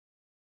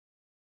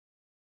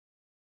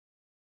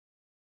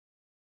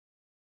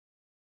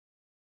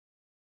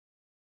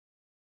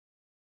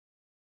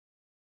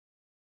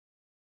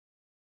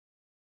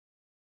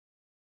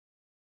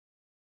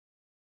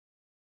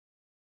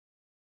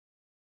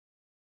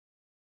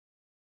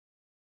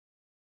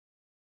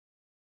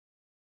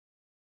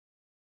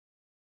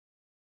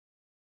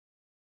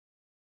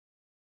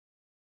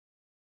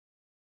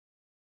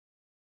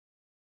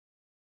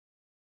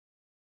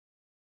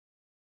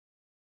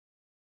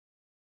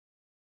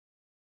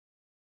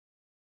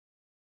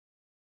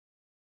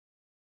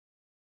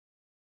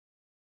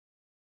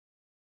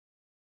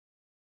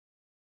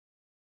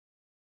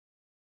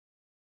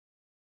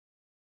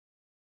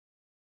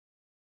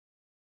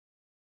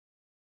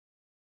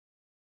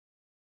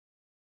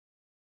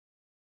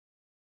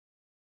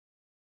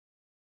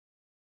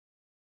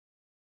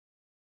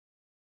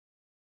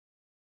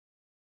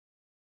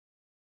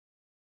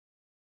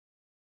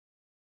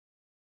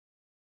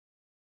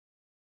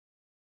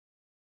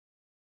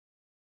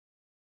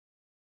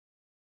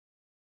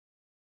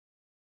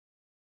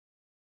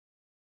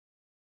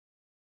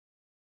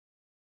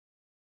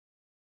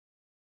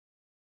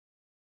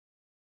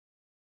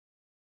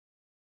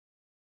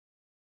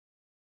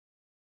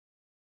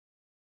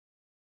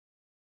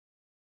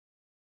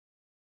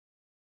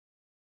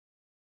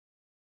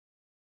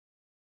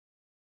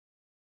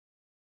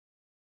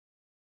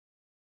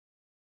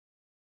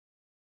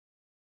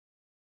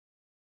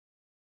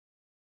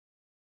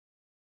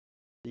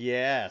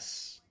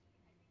Yes.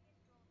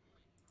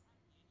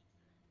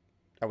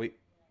 Are we?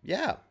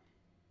 Yeah.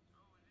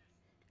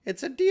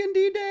 It's a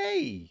D&D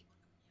day.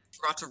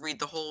 Forgot to read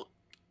the whole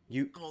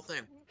You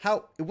thing.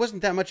 how? It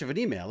wasn't that much of an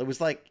email. It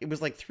was like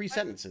 3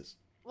 sentences.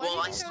 Well,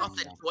 I stopped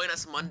at join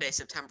us Monday,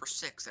 September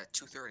 6th at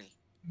 2:30.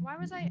 Why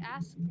was I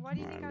asked? Why do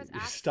you think I was You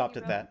asking stopped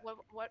you at about that.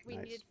 what we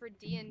Nice. needed for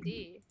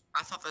D&D?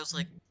 I thought that was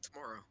like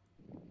tomorrow.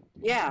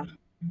 Yeah.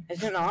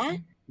 Is it not?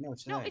 No,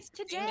 it's No, today. it's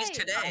today. It's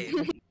today.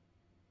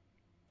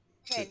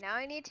 Okay, now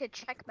I need to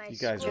check my You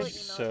guys school are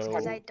emails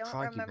because I don't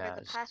Cocky remember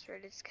the Baz.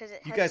 password. It's because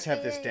it You has guys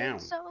have this been down.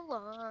 so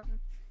long.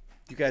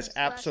 You guys Since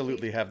last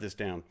absolutely week. have this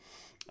down.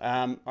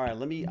 All right,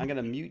 I'm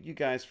gonna mute you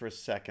guys for a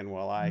second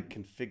while I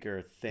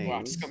configure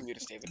Well, just things come mute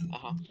us, David.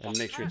 and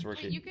make sure it's Wait,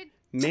 working. you could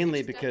Mainly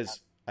just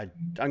because I'm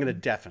gonna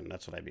deafen.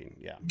 That's what I mean.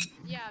 Yeah.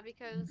 Yeah,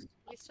 because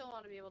we still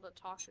want to be able to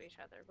talk to each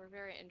other. We're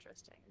very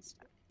interesting and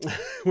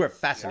stuff. We're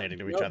fascinating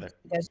to each Nope. other.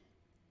 Yes.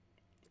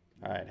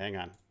 All right, hang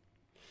on.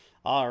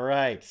 All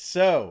right,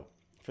 so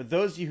for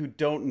those of you who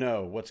don't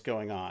know what's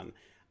going on,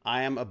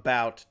 I am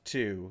about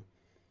to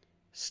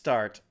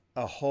start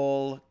a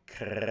whole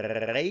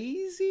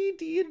crazy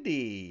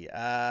D&D.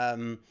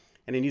 And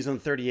in using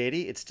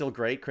 3080, it's still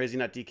great. Crazy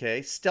Nut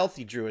DK.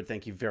 Stealthy Druid,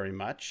 thank you very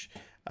much.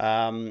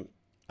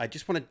 I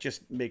just want to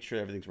make sure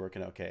everything's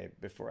working okay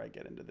before I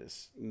get into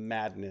this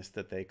madness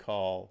that they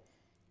call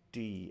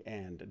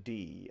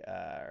D&D. All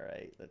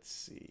right, let's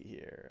see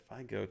here. If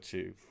I go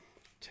to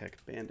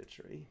Tech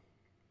Banditry.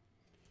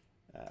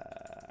 All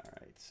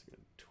right, so go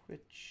to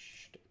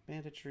Twitch, Tech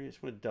Banditry. I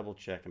just want to double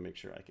check and make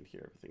sure I can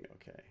hear everything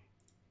okay.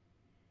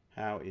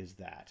 How is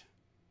that?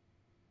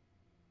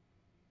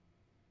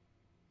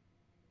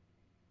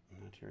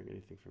 I'm not hearing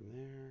anything from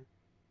there.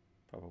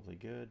 Probably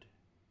good.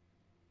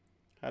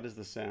 How does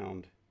the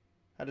sound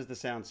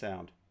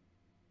sound?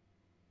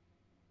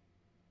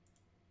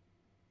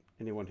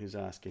 Anyone who's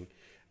asking.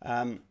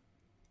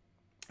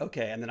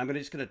 Okay, and then I'm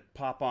just gonna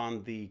pop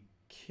on the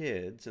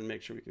kids and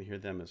make sure we can hear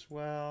them as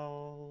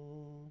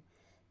well.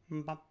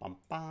 Bum, bum,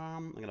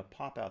 bum. I'm gonna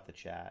pop out the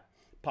chat.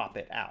 Pop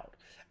it out.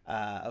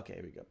 Okay,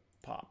 here we go.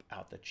 Pop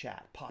out the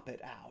chat. Pop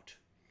it out.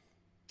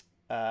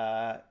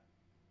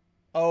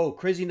 Oh,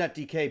 Crazy Nut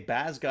DK.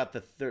 Baz got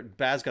the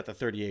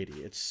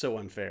 3080. It's so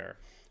unfair.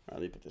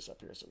 Let me put this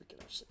up here so we can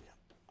actually.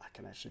 I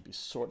can actually be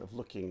sort of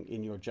looking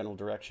in your general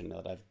direction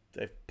now that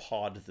I've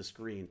pawed the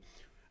screen.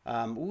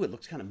 Ooh, it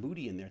looks kind of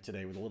moody in there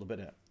today with a little bit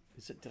of.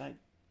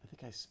 I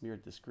think I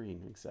smeared the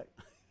screen. Exactly.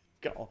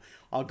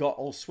 I got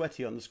all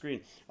sweaty on the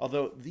screen.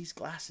 Although these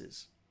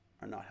glasses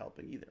are not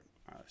helping either.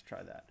 All right, let's try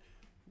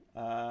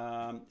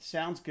that.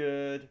 Sounds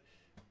good.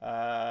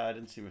 I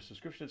didn't see my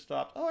subscription had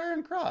stopped. Oh,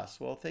 Aaron Cross.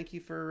 Well, thank you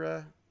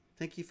for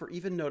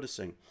even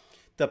noticing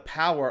the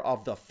power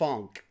of the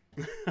funk.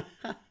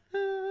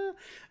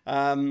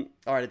 All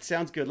right, it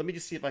sounds good. Let me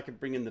just see if I can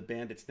bring in the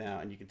bandits now,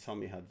 and you can tell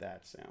me how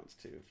that sounds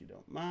too, if you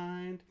don't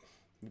mind.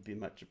 It would be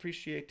much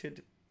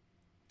appreciated.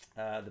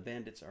 The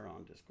bandits are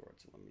on Discord,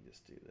 so let me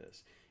just do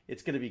this.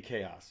 It's going to be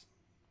chaos.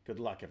 Good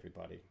luck,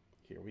 everybody.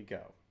 Here we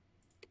go.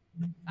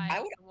 I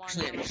would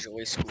actually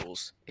enjoy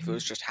schools if it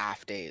was just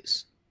half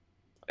days.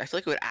 I feel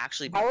like it would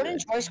actually be I would good.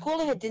 enjoy school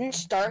if it didn't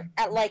start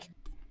at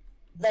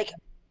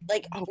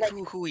Oh,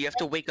 hoo-hoo, you have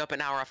to wake up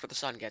an hour after the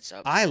sun gets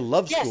up. I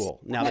love Yes. school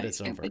now that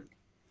it's over.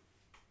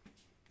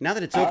 Now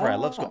that it's over, I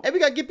love school. Hey, we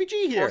got Gippy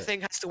G here. Poor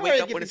thing has to All wake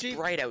right, up when Gippy it's G.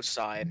 bright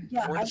outside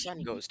Yeah, before the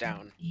sun goes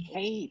down.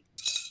 Hey,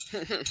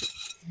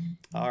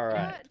 All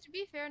right. To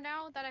be fair,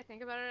 now that I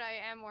think about it,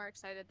 I am more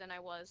excited than I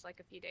was like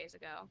a few days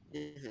ago.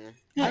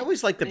 I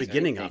always like the Nice.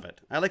 beginning of it.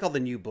 I like all the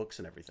new books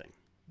and everything.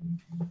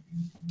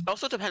 It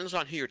also depends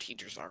on who your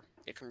teachers are.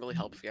 It can really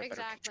help if you have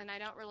better Exactly, and I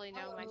don't really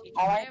know my teacher.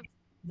 I I like have,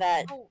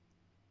 that. oh,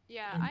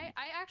 yeah, I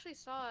actually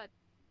saw a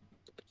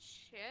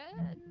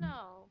Chit?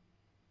 No.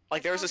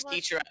 Like there was this sounds like-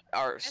 teacher at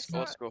our I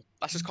school. saw-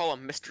 Let's just call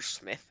him Mr.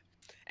 Smith,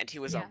 and he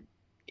was Yeah.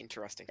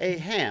 interesting. Hey,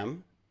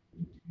 Ham,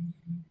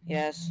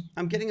 Yes.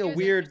 I'm getting a He was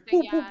weird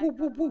interesting, boop, yeah, boop,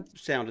 boop, boop, boop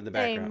sound in the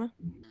background.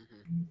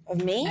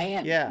 Of me? I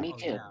am. Yeah. Me oh,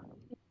 too. yeah.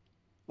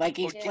 Like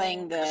he's Yeah.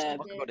 playing Just the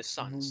talk about his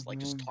sons. Like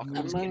just talk a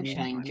about his kids.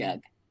 moonshine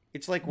jug.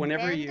 It's like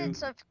whenever you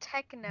Bandits of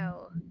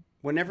Techno.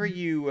 whenever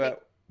you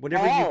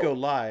go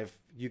live,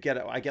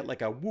 I get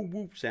like a whoop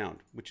whoop sound,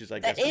 which is I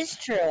guess That is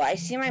true. I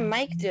see my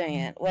mic doing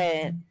it.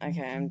 Wait.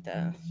 Okay, I'm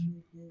done.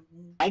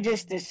 I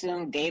just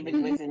assumed David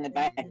was in the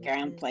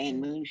background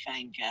playing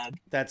moonshine jug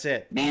that's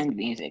it. band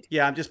music.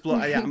 Yeah, I'm just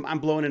I'm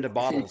blowing into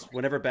bottles.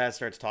 Whenever Baz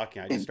starts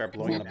talking, I just start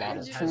blowing into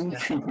bottles.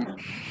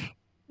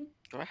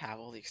 Do I have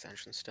all the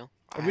extensions still?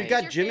 And we I-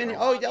 got Your Jim in. favorite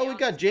Oh, hobby we on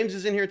got Twitch? James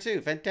is in here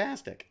too.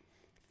 Fantastic.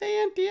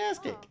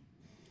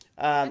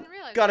 Oh. didn't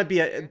realize Got to that be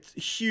was a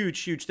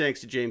huge thanks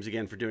to James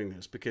again for doing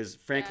this because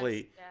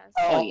frankly, Yes.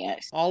 Oh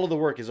yes. all of the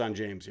work is on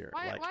James here.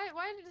 Why, Like,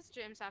 why does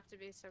James have to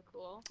be so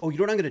cool? oh, you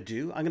know what I'm going to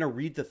do? I'm going to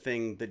read the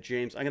thing that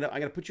James. I'm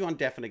going to put you on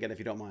deafen again if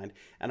you don't mind,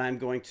 and I'm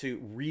going to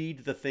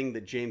read the thing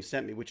that James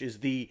sent me, which is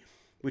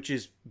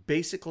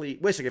basically.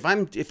 Wait a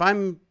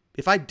second.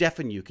 If I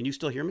deafen you, can you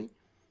still hear me?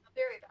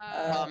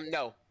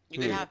 No. You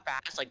can have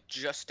Bass like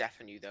just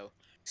deafen you though.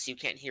 so you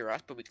can't hear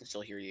us, but we can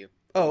still hear you.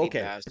 Oh, Need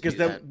okay. Baz to Because do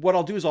then that. what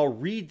I'll do is I'll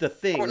read the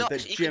thing Oh, no,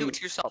 that you can do Jim. it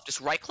to yourself.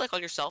 Just right-click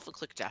on yourself and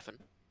click deafen.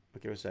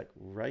 Okay, wait a sec.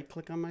 Right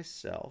click on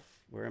myself.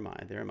 Where am I?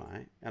 There am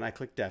I. And I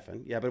click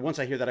deafen. Yeah, but once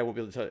I hear that, I won't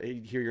be able to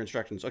hear your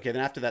instructions. Okay,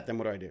 then after that, then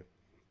what do I do?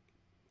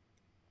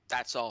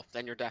 That's all.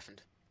 Then you're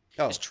deafened.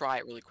 Oh, Just try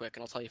it really quick,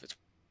 and I'll tell you if it's...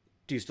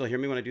 do you still hear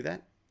me when I do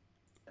that?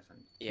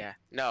 Yeah.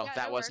 No, Yeah, that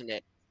that wasn't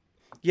it.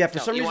 Yeah, for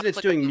No, some you reason wanna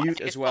it's click on doing the mute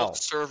mic, as it's called well.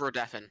 server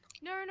deafen.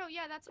 No,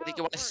 yeah, that's how I think it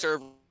you want to works.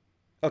 serve...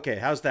 Okay,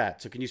 how's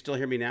that? So can you still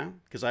hear me now?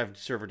 Because I've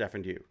server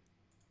deafened you.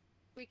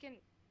 We can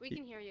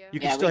hear you. You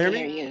can Yeah, still we hear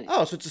can me? hear you.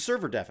 Oh, so it's a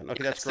server deafen.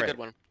 Okay, that's the great. good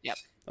one. Yep.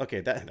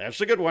 Okay,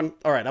 that's a good one.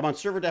 All right, I'm on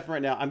server deafen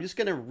right now. I'm just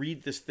gonna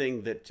read this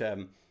thing that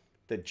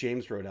that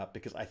James wrote up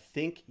because I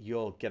think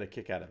you'll get a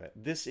kick out of it.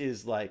 This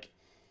is like,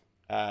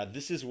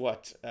 this is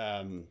what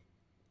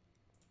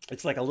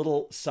it's like a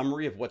little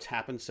summary of what's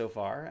happened so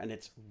far, and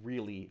it's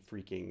really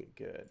freaking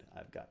good,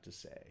 I've got to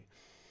say.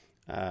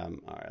 All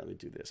right, let me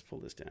do this. Pull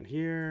this down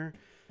here.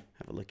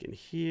 Have a look in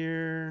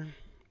here.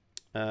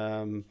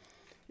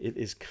 It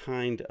is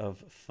kind of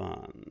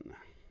fun.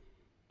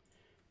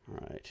 All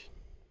right.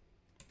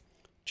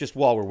 Just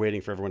while we're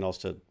waiting for everyone else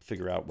to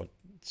figure out what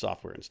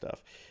software and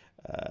stuff.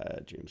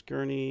 James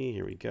Gurney,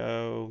 here we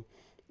go.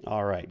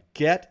 All right,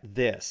 get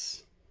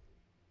this.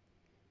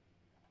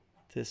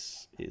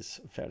 This is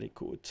very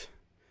good.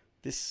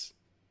 This,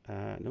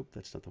 nope,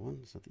 that's not the one.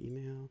 That's not the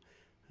email.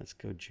 Let's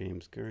go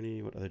James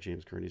Gurney. What other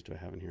James Gurneys do I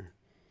have in here?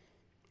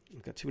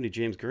 I've got too many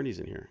James Gurneys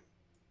in here.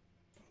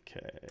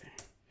 Okay.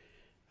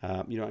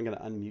 You know, I'm going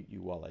to unmute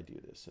you while I do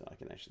this so I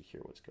can actually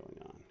hear what's going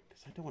on.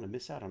 Because I don't want to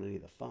miss out on any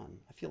of the fun.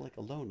 I feel like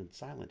alone and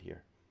silent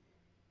here.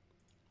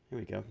 Here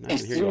we go. Now I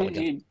can hear you all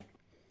again.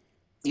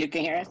 You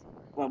can hear us?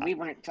 Well, we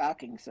weren't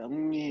talking, so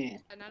yeah.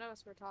 And none of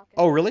us were talking.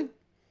 Oh, really?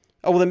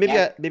 Oh, well, then maybe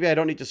Yeah. maybe I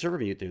don't need to server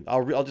mute, dude.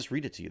 I'll just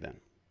read it to you then.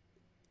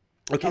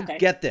 Okay,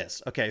 get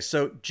this. Okay,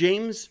 so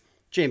James,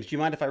 do you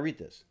mind if I read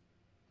this?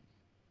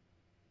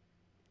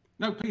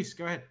 No, please,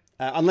 go ahead.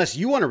 Unless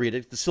you want to read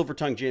it, the silver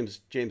tongue James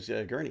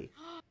Gurney.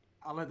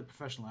 I'll let the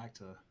professional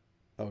actor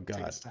Oh, take a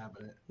God. stab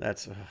at it.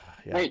 That's,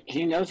 yeah. Wait,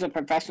 he knows a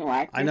professional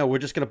actor? I know, we're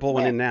just going to pull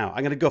one Yeah. in now.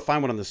 I'm going to go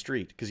find one on the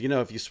street because, you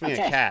know, if you swing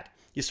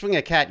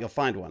a cat, you'll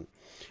find one.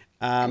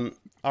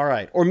 All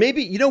right. Or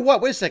maybe, you know what?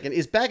 Wait a second.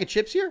 Is Bag of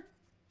Chips here?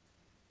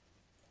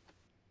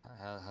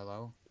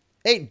 Hello?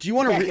 Hey, do you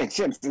want to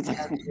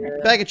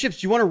read... Bag of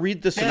Chips, do you want to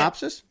read the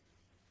synopsis?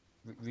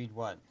 Read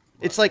what?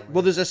 It's like,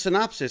 well, there's a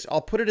synopsis.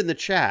 I'll put it in the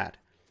chat.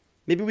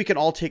 Maybe we can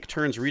all take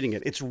turns reading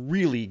it. It's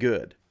really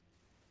good.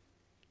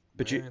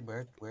 But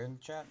where in the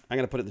chat? I'm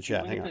going to put it in the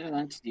chat. Hang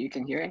on. You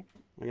can hear it?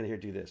 I'm going to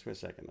do this. Wait a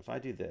second. If I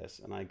do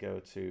this and I go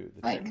to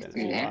the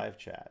Techbandits live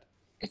chat.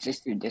 It's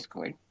just through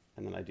Discord.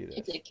 And then I do this.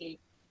 Okay,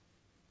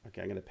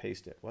 I'm going to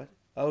paste it. What?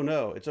 Oh,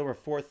 no. It's over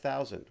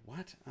 4,000.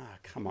 What? Ah,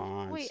 come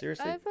on. Wait,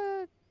 Seriously? I have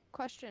a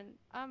question.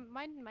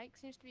 My mic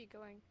seems to be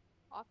going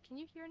off. Can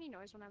you hear any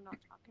noise when I'm not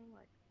talking?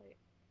 Like, wait.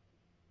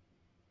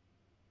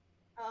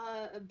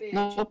 A bit.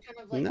 No. Just kind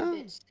of like No. a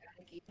bit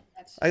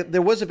staticky.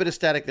 There was a bit of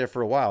static there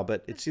for a while,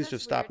 but it seems to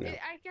have stopped now.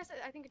 I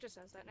think it just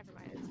says that. Never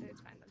mind. It's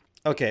fine then.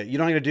 Okay, you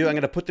know what I'm going to do? I'm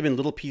going to put them in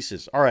little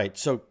pieces. All right,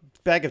 so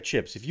Bag of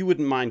Chips, if you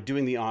wouldn't mind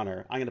doing the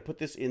honor, I'm going to put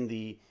this in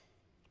the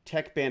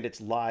Tech Bandits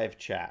live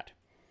chat.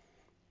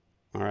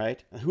 All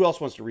right? Who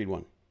else wants to read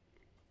one?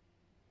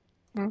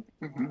 Where's the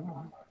Tech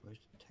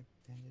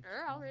Bandits?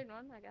 Sure, I'll read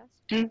one, I guess.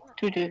 Do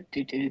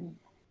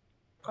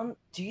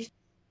you?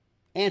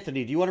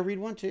 Anthony, do you want to read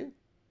one too?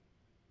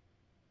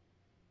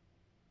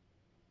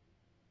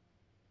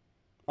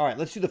 All right,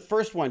 let's do the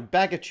first one.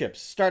 Bag of Chips.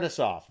 Start us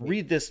off.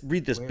 Read this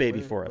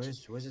baby for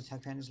us. Where's the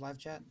Tech Bandits live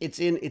chat? It's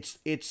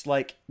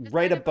like It's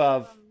right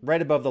above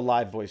the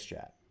live voice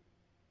chat.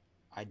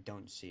 I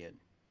don't see it.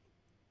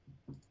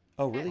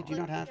 Oh, really? Do you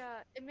not have?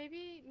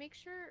 Maybe make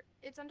sure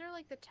it's under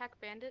like the Tech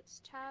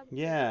Bandits tab.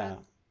 Yeah.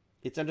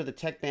 It's under the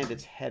Tech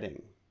Bandits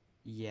heading.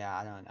 Yeah,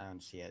 I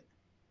don't see it.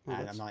 Oh,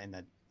 I'm not in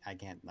that. I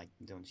can't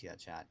don't see that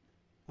chat.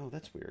 Oh,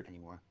 that's weird.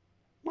 Anymore.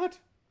 What?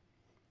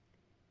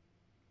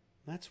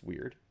 That's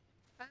weird.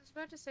 I was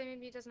about to say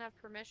maybe he doesn't have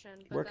permission.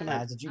 But Where can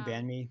then, Did you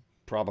ban me?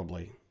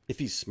 Probably, if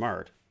he's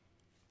smart.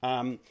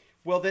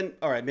 Well then,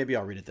 all right, maybe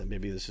I'll read it then.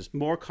 Maybe this is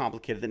more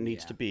complicated than it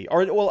needs to be.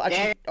 Or, well,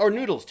 actually, or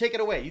Noodles, take it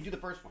away. You do the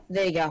first one.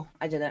 There you go.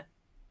 I did it.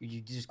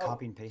 You just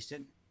copy and paste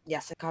it?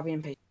 Yes, I copy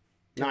and paste.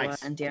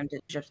 Nice. And damn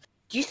chips.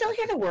 Do you still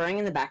hear the whirring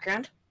in the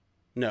background?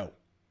 No.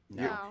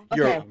 No.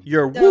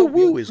 Your So, woo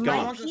woo is my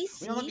gone. We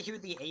don't hear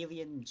the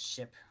alien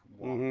ship.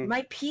 Mhm.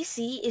 My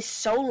PC is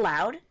so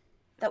loud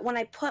that when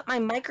I put my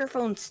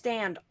microphone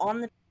stand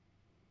on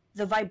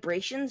the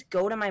vibrations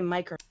go to my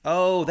microphone.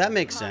 Oh, that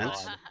makes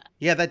sense.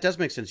 Yeah, that does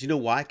make sense. You know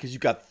why? Because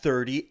you've got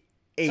 30,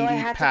 80 So I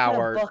had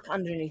power. to put a book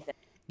underneath it.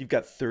 You've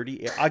got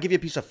 30. I'll give you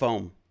a piece of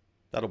foam.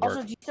 That'll work.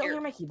 Also, do you still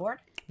hear my keyboard?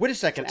 Wait a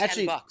second. For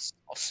Actually, $10,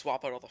 I'll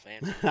swap out all the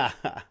fans.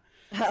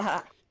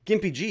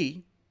 Gimpy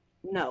G,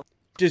 No.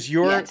 does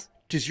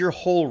your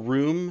whole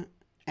room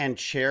and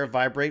chair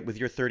vibrate with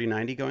your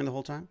 3090 going the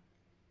whole time?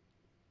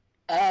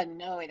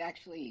 No, it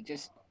actually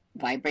just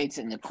vibrates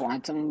in the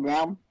quantum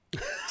realm.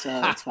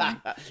 So it's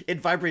fine.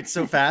 It vibrates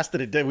so fast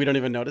that we don't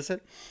even notice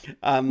it.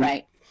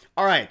 Right.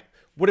 All right.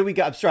 What do we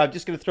got? I'm sorry. I'm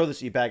just going to throw this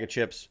at you, bag of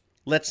chips.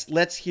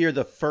 Let's hear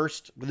the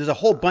first. There's a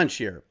whole bunch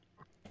here,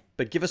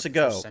 but give us a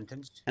go. First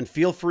sentence. And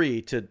feel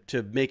free to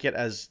make it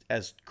as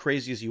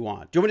crazy as you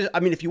want. Do you want me to, I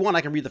mean, if you want,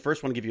 I can read the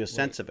first one and give you a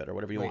sense of it or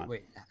whatever you want.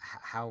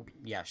 How?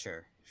 Yeah,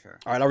 sure.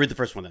 All right, I'll read the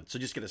first one then. So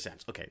just get a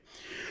sense. Okay.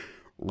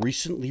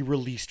 Recently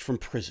released from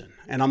prison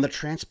and on the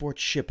transport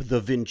ship the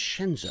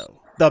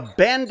Vincenzo, the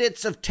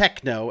bandits of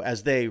Techno,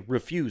 as they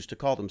refuse to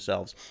call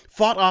themselves,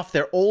 fought off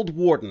their old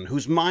warden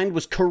whose mind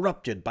was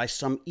corrupted by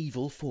some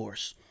evil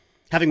force.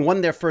 Having won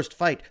their first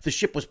fight, the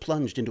ship was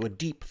plunged into a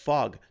deep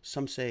fog,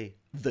 some say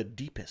the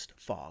deepest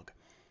fog.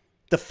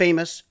 The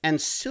famous and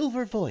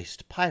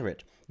silver-voiced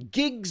pirate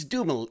Giggs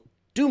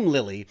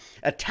Doomlily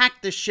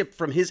attacked the ship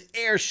from his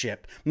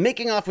airship,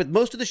 making off with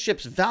most of the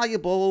ship's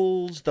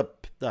valuables. Wait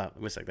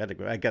a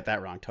second, I got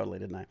that wrong totally,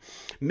 didn't I?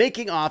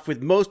 Making off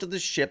with most of the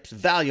ship's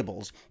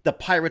valuables, the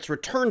pirates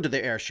returned to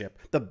their airship.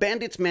 The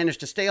bandits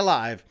managed to stay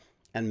alive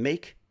and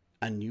make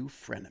a new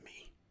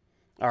frenemy.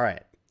 All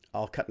right,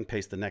 I'll cut and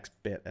paste the next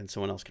bit, and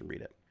someone else can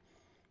read it.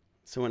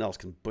 Someone else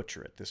can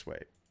butcher it this way.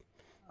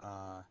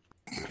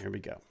 Here we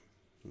go.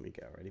 Here we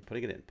go. Ready?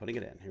 Putting it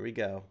in. Here we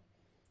go.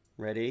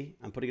 Ready?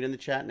 I'm putting it in the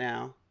chat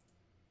now.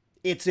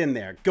 It's in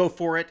there. Go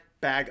for it.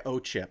 Bag o'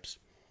 chips.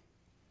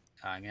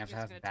 I'm gonna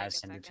have Baz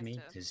send it to me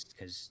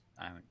because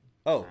I don't.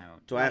 Oh,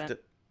 do I have to?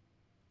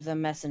 The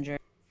messenger.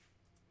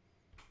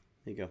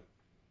 There you go.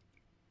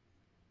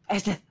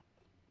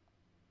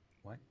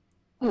 What?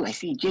 Oh, I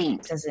see James.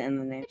 It says it in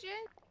the name.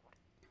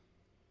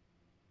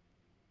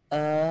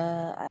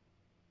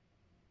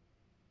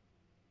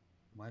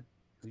 What?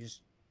 Who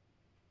just?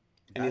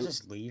 Did Baz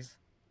just leave?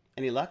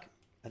 Any luck?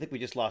 I think we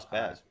just lost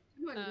Baz.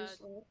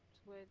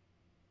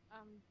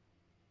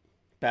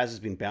 Baz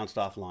has been bounced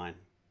offline.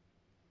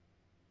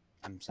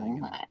 I'm saying.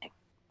 Oh my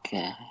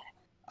god.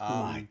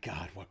 Oh my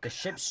god, what The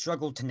ship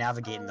struggled to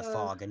navigate in the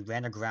fog and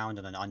ran aground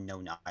on an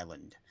unknown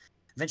island.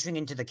 Venturing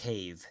into the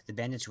cave, the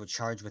bandits were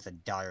charged with a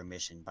dire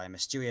mission by a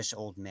mysterious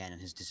old man on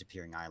his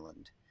disappearing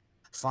island.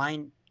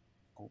 Find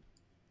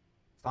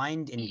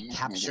and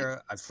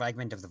capture a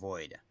fragment of the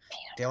void.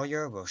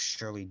 Failure will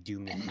surely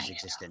doom his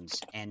existence,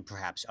 and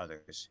perhaps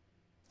others.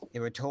 They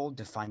were told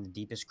to find the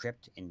deepest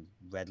crypt in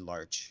Red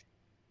Larch.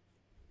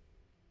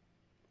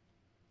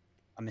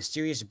 A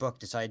mysterious book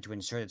decided to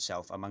insert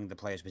itself among the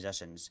player's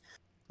possessions,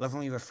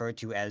 lovingly referred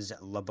to as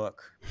La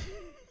Book.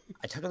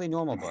 A totally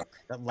normal book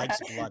that likes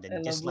blood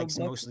and dislikes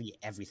mostly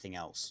everything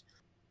else.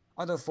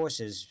 Other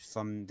forces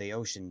from the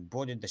ocean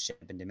boarded the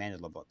ship and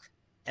demanded La Book,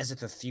 as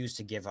it refused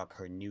to give up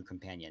her new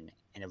companion,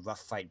 and a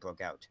rough fight broke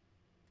out.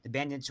 The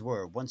bandits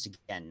were, once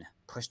again,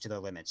 pushed to their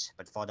limits,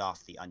 but fought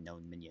off the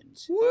unknown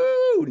minions.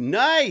 Woo!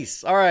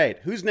 Nice! All right,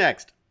 who's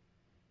next?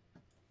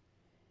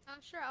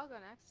 Sure, I'll go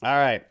next. All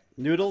right,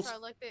 Noodles. Also,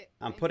 I like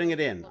I'm putting it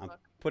in. I'm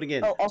putting it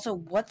in. Oh, also,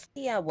 what's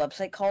the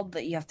website called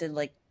that you have to,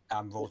 like...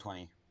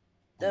 Roll20.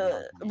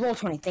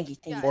 Roll20, thank you.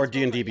 Or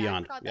D&D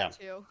Beyond. Yeah.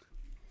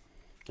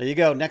 There you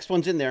go. Next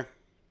one's in there.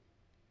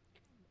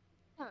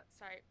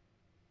 Sorry.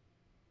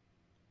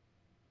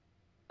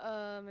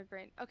 My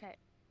brain. Okay.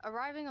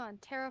 Arriving on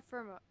Terra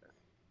Firma?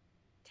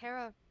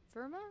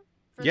 For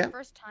the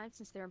first time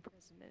since their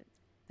imprisonment,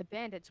 the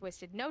bandits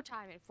wasted no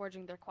time in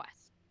forging their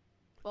quest.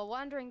 While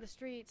wandering the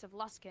streets of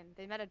Luskan,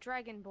 they met a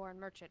dragonborn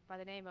merchant by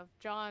the name of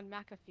John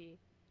McAfee,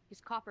 whose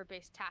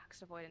copper-based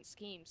tax avoidance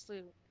scheme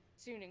soon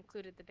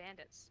included the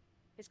bandits.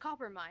 His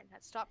copper mine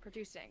had stopped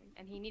producing,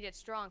 and he needed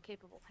strong,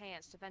 capable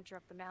hands to venture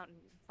up the mountain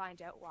and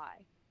find out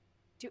why.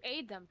 To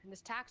aid them in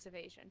this tax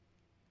evasion,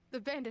 the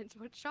bandits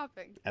went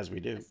shopping. As we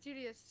do. A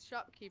studious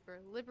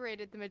shopkeeper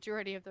liberated the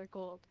majority of their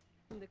gold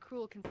from the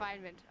cruel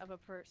confinement of a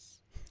purse.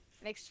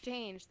 In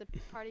exchange, the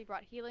party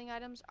brought healing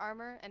items,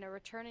 armor, and a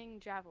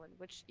returning javelin,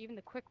 which even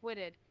the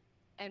quick-witted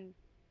and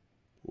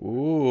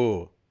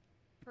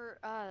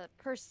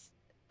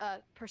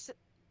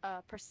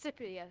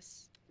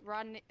perspicuous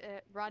Rodney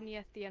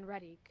the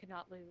Unready could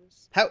not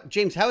lose.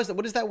 James, how is that?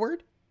 What is that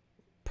word?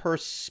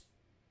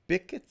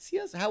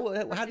 Perspicuous? How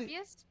do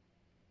you...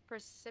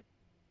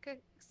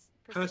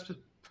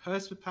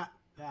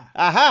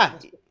 Aha!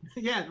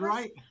 Yeah,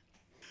 right.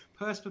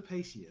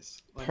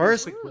 Perspicacious. Like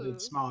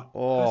quick-witted, smart.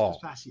 Oh.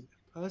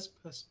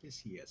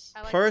 Perspicacious.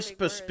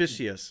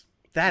 Perspicacious.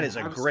 That is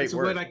a great it's a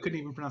word I couldn't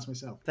even pronounce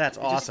myself. That's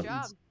awesome.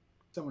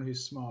 Someone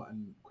who's smart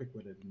and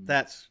quick-witted.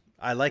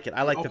 I like it.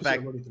 I like the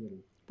fact. What do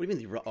you mean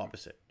the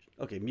opposite?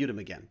 Okay, mute him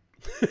again.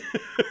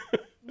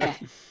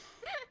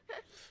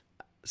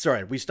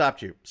 Sorry, we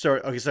stopped you. Sorry.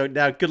 Okay, so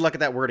now good luck at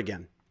that word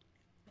again.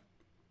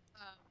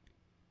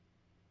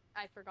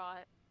 I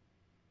forgot.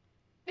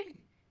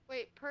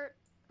 Wait,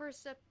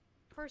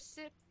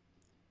 persicate?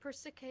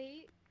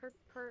 What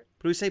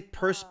do we say?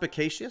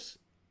 Perspicacious?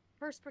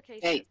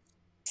 Perspicacious. Hey,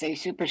 say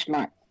super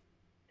smart.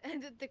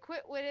 And the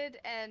quick-witted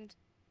and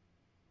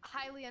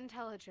highly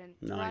intelligent.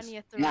 Nice.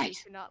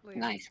 Nice. Could not lose.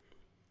 Nice.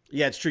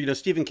 Yeah, it's true. You know,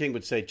 Stephen King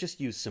would say,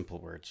 just use simple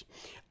words.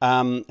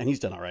 And he's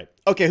done all right.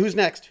 Okay, who's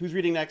next? Who's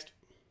reading next?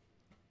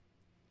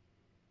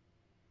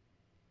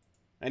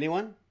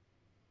 Anyone?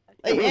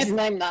 The Hey, reason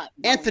I'm not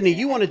Anthony,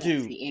 you want to I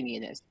can't do see any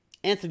of this.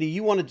 Anthony?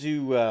 You want to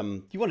do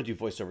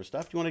voiceover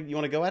stuff? You want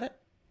to go at it?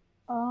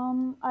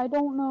 I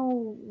don't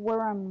know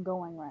where I'm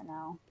going right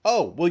now.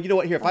 Oh, well, you know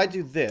what? Here, if I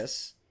do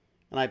this,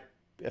 and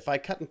if I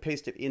cut and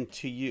paste it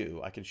into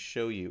you, I can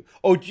show you.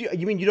 Oh,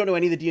 you mean you don't know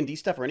any of the D&D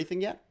stuff or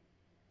anything yet?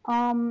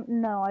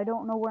 No, I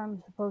don't know where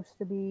I'm supposed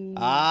to be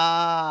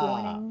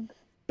joining.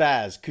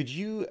 Baz, could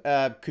you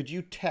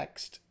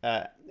text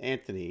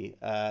Anthony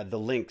the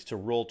links to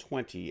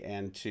Roll20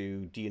 and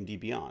to D&D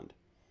Beyond?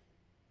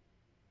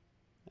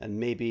 And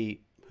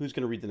maybe who's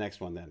going to read the next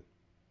one then?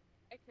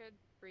 I could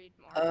read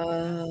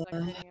more.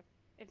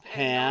 If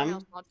Ham. no one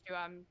else wants to,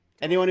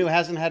 Anyone who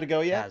hasn't had to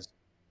go yet?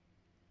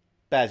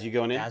 Baz, you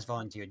going in? Baz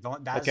volunteered.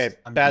 Okay,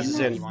 Baz is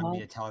in. You want me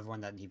to tell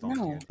everyone that he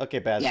volunteered? Okay,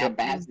 Baz. Yeah, go.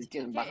 Baz is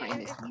doing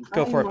behind the scenes.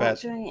 Go for it, I'm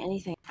Baz. not doing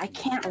anything. I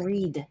can't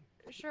read.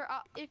 Sure.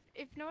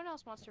 If no one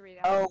else wants to read,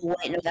 Oh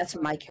wait, no, that's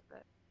my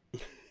character.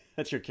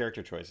 That's your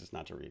character choice. It's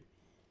not to read.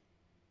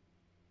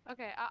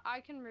 Okay,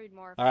 I can read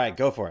more. All right,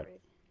 go for it.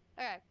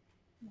 Okay.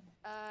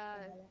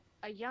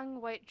 A young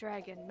white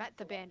dragon met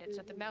the bandits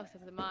at the mouth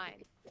of the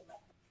mine.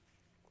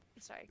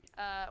 Sorry.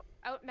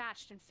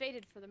 Outmatched and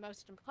fated for the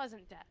most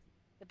unpleasant death,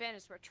 the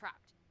bandits were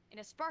trapped. In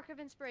a spark of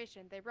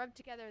inspiration, they rubbed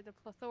together the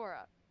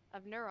plethora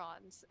of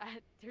neurons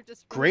at their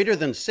disposal. Greater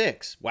than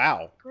 6.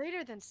 Wow.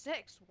 Greater than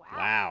 6. Wow.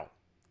 Wow.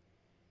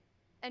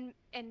 And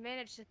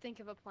managed to think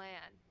of a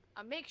plan.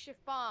 A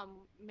makeshift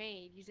bomb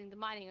made using the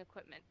mining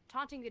equipment,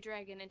 taunting the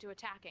dragon into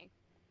attacking.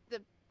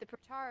 The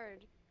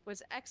petard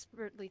was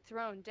expertly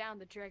thrown down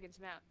the dragon's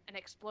mouth and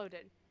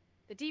exploded.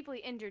 The deeply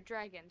injured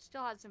dragon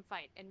still had some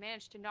fight and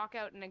managed to knock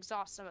out and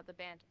exhaust some of the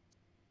bandits.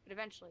 But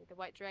eventually, the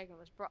white dragon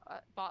was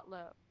brought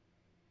low,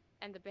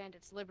 and the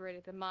bandits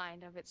liberated the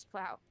mine of its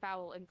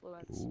foul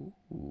influence.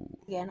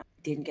 Yeah, no,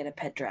 didn't get a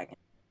pet dragon.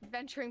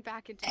 Venturing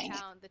back into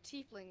town, the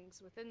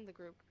tieflings within the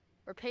group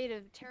were paid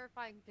a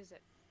terrifying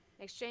visit.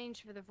 In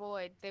exchange for the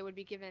void, they would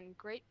be given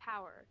great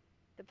power.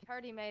 The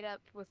party made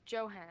up with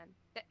Johan.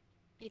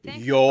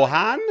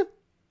 Johan?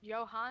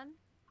 Johan?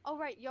 Oh,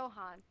 right,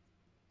 Johan.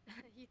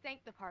 He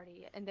thanked the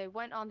party, and they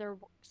went on their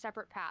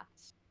separate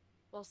paths,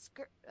 while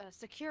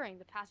securing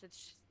the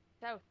passage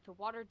south to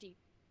Waterdeep,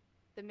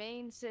 the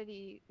main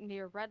city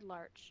near Red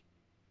Larch.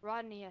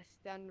 Rodneyeth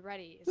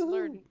Dunready is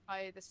lured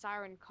by the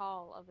siren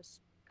call of a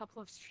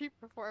couple of street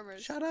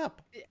performers. Shut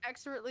up. The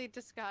expertly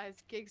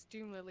disguised Giggs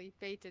Doomlily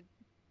baited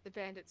the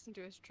bandits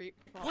into a street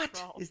brawl.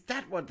 What? Is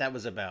that what that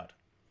was about?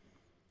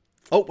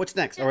 Oh, what's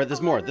next? All right,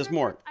 there's more. There's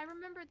more. I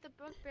remembered the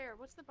bugbear.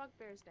 What's the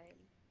bugbear's name?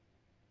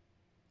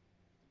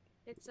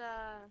 It's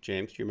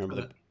James, do you remember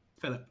that?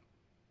 Philip.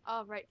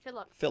 Oh right,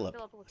 Philip. Philip.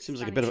 Looks Seems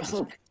like a Spanish. bit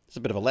of it's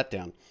a bit of a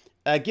letdown.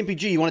 Gimpy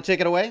G, you want to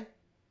take it away?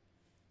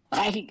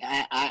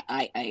 I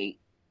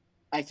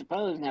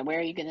suppose. Now, where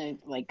are you gonna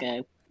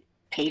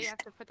paste? You have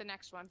to put the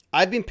next one.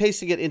 I've been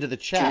pasting it into the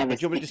chat, but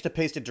do you want me just to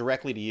paste it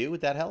directly to you?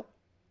 Would that help?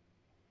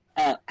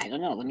 I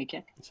don't know. Let me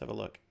check. Let's have a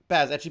look.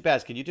 Baz,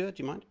 Baz, can you do it?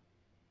 Do you mind?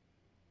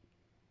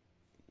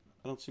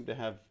 I don't seem to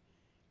have.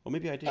 Well,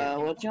 maybe I do.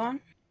 What,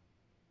 John?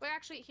 Wait,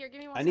 actually, here,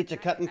 give me one. I need to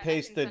cut and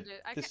paste the.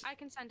 I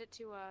can send it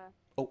to.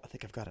 Oh, I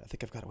think I've got it.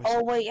 Wait,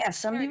 oh wait, yeah.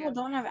 Some people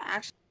don't have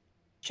access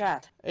to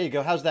chat. There you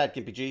go. How's that,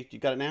 Gimpy G? You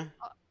got it now?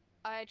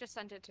 I just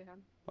sent it to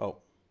him. Oh.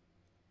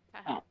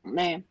 Oh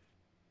man,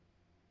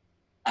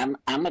 I'm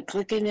a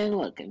clicking and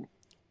looking.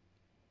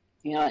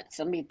 You know what?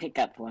 Somebody pick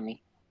up for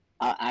me.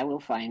 I will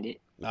find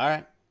it. All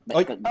right.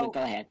 But go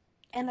ahead.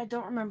 And I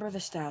don't remember the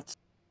stats.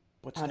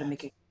 What How stats? to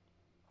make it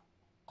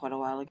quite a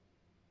while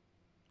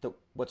ago.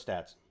 What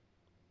stats?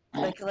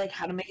 Like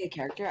how to make a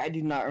character. I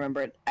do not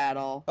remember it at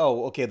all.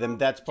 Oh, okay. Then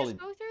that's probably.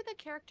 Just go through the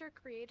character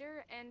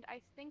creator, and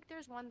I think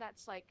there's one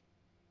that's like,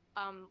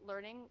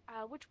 learning.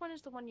 Which one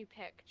is the one you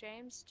pick,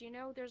 James? Do you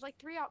know? There's like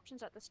 3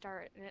 options at the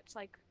start, and it's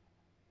like,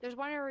 there's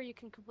one where you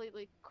can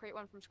completely create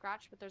one from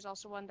scratch, but there's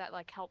also one that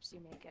like helps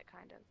you make it,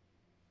 kind of.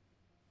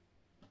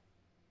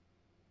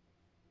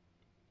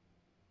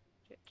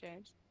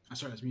 James.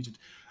 Sorry, I was muted.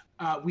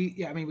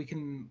 We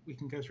can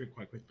go through it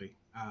quite quickly.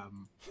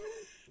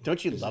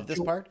 Don't you love this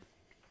part?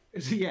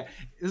 Yeah,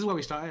 this is where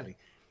we start early.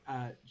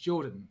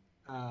 Jordan,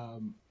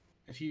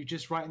 if you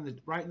just write in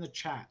the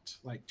chat,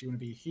 like, do you want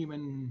to be a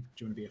human?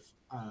 Do you want to be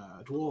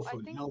a dwarf or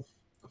an elf,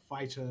 a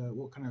fighter?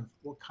 What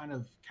kind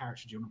of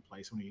character do you want to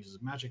play? Someone who uses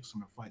magic,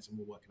 someone who fights, and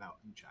we'll work it out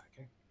in the chat.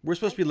 Okay. We're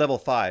supposed to be level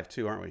 5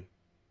 too, aren't we?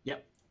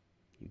 Yep.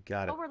 You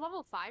got it. Oh, we're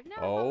level 5 now.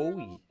 Oh,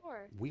 level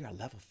 4. we are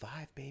level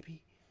 5,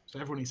 baby. So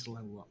everyone needs to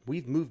level up.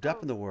 We've moved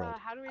up in the world.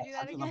 How do we do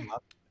that again?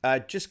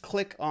 Just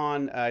click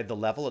on the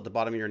level at the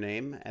bottom of your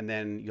name, and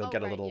then you'll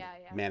get a little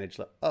manage.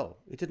 Oh,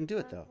 it didn't do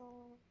it though.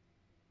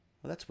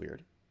 Well, that's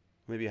weird.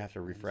 Maybe I have to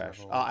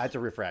refresh. I have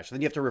to refresh.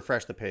 Then you have to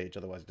refresh the page,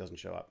 otherwise it doesn't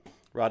show up.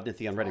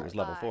 Rodney Unready was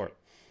level 4.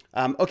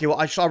 Okay, well,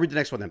 I'll read the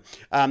next one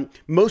then.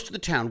 Most of the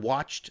town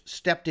watched,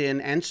 stepped in,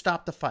 and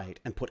stopped the fight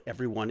and put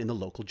everyone in the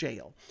local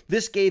jail.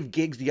 This gave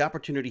Giggs the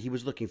opportunity he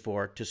was looking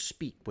for to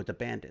speak with the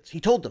bandits. He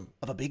told them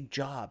of a big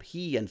job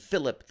he and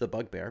Philip, the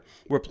bugbear,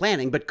 were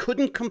planning but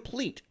couldn't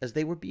complete as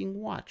they were being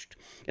watched.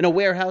 In a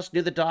warehouse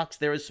near the docks,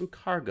 there is some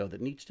cargo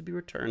that needs to be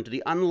returned to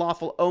the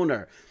unlawful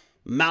owner,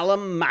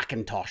 Malum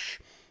McIntosh,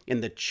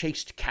 in the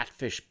Chased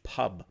Catfish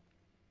pub.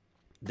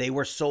 They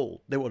were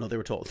sold. They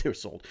were told. They were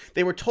sold.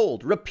 They were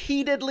told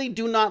repeatedly,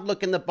 do not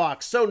look in the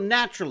box. So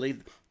naturally,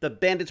 the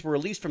bandits were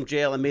released from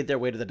jail and made their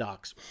way to the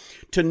docks.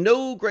 To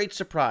no great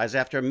surprise,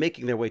 after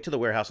making their way to the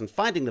warehouse and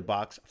finding the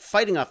box,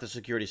 fighting off the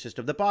security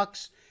system, the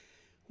box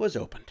was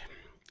opened.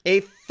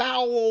 A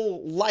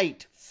foul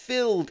light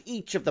filled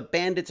each of the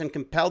bandits and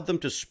compelled them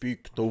to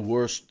speak the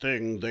worst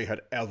thing they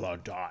had ever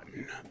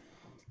done.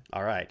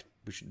 All right.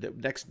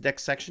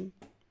 Next section.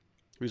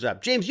 Who's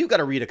up? James, you got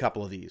to read a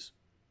couple of these.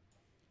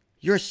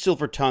 You're a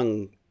silver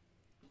tongue.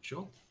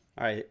 Sure.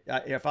 All right.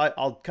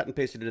 I'll cut and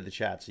paste it into the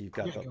chat so you've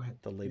got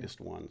the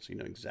latest one, so you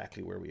know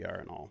exactly where we are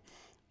and all.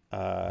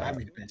 I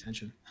haven't even paid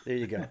attention. There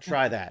you go.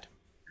 Try that.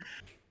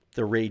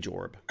 The Rage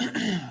Orb.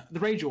 The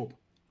Rage Orb,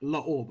 La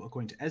Orb,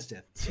 according to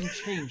Esdeath, seemed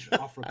changed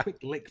after a quick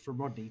lick from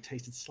Rodney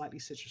tasted slightly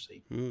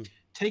citrusy.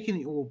 Taking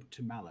the orb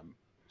to Malum,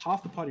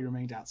 half the party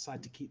remained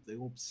outside to keep the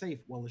orb safe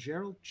while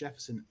Gerald,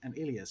 Jefferson, and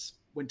Ilias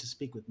went to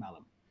speak with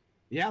Malum.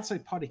 The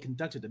outside party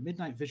conducted a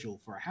midnight vigil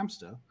for a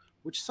hamster,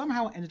 which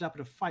somehow ended up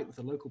in a fight with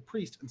a local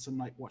priest and some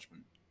night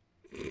watchmen.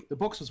 The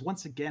box was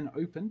once again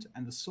opened,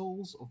 and the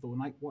souls of the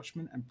night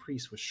watchmen and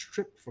priests were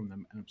stripped from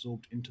them and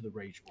absorbed into the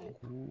Rage Orb.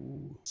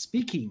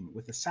 Speaking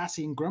with the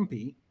sassy and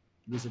grumpy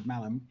wizard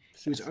Malum,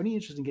 he was only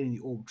interested in getting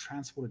the orb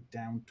transported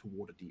down to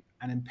Waterdeep,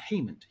 and in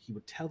payment, he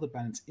would tell the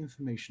bandits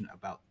information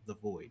about the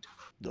Void.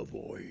 The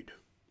Void.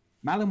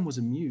 Malum was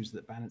amused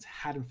that bandits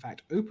had in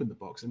fact opened the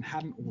box and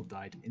hadn't all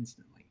died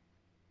instantly.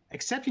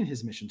 Accepting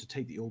his mission to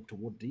take the orb to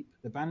Waterdeep,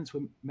 the bandits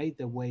made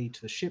their way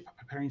to the ship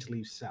preparing to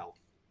leave south.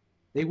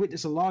 They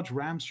witnessed a large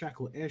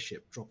ramshackle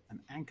airship drop an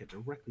anchor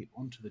directly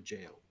onto the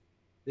jail.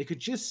 They could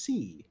just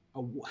see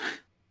a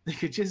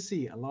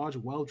large,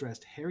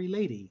 well-dressed, hairy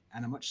lady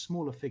and a much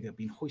smaller figure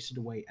being hoisted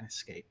away and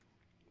escape.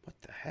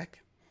 What the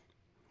heck?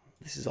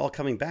 This is all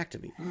coming back to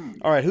me.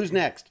 All right, who's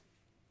next?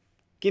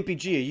 Gimpy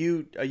G,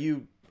 are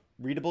you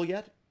readable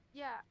yet?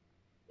 Yeah.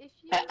 If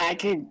you I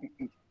could.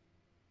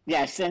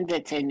 Yeah, send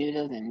it to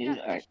Noodles and Noodles.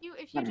 Yeah,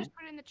 if you just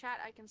put it in the chat,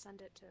 I can send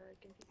it to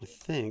Gimpy. I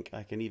think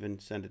I can even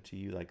send it to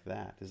you like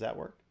that. Does that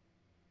work?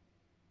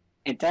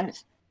 It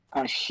does.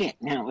 Oh shit!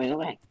 No, wait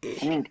away.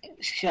 I mean,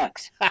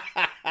 shucks. There,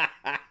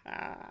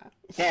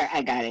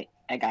 I got it.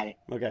 Okay.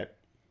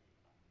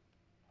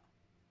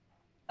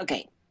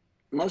 Okay.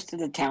 Most of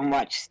the town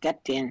watch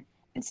stepped in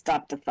and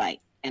stopped the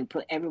fight and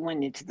put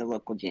everyone into the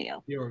local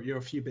jail. You're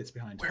a few bits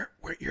behind.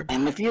 Where you're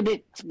I'm a few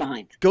bits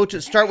behind.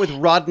 Start with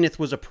Rodnith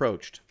was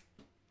approached.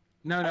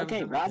 No.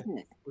 Okay,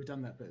 Rodnith. We've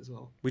done that bit as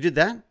well. We did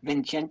that?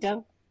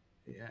 Vincento?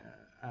 Yeah.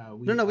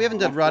 No, we haven't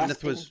done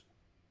Rodnith was...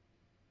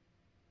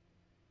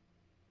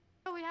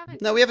 No, we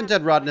haven't. No, we haven't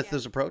done Rodnith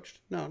was approached.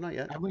 No, not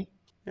yet. Have we?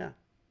 Yeah.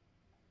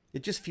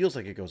 It just feels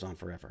like it goes on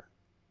forever.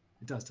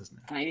 It does, doesn't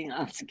it? Fighting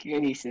off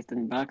security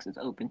system boxes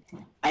open.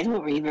 I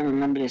don't even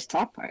remember this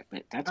top part,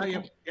 but that's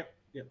okay. Yep.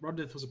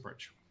 Rodnith was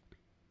approached.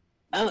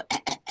 Oh,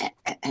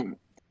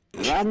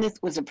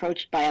 Rodnith was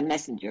approached by a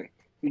messenger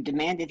who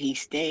demanded he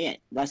stay at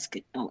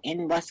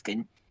in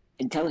Luskin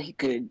until he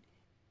could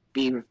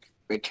be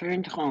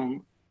returned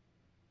home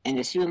and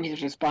assume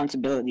his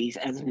responsibilities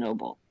as a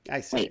noble.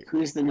 I see. Wait,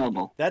 who's the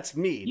noble? That's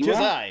me. You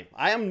Just are?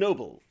 I am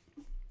noble.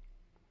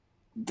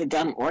 The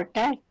dumb orc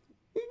guy?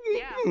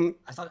 Yeah.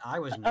 I thought I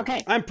was noble.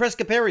 Okay. I'm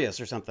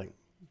Prescaparius or something.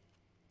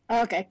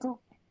 Okay,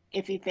 cool.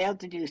 If he failed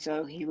to do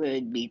so, he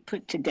would be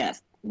put to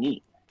death.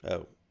 Neat.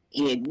 Oh.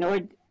 He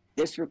ignored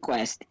this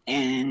request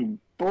and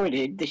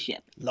boarded the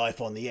ship. Life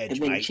on the edge,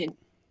 mate.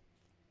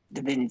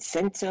 The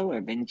Vincenzo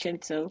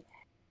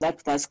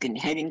left Luskin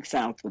heading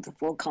south with a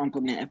full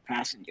complement of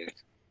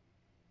passengers.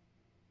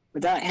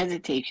 Without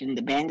hesitation,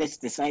 the bandits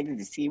decided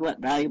to see what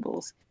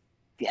valuables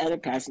the other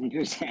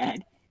passengers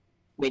had,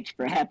 which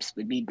perhaps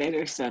would be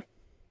better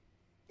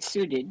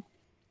suited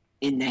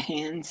in the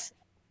hands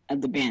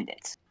of the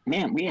bandits.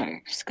 Man, we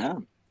are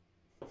scum.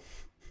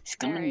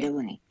 Scum and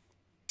villainy.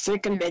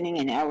 Circumventing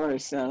an hour or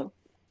so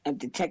of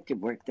detective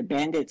work, the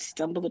bandits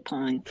stumbled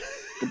upon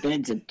the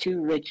beds of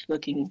two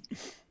rich-looking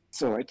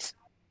sorts.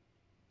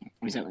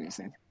 Was that what it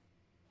said?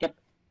 Yep.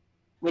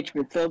 Which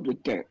were filled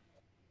with dirt.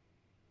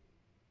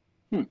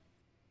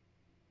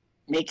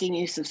 Making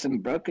use of some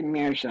broken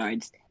mirror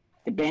shards,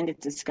 the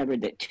bandits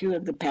discovered that two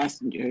of the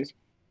passengers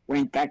were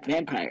in fact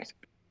vampires.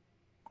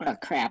 Oh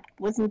crap,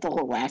 wasn't the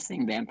whole last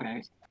thing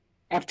vampires?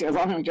 After a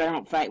long and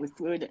drawn-out fight with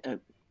fluid...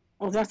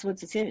 that's what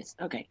this is.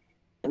 Okay.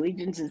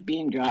 Allegiances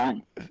being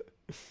drawn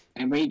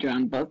and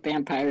redrawn, both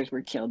vampires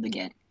were killed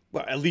again.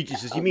 Well,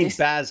 allegiances. You mean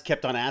Baz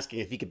kept on asking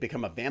if he could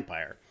become a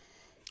vampire.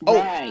 Oh,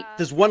 Right.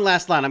 there's one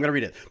last line. I'm going to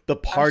read it. The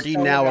party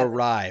now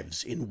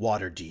arrives in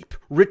Waterdeep.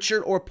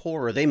 Richer or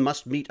poorer, they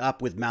must meet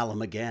up with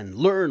Malum again,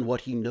 learn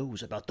what he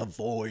knows about the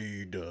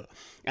void,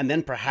 and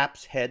then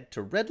perhaps head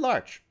to Red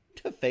Larch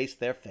to face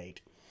their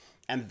fate.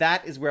 And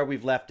that is where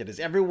we've left it. Is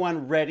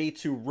everyone ready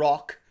to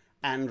rock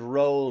and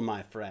roll,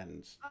 my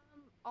friends?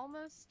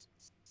 Almost.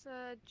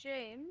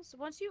 James,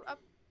 once you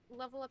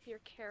level up your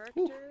character,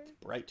 Ooh,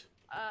 bright.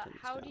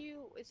 how do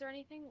you? Is there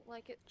anything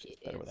like it?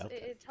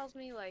 It tells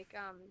me like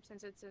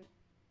since it's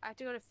I have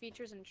to go to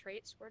features and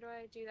traits. Where do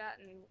I do that,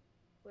 and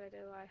what do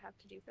I have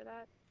to do for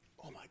that?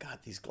 Oh my God,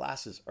 these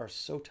glasses are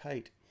so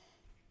tight.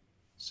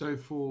 So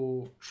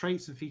for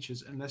traits and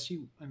features, unless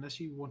you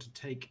want to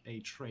take a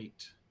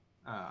trait,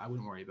 I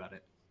wouldn't worry about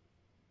it.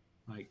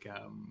 Like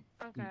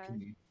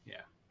okay,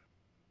 yeah.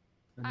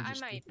 I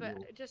might,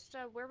 but just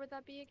where would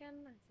that be again?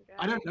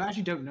 I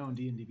actually don't know on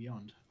D&D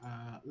Beyond.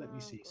 Let me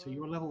see. So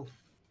you're level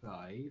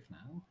 5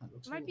 now. That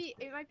looks it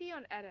might be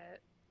on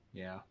edit.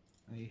 Yeah.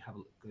 Let me have a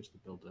look. Go to the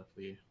builder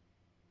for you.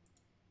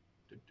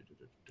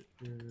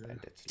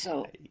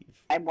 So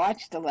I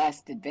watched The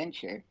Last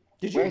Adventure.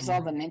 Did you? Where's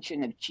all the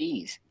mention of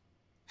cheese?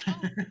 Oh,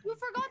 you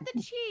forgot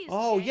the cheese.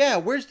 Oh yeah,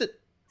 where's the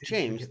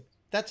James?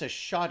 That's a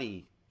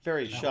shoddy,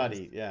 very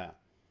shoddy. Yeah.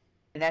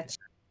 That's.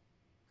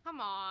 Come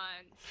on.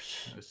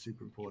 That was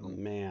super important.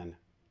 Man.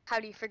 How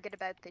do you forget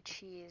about the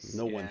cheese?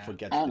 No one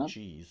forgets the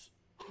cheese.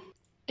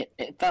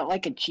 It felt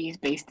like a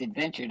cheese-based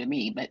adventure to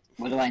me, but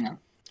what do I know?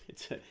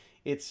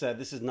 It's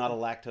this is not a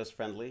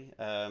lactose-friendly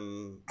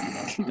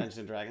Dungeons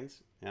and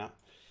Dragons. Yeah.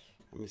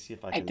 Let me see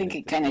if I can. I think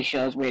it kind of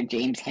shows where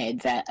James'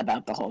 head's at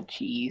about the whole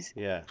cheese.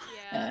 Yeah.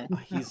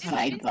 He's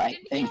sidelight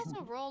thing. Did he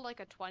also roll like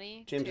a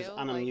 20? James is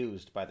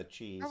unamused by the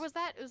cheese. Or was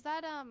that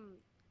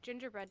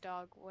gingerbread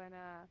dog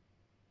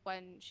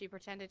when she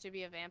pretended to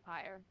be a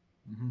vampire?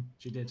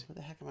 She did. Where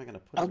the heck am I going to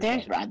put? Oh,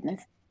 there's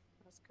Rodness.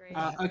 That's great.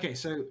 Okay,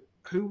 so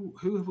who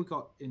have we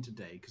got in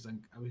today? Because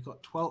we've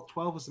got 12.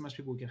 12 is the most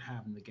people we can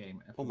have in the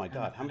game. Oh my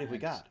God, how many have we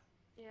got?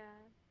 Yeah.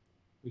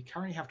 We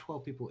currently have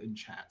 12 people in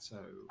chat. So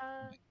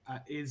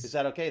is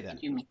that okay then?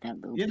 You make that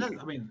little yeah, no,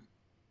 I mean,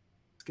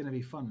 it's going to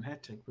be fun and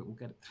hectic, but we'll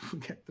get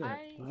through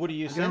it. What do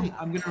you say?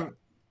 I'm gonna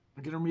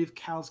remove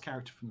Cal's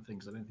character from the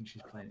things. I don't think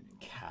she's playing anymore.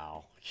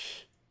 Cal.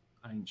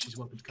 I mean, she's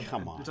welcome to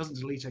come on. It doesn't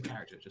delete her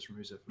character; it just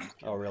removes her from the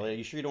game. Oh, really? Are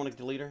you sure you don't want to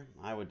delete her?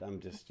 I'm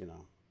just,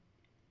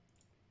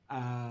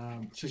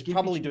 she's so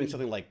probably doing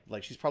something like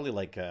she's probably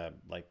like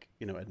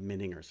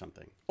admitting or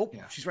something. Oh,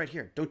 yeah. She's right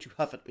here. Don't you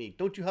huff at me.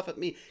 Don't you huff at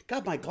me.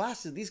 God, my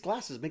glasses. These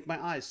glasses make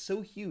my eyes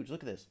so huge.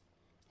 Look at this.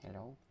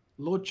 Hello.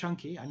 Lord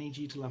Chunky, I need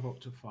you to level up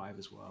to 5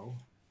 as well.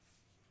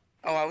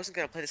 Oh, I wasn't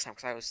gonna play this time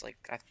because I was like,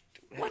 I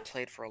hadn't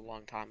played for a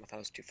long time. I thought I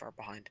was too far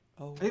behind.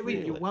 Oh, hey, wait,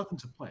 really? you're welcome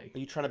to play. Are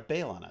you trying to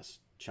bail on us,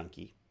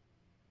 Chunky?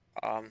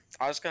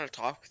 I was gonna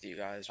talk with you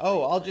guys.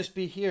 Oh, I'll just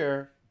be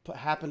here.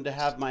 Happen to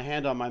have my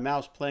hand on my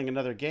mouse playing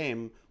another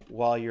game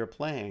while you're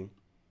playing.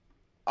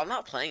 I'm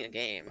not playing a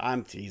game.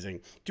 I'm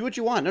teasing. Do what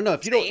you want. No,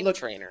 if you don't look.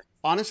 Trainer.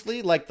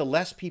 Honestly, like the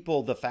less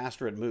people, the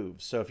faster it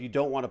moves. So if you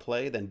don't want to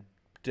play, then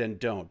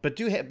don't. But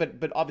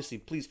but obviously,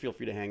 please feel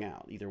free to hang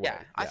out either way.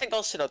 Yeah, I think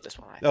I'll sit out this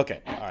one.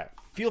 Okay, all right.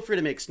 Feel free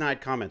to make snide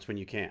comments when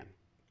you can.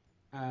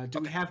 Do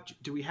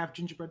we have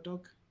Gingerbread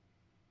Dog?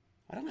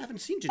 I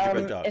haven't seen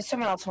Gingerbread Dog. If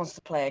someone else wants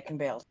to play, I can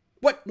bail.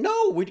 What?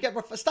 No,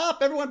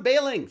 stop! Everyone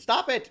bailing!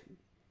 Stop it!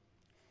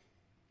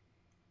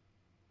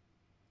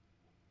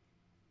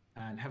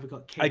 And have we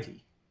got Katie?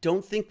 I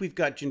don't think we've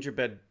got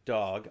Gingerbread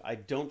Dog. I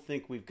don't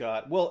think we've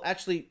got. Well,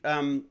 actually,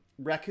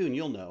 Raccoon,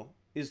 you'll know.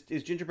 Is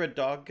Gingerbread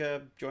Dog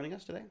joining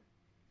us today?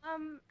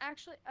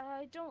 Actually,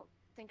 I don't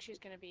think she's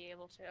gonna be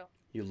able to.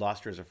 You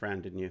lost her as a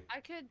friend, didn't you?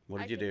 I could.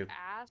 What did you do?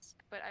 Ask,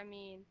 but I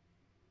mean,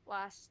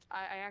 I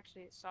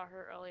actually saw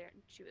her earlier,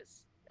 and she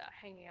was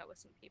hanging out with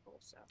some people.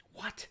 So.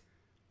 What?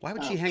 Why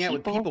would she hang out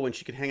with people when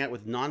she could hang out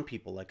with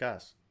non-people like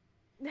us?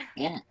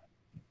 Yeah.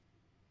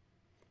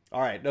 All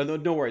right,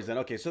 no worries then.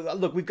 Okay, so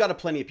look, we've got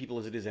plenty of people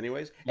as it is,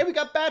 anyways. Hey, we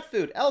got Bat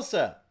Food,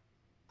 Elsa.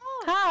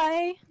 Oh,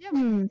 hi.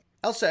 Yeah.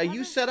 Elsa, are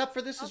you set up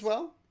for this as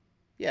well?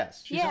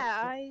 Yes.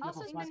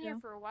 Elsa's been here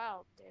for a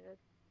while, David.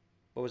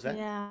 What was that?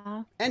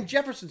 Yeah. And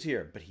Jefferson's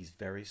here, but he's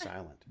very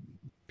silent.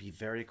 Be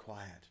very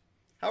quiet.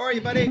 How are you,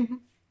 buddy?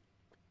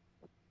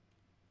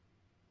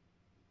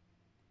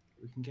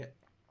 We can get.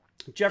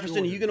 Jefferson,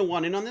 Jordan. are you going to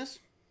want in on this?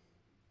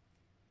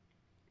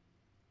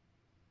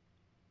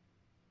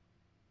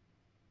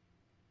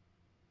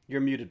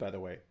 You're muted, by the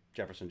way,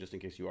 Jefferson, just in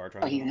case you are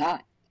trying to... Oh, he's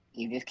not.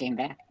 He just came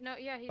back. No,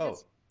 yeah, he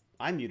does.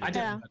 I muted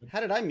him. How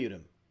did I mute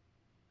him?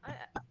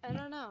 I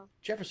don't know.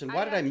 Jefferson,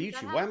 why did I mute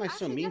you? Why am I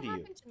so mean to you? That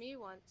happened to me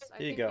once.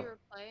 There you go. We were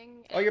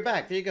playing, oh, you're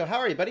back. There you go. How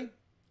are you, buddy?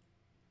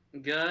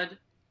 Good.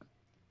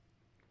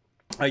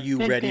 Are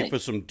you ready for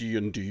some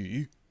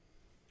D&D?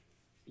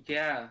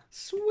 Yeah.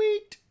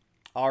 Sweet.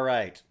 All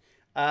right.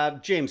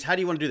 James, how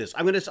do you want to do this?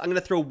 I'm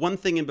gonna throw one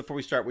thing in before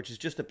we start, which is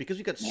just that because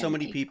we've got so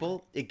many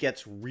people, it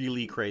gets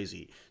really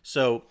crazy.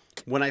 So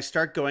when I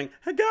start going,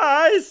 hey,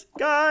 guys,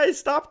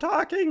 stop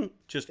talking,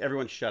 just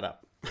everyone shut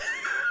up.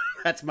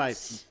 That's my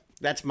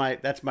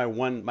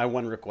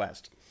one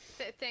request.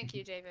 Thank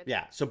you, David.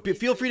 Yeah, so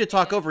feel free to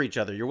talk over each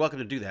other. You're welcome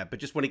to do that. But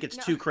just when it gets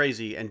too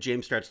crazy and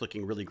James starts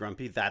looking really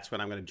grumpy, that's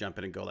when I'm going to jump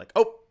in and go like,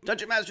 oh,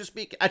 Dungeon Master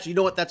speaking. Actually, you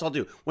know what? That's all I'll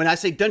do. When I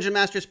say Dungeon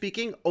Master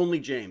speaking, only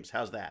James.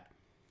 How's that?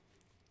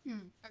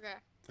 Okay.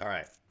 All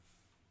right.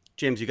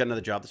 James, you got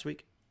another job this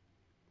week?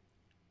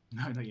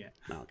 No, not yet.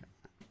 No, okay.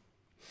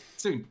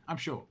 Soon, I'm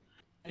sure.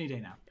 Any day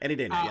now. Any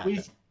day now, yeah. We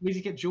need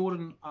to get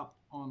Jordan up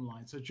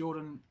online. So,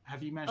 Jordan,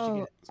 have you managed to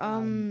get...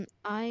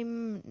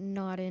 I'm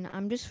not in.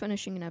 I'm just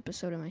finishing an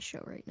episode of my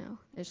show right now.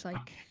 It's like...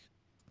 Okay.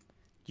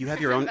 You have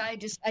your own... I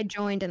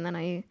joined and then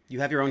I... You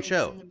have your own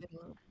show? In the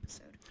middle of the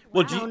episode.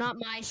 Well, no, not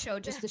my show,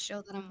 just the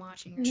show that I'm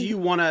watching. Do you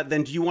want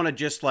to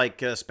just like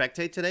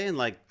spectate today and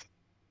like...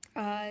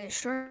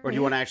 Sure. Or do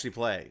you want to actually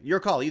play? Your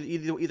call,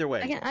 either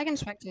way. I can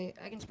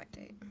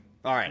spectate.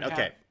 All right,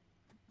 okay.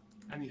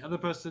 And the other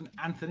person,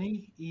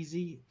 Anthony,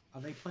 Easy,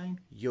 are they playing?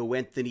 Yo,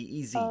 Anthony,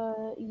 Easy.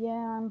 Yeah,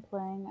 I'm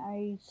playing.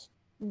 I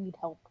need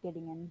help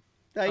getting in.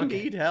 I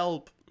need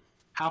help.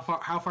 How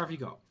far have you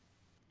got?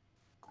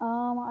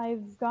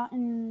 I've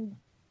gotten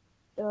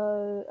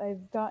the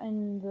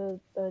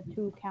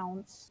 2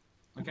 accounts.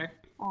 Okay.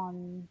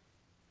 On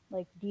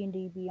like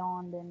D&D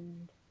Beyond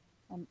and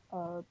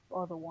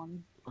other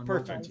one.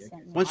 Perfect.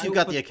 Once you've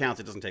got the accounts,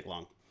 it doesn't take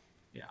long.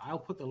 Yeah, I'll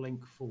put the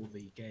link for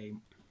the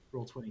game,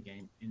 Roll20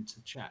 game, into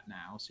the chat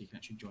now, so you can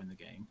actually join the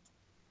game.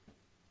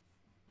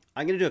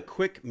 I'm going to do a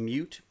quick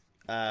mute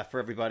for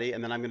everybody,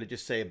 and then I'm going to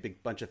just say a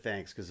big bunch of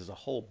thanks, because there's a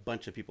whole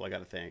bunch of people I got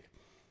to thank.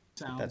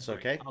 Sounds that's great.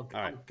 okay? All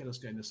right. I'll get us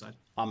going this side.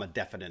 I'm a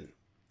deafening.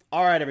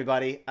 All right,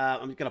 everybody.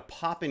 I'm going to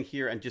pop in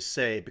here and just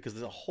say, because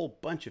there's a whole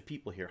bunch of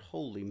people here.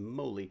 Holy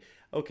moly.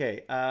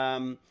 Okay.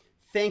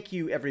 Thank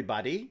you,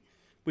 everybody.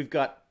 We've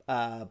got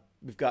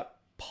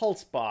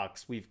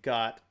Pulsebox. We've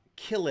got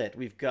Kill It.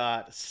 We've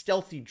got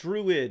Stealthy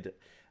Druid.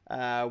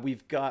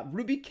 We've got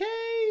Ruby K.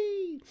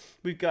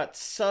 We've got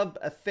Sub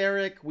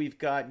Etheric. We've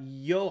got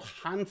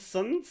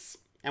Johanssons.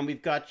 And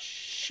we've got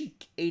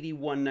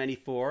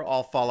Chic8194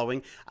 all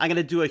following. I'm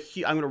going to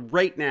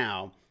right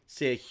now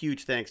say a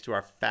huge thanks to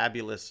our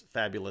fabulous,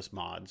 fabulous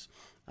mods.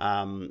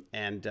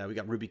 And we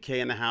got Ruby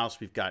K in the house.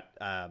 We've got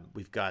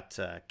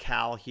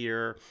Cal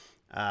here.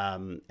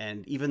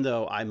 And even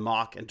though I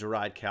mock and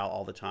deride Cal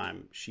all the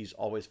time, she's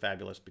always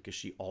fabulous because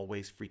she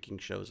always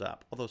freaking shows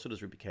up. Although so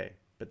does Ruby K.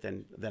 But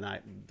then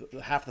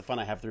half the fun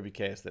I have with Ruby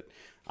K is that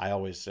I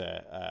always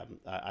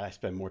I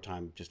spend more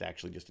time just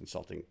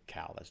insulting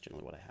Cal. That's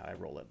generally how I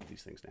roll at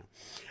these things now.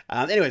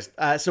 Anyways,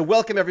 so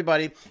welcome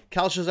everybody.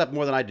 Cal shows up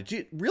more than I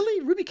do.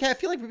 Really, Ruby K? I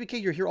feel like Ruby K,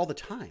 you're here all the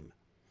time.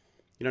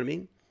 You know what I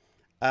mean?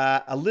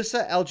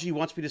 Alyssa LG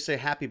wants me to say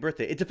happy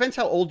birthday. It depends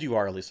how old you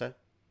are, Alyssa.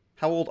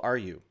 How old are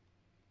you?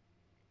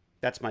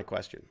 That's my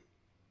question.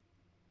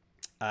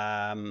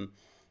 Because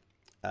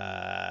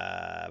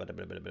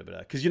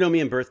you know me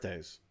and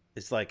birthdays.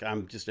 It's like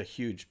I'm just a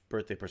huge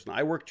birthday person.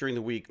 I work during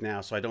the week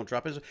now, so I don't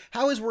drop it.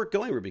 How is work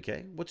going, Ruby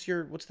K? What's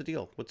the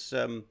deal?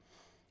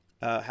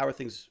 How are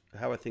things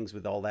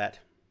with all that?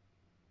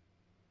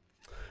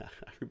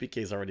 Ruby K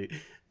is already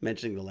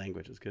mentioning the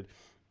language. It's good.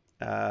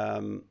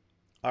 All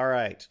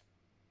right.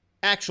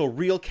 Actual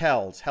Real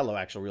Kells. Hello,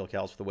 Actual Real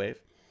Kells for the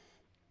wave.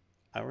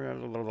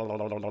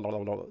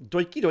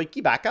 Doiki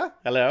Doiki Baka.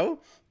 Hello.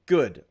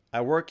 Good.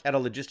 I work at a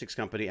logistics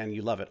company and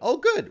you love it. Oh,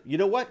 good. You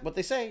know what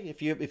they say?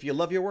 If you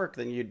love your work,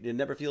 then it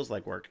never feels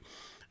like work.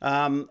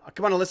 Come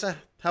on, Alyssa.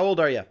 How old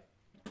are you?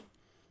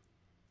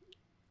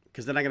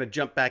 Because then I'm going to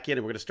jump back in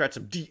and we're going to start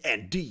some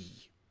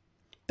D&D.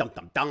 Dum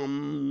dum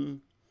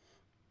dum.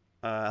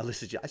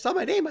 Alyssa, I saw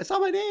my name.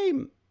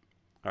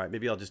 All right,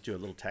 maybe I'll just do a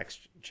little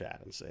text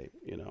chat and say,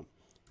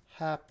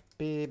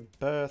 happy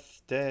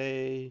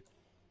birthday,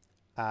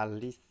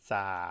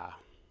 Alyssa.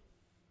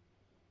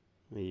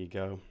 There you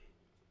go.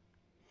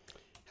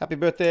 Happy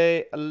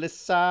birthday,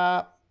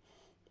 Alyssa.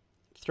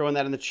 Throwing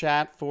that in the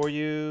chat for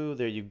you.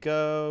 There you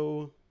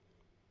go.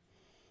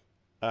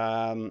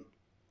 Very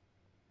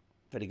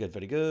good,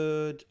 very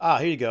good.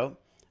 Here you go.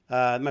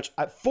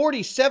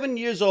 47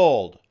 years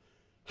old.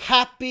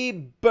 Happy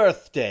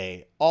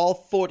birthday, all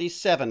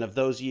 47 of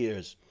those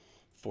years.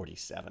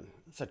 47.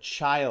 It's a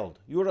child.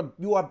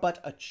 You are but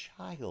a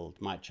child,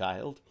 my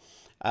child.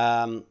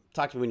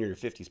 Talk to me when you're in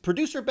your 50s.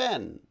 Producer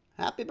Ben.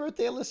 Happy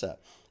birthday, Alyssa.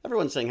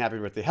 Everyone's saying happy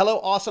birthday. Hello,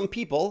 awesome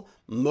people.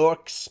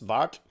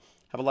 Morksvart.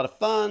 Have a lot of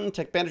fun.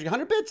 Techbandits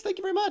 100 bits. Thank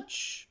you very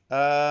much.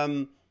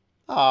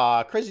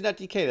 Crazy Nut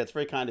DK. That's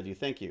very kind of you.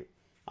 Thank you.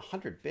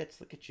 100 bits.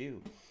 Look at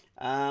you.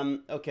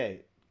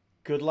 Okay.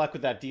 Good luck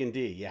with that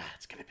D&D. Yeah,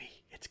 it's gonna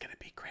be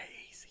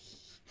crazy.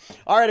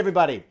 All right,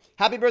 everybody.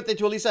 Happy birthday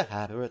to Alyssa.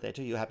 Happy birthday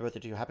to you. Happy birthday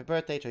to you. Happy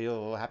birthday to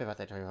you. Happy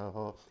birthday to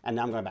you. And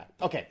now I'm going back.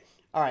 Okay.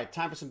 All right.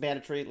 Time for some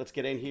banditry. Let's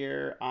get in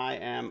here.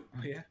 I'm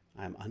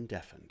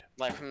undeafened.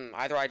 Like,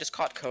 either I just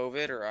caught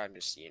COVID or I'm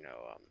just,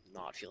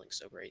 not feeling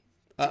so great.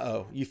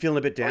 Uh-oh. You feeling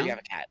a bit down? Or you have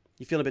a cat.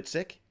 You feeling a bit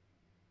sick?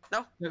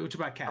 No. It's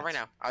about cats. Not right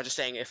now. I was just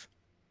saying if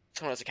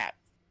someone has a cat.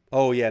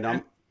 Oh, yeah.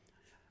 No.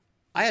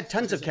 I had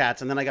tons of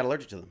cats and then I got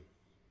allergic to them.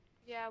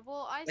 Yeah,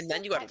 well, and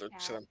then you got allergic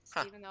to them.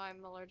 Huh. Even though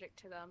I'm allergic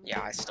to them.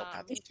 Yeah, I still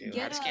have them too.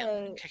 I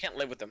can't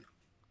live with them.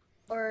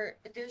 Or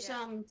there's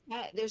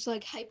there's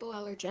like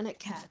hypoallergenic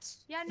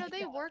cats. Yeah, no,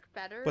 they work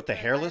better. What, the but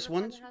I hairless have a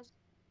friend ones? that has-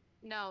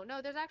 No,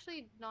 there's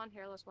actually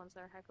non-hairless ones that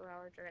are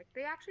hypoallergenic.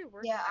 They actually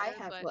work Yeah,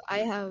 better, I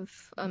have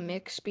a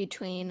mix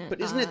between. But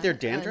isn't it their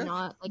dandruff?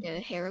 Not like a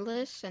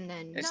hairless, and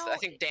then. It's, I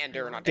think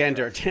dander, not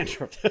Dandruff.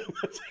 dandruff.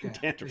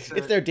 Dandruff.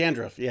 It's their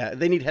dandruff. Yeah,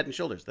 they need Head and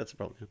Shoulders. That's the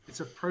problem.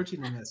 It's a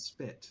protein in their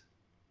spit.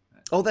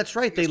 Oh, that's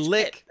right. They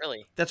lick.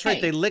 Really? That's right.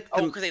 They lick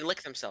them. Oh, because they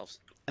lick themselves.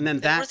 And then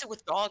What that. is it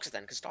with dogs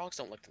then? Because dogs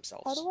don't lick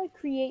themselves. How do I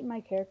create my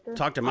character?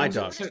 Talk to my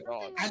dog.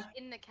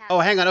 In the cat. Oh,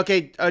 hang on.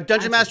 Okay,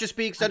 Dungeon Master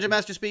speaks. Dungeon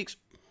Master speaks.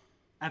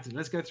 Anthony,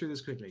 let's go through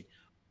this quickly.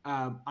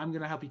 I'm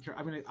going to help you.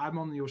 I'm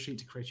on your sheet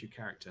to create your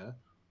character.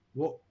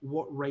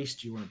 What race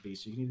do you want to be?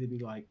 So you can either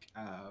be like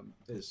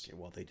there's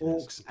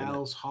orcs,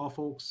 elves, half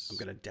orcs. I'm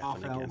gonna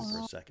deafen again for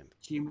a second.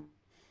 Human.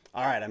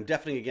 All right, I'm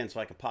deafening again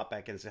so I can pop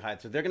back in and say hi.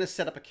 So they're going to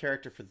set up a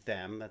character for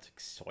them. That's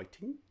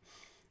exciting.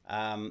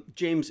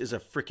 James is a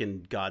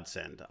freaking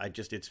godsend.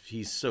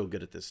 He's so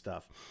good at this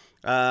stuff.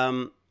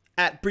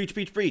 At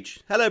Breach.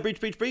 Hello, Breach.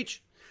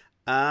 Breach.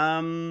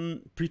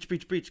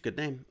 Good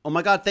name. Oh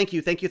my God, thank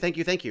you.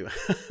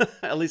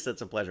 At least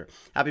that's a pleasure.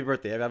 Happy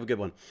birthday. Have a good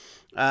one.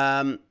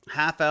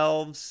 Half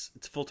elves.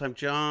 It's a full-time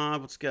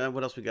job.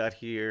 What else we got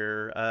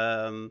here?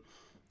 Who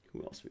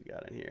else we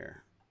got in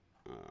here?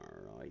 All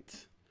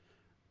right.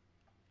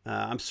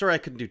 I'm sorry I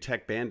couldn't do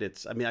Tech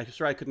Bandits. I mean, I'm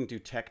sorry I couldn't do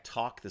Tech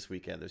Talk this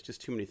weekend. There's just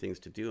too many things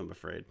to do, I'm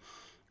afraid.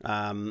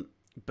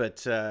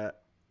 Because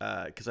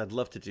I'd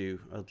love to do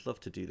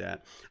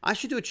that. I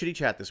should do a chitty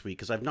chat this week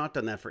because I've not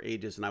done that for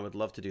ages, and I would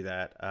love to do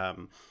that.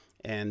 I'm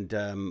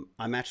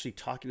actually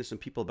talking to some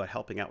people about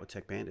helping out with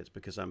Tech Bandits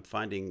because I'm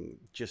finding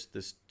just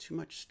there's too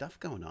much stuff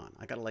going on.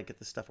 I gotta get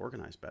this stuff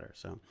organized better.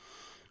 So,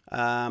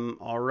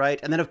 all right,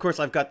 and then of course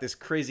I've got this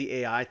crazy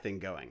AI thing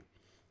going.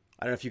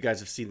 I don't know if you guys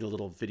have seen the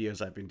little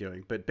videos I've been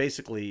doing, but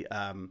basically,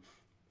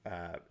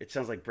 it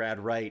sounds like Brad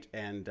Wright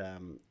and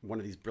one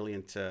of these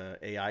brilliant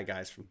AI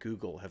guys from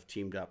Google have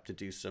teamed up to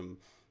do some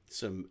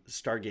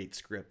Stargate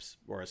scripts,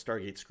 or a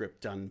Stargate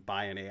script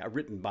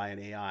written by an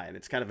AI, and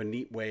it's kind of a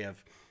neat way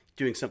of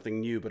doing something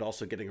new, but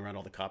also getting around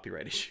all the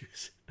copyright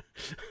issues.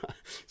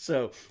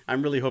 So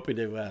I'm really hoping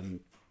to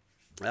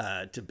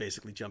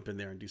basically jump in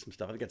there and do some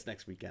stuff. I think it's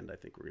next weekend. I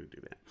think we're going to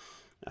do that.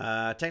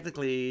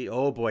 Technically,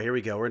 oh boy, here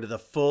we go. We're into the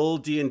full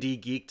D&D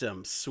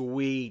geekdom.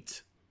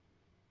 Sweet.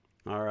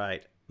 All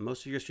right.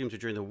 Most of your streams are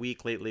during the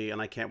week lately,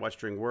 and I can't watch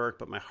during work,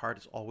 but my heart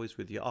is always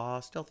with you. Aw,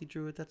 Stealthy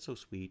Druid, that's so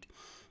sweet.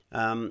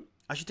 I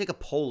should take a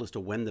poll as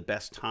to when the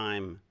best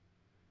time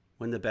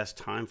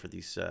for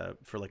these,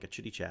 for like a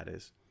chitty chat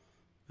is.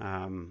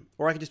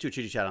 Or I could just do a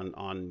chitty chat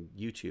on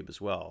YouTube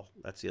as well.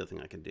 That's the other thing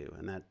I can do,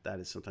 and that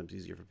is sometimes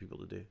easier for people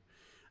to do.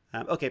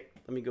 Okay,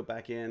 let me go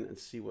back in and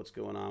see what's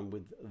going on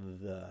with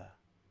the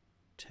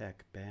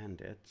Tech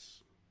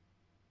Bandits.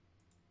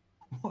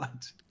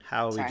 What?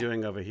 How are we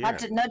doing over here?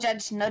 No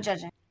judging.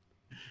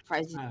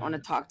 I just want to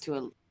talk to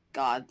a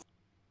god.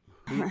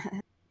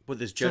 With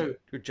this you're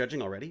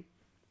judging already?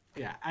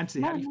 Yeah,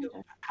 Anthony,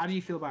 how do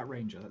you feel about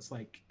Ranger? That's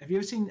like, have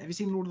you seen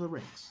Lord of the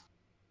Rings?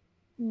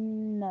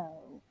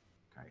 No.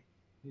 Okay,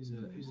 who's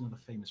another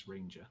famous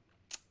Ranger?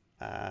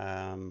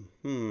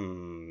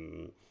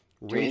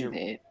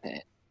 Ranger.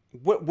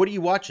 What are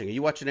you watching? Are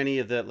you watching any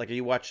of the, are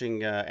you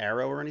watching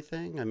Arrow or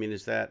anything? I mean,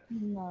 is that...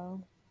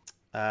 No.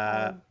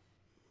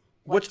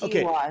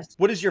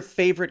 What is your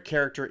favorite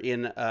character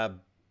in a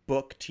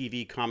book,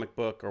 TV, comic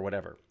book, or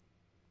whatever?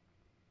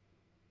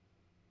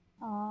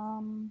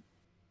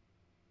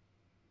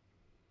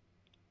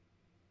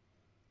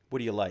 What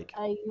do you like?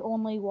 I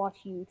only watch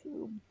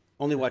YouTube.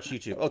 Only watch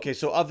YouTube. Okay,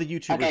 so of the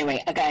YouTubers... Okay,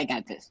 wait. Okay, I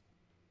got this.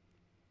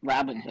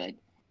 Robin Hood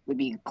would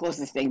be the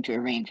closest thing to a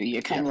ranger.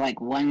 You're kind of like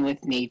one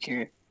with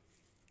nature,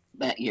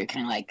 but you're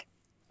kind of like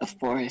a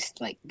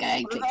forest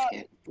guy. Takes care of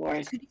the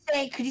forest.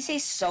 Could you say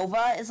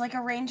Sova is like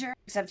a ranger,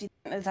 except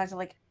it's actually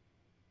like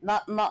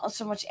not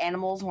so much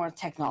animals, more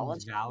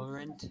technology.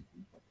 Valorant.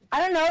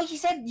 I don't know. He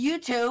said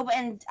YouTube,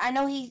 and I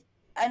know he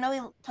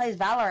plays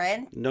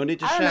Valorant. No need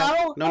to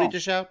shout. No need to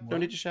shout. No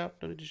need to shout.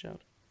 No need to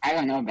shout. I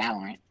don't know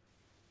Valorant.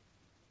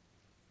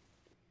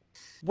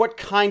 What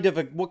kind of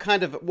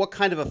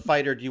a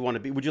fighter do you want to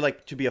be? Would you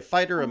like to be a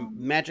fighter, a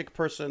magic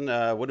person?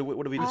 What have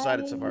we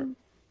decided so far?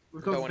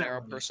 Bow and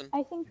arrow person.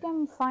 I think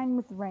I'm fine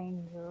with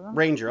Ranger.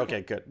 Ranger,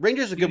 okay, good.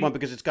 Ranger's a good one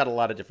because it's got a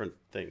lot of different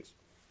things.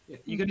 Yeah,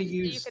 you're going to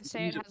use... You could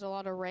say it has a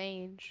lot of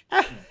range.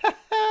 You're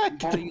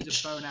going to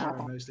use a bow and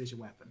arrow mostly as your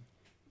weapon.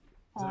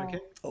 Is that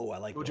okay? Oh, I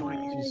like that. Or do you want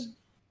to use...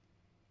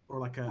 Or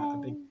like a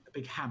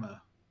big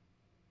hammer?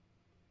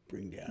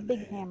 Bring down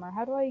big hammer.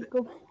 How do I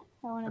go...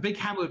 A big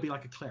hammer would be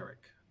like a cleric.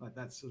 Like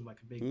that's sort of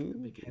like a big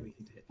heavy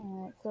thing to hit.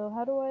 Alright, so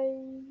how do I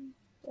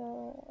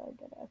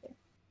get it? Okay.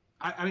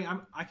 I mean,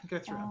 I can go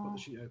through it. I've got the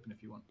sheet open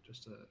if you want,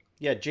 just to...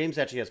 Yeah, James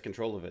actually has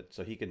control of it,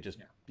 so he can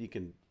he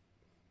can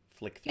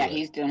flick through it. Yeah,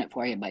 he's doing it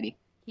for you, buddy.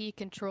 He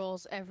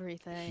controls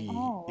everything.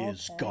 He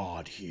is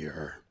God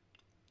here.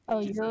 Oh,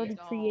 you're already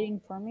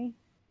creating for me?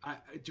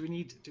 Do we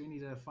need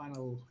a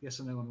final yes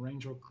or no on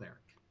Ranger or Cleric?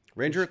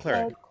 Ranger or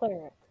Cleric?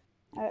 Cleric.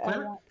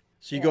 Cleric?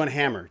 So you go on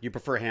hammer. You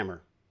prefer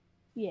hammer.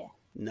 Yeah.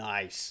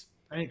 Nice.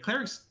 I mean,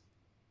 clerics.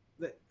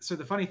 So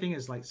the funny thing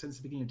is, like, since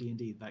the beginning of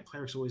D&D, like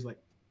clerics always like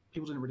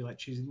people didn't really like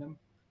choosing them.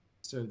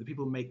 So the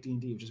people who make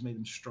D&D have just made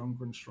them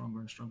stronger and stronger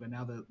and stronger.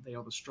 Now they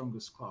are the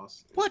strongest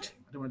class. What?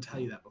 I don't want to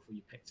tell you that before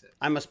you picked it.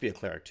 I must be a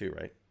cleric too,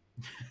 right?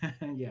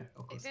 Yeah,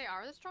 of course. They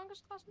are the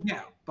strongest class.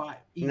 Yeah,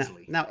 but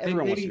easily. Now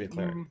everyone wants to be a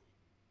cleric.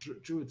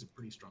 Druids are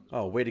pretty strong.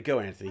 Oh, way to go,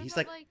 Anthony.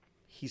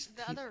 He's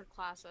the other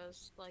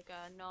classes, like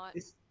not.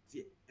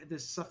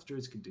 There's stuff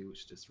druids can do, which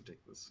is just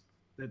ridiculous.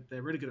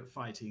 They're really good at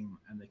fighting,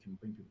 and they can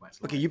bring people back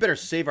to life. Okay, you better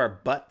save our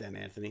butt then,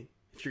 Anthony.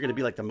 If you're going to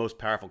be like the most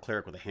powerful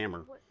cleric with a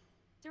hammer.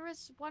 There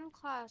was one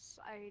class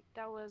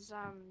that was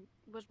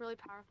really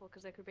powerful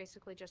because they could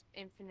basically just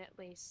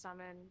infinitely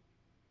summon.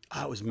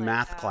 Oh, it was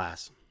math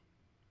class.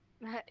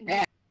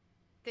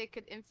 They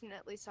could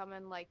infinitely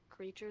summon like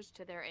creatures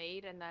to their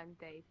aid, and then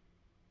they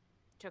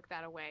took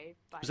that away.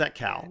 Was that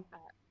Cal?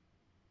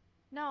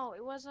 No,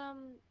 it was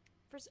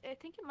First, I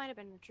think it might have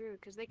been Drew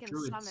because they can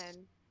Druids.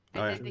 summon,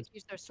 and then they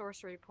use their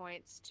sorcery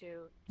points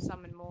to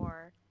summon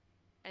more.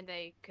 And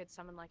they could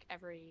summon like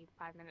every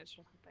 5 minutes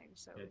or something.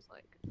 So it was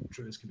like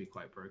druids can be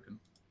quite broken.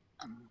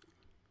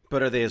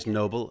 But are they as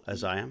noble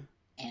as I am?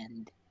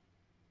 And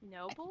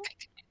noble?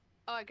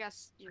 Oh, I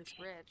guess you're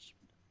rich.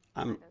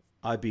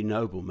 I'd be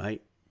noble,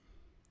 mate.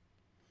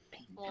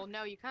 Well,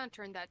 no, you kind of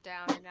turned that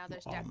down, and now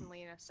there's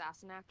definitely an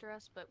assassin after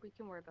us. But we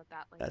can worry about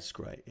that later. That's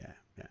great. Yeah.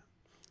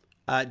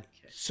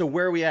 So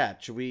where are we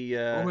at? Should we?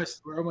 We're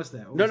almost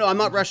there. No, I'm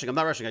not rushing. I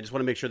just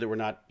want to make sure that we're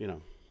not,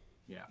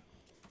 Yeah.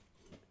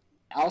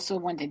 I also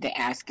wanted to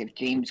ask if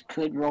James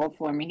could roll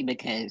for me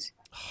because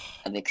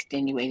of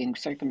extenuating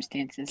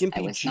circumstances.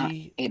 I was not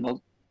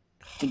able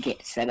to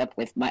get set up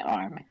with my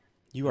arm.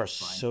 You are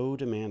so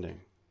demanding.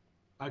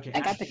 Okay.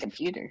 I got the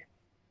computer.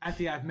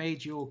 Anthony, I've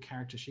made your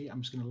character sheet.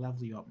 I'm just going to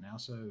level you up now.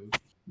 So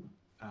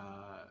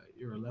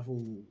you're a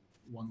level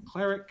 1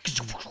 cleric.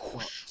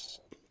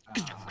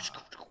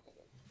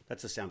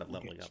 That's the sound of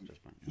leveling up.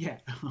 Yeah.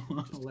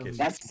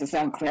 That's the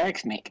sound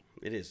clerics make.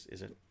 It is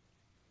it?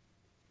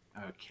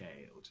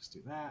 Okay, we'll just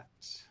do that.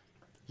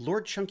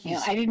 Lord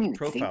Chunky's I didn't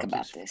profile think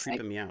about keeps this.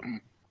 creeping me out.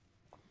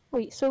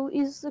 Wait, so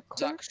is the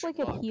cleric like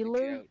a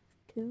healer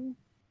too?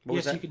 What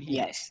was that? You can heal.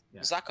 Yes.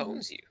 Zaka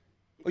owns you.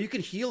 Oh, you can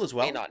heal as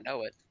well. You may not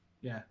know it.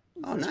 Yeah.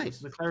 Oh, nice.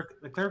 The cleric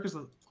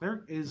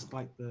is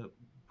like the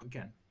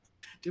again.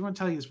 Didn't want to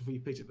tell you this before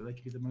you picked it, but they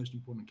could be the most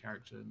important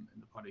character in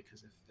the party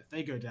because if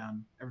they go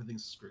down,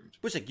 everything's screwed.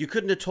 Wait a sec, you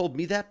couldn't have told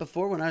me that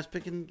before when I was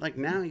picking. Like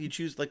now, you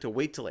choose like to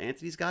wait till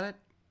Anthony's got it.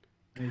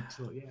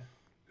 Yeah.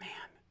 Man.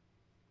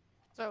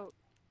 So,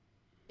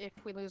 if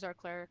we lose our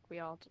cleric, we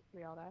all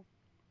die.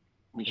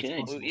 We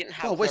should. Wait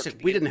a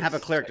sec, we didn't have a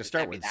cleric to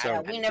start with,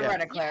 so we never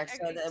had a cleric,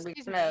 so that we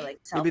kind of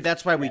maybe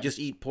that's why we just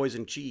eat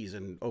poison cheese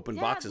and open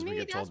boxes we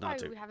get told not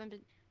to. We haven't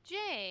been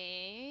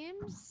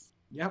James.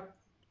 Yep.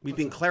 We've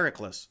been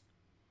clericless.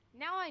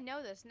 Now I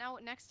know this. Now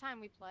next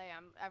time we play,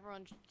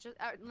 everyone's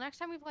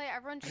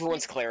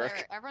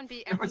cleric.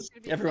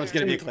 Everyone's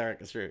gonna be a cleric.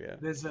 That's true. Yeah.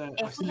 There's a.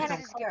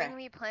 Bring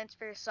me plants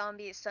for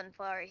zombies,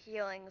 sunflower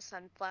healing,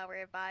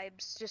 sunflower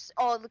vibes. Just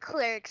all the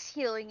clerics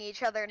healing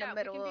each other in the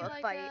middle of a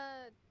fight.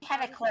 If I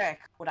had a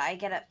cleric, would I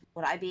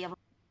be able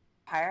to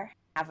hire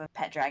have a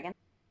pet dragon?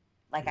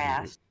 Like I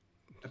asked.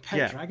 A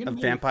pet dragon? A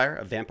vampire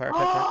pet dragon.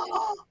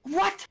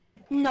 What?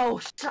 No.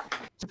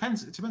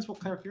 Depends what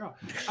cleric you are.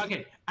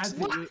 Okay,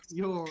 Anthony,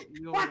 your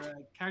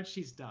character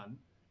sheet's done.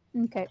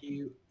 Okay.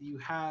 You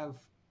have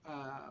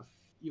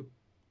you're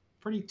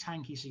pretty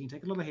tanky, so you can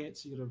take a lot of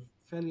hits. You got a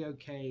fairly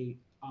okay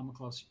armor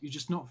class. You're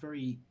just not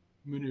very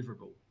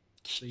maneuverable.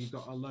 So you've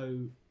got a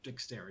low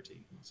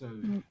dexterity. So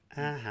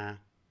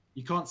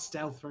you can't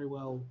stealth very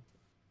well.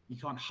 You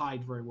can't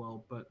hide very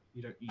well, but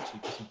you don't need to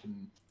because you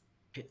can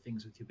hit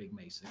things with your big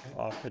mace. Okay?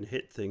 I can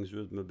hit things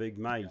with my big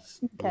mace.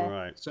 Okay. All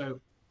right. So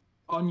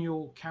on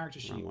your character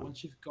sheet,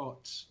 once you've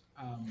got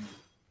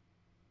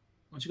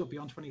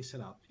beyond 20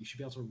 set up, you should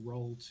be able to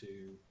roll to.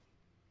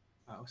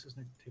 Oh, there's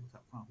no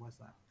tabletop file. Where's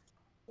that?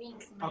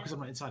 Oh, because I'm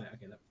not inside it.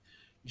 Okay, look.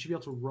 You should be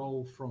able to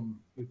roll from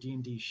your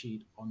D&D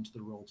sheet onto the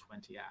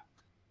Roll20 app.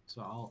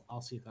 So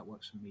I'll see if that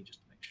works for me just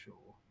to make sure.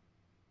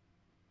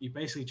 You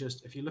basically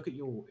just if you look at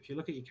your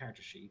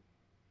character sheet,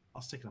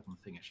 I'll stick it up on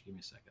the thing. Actually, give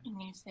me a second. You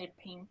mean say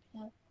pink?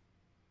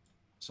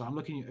 So I'm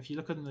looking. If you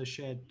look on the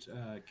shared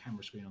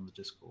camera screen on the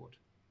Discord,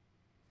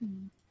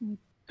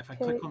 if I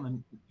click on the,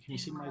 can you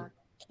see my?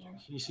 Can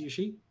you see your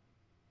sheet?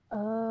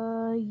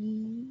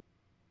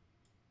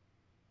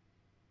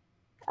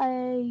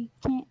 I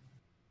can't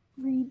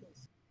read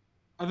this.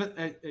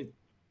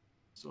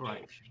 It's all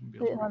right.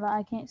 Wait, hold on,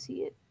 I can't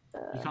see it.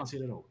 You can't see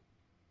it at all.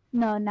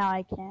 No, now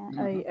I can't.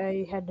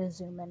 I had to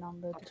zoom in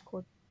on the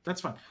Discord.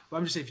 That's fine. But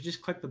I'm just saying, if you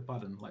just click the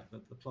button, like the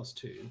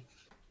 +2.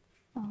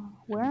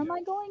 Where am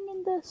I going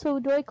in this? So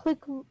do I click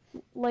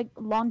like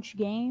launch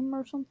game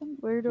or something?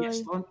 Where do I?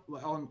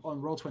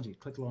 On Roll20,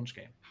 click launch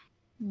game.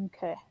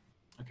 Okay.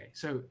 Okay.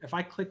 So if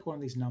I click one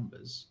of these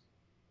numbers,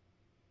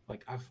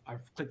 like I've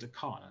clicked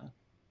Arcana.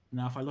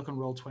 Now if I look on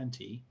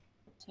Roll20,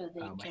 So they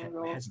My can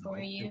roll head's in the for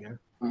way. you. There you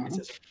go. It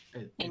says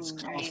And it's are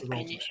class you the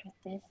roll. finished with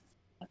this?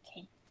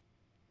 Okay.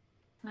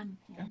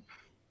 Okay.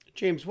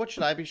 James, what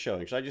should I be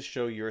showing? Should I just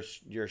show your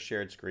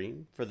shared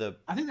screen for the?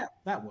 I think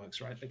that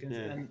works, right? They can,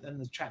 Yeah. and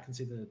the chat can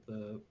see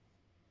the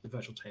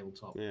virtual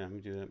tabletop. Yeah, let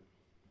me do that.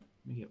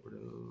 Let me get rid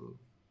of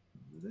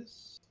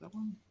this. That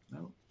one?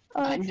 No.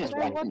 I'm just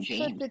should I watching watch the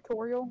James.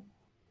 tutorial?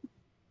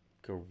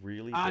 Go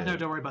really. No, big.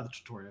 don't worry about the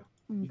tutorial.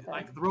 Okay.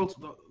 Like the rolls,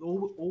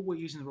 all we're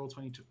using the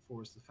Roll20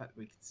 for is the fact that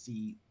we can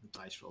see the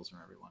dice rolls from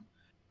everyone.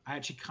 I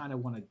actually kind of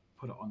want to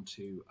put it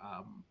onto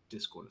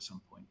Discord at some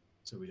point,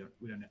 so we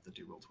don't have to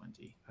do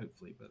Roll20,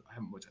 hopefully. But I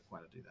haven't worked out quite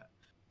how to do that.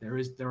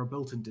 There are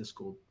built-in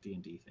Discord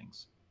D&D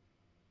things.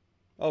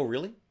 Oh,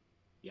 really?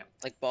 Yeah,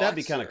 like bots, that'd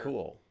be kind of or-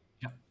 cool.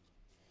 Yep.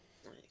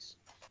 Nice.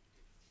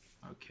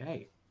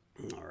 Okay.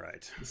 All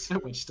right. There's so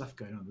much stuff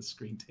going on the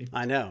screen table.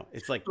 I know,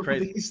 it's like All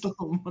crazy. these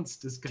little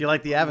monsters. Do you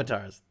like the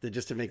avatars?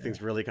 Just to make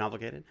things really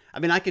complicated. I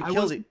mean, I could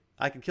kill the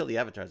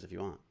avatars if you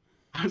want.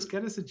 I was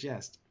going to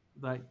suggest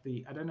like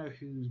I don't know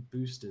who's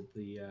boosted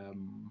the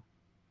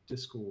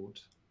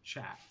Discord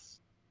chats.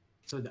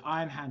 So the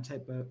Iron Hand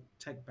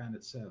Tech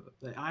Bandit server,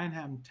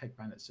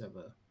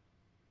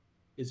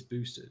 is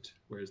boosted,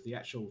 whereas the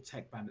actual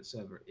Tech Bandit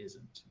server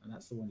isn't, and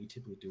that's the one you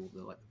typically do all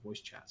the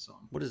voice chats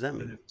on. What does that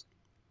mean?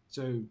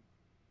 So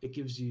it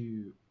gives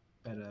you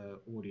better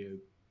audio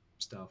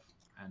stuff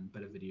and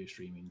better video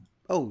streaming.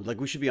 Oh,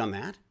 like we should be on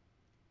that?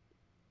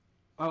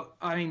 Oh,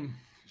 I mean,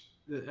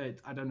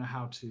 I don't know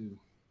how to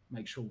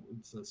make sure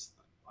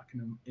I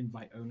can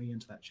invite only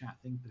into that chat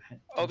thing.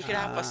 Oh, we could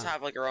have us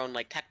have like our own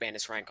like Tech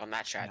Bandits rank on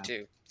that chat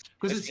too.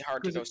 Because it's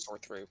hard to go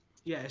sort through.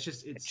 Yeah,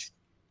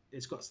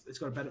 it's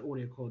got a better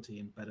audio quality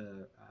and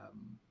better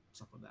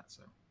stuff like that.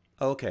 So.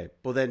 Okay.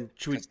 Well, then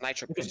should we?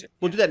 Nitro boosted.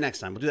 We'll do that next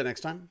time. We'll do that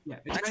next time. Yeah.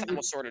 Next time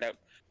we'll sort it out.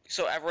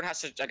 So everyone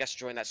has to, I guess,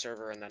 join that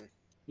server and then.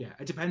 Yeah,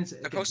 it depends.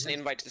 I post an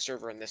invite to the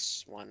server in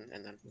this one,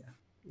 and then.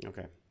 Yeah.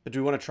 Okay. But do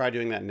we want to try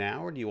doing that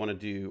now, or do you want to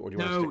do, or do you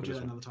want to stick with do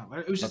this that one? another time.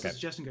 It was just a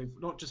suggestion going,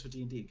 not just for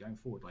D&D, going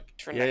forward, like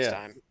for next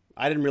time.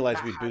 I didn't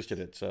realize we boosted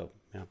it, so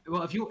yeah.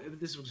 Well, if you're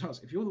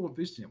the one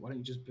boosting it, why don't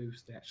you just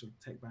boost the actual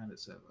Tech Bandit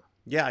server?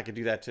 Yeah, I could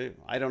do that too.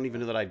 I don't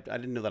even know that I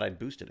didn't know that I'd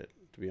boosted it,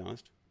 to be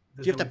honest.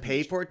 There's do you have no to way to pay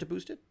boost for it to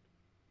boost it?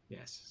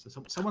 Yes. So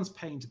someone's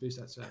paying to boost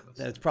that server.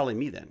 Then it's probably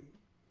me then.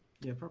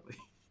 Yeah, probably.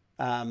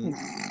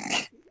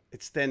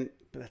 It's then,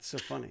 but that's so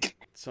funny.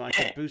 So I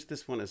could boost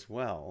this one as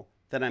well.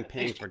 Then I'm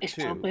paying for It's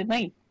two. probably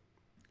me.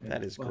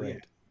 That is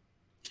great.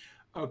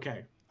 Yeah.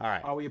 Okay. All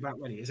right. Are we about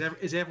ready? Is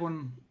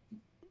everyone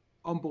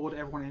on board?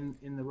 Everyone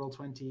in the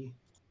Roll20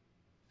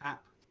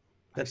 app?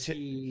 Let's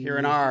hear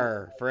an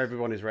R for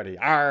everyone who's ready.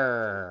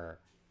 R.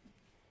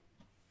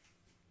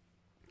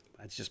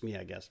 That's just me,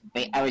 I guess.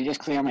 Wait, I would just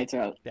clear my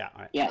throat. Yeah.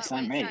 All right. Yes,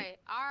 I'm ready. Sorry.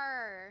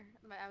 I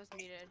was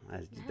muted.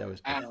 That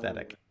was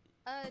pathetic.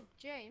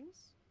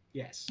 James.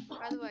 Yes.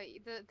 By the way,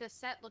 the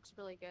set looks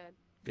really good.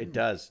 It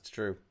does. It's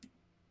true.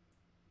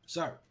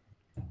 So.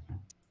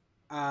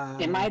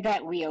 Am I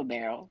that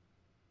wheelbarrow?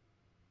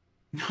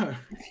 No.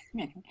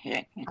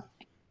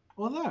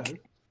 Although.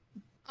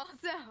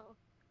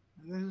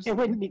 It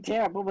wouldn't be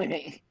terrible, would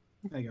it?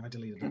 There you go. I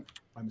deleted it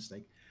by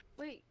mistake.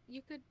 Wait,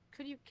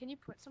 can you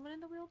put someone in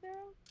the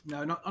wheelbarrow?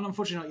 No,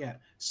 unfortunately not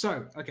yet.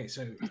 So, okay,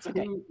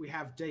 we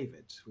have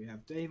David. We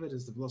have David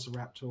as the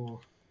Velociraptor.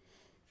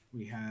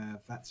 We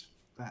have that's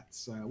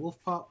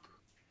Wolf Pup.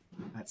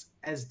 That's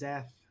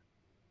Esdeath.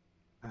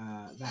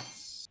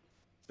 That's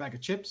Bag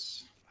of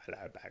Chips.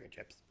 Hello, Bag of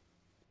Chips.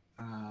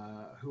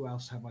 Who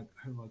else have I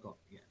got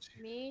yet?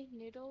 Me,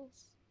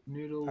 Noodles.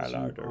 Noodles.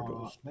 Hello, you are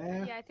Noodles.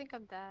 there. Yeah, I think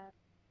I'm that.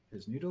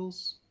 There's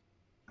Noodles.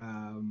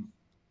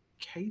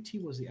 Katie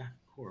was the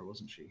Akakora,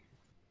 wasn't she?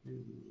 No,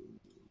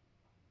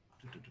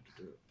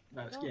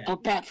 yeah. Oh,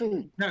 Bat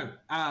Food. No.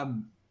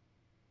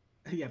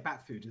 Yeah,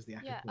 Bat Food is the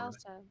Akakora. Yeah,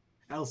 Elsa.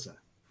 Elsa.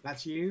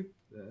 That's you,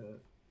 the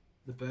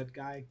bird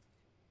guy.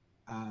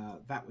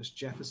 That was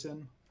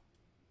Jefferson.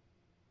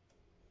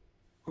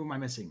 Who am I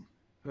missing?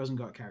 Who hasn't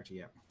got a character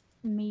yet?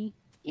 Me.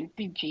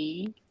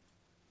 MPG.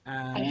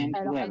 And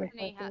whoever.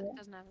 Anthony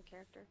doesn't have a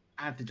character.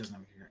 Anthony doesn't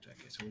have a character.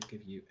 Okay, so we'll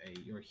give you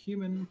you're a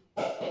human.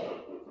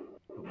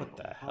 What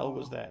the hell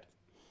was that?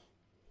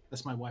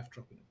 That's my wife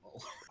dropping a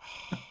ball.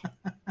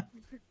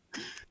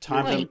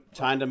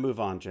 Time to move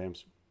on,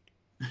 James.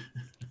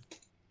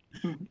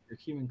 You're a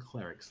human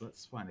cleric, so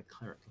let's find a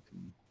cleric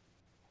looking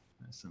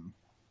person.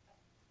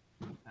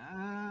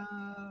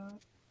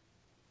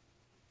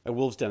 A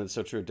wolf's den. It's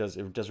so true.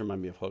 It does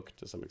remind me of Hook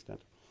to some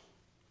extent.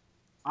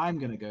 We'll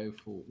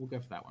go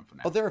for that one for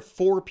now. Oh, there are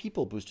 4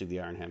 people boosting the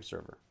Iron Ham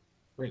server.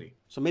 Really?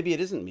 So maybe it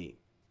isn't me.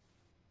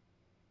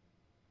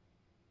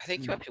 I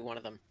think you might be one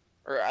of them,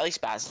 or at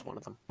least Baz is one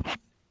of them.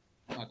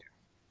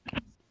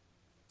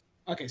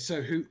 Okay.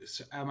 So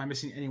am I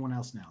missing anyone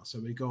else now? So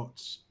we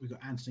got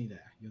Anthony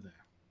there. You're there.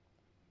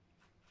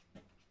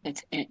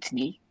 It's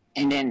Anthony,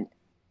 and then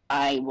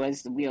I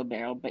was the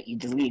wheelbarrow, but you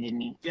deleted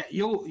me. Yeah,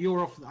 you're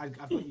off. I've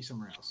got you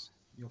somewhere else.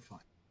 You're fine.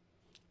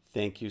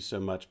 Thank you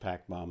so much,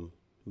 Pac Mom.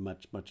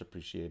 Much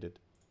appreciated.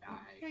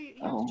 Hey,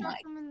 you Oh drop my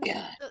them in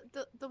God.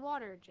 the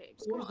water,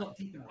 James. The water's Come on. not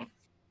deep enough.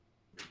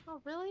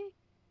 Oh, really?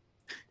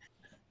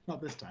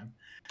 Not this time.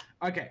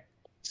 Okay,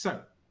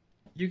 so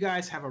you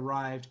guys have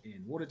arrived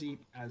in Waterdeep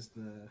as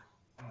the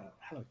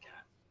hello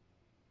cat.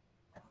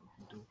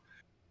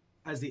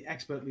 As the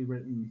expertly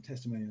written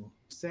testimonial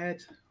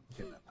said. I'll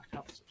get that back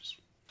up. So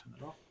just turn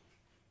it off.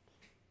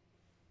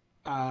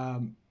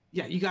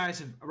 Yeah, you guys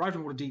have arrived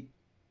in Waterdeep.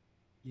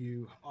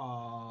 You're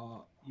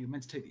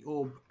meant to take the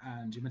orb,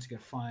 and you're meant to go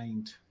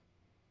find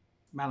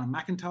Malin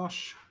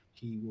McIntosh.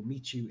 He will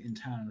meet you in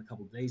town in a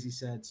couple of days, he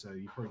said, so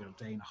you've probably got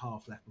a day and a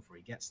half left before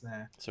he gets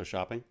there. So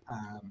shopping?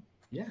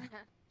 Yeah.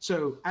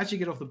 So as you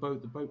get off the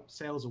boat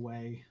sails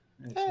away.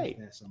 It's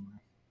there somewhere.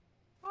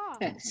 Oh.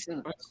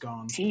 So boat's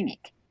gone.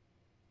 scenic.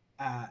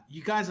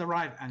 You guys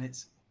arrive, and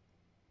it's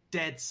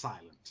dead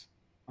silent.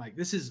 Like,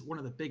 this is one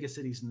of the biggest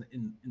cities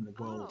in the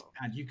world,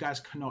 and you guys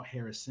cannot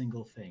hear a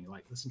single thing.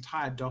 Like, this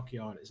entire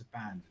dockyard is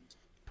abandoned.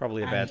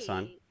 Probably a bad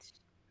sign.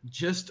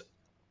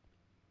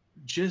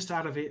 Just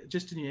out of it,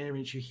 just in your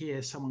area, you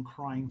hear someone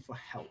crying for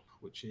help,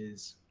 which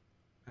is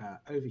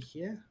over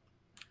here.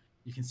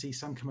 You can see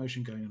some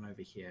commotion going on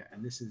over here,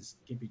 and this is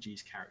Gimpy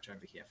G's character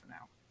over here for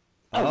now.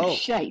 Oh,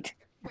 shite.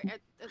 Wait,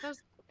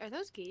 are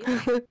those geese?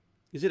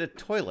 Is it a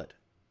toilet?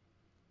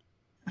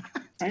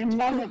 I'm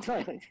not a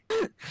toilet.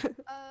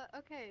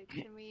 Okay.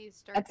 Can we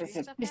start That's a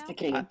doing stuff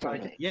sophisticated now?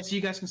 toilet. Yes, you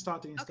guys can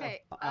start doing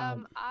Okay. stuff.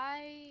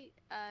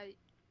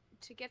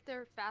 To get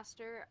there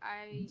faster,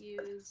 I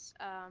use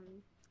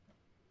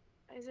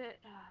is it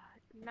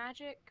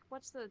magic?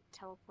 What's the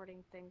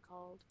teleporting thing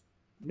called?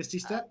 Misty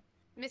Step.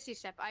 Misty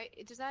Step.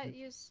 Does that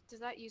use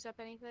up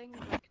anything?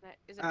 Like,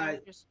 is it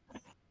better just?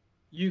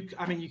 You could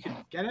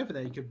get over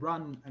there. You could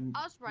run and.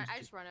 I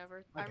just run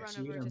over. I run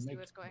over to see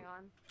what's going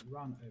on.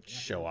 Run over.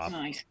 Show off.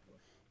 Nice.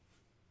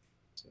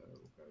 So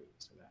go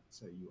to that.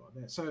 So you are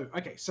there. So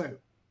okay. So,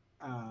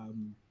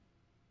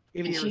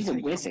 Ilya She's a taking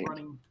off wizard.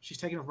 running. She's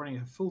taking off running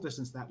a full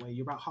distance that way.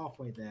 You're about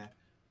halfway there.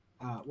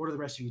 What are the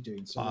rest of you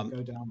doing? So we'll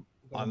go down.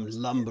 I'm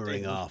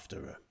lumbering after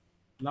her.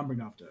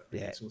 Lumbering after her.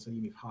 Okay, Yeah. so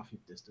you move half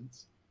your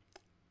distance.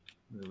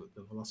 The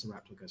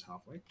Velociraptor goes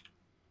halfway.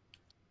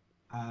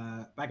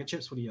 Bag of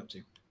chips. What are you up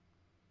to?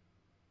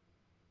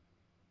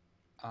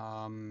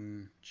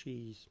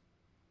 Cheese.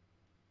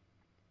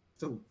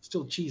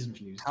 Still cheese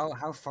infused.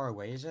 How far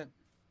away is it?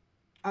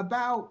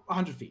 About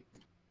 100 feet.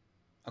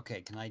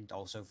 Okay, can I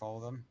also follow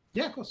them?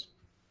 Yeah, of course.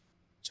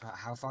 So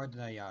how far did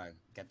I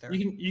get there?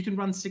 You can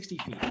run 60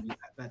 feet. And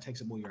that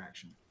takes up all your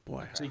action.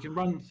 Boy. So you can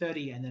run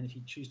 30, and then if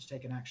you choose to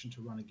take an action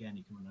to run again,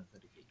 you can run another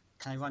 30 feet.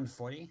 Can I run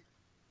 40?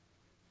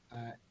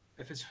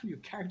 If it's on your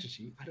character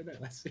sheet, I don't know.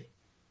 Let's see.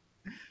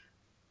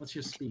 What's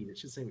your speed? It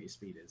should say what your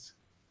speed is.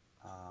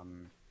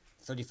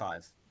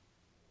 35.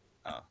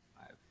 Oh,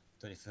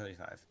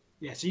 35.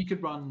 Yeah, so you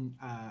could run.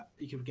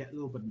 You could get a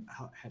little bit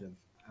ahead of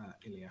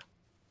Ilya.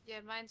 Yeah,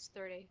 mine's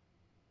 30.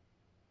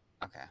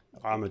 Okay.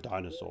 I'm a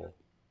dinosaur.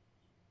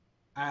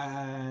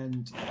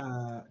 And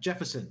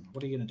Jefferson,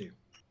 what are you gonna do?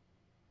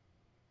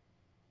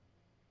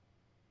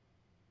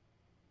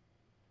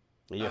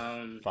 Are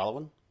you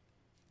following?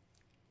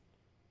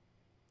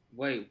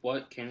 Wait,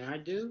 what can I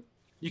do?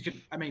 You could.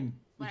 You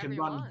can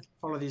run.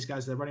 Follow these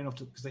guys. They're running off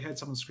because they heard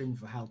someone screaming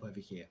for help over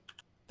here.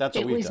 That's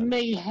what we've done. It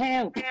was me,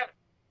 help.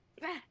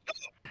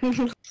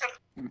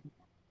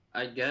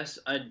 I guess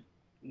I'd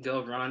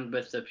go run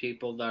with the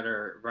people that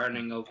are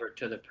running over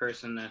to the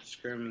person that's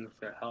screaming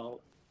for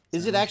help.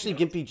 Is it actually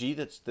Gimpy G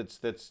that's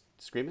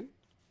screaming?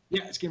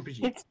 Yeah, it's Gimpy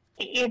G.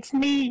 It's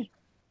me.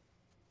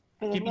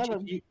 For the Gimpy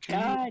love G, of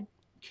God.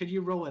 Could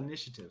you roll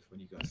initiative when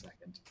you got a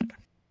second?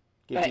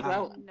 Right,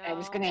 well, I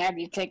was going to have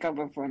you take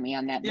over for me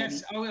on that.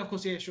 Yes. Buddy. Oh, of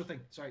course. Yeah, sure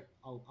thing. Sorry,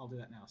 I'll do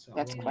that now. So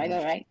That's quite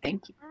all right.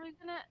 Thank you.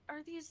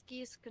 Are these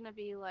geese gonna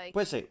be like?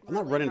 Wait a second. I'm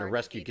not really running to hard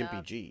rescue beat Gimpy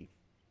up? G.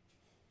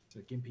 So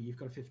Gimpy, you've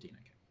got a 15.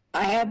 Okay.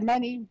 I have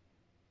money.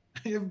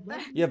 You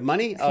have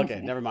money?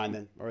 Okay, never mind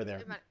then. Over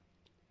there.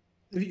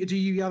 Do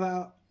you yell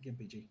out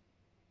Gimpy G?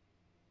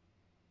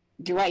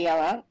 Do I yell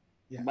out?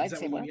 Yeah. Might Is that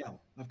say what what? you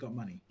yell? I've got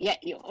money. Yeah.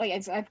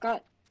 Yes, I've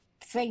got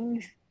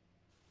things.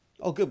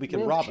 Oh, good. We can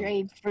We'll rob him.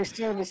 trade for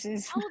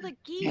services. Oh, the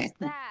geese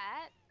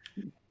that.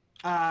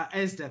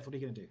 Esdeath, what are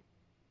you gonna do?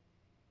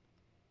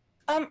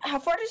 How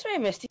far does my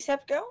Misty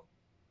Step go?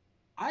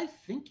 I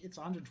think it's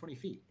 120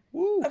 feet.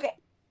 Woo. Okay,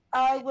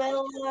 I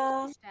will.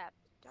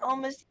 I'll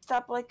Misty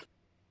Step like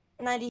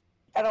 90.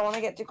 I don't want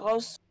to get too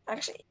close.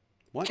 Actually,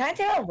 What? can I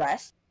take a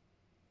rest?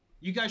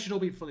 You guys should all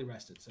be fully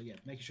rested. So yeah,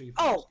 making sure you're.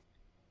 Oh,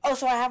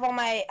 so I have all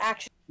my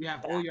actions. You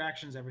have all your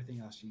actions, everything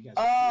else. You guys.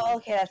 Oh,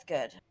 okay, that's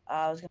good.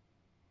 I was gonna.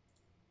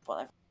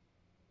 Whatever.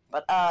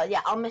 But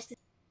yeah, I'll Misty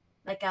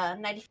like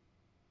 90. Is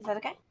that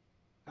okay?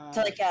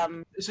 So like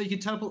So you can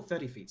teleport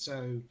 30 feet.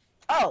 So.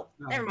 Oh,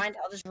 never mind.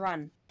 I'll just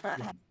run.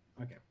 Yeah.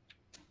 Okay.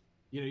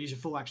 Use your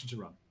full action to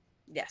run.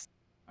 Yes.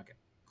 Okay.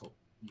 Cool.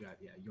 You're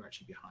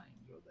actually behind.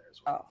 You're there as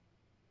well.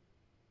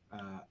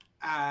 Oh.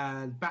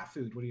 And Bat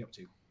Food, what are you up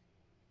to?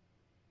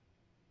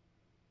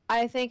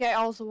 I think I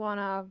also want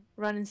to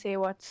run and see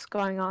what's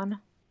going on.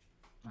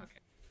 Okay.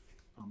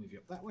 I'll move you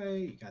up that way.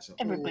 You guys are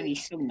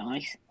Everybody's so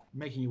nice.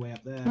 Making your way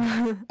up there.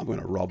 I'm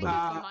gonna rob him.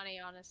 I think money,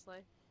 honestly.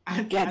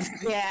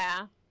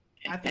 Yeah.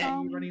 Anthony,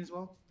 are you running as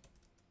well?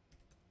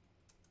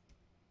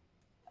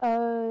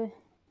 I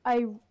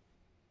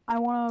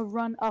want to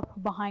run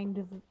up behind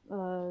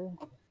the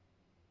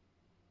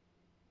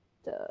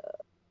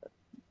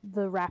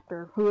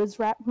raptor. Who's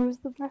the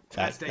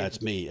raptor?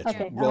 That's me. It's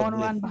okay, I want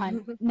to run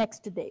behind next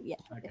to Dave. Yeah.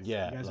 Okay,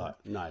 yeah,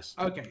 nice.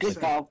 Okay, good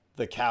call.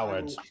 The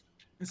cowards.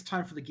 It's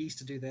time for the geese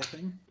to do their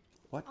thing.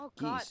 What? Oh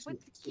geese? God,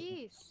 what's the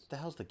geese? What the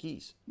hell's the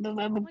geese? The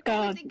love of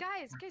Guys, God.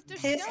 guys,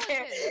 there's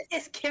skeletons.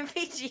 Is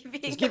Kimpy G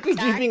being Is Gimpy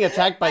G being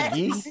attacked by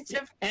geese?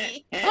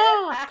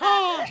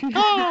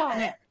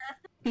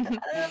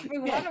 We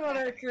want him on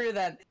our crew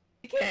then.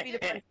 You can't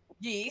beat a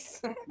geese.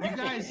 You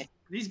guys,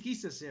 these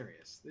geese are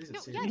serious. These are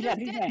serious.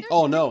 there's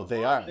Oh no,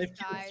 they are.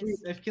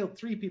 They've killed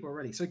three people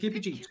already. So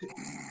Gimpy G.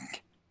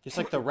 Just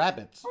like the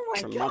rabbits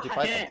from Monty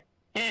Python.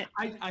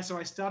 I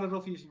started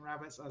off using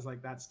rabbits. I was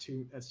like, that's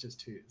just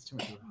too. It's too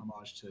much of a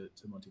homage to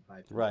Monty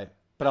Python. Right,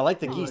 but I like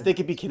the geese. They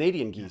could be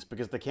Canadian geese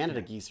because the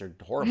Canada geese are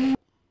horrible.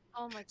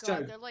 Oh my God,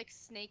 So- they're like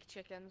snake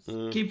chickens.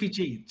 Gimpy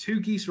G, 2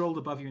 geese rolled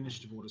above your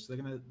initiative order, so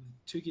they're gonna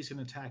 2 geese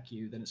gonna attack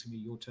you. Then it's gonna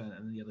be your turn,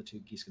 and then the other 2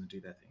 geese gonna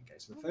do their thing. Okay,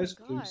 so the first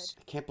goose.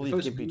 I can't believe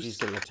Gimpy G's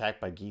getting attacked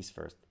by geese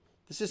first.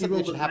 This is He something that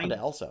rolled should a happen to 9.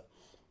 Elsa.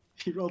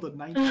 He rolled a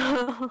 9.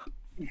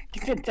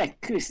 That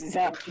goose is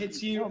out.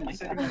 Hits you. Oh my and the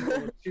second God. one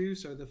rolled a 2.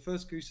 So the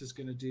first goose is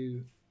gonna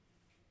do.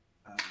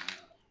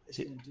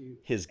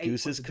 His 8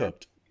 goose points is of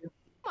cooked. Oh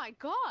my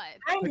God.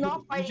 I'm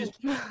not fighting.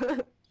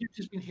 You've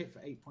just been hit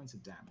for 8 points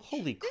of damage.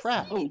 Holy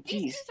crap! Oh,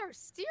 These jeez. guys are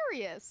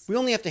serious. We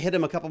only have to hit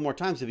him a couple more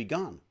times to be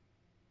gone.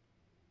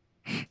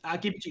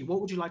 Gimpy G, what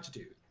would you like to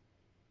do?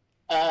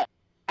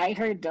 I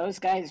heard those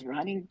guys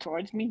running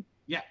towards me.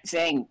 Yeah.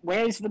 Saying,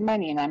 "Where's the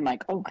money?" And I'm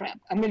like, "Oh crap!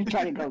 I'm gonna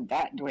try to go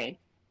that way,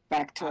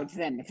 back towards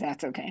them, if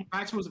that's okay."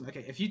 Back towards them.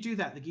 Okay, if you do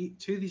that, the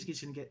 2 of these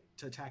geese can get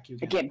to attack you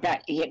again. Get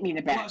back. Hit me in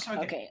the back. Oh, sorry,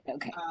 Okay.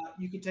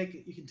 You can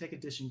take a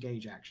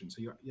disengage action.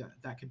 So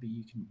that could be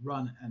you can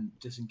run and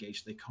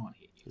disengage. So they can't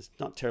hit you. It's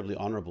not terribly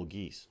honorable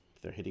geese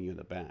if they're hitting you in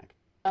the back.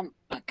 Oh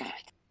God.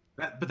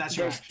 But that's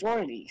your There's action. 4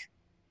 of these.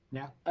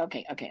 Yeah.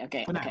 Okay.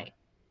 For now. Okay.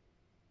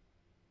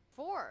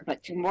 4.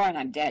 But 2 more and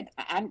I'm dead.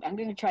 I'm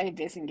gonna try to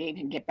disengage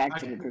and get back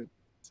to Okay. the group.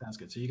 Sounds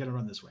good. So you're gonna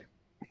run this way.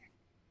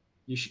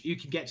 You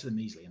can get to them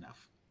easily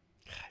enough.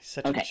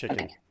 Such a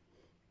chicken.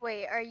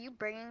 Wait, are you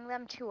bringing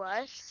them to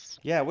us?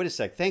 Yeah, wait a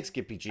sec. Thanks,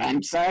 Gimpy G.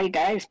 I'm sorry,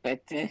 guys,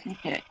 but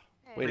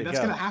Way to That's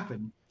go. gonna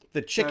happen.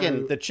 The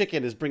chicken, So- the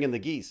chicken is bringing the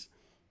geese.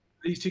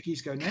 These 2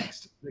 geese go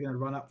next. They're gonna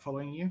run up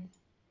following you.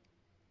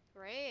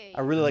 Great.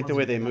 I really like the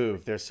way they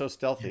move. They're so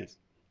stealthy.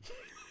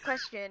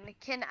 Question: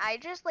 can I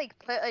just like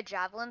put a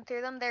javelin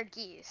through them? They're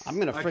geese. I'm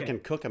gonna Okay.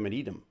 frickin' cook them and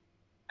eat them.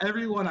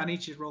 Everyone, I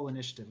need you to roll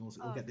initiative. We'll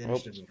get the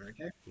Nope. initiative order,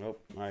 okay?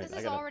 Nope. All right, This I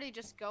is gotta, already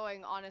just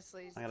going,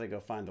 honestly. I gotta go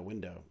find the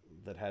window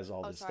that has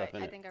all Oh, this sorry. stuff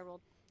in I it. think I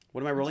rolled.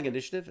 What am I rolling?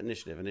 Initiative. God,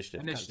 it's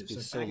Initiative. been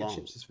So so bag of long.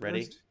 chips is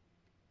Ready? first.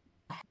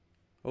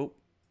 Oh,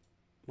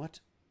 what?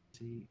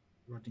 See,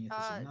 Rodney, if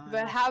it's a 9.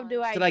 But how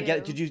do I Did I get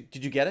it?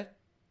 Did you get it?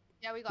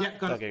 Yeah, we got Yeah, it.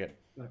 got it. Okay, good.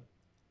 Got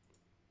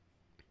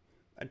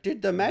it.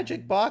 Did the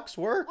magic box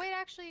work? Wait,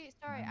 actually,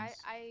 sorry.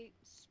 Nice. I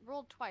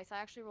rolled twice. I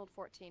actually rolled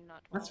 14,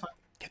 not 12. That's fine.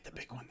 Get the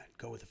big one then.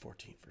 Go with the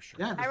 14 for sure.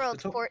 Yeah, I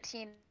rolled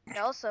 14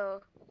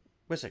 also.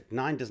 Wait a sec.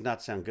 9 does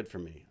not sound good for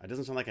me. It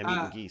doesn't sound like I'm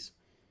eating geese.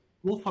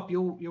 Wolfpop,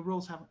 your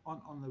rolls haven't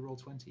on the roll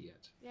 20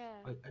 yet. Yeah.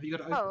 Have you got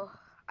it open? Oh,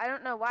 I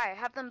don't know why. I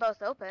have them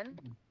both open.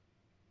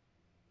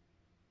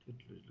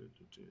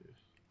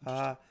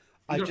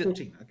 I You got just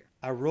 14. Okay.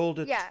 I rolled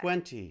a Yeah.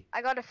 20.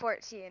 I got a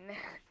 14.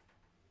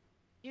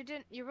 You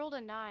didn't. You rolled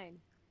a 9.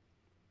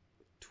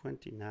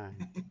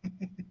 29.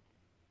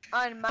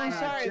 On my I'm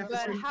sorry,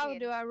 Jefferson? but how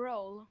do I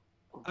roll?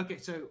 Okay,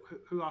 so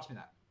who asked me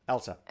that?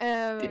 Elsa.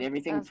 did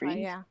everything that's fine,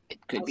 freeze? yeah.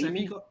 It could So be have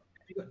me.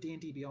 you got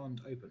D&D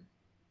Beyond open?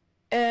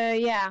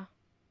 Yeah.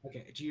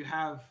 Okay. Do you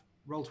have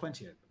roll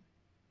 20 open?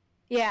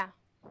 Yeah.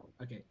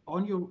 Okay.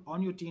 On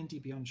your D&D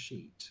Beyond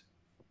sheet,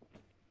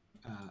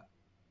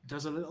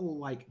 does a little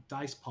like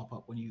dice pop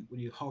up when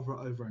you hover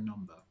over a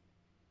number?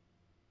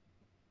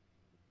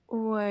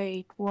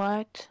 Wait,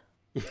 what?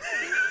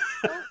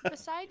 So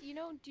beside,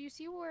 do you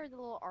see where the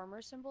little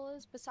armor symbol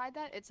is? Beside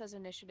that, it says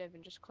initiative,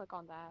 and just click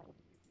on that.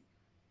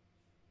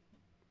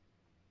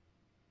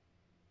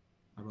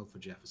 I rolled for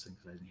Jefferson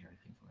because I didn't hear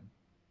anything from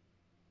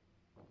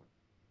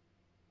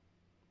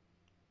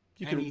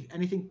him.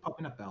 Anything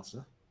popping up,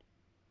 Elsa?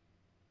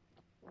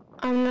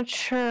 I'm not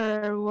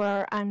sure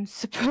where I'm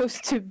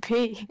supposed to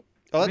be.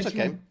 Oh, that's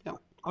Originally, okay. Yeah.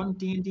 On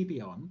D&D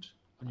Beyond,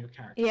 on your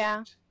character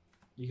Yeah. sheet,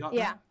 you got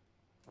Yeah. that?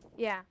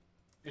 Yeah.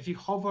 If you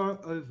hover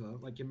over,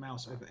 like your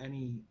mouse over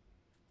any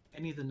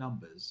of the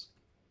numbers,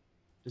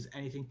 does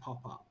anything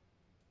pop up?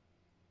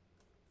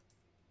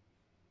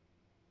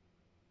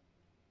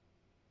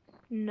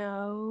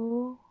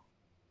 No.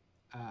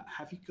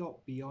 Have you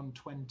got Beyond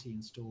 20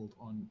 installed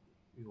on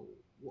your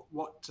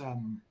what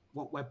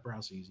web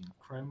browser are you using?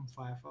 Chrome,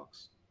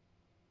 Firefox?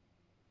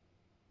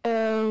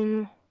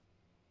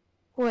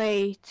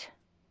 Wait.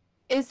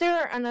 Is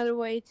there another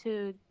way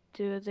to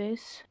do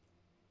this?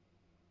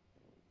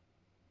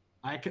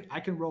 I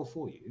can roll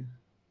for you.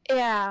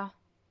 Yeah.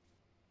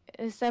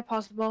 Is that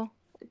possible?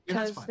 Yeah,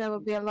 Because that's fine. that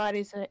would be a lot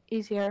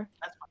easier.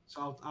 That's fine.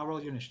 So I'll roll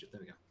your initiative.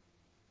 There we go.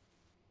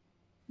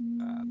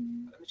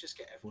 Let me just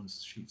get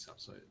everyone's sheets up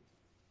so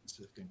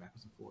instead of going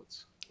backwards and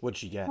forwards.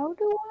 What'd you get? How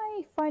do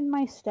I find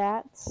my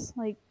stats?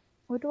 Like,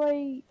 what do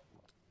I...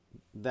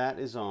 That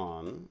is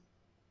on...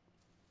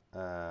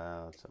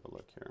 let's have a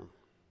look here.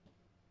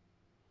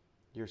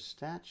 Your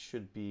stats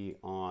should be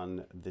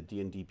on the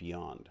D&D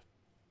Beyond.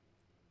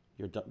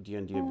 Your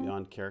D&D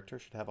Beyond character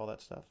should have all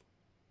that stuff.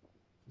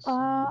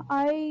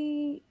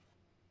 I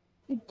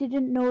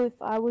didn't know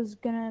if I was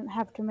gonna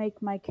have to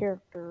make my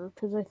character,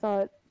 because I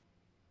thought...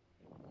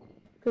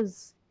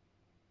 Because...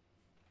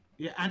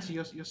 Yeah, Anthony,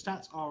 your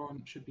stats are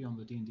on should be on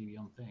the D&D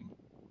Beyond thing.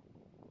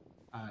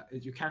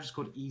 Your character's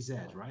called EZ,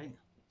 right?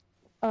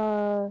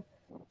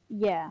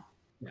 Yeah.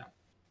 Yeah.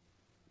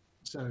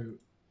 So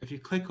if you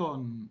click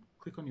on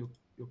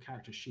your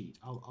character sheet,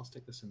 I'll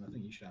stick this in. I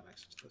think you should have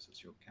access to this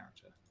as your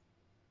character.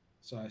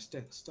 So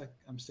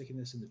I'm sticking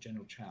this in the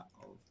general chat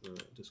of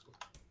the Discord.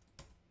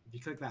 If you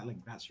click that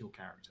link, that's your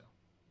character.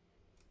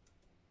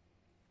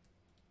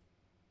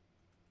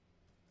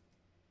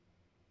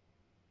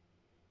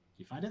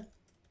 You find it?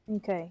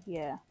 Okay,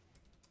 yeah.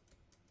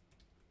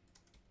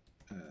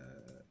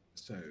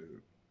 So,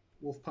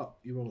 Wolf Pup,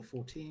 you roll a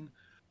 14.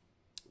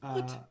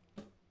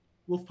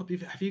 Wolf Pup,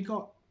 have you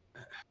got?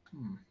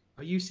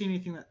 Are you seeing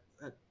anything that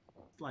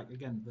like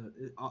again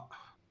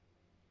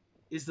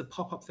is the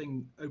pop-up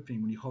thing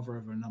opening when you hover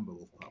over a number,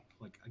 Wolf Pup?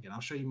 Like again,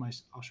 I'll show you my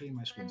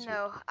screen.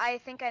 No, I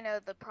think I know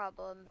the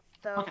problem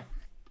though.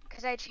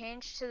 Because I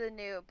changed to the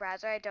new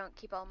browser, I don't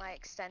keep all my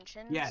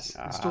extensions. Yes,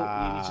 you need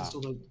to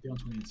install the Beyond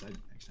 20 Inside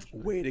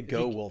extension. Way to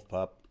go, Wolf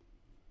Pup.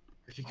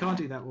 If you can't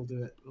do that, we'll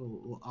do it.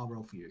 I'll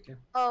roll for you, okay?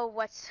 Oh,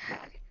 what's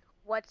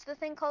the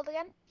thing called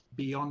again?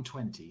 Beyond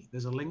 20.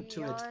 There's a link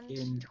to it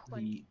in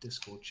the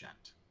Discord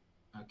chat.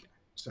 Okay,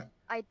 so.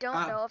 I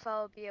don't know if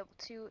I'll be able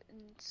to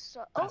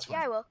install. Oh,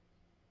 yeah, I will.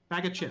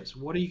 Bag of chips.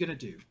 What are you gonna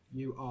do?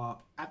 You are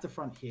at the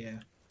front here.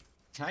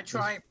 Can I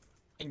try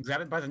and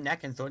grab it by the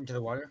neck and throw it into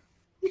the water?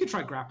 You can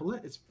try grapple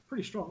it. It's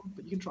pretty strong,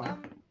 but you can try it.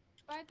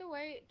 By the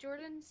way,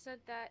 Jordan said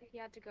that he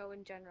had to go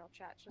in general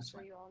chat, just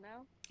so you all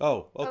know.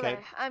 Oh, okay.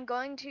 I'm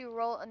going to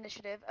roll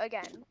initiative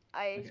again.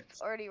 I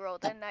already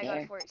rolled and I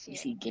got 14. You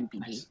see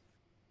Gimpy G.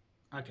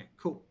 Okay,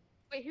 cool.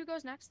 Wait, who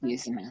goes next then?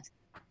 Use the mask.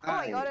 Oh,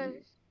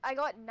 I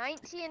got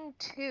 19,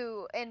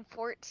 2, and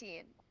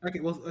 14. Okay,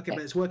 but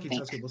it's working, so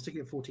that's good. We'll stick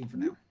it at 14 for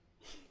now.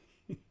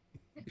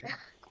 Okay.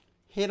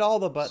 Hit all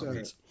the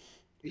buttons. So,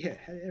 yeah,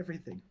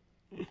 everything.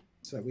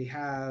 So we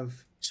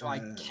have. So I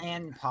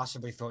can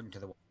possibly throw it into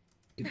the water.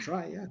 You can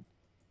try, yeah.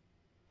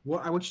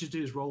 What I want you to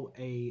do is roll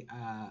a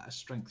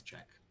strength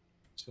check.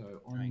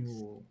 So on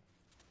your.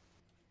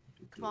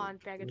 Come on,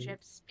 bag of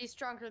chips. Be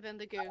stronger than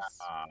the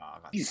goose.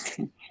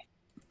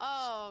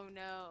 Oh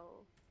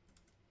no.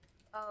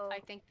 Oh. I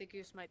think the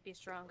goose might be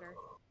stronger.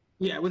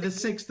 Yeah, with a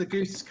 6, the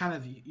goose kind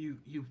of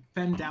you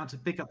bend down to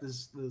pick up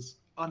this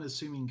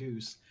unassuming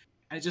goose,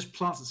 and it just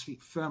plants its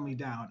feet firmly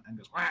down and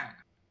goes,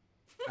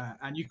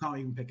 and you can't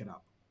even pick it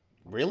up.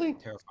 Really?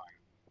 Terrifying.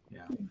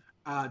 Yeah.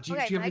 Do you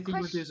have anything you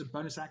want to do as a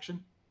bonus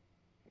action?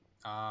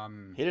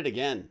 Hit it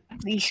again.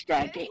 Please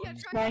strike it.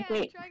 Try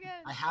again.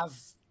 I have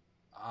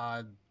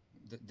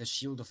the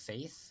Shield of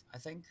Faith, I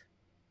think.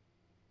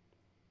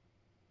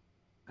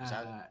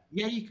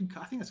 Yeah, you can.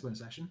 I think that's a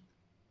bonus action.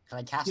 Can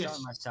I cast it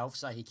on myself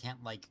so he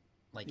can't like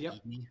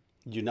eat me?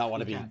 You do not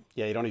want to be.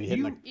 Yeah, you don't even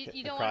hit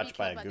you the don't crotch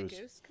want to be by killed a by goose.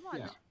 the goose. Come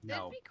on,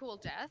 that'd be cool,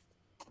 death.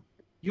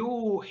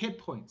 Your hit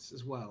points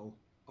as well.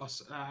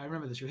 I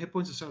remember this. Your hit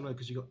points are so low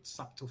because you got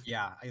sucked till.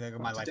 Yeah, I got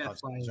my life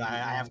points. So I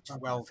have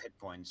 12 hit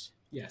points.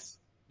 Yes.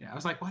 Yeah, I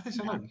was like, why are they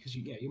so low? Because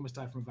you almost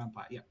died from a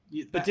vampire.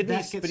 Yeah. But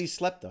he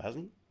slept though,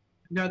 hasn't he?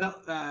 No,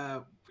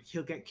 that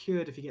he'll get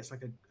cured if he gets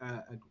like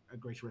a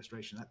greater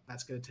restoration.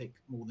 That's going to take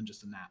more than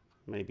just a nap.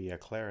 Maybe a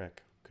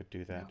cleric could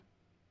do that. Yeah.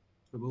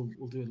 But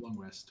we'll do a long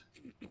rest.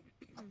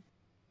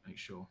 Make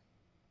sure.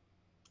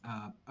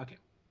 Okay.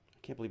 I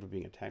can't believe we're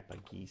being attacked by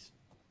geese.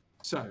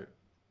 So,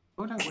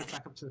 we're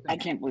back up to the thing. I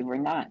can't believe we're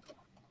not.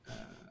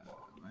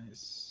 I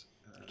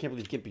can't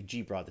believe Gimpy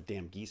G brought the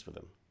damn geese with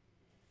him.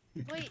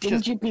 Wait.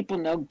 Didn't you people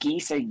know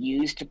geese are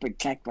used to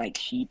protect like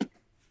sheep?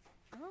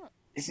 Oh.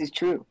 This is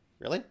true.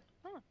 Really?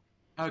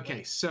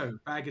 Okay, so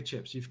bag of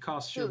chips. You've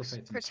cast Shield of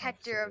Faith.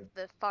 Protector of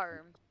the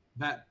farm.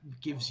 That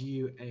gives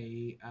you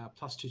a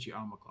 +2 to your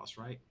armor class,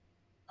 right?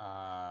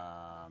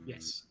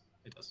 Yes,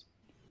 it does.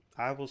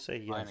 I will say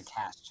yes. I'm a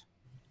cast.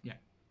 Yeah.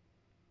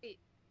 Wait,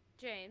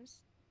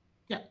 James.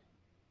 Yeah.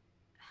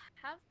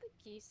 Have the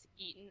geese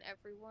eaten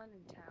everyone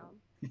in town?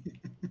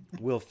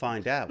 We'll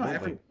find out. No,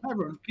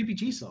 everyone,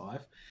 PPG's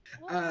alive.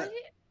 Why did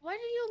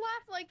you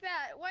laugh like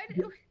that? Why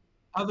did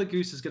Other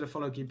goose is going to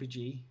follow Gimpy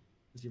G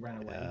as you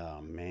ran away.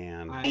 Oh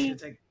man! Way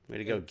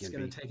to go, Gimpy. It's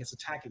going to take its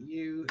attack at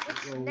you.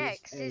 What's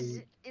next?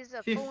 Is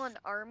a full-on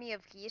army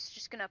of geese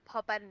just going to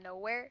pop out of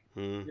nowhere?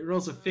 It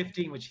rolls a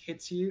 15, which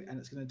hits you, and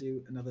it's going to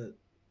do another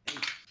 8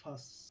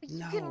 plus.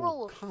 You can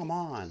roll. Come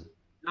on.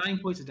 9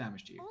 points of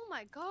damage to you. Oh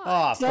my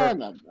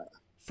god.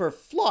 For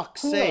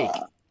Fluck's sake.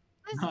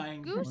 This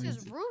 9 goose points.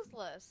 is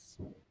ruthless.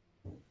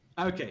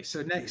 Okay,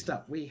 so next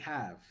up we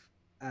have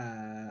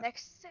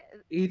Next.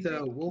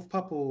 either Wolf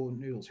Pup or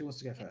Noodles. Who wants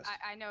to go first?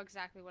 I know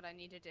exactly what I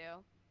need to do.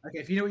 Okay,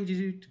 if you know what you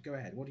need to do, go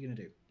ahead. What are you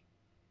gonna do?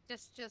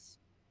 Just.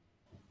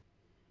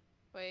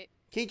 Wait.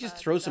 Can't you just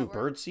throw some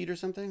bird seed or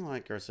something?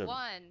 Or some... 1,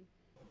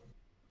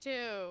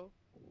 2,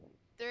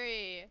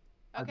 3.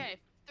 Okay,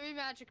 3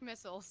 magic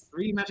missiles.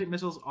 3 magic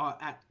missiles are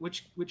at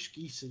which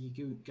geese are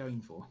you going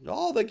for?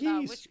 All the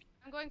geese.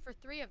 I'm going for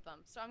 3 of them.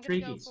 So I'm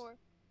 3 gonna go geese. for.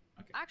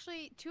 Okay.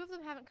 Actually, 2 of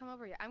them haven't come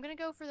over yet. I'm gonna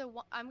go for the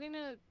one. I'm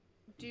gonna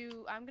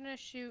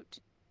shoot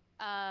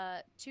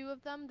 2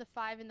 of them, the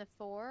 5 and the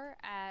 4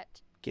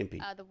 at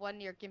Gimpy. The one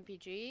near Gimpy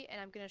G, and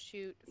I'm gonna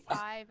shoot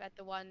 5 at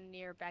the one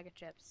near Bag of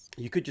Chips.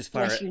 You could just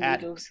fire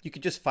You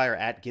could just fire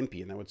at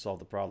Gimpy, and that would solve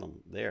the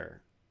problem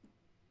there.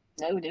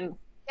 No.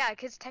 Yeah,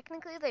 because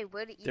technically they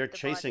would eat They're the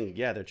chasing. body.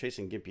 Yeah, they're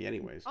chasing Gimpy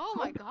anyways. Oh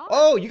my god.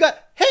 Oh, you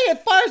got. Hey, it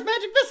fires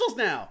magic missiles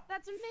now.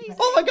 That's amazing.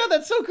 Oh my god,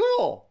 that's so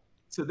cool.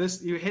 So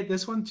you hit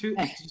this one 2.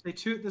 Did you say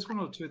 2 at this one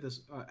or 2 at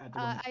this at the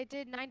one? I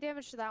did 9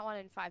 damage to that one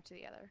and 5 to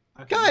the other.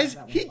 Okay, Guys,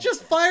 that one he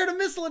just fired a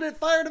missile and it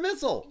fired a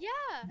missile.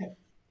 Yeah.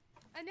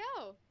 I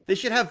know. They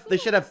should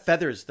have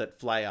feathers that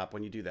fly up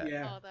when you do that.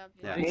 Yeah. Oh, that'd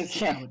be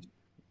Yeah.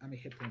 How many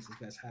hit points do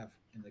you guys have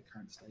in the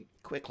current state?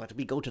 Quick, let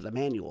me go to the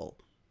manual.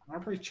 I'll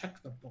probably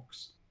check the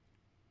box.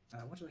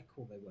 What did I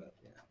call they were?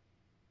 Yeah.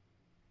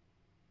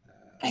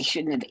 I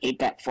shouldn't have ate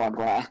that foie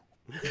gras.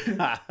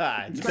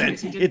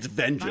 It's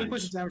vengeance. 9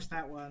 points of damage to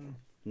that one.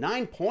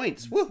 9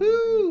 points.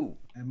 Woohoo!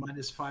 And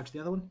 -5 to the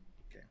other one.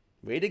 Okay.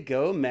 Way to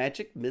go,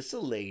 magic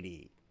missile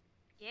lady.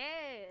 Yeah.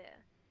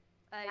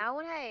 Now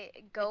when I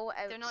go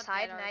They're not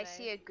outside dead, and are I they?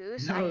 see a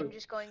goose, No. I am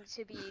just going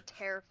to be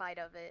terrified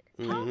of it.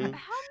 How Mhm.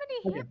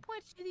 many hit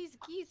points do these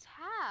geese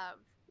have?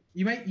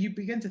 You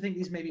begin to think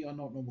these maybe are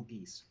not normal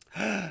geese.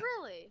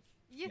 Really?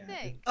 You Yeah,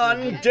 think?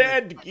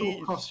 Undead Thought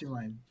geese. crossed your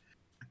mind.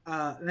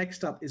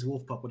 Next up is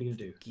Wolf Pup. What are you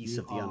gonna do? Geese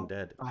You of the are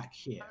undead. Back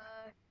here.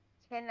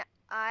 Can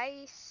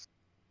I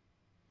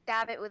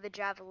stab it with a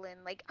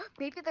javelin? Like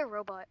maybe they're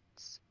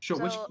robots. Sure.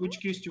 So,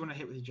 Which goose do you want to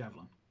hit with your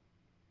javelin?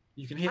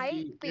 You can hit.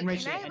 wait, can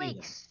range can hit I any of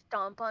like them.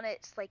 stomp on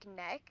its like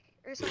neck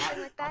or something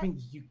like that? I mean,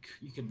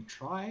 you can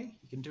try.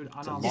 You can do an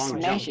unarmed Just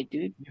strike. smash it,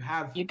 dude. You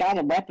have. You got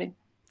a weapon.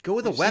 Go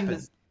with a we've seen weapon.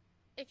 this-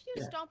 If you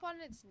Yeah. stomp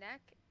on its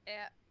neck,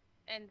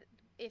 and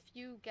if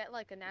you get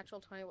like a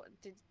natural 20,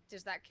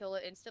 does that kill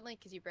it instantly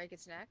because you break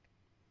its neck?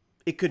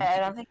 It could. I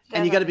don't think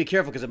And you got to be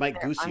careful because it might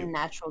they're goose you.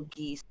 unnatural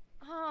geese.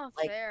 Oh,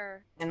 Like,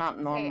 fair. They're not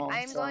Okay, normal.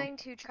 I'm so- going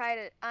to try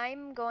to.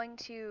 I'm going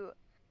to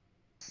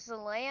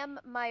slam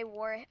my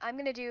war. I'm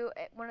gonna do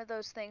one of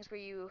those things where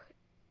you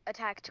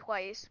attack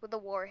twice with a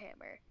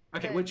warhammer.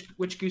 Okay. Good.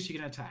 Which goose are you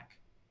gonna attack?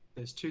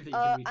 There's 2 that you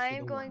can reach. I with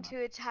am a going warhammer.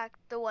 to attack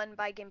the one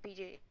by Gimpy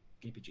G.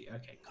 GPG.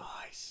 Okay. Cool.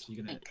 Nice. So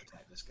you're gonna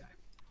attack this guy.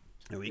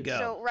 Here we go.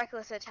 So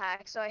reckless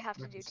attack. So I have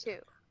to do Reckless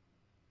 2.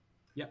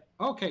 Yep.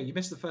 Okay. You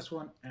missed the first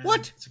one. And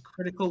What? It's a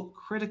critical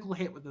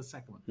hit with the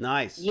second one.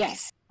 Nice.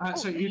 Yes.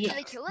 So Oh, you can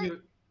I kill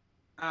it?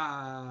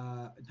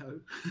 no,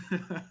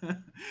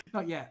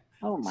 not yet.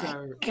 Oh my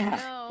So god.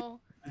 No.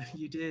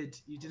 you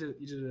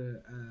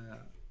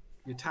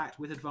attacked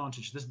with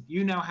advantage.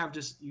 You now have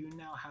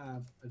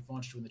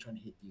advantage when they're trying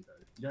to hit you though.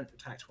 You don't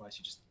attack twice.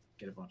 You just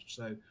get advantage.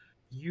 So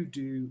you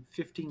do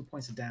 15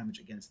 points of damage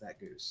against that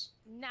goose.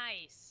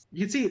 Nice.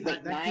 You can see Wait,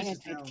 that 9 goose and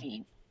is now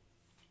 15.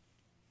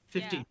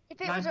 15.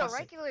 If it 9 was a plus 6.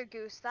 regular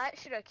goose, that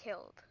should have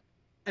killed.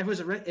 If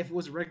it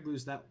was a regular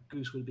goose, that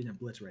goose would have been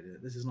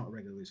obliterated. This is not a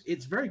regular goose.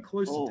 It's very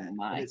close Oh to death,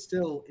 my. but it is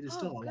still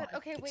Oh, alive. good.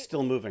 Okay, It's wait.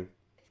 still moving.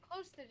 It's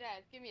close to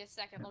death. Give me a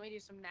second. Let me do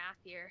some math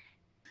here.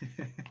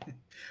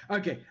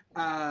 Okay.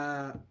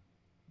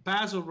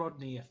 Baz or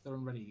Rodney, if they're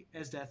ready.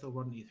 Esdeath or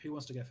Rodney, who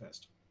wants to go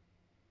first?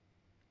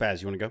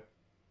 Baz, you want to go?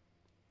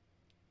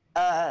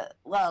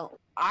 Well,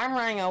 I'm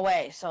running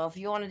away, so if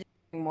you want to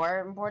do more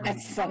important,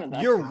 That's some of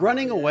that. You're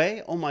running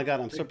away? Oh my god,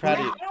 I'm so proud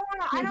of you.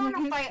 I don't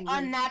want to fight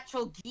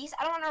unnatural geese.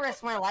 I don't want to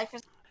risk my life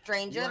as a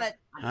stranger that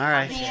All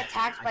right. being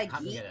attacked by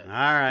geese. All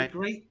right. The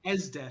great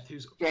Esdeath,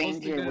 who's Stranger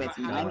constantly with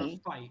going to have a money.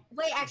 fight.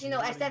 Wait, actually, no.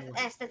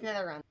 Esdeath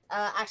never runs.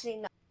 Actually,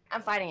 no.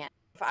 I'm fighting it.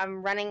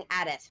 I'm running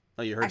at it.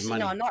 Oh, you heard Actually,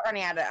 money. no. I'm not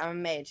running at it. I'm a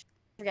mage.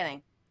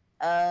 Forgetting.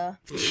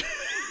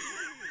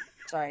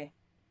 Sorry.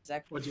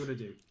 Zach. What do you want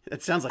to do?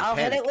 It sounds like I'll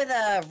panic. hit it with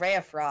a ray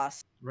of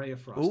frost. Ray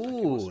of Frost. Okay, what's Ooh,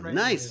 the range of Ray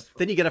nice. of Frost?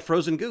 Then you get a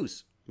frozen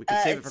goose. We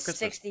can save it for It's Christmas.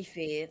 60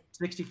 feet.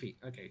 60 feet.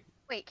 Okay.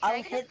 Wait, can I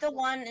I'll get hit the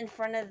one in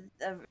front of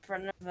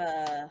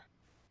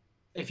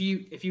If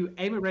you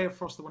aim a Ray of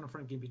Frost, the one in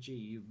front of Gimpy G,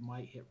 you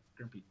might hit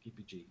Gimpy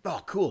G.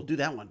 Oh, cool. Do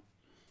that one.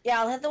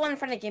 Yeah, I'll hit the one in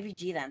front of Gimpy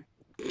G then.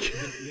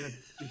 You're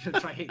gonna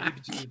try hit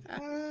Gimpy G.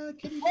 Oh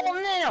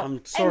no! I'm I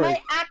sorry.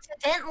 might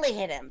accidentally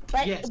hit him.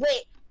 But Yes.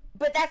 wait,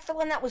 but that's the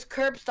one that was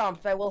curb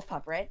stomped by Wolf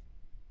Pup, right?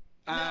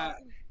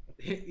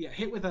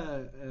 Hit with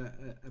a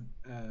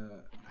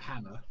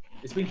hammer.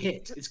 It's been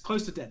hit. It's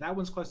close to death. That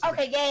one's close to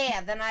Okay,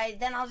 death. yeah.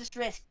 Then I'll just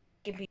risk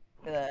Gimpy.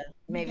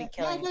 maybe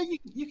killing. No,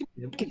 you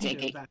can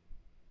take it. That.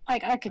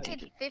 I could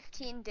take it.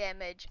 15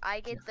 damage. I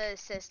get the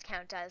assist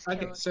count as kill.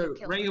 Okay, so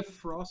kill Ray of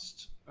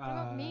Frost. What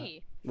about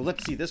me? Well,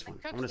 let's see this one.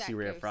 I want to see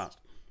Ray of Frost.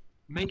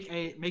 Make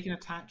an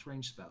attack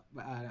range spell,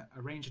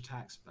 a range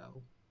attack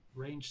spell,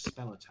 range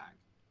spell attack.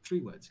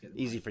 3 words. Get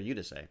easy for you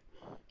to say.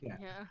 Yeah.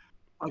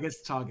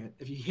 Against the target.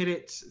 If you hit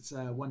it, it's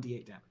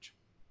 1d8 damage.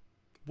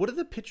 What are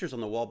the pictures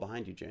on the wall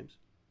behind you, James?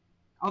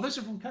 Oh, those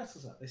are from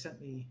Kessel's. They sent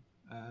me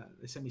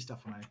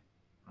stuff when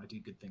I do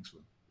good things for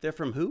them. They're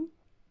from who?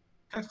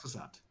 Kessel's.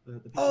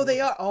 Oh, they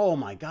are. Oh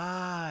my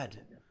God.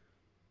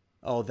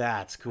 Oh,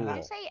 that's cool. Did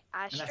you say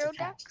Astro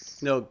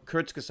Ducks? No,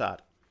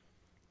 Kurzgesagt.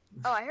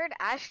 Oh, I heard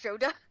Astro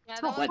Ducks. Yeah,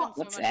 that would what's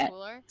so much that?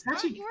 cooler. It's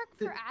actually, You work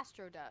for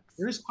Astro Ducks.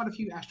 There is quite a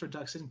few Astro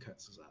Ducks in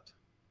Kessel's.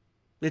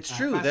 It's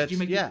true. Bas, That's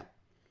yeah.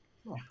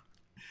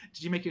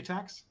 Did you make your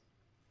attacks?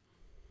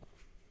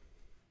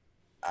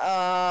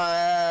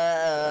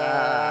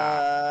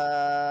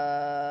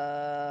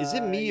 Is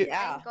it me?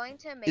 Yeah.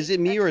 Is it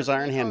me or is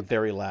Iron Hand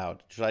very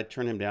loud? Should I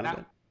turn him down a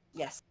bit?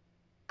 Yes.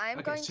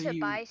 I'm going to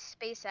buy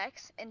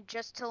SpaceX and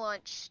just to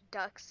launch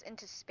ducks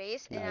into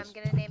space, and Nice. I'm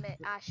gonna name it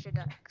Astro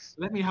Ducks.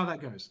 Let me know how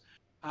that goes.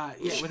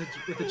 Yeah, with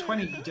a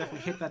 20, you definitely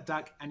hit that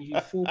duck, and you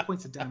do 4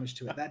 points of damage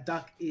to it. That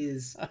duck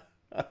is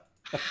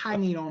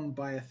hanging on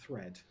by a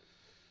thread.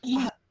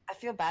 I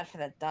feel bad for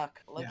that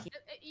duck. Look, Yeah.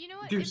 You know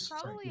what? Goose. It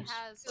probably Sorry, goose.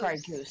 has. Sorry,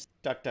 goose.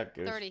 Duck, duck,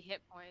 goose. 30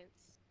 hit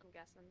points. I'm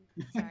guessing.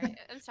 Sorry.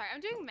 I'm sorry.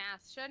 I'm doing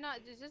math. Should I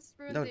not? Does this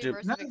ruin No, the do-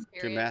 immersive no,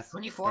 experience? do math.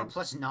 24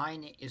 plus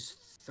 9 is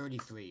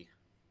 33.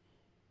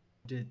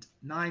 Did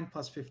 9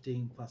 plus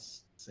 15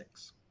 plus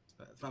 6.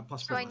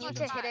 Plus So 4. I need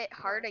to hit it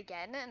hard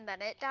again, and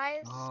then it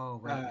dies. Oh,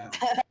 right.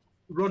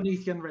 Rodney,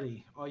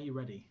 ready? Are you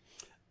ready?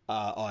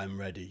 I'm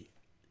ready.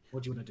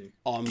 What do you want to do?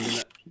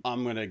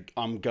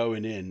 I'm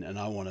going in, and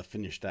I want to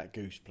finish that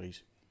goose,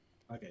 please.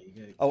 Okay, you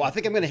go. Oh, I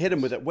think I'm gonna hit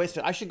him with it. Wait,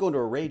 I should go into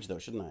a rage though,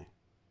 shouldn't I?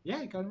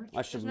 Yeah, go rich.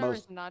 I should There's no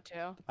reason not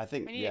to. I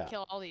think we need to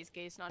kill all these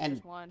geese, not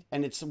just one.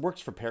 And it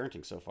works for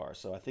parenting so far,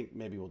 so I think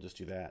maybe we'll just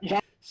do that. Yeah.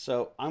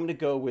 So I'm gonna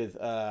go with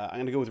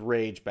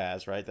rage,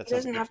 Baz. Right? He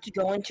doesn't have to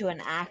go into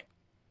an act.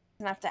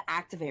 He doesn't have to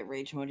activate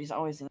rage mode. He's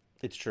always in.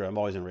 It's true. I'm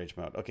always in rage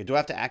mode. Okay. Do I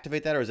have to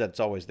activate that, or is that it's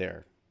always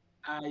there?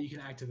 You can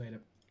activate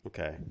it.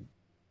 Okay.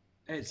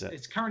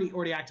 It's currently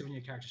already active in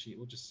your character sheet.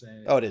 We'll just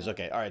say. Oh, it is.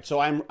 Okay. All right. So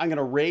I'm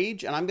gonna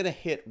rage, and I'm gonna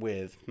hit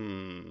with. Do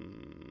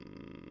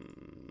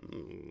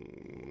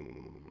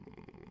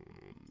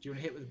you want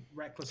to hit with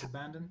reckless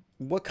abandon?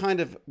 What kind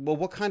of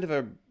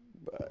a?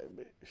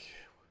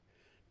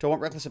 Do I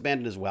want reckless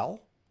abandon as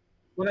well?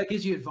 Well, that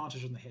gives you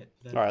advantage on the hit.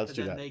 Then, all right, let's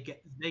do that. They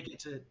get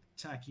to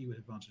attack you with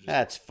advantage.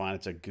 That's fine.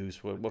 It's a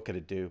goose. What could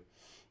it do?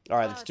 All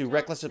right, let's do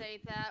reckless. Say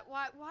that.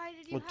 Why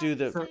did you We'll have do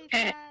to the.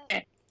 say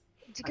that?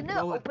 It's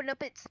gonna open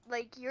up its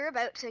like you're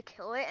about to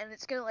kill it, and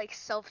it's gonna like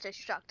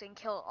self-destruct and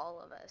kill all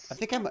of us. I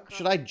think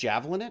should I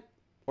javelin it,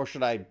 or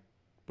should I?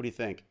 What do you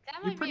think?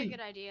 That might be a good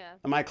idea.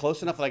 Am I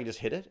close enough that I can just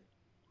hit it?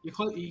 You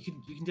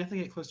can definitely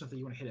get close enough that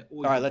you want to hit it.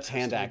 All right, let's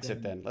hand axe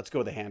it then. Let's go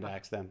with the hand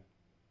axe then.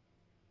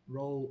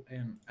 Roll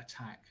an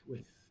attack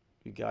with.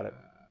 You got it.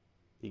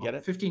 You get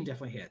it. 15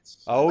 definitely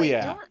hits. Oh wait,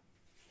 yeah.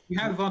 You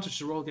have advantage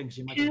to roll again because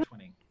you might get a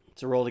 20.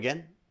 To roll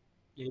again?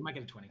 Yeah, you might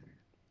get a 20.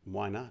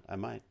 Why not? I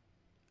might.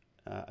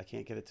 I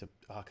can't get it to.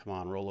 Oh, come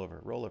on, roll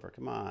over.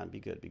 Come on, be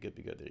good. There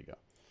you go.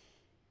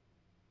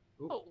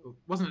 Ooh,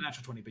 wasn't a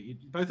natural 20, but you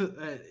both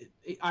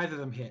either of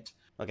them hit.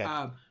 Okay.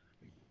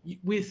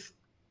 With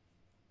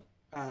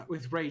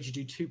rage,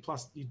 you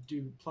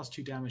do plus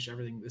 2 damage to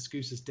everything. This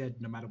goose is dead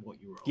no matter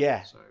what you roll.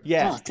 Yeah, so.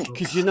 yeah.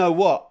 Because you know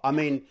what? I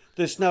mean,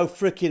 there's no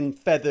freaking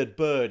feathered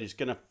bird is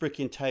gonna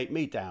freaking take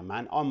me down,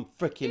 man. I'm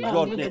freaking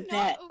Rodney.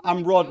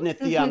 I'm Rodney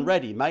the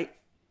Unready, mate.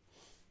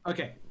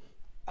 Okay.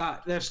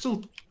 There's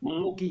still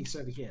more geese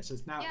over here, so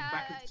it's now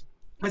back.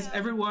 Has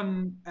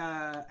everyone,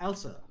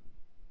 Elsa?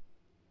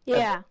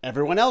 Yeah.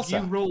 Everyone else. You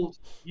rolled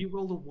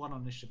a 1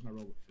 on initiative, and I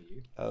rolled it for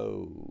you.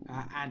 Oh.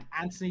 And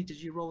Anthony,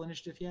 did you roll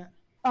initiative yet?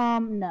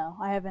 No,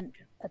 I haven't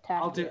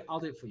attacked. I'll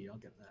do it for you. I'll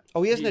get that.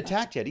 Oh, he hasn't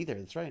attacked yet either.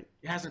 That's right.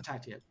 He hasn't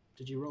attacked yet.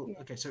 Did you roll? Yeah.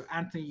 Okay, so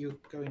Anthony, you're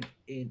going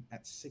in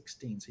at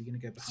 16, so you're going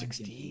to go behind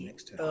 16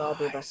 next turn. I'll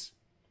be back.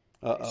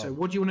 So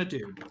what do you want to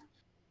do?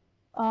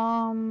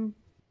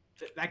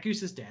 That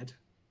goose is dead.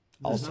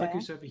 There's another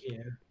goose over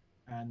here,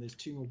 and there's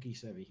 2 more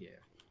geese over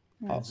here.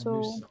 Yeah,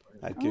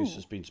 that goose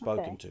has been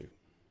spoken to.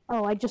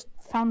 Oh, I just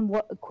found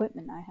what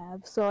equipment I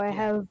have. So I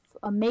have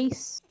a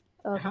mace,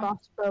 a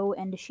crossbow,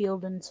 and a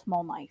shield and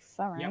small knife.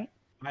 All right. Yep.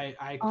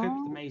 I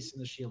equipped the mace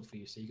and the shield for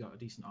you, so you got a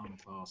decent armor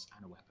class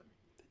and a weapon.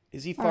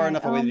 Is he far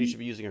enough away that he should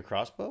be using a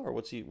crossbow, or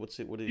you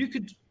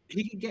could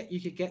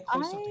get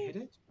close enough to hit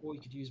it, or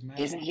you could use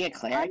magic. Isn't he a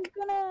cleric?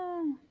 I'm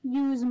gonna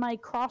use my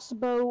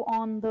crossbow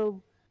on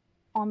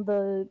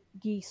the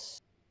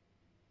geese.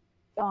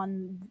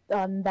 On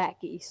that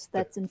geese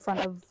that's in front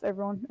of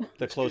everyone.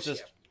 The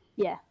closest.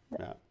 Yeah.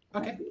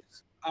 Okay.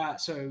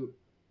 So,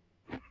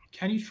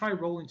 can you try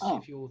rolling to see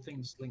if your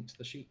thing's linked to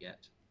the sheet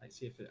yet? Like,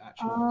 see if it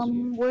actually.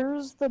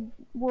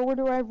 Where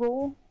do I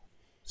roll?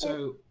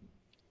 So,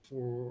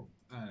 for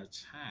an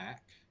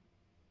attack,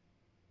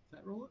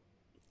 that roll it?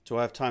 Do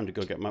I have time to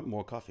go get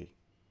more coffee?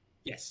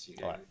 Yes, you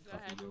All right.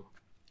 coffee go.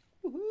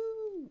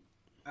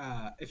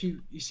 If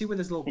you see where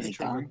there's a little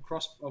picture of a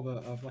cross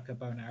of like a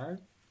bow and arrow,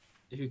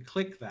 if you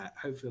click that,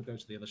 hopefully it'll go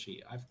to the other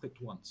sheet. I've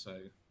clicked once, so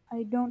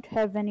I don't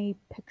have any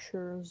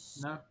pictures.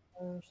 No.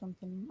 Or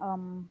something.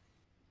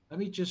 Let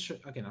me just show,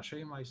 again. I'll show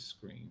you my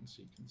screen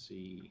so you can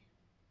see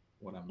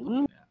what I'm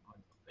looking at on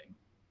the thing.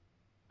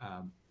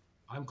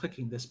 I'm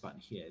clicking this button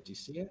here. Do you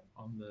see it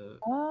on the?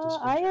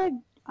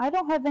 I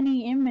don't have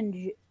any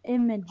images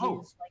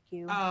like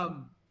you.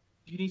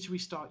 You need to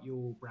restart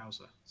your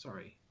browser.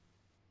 Sorry,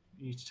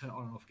 you need to turn it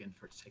on and off again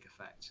for it to take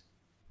effect.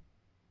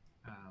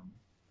 Do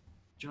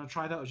you want to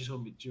try that, or just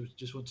want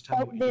to tell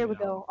me? What there we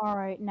go. All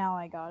right, now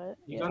I got it.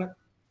 You got it.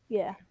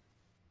 Yeah.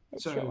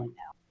 It's So showing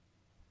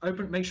now.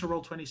 make sure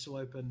Roll20 is still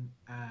open,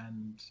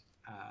 and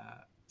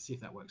see if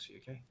that works for you.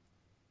 Okay.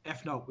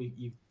 If not,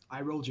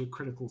 I rolled you a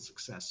critical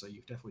success, so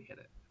you've definitely hit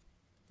it.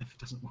 If it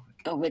doesn't work,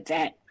 go with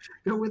that.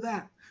 Go with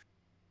that.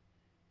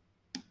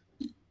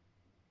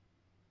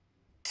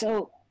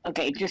 So,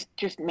 okay,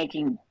 just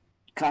making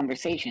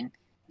conversation.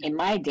 In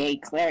my day,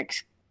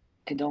 clerics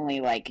could only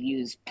like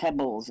use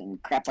pebbles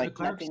and crap like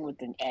nothing with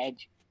an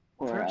edge.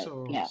 Clerics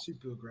are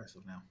super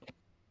aggressive now.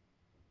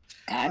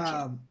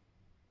 Gotcha.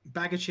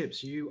 Bag of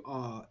chips, you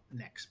are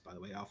next, by the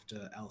way,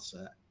 after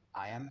Elsa.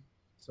 I am.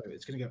 So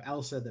it's going to go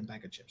Elsa, then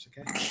bag of chips,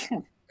 okay? Okay.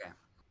 And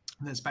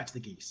then it's back to the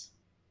geese.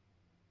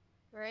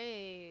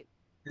 Great.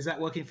 Is that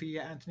working for you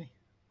yet, Anthony?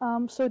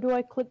 So do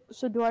I click?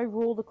 So do I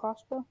roll the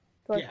crossbow?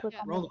 Do I click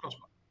on roll the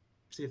crossbow.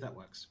 See if that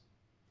works.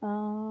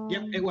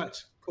 Yep, it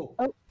works. Cool.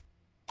 Oh.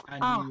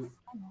 And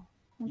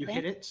you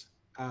hit it.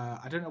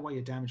 I don't know why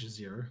your damage is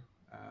 0.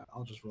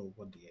 I'll just roll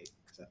 1d8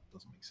 because that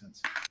doesn't make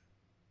sense.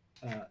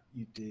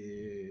 You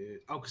did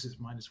because it's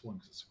 -1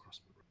 because it's a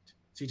crossbow, right?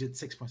 So you did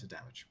 6 points of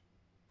damage.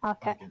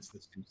 Okay. Against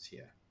this goose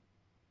here.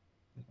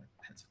 My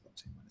pencil got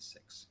to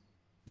 -6.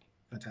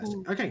 Fantastic.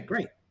 Ooh. Okay,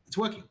 great. It's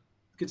working.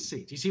 Good to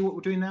see. Do you see what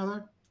we're doing now,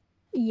 though?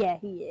 Yeah.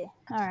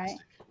 All right.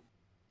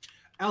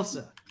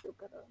 Elsa,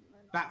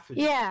 bat food.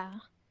 Yeah.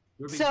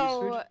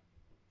 So,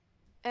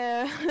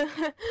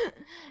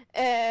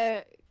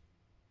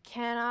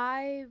 can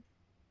I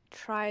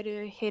try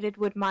to hit it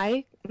with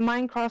my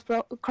mine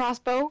crossbow?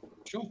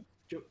 Sure.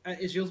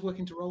 Is yours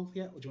working to roll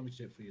yet, or do you want me to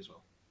do it for you as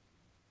well?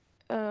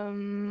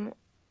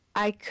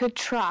 I could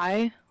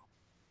try.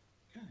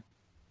 Okay.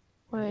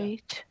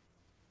 Wait.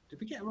 Did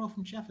we get a roll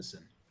from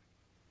Jefferson?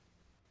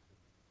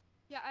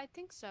 Yeah, I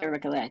think so. I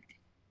recollect.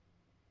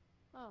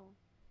 Oh.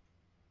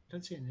 I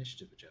don't see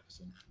initiative with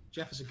Jefferson.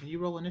 Jefferson, can you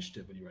roll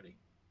initiative when you're ready?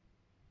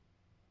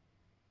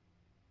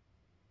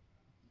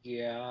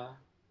 Yeah.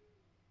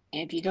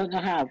 And if you don't know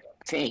how,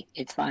 say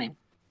it's fine.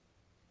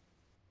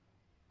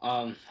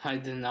 I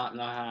do not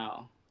know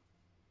how.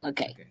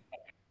 Okay.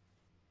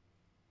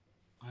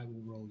 I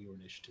will roll your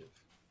initiative.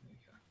 There you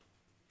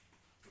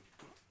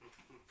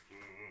go.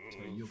 So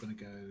you're gonna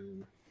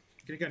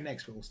go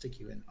next, but we'll stick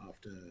you in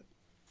after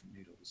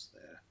Noodles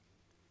there.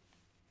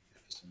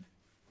 Jefferson.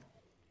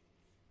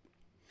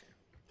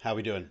 How are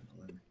we doing?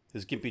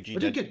 Is Gimpy G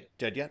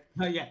dead yet?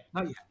 Not yet.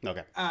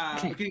 Okay.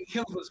 We're getting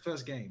killed for his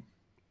first game.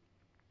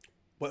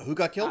 What? Who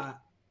got killed?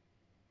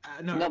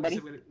 No, nobody.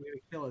 We're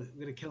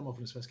gonna kill him off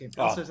in his first game.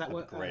 Oh, Does that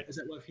work? Does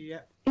that work for you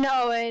yet?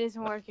 No, it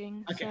isn't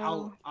working. Okay,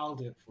 so... I'll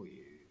do it for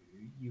you.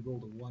 You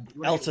rolled a 1.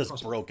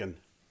 Elsa's broken.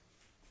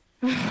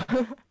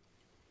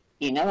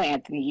 You know,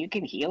 Anthony, you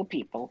can heal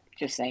people.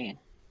 Just saying.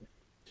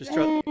 Just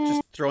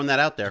throwing that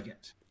out there.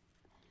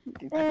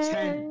 A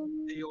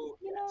 10. Your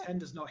 10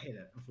 does not hit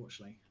it,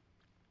 unfortunately.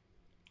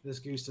 This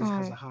goose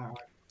has a higher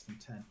IQ than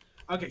 10.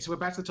 Okay, so we're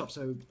back to the top.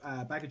 So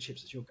bag of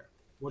chips, it's your go.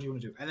 What do you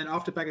want to do? And then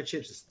after bag of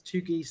chips, it's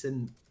 2 geese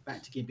and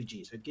back to Gimpy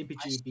G. So Gimpy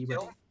G, be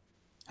ready.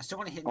 I still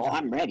want to hit. Oh,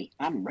 I'm ready.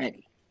 I'm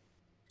ready.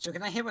 So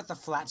can I hit with the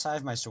flat side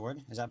of my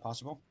sword? Is that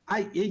possible?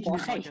 You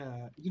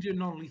can do a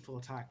non-lethal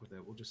attack with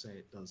it. We'll just say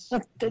it does.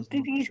 Look,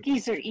 these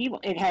geese are evil.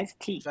 It has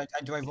teeth. So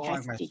do I roll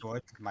like my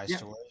sword?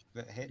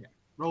 Sword hit? Yeah.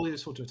 Roll your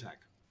sword to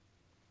attack.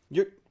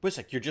 Wait a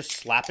sec, you're just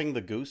slapping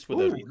the goose with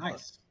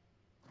nice.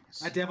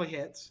 That definitely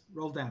hits.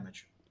 Roll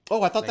damage.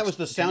 Oh, I thought that was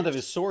the sound of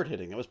his sword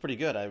hitting. That was pretty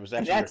good. I was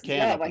actually your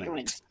can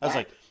opening. I was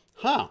like,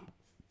 huh.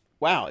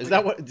 Wow, is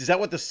that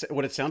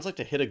what it sounds like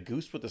to hit a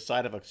goose with the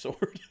side of a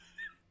sword?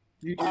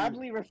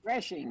 Oddly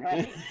refreshing,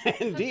 right?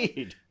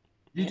 Indeed.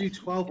 You do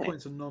 12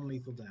 points of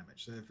non-lethal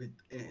damage. So if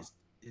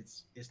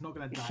it's not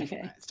going to die.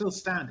 It's still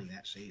standing.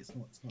 Actually, it's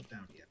not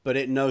down yet. But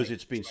it knows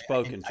it's been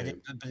spoken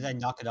to. But did I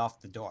knock it off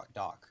the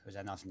dock? Was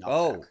that not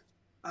knocked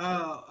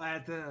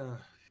back?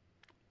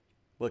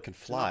 Well, it can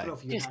fly.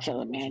 Just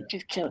kill it, man.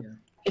 Just kill it.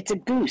 It's a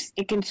goose.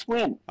 It can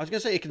swim. I was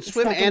gonna say it can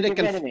swim and it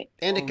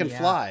can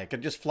fly. It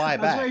can just fly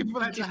back. That's why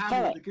people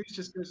have the goose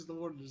just goes to the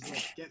water and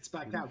just gets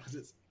back out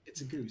because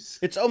it's a goose.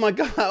 It's oh my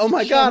god,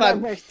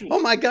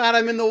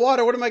 I'm in the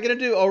water. What am I gonna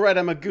do? Oh right,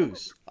 I'm a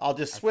goose. I'll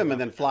just swim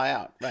and then fly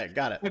out. Right,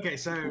 got it. Okay,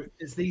 so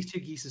it's these 2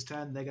 geese's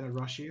turn. They're gonna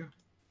rush you.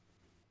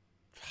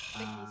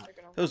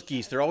 Those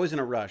geese, they're always in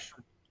a rush.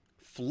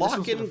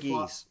 Flocking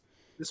geese.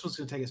 This one's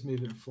gonna take its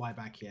movement and fly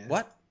back here.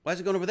 What? Why is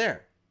it going over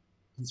there?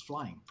 It's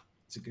flying.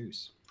 It's a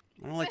goose.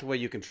 I don't like the way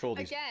you control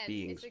these Again,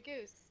 beings. it's a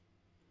goose.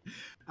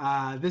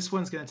 This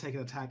one's going to take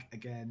an attack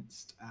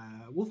against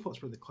Wolf Pup's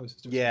probably the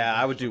closest. Yeah,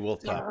 I would do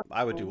Wolf Pup.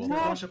 I would do Wolf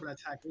Pup. Rush up and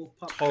attack Wolf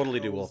Pup. Totally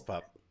do Wolf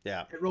Pup.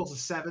 Yeah. It rolls a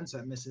 7, so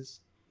it misses.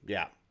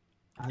 Yeah.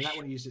 That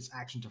one used its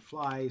action to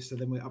fly, so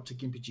then we're up to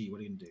Gimpy G. What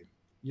are you going to do?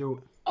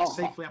 You're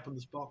safely up in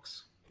this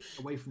box,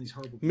 away from these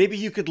horrible... Maybe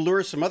you could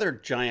lure some other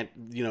giant,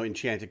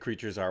 enchanted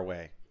creatures our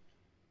way.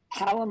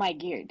 How am I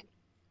geared?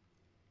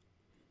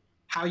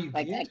 How are you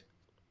geared?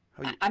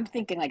 I'm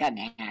thinking I got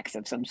an axe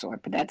of some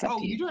sort, but that's up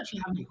to you. You do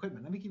actually have any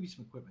equipment. Let me give you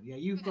some equipment. Yeah,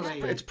 you've got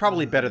a... It's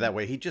probably better that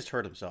way. He just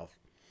hurt himself.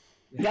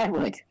 Yeah, I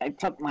would. I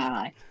poked my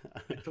eye.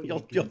 You'll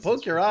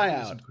poke your eye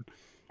out.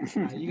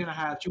 You're going to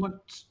have... Do you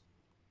want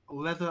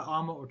leather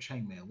armor or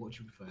chainmail? What would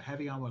you prefer?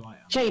 Heavy armor or light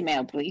armor?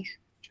 Chainmail, please.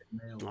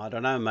 Chainmail. I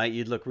don't know, mate.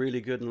 You'd look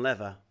really good in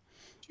leather.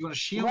 Do you want a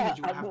shield or do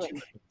you want to have 2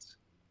 weapons?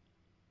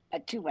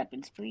 2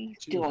 weapons, please.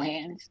 2 Dual weapons.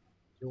 hands.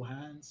 Dual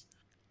hands.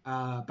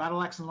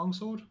 Battle axe and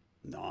longsword?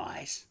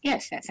 Nice.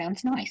 Yes, that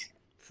sounds nice.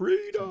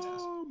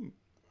 Freedom!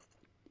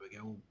 There we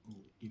go. We'll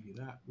give you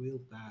that.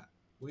 Wield that.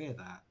 Wear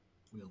that.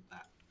 Wield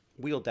that.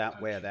 Wield that,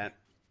 wear that,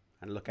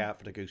 and look out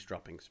for the goose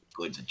droppings.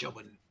 Good job.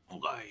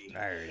 Okay.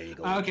 There you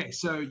go. Okay,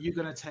 so you're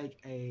going to take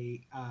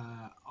a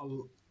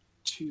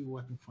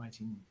 2-weapon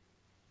fighting.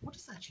 What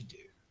does that actually do?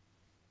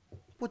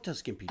 What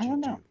does Gimpy I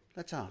don't do? know.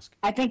 Let's ask.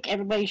 I think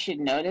everybody should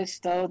notice,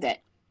 though, that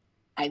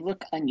I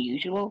look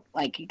unusual.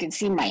 Like, you can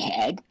see my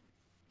head,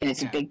 and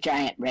it's a big,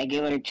 giant,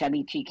 regular,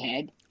 chubby cheek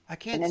head. I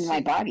can't And then see.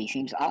 my body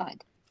seems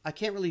odd. I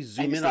can't really I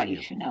zoom just in thought on you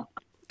you. should know.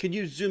 Can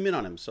you zoom in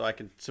on him so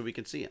we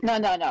can see him? No.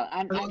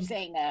 I'm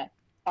saying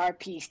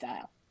RP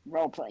style.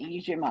 Role play.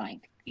 Use your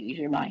mind. Use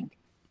your mind.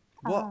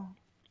 What?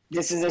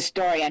 This is a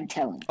story I'm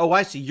telling. Oh,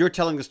 I see. You're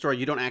telling the story.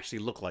 You don't actually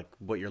look like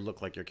what your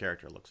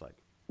character looks like.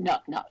 No.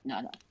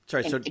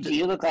 Sorry. So do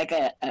you look like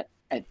a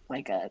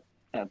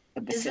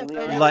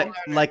bacillium?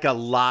 like a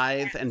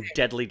lithe and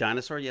deadly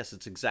dinosaur? Yes,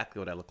 it's exactly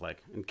what I look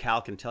like. And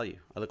Cal can tell you,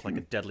 I look like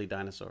a deadly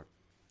dinosaur.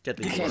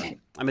 Deadly boring.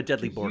 I'm a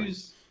deadly boring.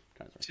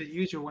 To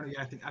use your one of you,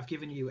 I think I've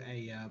given you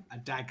a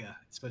dagger.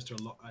 It's supposed to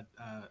unlock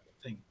a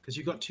thing because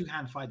you've got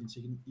 2-hand fighting,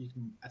 so you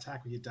can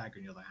attack with your dagger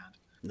in your other hand.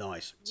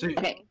 Nice. So you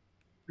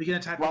can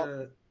attack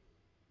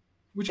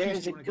which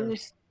there's a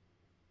goose.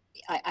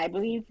 I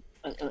believe.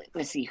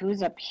 Let's see,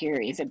 who's up here?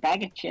 Is it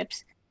Bag of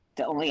Chips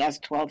that only has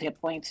 12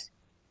 hit points?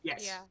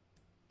 Yes. Yeah.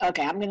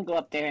 Okay, I'm gonna go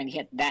up there and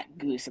hit that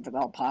goose if at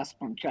all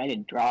possible and try to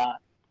draw.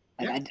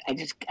 Like,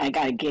 I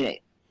gotta get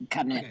it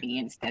coming at me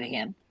instead of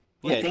him.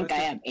 Yeah, I think I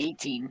have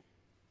 18.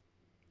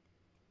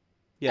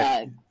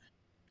 Yeah.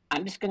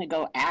 I'm just gonna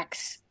go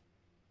axe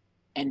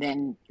and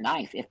then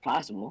knife if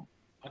possible.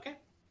 Okay.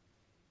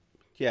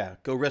 Yeah,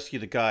 go rescue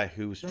the guy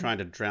who's trying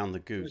to drown the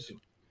goose.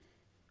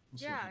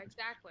 Yeah,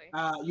 exactly.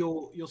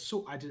 Your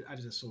sword. I did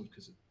a sword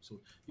because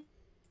sword.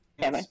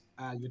 Yeah,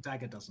 your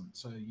dagger doesn't.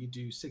 So you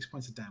do 6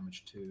 points of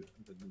damage to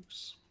the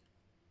goose.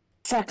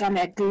 Suck on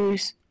that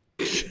goose.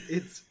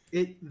 It's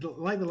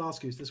like the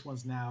last goose. This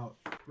one's now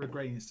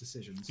regretting its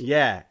decisions.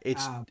 Yeah,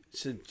 it's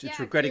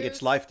regretting goose.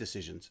 its life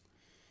decisions.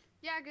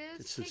 Yeah, goose.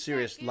 It's some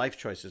serious life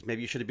choices.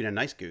 Maybe you should have been a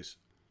nice goose.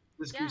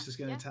 This goose is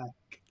going to attack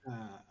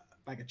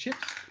Bag of Chips.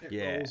 It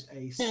rolls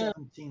a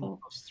 17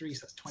 plus 3,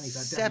 so that's 20.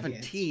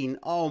 17?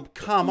 Oh,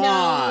 come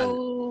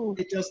on!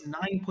 It does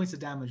 9 points of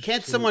damage.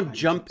 Can't someone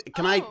jump?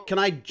 Can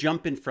I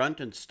jump in front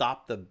and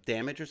stop the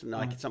damage or something?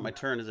 No, it's not my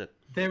turn, is it?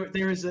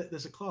 There's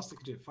a class that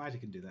can do it. Fighter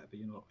can do that, but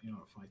you're not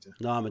a fighter.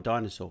 No, I'm a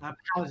dinosaur.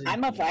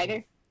 I'm a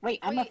fighter. Wait,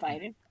 I'm a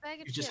fighter.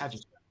 You just had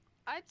your.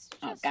 I'd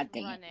suggest God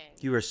dang it. running.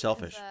 You were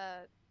selfish.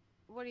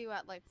 What are you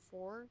at, like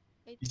 4?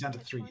 He's down to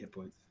 3 hit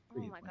points. Oh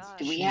my god.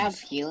 Do we have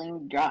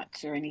healing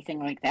drops or anything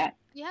like that?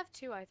 You have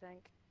 2, I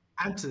think.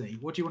 Anthony,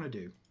 what do you want to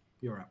do?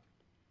 You're up.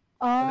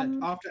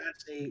 After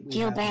Anthony,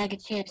 Heal Bag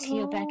of Chips.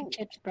 Heal Bag of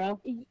Chips, bro.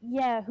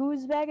 Yeah,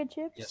 who's Bag of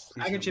Chips? Yes,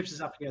 Bag of Chips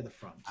is up here at the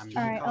front. All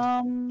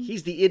right.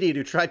 He's the idiot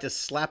who tried to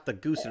slap the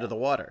goose into the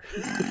water.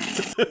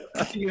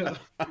 Yeah,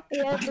 I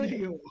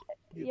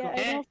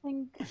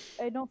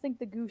don't think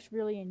the goose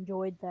really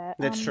enjoyed that.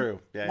 That's true.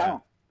 Yeah.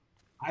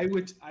 I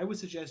would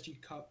suggest you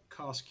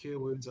cast Cure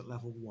Wounds at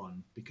level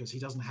 1 because he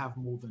doesn't have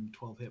more than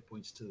 12 hit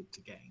points to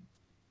gain.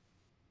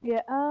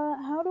 Yeah.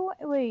 How do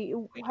I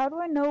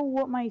know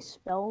what my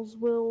spells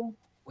will?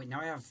 Wait,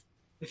 now I have.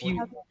 If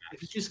you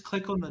just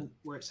click on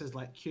where it says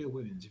like Cure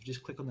Wounds, if you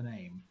just click on the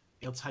name,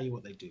 it'll tell you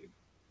what they do.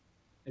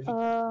 If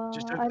you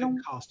just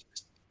don't cast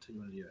it until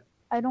you want to do it.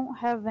 I don't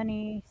have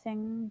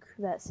anything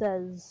that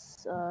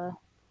says.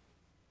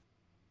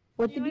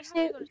 What did you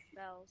say?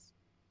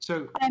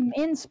 So I'm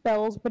in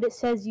spells, but it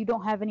says you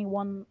don't have any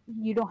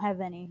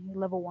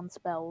level 1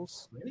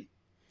 spells. Really?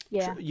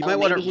 Yeah. You might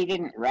want to. He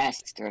didn't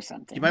rest or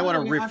something. You might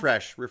want to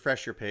refresh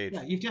your page.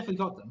 Yeah, you've definitely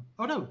got them.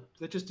 Oh no,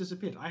 they just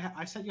disappeared.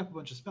 I set you up a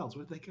bunch of spells.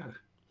 Where'd they go?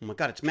 Oh my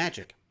god, it's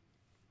magic.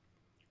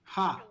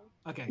 Ha.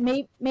 Okay.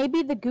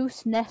 Maybe the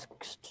goose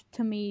next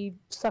to me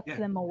sucked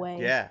them away.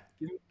 Yeah.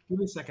 Give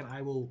me a second.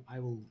 I will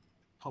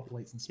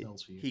populate some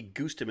spells for you. He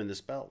goosed him in the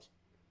spells.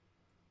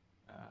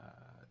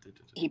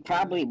 He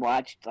probably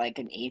watched like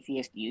an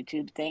atheist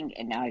YouTube thing,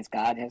 and now his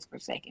God has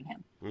forsaken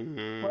him.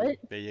 Mm-hmm. What?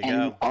 There you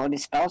And go. all of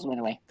his spells went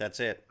away. That's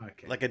it.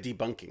 Okay. Like a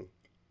debunking.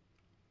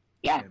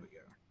 Yeah. There we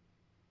go.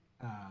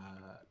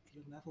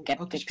 You're level.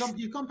 Skeptics. Oh,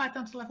 you've gone back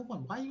down to level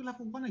 1. Why are you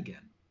level 1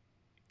 again?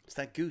 It's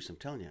that goose, I'm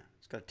telling you.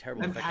 It's got a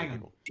terrible effect on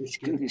people.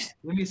 Give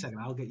me a second.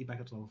 I'll get you back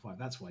up to level 5.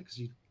 That's why, because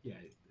yeah.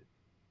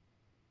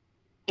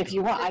 If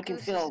you want, The I can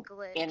goose is fill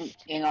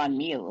in on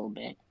me a little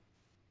bit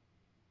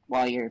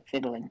while you're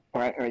fiddling,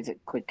 or is it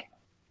quick?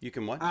 You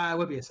can what? It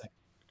would be a second.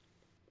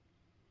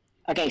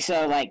 Okay,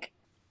 so like,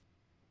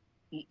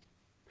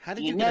 how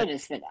did you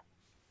notice that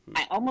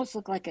I almost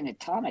look like an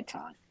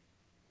automaton?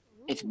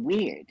 It's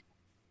weird.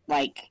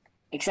 Like,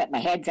 except my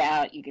head's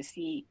out, you can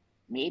see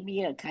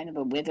maybe a kind of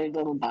a withered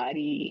little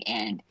body,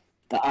 and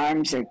the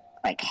arms are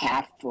like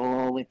half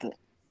full with the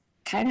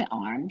kind of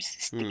arms,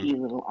 sticky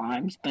little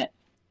arms, but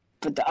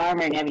the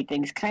armor and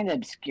everything's kind of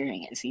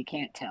obscuring it, so you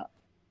can't tell.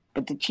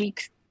 But the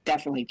cheeks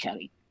definitely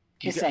chubby.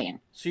 Just saying.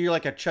 So you're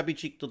like a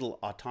chubby-cheeked little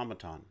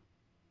automaton.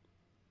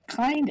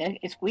 Kind of.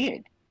 It's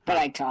weird. But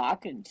I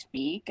talk and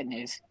speak, and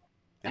there's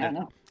I don't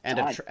know.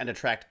 And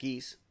attract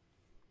geese.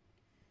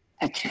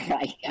 I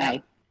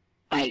Try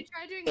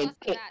doing less of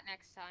that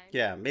next time.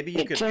 Yeah, maybe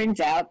you could. It turns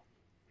out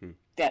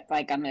that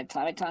like I'm an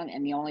automaton,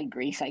 and the only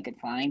grease I could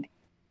find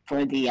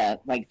for the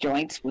like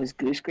joints was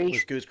goose grease.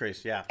 Was goose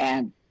grease, yeah.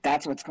 And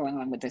that's what's going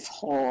on with this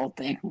whole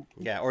thing.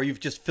 Yeah, or you've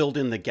just filled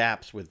in the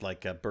gaps with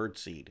like a bird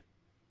seed.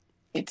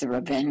 It's a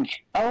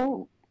revenge.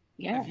 Oh,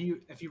 yeah.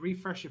 If you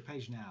refresh your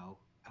page now,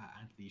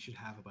 Anthony, you should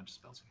have a bunch of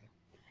spells here.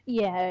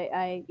 Yeah,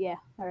 I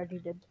already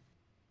did.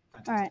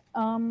 Fantastic.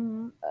 All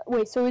right.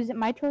 Wait. So is it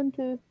my turn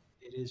to?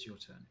 It is your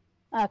turn.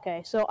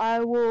 Okay. So I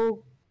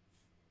will.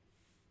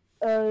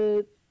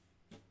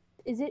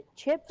 Is it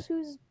Chips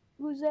who's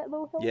at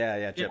low health?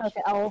 Yeah, Chips.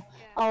 Okay.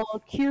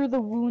 I'll cure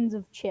the wounds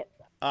of Chip.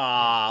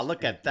 Ah,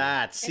 look at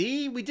that.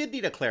 See, we did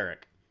need a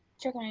cleric.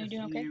 Chicken, are you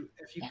doing okay?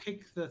 If you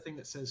kick the thing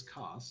that says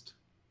cast.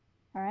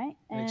 All right.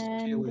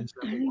 And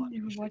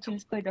watching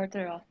this play Darth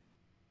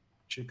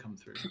should come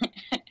through.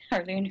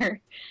 Hardly in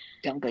her.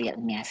 Don't go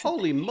yet, mess.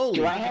 Holy moly!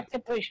 Do I have to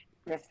push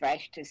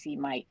refresh to see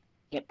my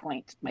hit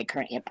points, my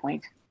current hit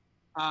points?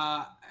 You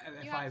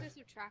have to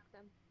subtract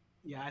them.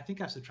 Yeah, I think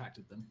I've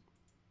subtracted them.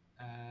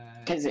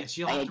 Because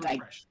you'll have to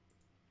refresh.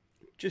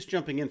 Just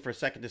jumping in for a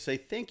second to say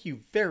thank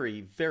you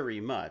very,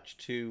 very much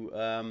to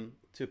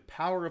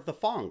Power of the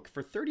Fonk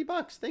for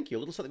 $30. Thank you. A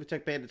little something for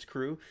Techbandits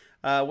crew.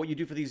 What you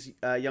do for these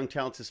young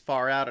talents is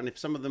far out, and if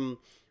some of them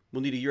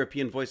will need a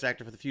European voice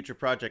actor for the future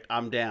project,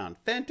 I'm down.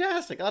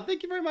 Fantastic.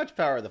 Thank you very much,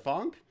 Power of the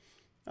Fonk.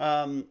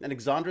 And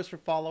Exandris for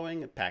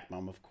following,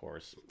 Pac-Mom, of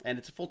course. And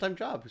it's a full-time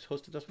job who's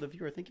hosted us with a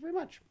viewer. Thank you very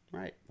much. All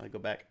right, I'll go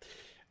back.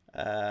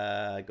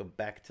 Go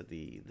back to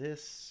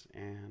this,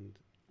 and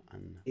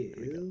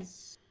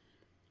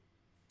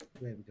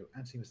where we go.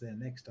 Anthony was there.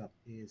 Next up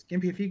is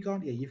Gimpy. Have you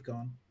gone? Yeah, you've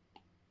gone.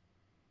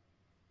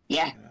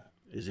 Yeah.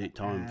 Is it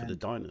time for the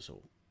dinosaur?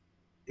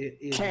 It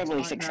is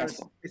terribly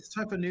successful. It's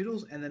time for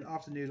Noodles, and then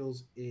after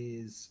Noodles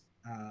is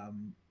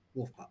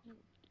Wolf Pup.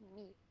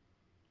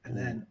 And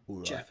then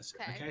Jefferson.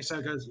 Okay, so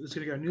it's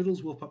gonna go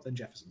Noodles, Wolf Pup, then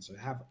Jefferson. So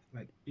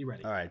be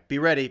ready. All right, be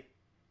ready.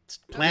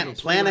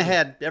 Plan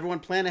ahead. Everyone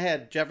plan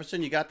ahead.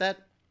 Jefferson, you got that?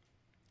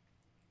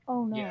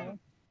 Oh no. Yeah.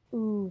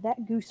 Ooh,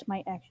 that goose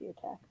might actually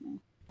attack me.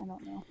 I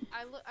don't know.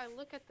 I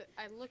look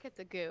at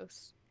the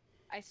goose.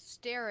 I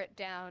stare it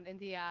down in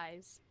the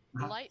eyes.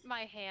 Light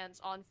my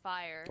hands on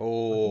fire.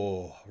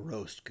 Oh,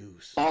 roast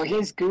goose. Oh,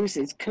 his goose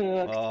is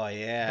cooked. Oh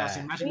yeah.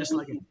 Imagine this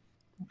like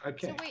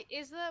okay. So wait,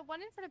 is the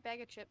one in front of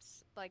Bag of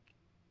Chips like?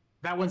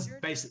 That one's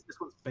basic. This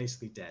one's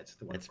basically dead.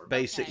 The one it's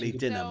basically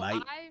dinner, so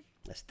mate.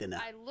 That's dinner.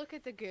 I look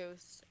at the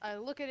goose. I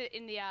look at it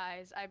in the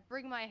eyes. I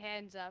bring my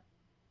hands up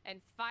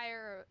and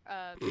fire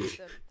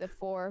the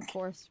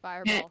force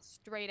fireball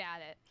straight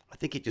at it. I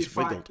think it just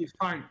wiggled. You're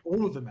firing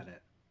all of them at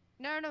it.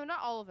 No, not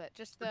all of it.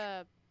 Just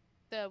the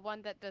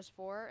one that does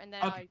 4, and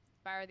then I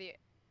fire the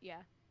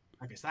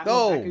Okay, so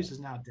that goose is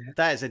now dead.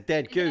 That is a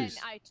dead goose.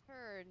 And I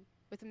turn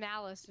with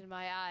malice in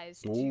my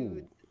eyes Ooh. to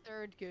the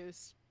third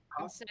goose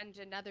and send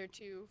another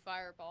 2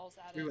 fireballs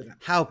at it.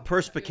 How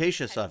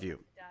perspicacious of you.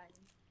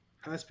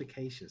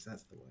 Perspicacious,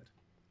 that's the word.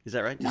 Is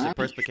that right? Is it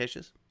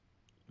perspicacious?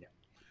 Yeah.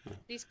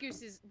 These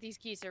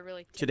geese are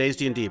really. Today's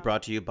D&D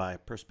brought to you by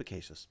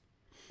Perspicacious.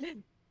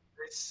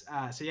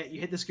 So yeah, you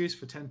hit this goose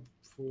for 10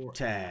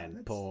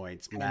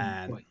 points,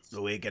 man. Points.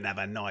 We're gonna have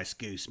a nice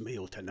goose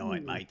meal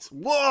tonight, mates.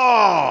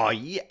 Whoa!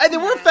 Yeah, and there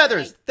were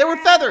feathers. There were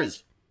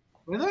feathers.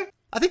 Were there?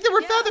 I think there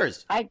were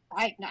feathers. I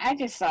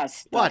just saw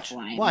stuff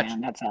flying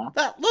around, that's all.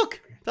 That look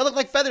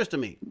like feathers to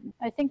me.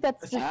 I think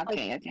that's just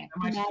okay.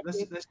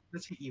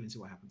 Let's hit you and see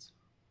what happens.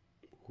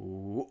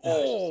 Ooh.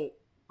 Oh.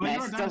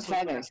 Well, still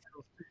feathers.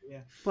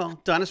 Yeah.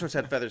 Well, dinosaurs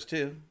had feathers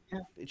too.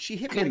 Yeah. She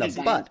hit me in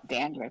the butt.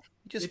 Dandruff.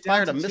 You just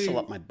fired a missile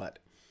up my butt.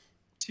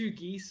 2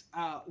 geese.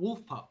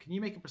 Wolf Pup, can you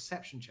make a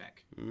perception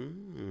check?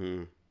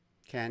 Can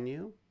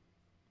you?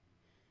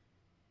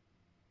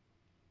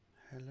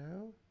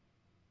 Hello?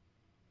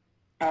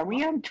 Are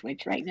we on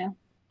Twitch right now?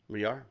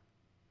 We are.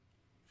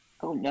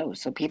 Oh no!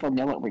 So people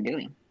know what we're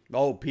doing.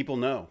 Oh, people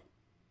know.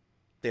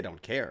 They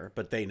don't care,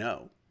 but they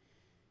know.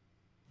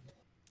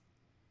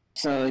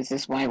 So is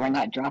this why we're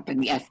not dropping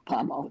the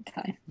F-bomb all the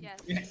time?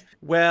 Yes.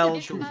 Well,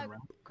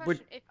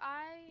 question: if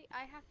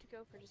I have to go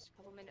for just a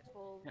couple minutes,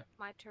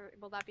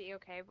 will that be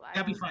okay?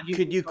 That'd be fine.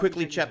 Could you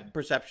quickly check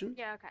perception?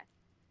 Yeah. Okay.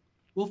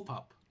 Wolf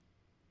pup.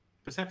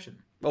 Perception.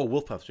 Oh,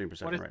 wolf pup's doing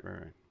perception. Right.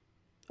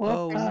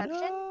 Perception?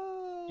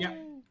 No. Yeah.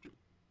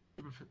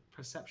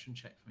 Perception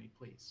check for me,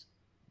 please.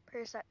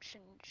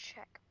 Perception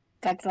check.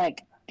 That's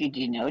like, did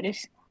you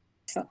notice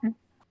something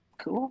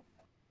cool?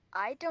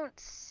 I don't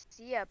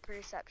see a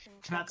perception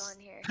check on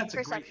here. That's a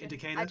perception. great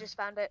indicator. I just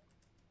found it.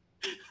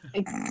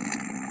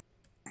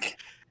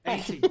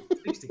 18,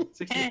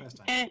 16 first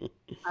time.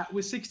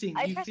 With 16,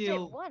 I you pressed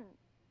feel. it one.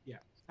 Yeah,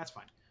 that's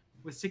fine.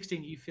 With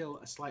 16, you feel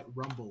a slight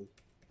rumble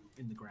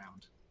in the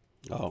ground.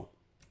 Oh,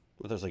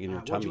 well, there's like in your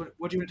What tummy. do you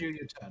want to do in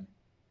your turn?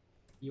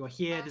 You are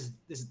here. There's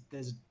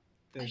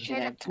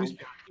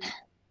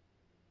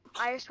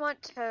I just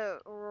want to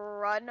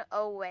run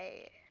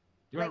away.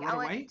 You want to run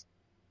away?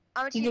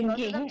 I want You to didn't both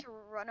of get them hit? to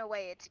run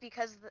away. It's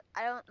because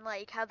I don't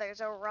like how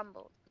there's a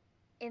rumble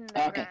in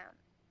the Okay. ground.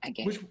 I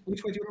get Which it. way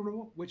do you want to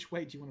run? Which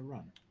way do you want to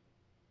run?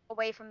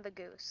 Away from the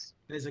goose.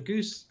 There's a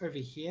goose over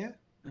here,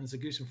 and there's a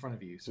goose in front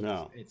of you. So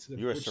No, it's sort of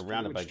you are which-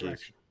 surrounded by which geese.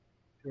 direction?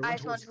 You I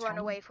just want towards to the run town?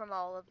 away from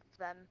all of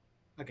them.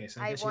 Okay, so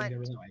I I guess you're want-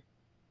 going to go that way.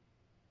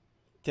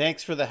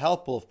 Thanks for the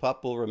help, Wolf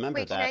Pup. We'll remember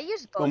Wait, can that I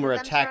use both when we're of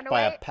them to attacked run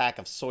by a away? pack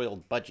of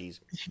soiled budgies.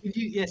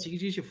 Yes, you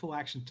could use your full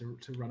action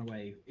to run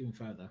away even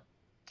further.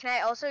 Can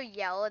I also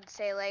yell and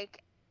say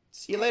like,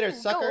 See you later,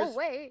 suckers. go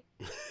away?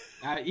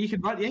 You can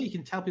run. Yeah, you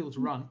can tell people to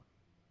run.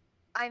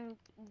 I'm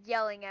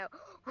yelling out,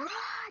 run!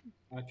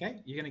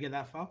 Okay, you're going to get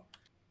that far.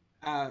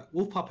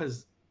 Wolf Pup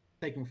has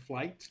taken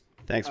flight.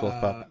 Thanks, Wolf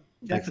Pup.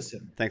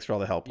 Jefferson. Thanks for all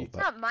the help, Wolf It's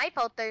Pup. not my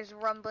fault there's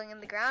rumbling in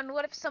the ground.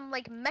 What if some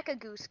like mecha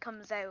goose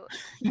comes out?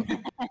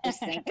 I was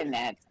thinking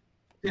that.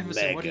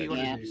 Jefferson, what do you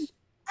want Yeah. to do?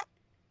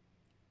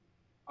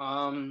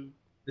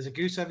 There's a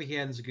goose over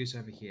here and there's a goose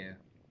over here.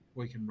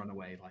 Or you can run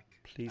away like.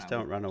 Please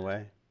don't run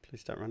away.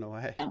 Please don't run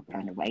away. Don't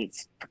run away.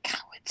 It's for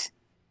cowards.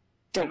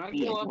 Can Don't I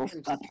be a go up wolf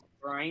and pup.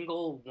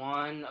 strangle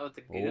one of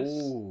the goose?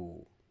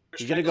 Oh,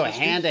 you're gonna go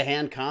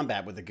hand-to-hand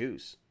combat with a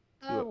goose.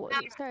 Oh,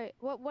 sorry.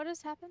 What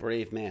has happened?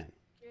 Brave man.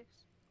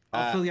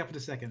 I'll fill you up in a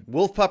second.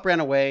 Wolf Pup ran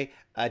away.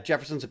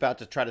 Jefferson's about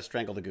to try to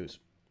strangle the goose.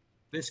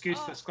 This goose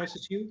that's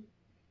closest to you?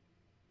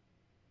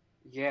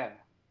 Yeah.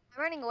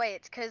 I'm running away.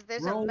 It's because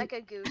there's Roll. a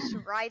mecha goose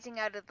rising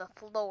out of the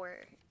floor.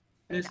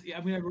 I'm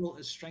going to roll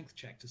a strength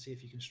check to see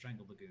if you can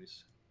strangle the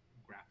goose.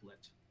 Grapple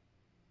it.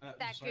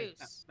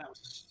 Goose. That was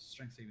a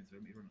strength saving throw.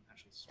 Let me run an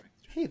actual strength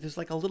check. Hey, there's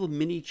like a little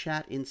mini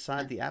chat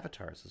inside the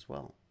avatars as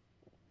well.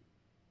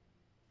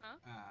 Let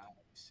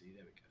me see.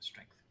 There we go.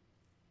 Strength.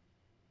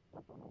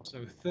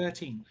 So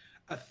 13.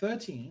 A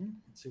 13.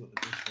 Let's see what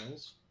the goose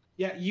rolls.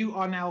 Yeah, you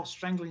are now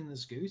strangling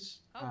this goose.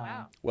 Oh,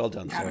 wow. Well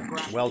done, you have sir. it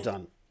grappled. Well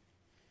done.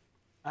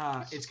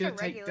 It's going a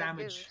to take regular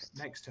damage goose.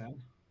 next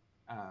turn.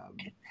 What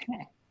do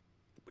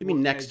you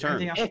mean next is there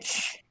anything turn?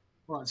 else?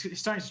 Well, it's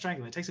starting to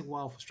strangle. It takes a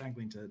while for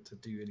strangling to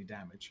do any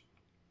damage.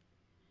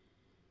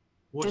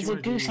 What Does do you a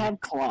wanna goose do?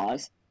 have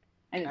claws?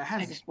 It I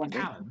has just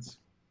wondered. talons.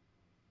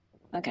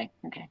 Okay.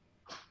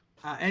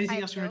 Anything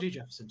I else you want to know. do,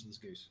 Jefferson, to this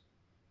goose?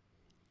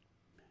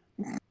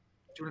 Do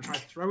you want to try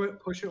to throw it,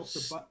 push it off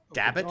the butt?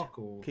 Stab it? Dock,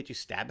 or... Could you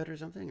stab it or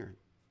something? Or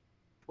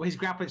Well, he's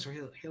grappling, so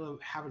he'll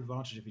have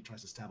advantage if he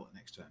tries to stab it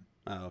next turn.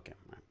 oh, okay.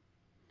 All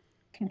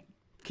right.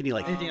 Can you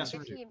like? Anything else you If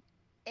want to do? you,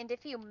 and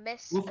if you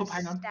miss Wolf a Pup,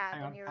 hang on, stab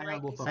hang on, and you're hang on,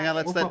 right Wolf Pup. Hang on.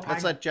 beside Wolf Pup,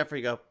 Let's hang let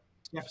Jeffrey go.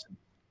 Jefferson,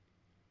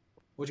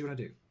 what do you want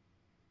to do?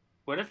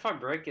 What if I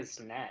break its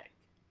neck?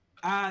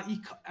 You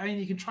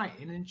can try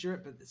and injure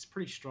it, but it's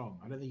pretty strong.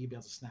 I don't think you'd be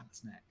able to snap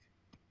its neck.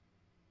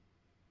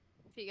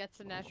 If he gets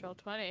a natural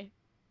 20.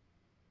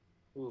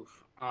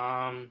 Oof.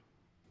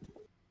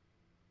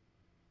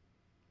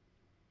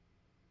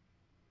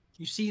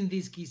 You've seen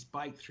these geese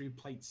bite through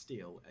plate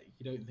steel.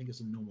 You don't think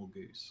it's a normal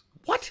goose.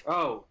 What?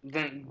 Oh,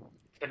 then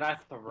can I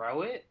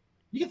throw it?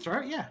 You can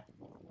throw it, yeah.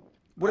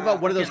 What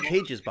about one of those okay.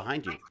 cages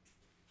behind you?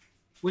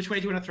 Which way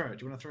do you want to throw it?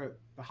 Do you want to throw it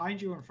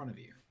behind you or in front of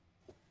you?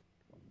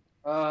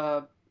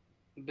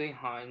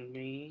 Behind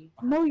me.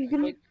 No, you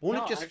can. Wait, Won't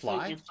no, it just actually,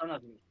 fly? in front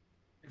of me?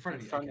 In front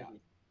of In you. front Okay. of me.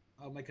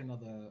 I'll make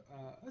another.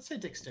 Let's say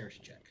dexterity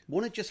check.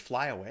 Won't it just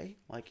fly away?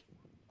 Like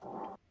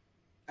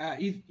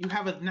You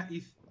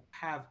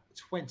have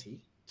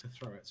 20 to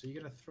throw it, so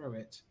you're going to throw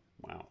it.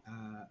 Wow.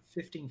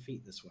 15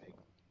 feet this way.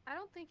 I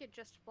don't think it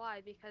just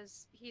fly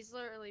because he's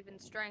literally been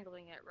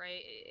strangling it,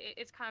 right?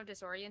 It's kind of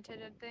disoriented,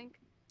 I think.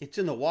 It's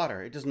in the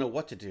water. It doesn't know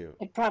what to do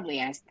It probably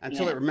has.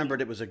 until it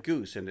remembered it was a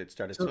goose and it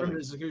started So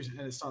remember, swimming. there's a goose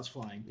and it starts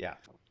flying. Yeah,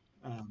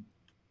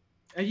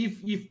 And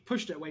you've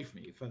pushed it away from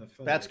you further.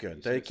 that's away from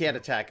good. you, They can't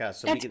attack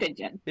us, so That's we can good,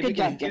 Jen. maybe Good we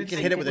can, job, Jen. we can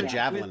hit it with a Good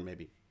job. javelin,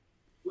 maybe.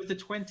 With the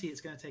 20,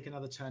 it's going to take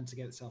another turn to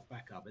get itself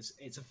back up.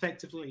 It's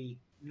effectively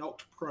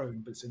knocked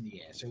prone, but it's in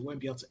the air, so it won't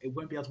be able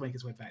to make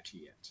its way back to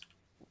you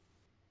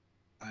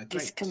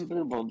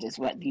Discombobulated is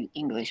what the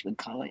English would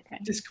call it.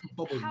 Right?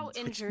 Discombobulated. How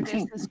injured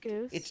is this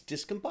goose? It's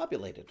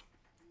discombobulated.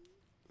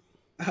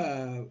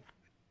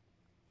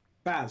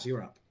 Baz,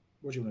 you're up.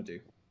 What do you want to do?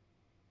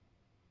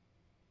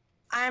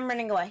 I'm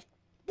running away.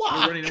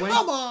 What? Running away?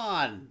 Come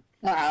on!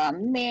 Oh,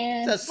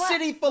 man. It's a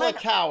city full of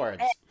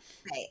cowards.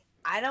 Hey,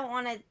 I don't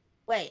want to...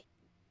 Wait.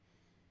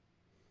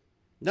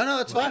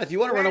 No, it's fine. If you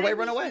want to run away,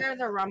 run away. Hear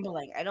the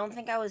rumbling. I don't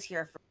think I was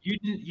here for... You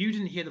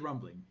didn't hear the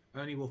rumbling.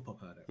 Only Wolfpop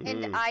heard it.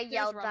 And I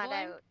yelled that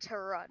out to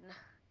run.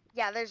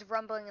 Yeah, there's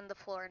rumbling in the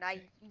floor, and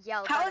I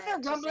yelled How that is there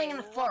out to rumbling say, in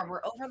the floor?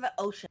 We're over the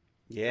ocean.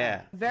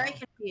 Yeah. Very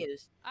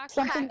confused.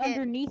 Something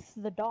underneath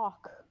the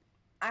dock.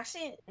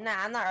 Actually, nah,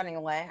 I'm not running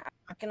away.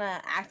 I'm gonna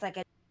act like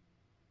I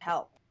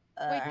help.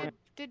 Wait,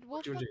 did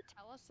Wolfpop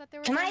tell us that they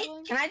were Can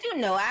rumbling? I do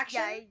no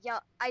action? Yeah,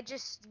 I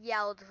just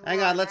yelled.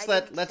 Hang on, let's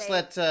let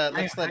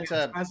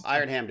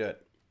Ironham do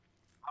it.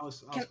 I'll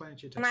explain it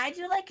to you. Can I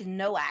do like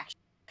no action?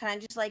 Can I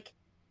just like?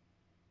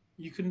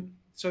 You can.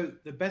 So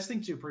the best thing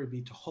to do would probably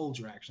be to hold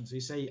your action. So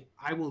you say,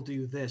 "I will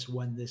do this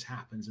when this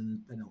happens,"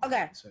 and then it'll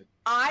Okay. happen. So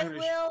I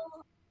will.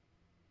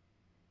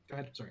 Go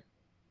ahead. Sorry.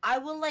 I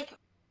will like.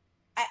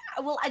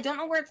 I don't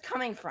know where it's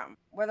coming from.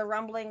 Where the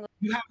rumbling.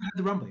 You haven't had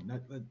the rumbling. No,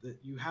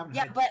 you haven't.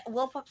 Yeah, had... but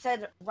Wolfpop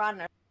said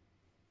run.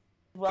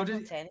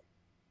 Wolfpop said.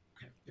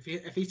 Okay.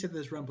 If he said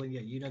there's rumbling,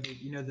 yeah, you know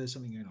there's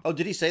something going on. Oh,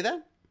 did he say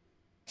that?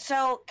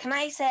 So can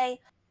I say,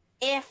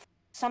 if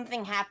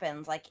something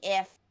happens, like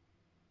if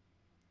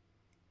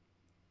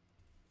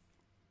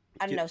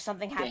I don't know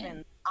something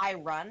happens, I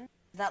run.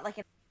 Is that like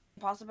a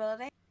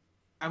possibility?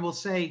 And we'll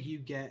say you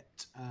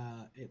get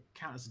it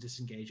counts as a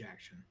disengage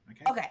action.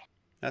 Okay. Okay.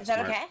 That's Is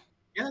that smart. okay?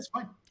 Yeah, that's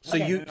fine.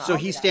 So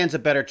he stands a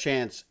better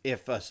chance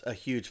if a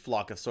huge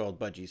flock of soiled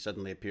budgies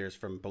suddenly appears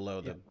from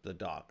below the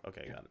dock.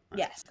 Okay, got it. Right.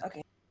 Yes.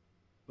 Okay.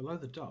 Below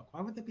the dock.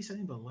 Why would there be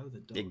something below the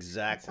dock?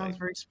 Exactly. That sounds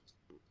very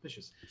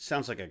suspicious. It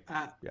sounds like a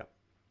yeah.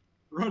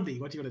 Rodney,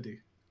 what do you want to do?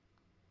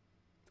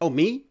 Oh,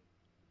 me?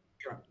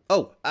 You're up.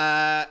 Oh,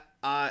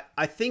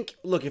 I think.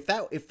 Look, if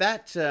that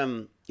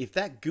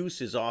goose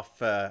is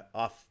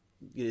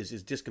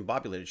is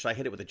discombobulated, should I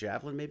hit it with a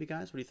javelin, maybe,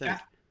 guys? What do you think?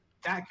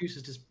 That goose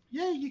is just.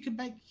 Yeah, you can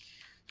make.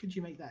 Could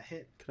you make that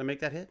hit? Can I make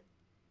that hit?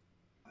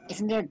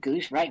 Isn't there a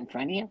goose right in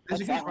front of you? There's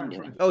What's a goose that one right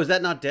in doing? Oh, is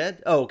that not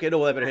dead? Oh, okay. No,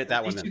 well, I better hit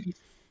that one then.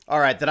 All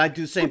right, then I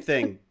do the same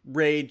thing.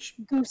 Rage.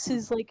 Goose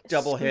is like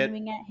double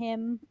screaming at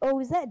him. Oh,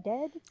 is that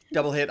dead?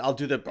 Double hit. I'll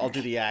do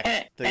the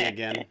axe thing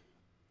again.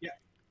 Yeah.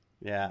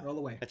 Yeah. Roll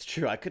away. That's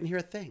true. I couldn't hear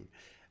a thing.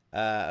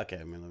 Okay.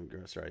 Let me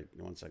go. Sorry.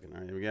 1 second. All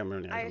right. Here we go.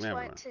 I just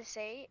want to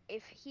say,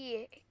 if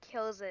he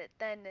kills it,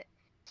 then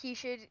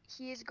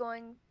he's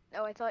going.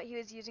 Oh, I thought he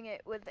was using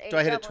it with a. Do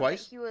I hit it javelin,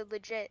 twice? He would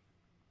legit.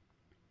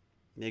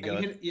 There you go.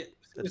 Yeah,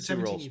 with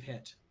 17 you've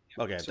hit.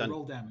 Okay, so done.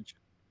 Roll damage.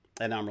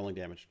 And now I'm rolling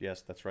damage.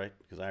 Yes, that's right,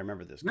 because I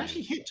remember this. You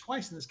actually hit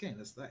twice in this game.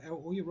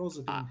 All your rolls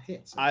have been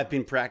hits. I've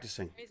been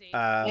practicing.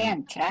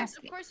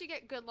 Fantastic. Of course, you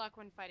get good luck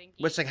when fighting.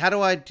 What's like? How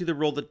do I do the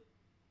roll?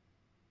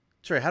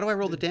 Sorry, how do I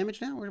roll the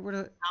damage now? Where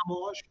do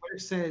where it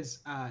says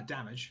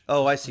damage.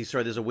 Oh, I see.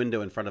 Sorry, there's a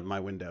window in front of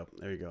my window.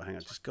 There you go. Hang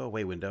on, just go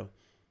away, window.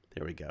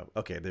 There we go.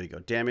 Okay, there you go.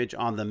 Damage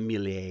on the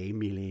melee.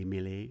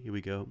 Here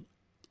we go.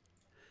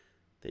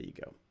 There you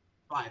go.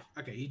 5.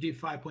 Okay, you do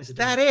 5 points of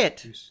damage.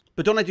 That it?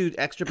 But don't I do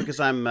extra because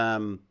I'm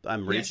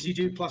raging? Yes, you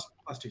do plus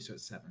 2, so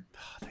it's 7.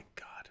 Oh, thank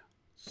God.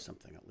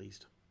 Something at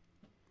least.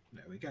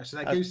 There we go. So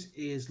that goose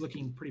is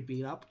looking pretty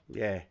beat up.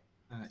 Yeah.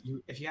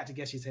 If you had to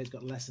guess, you'd say it's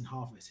got less than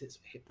half of its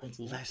hit points.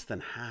 Less than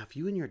half.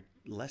 You and your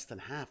less than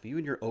half. You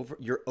and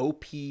your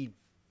OP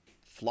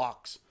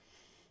flocks.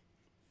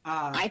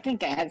 I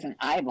think it has an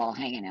eyeball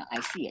hanging out.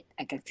 I see it.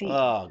 I can see it.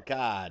 Oh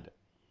God.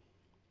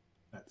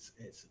 That's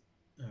it.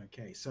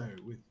 Okay, so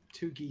with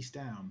 2 geese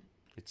down,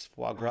 it's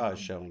foie gras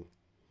showing.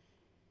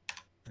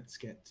 Let's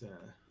get.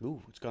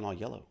 Ooh, it's gone all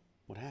yellow.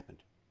 What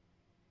happened?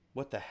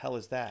 What the hell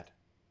is that?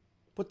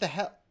 What the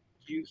hell?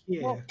 You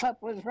hear? Well,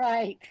 Pup was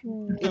right.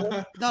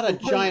 Not a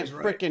giant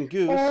frickin'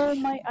 goose. Oh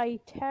my!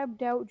 I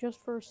tabbed out just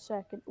for a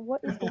second.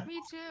 What is that?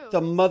 Me too. The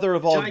mother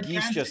of all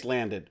geese just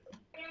landed.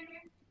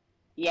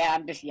 Yeah,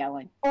 I'm just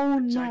yelling. Oh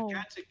no!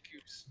 Gigantic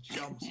goose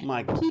jumps.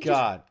 My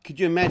God! Could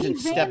you imagine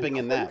stepping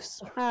in that?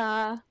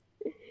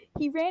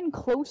 He ran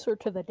closer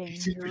to the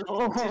danger.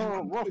 Oh,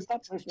 what was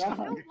that? No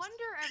wonder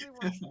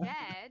everyone's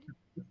dead.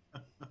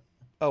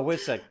 Oh, wait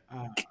a sec.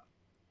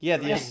 Yeah,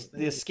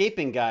 the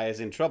escaping guy is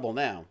in trouble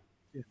now.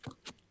 Yeah.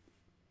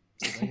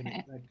 So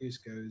that goose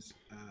goes.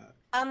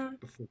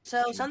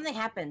 So something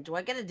happened. Do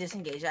I get a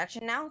disengage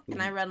action now? Can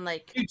I run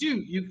like? You do.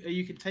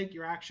 You can take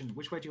your action.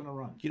 Which way do you want to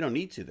run? You don't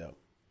need to though.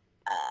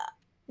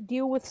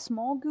 Deal with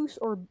small goose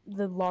or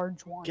the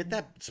large one? Get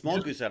that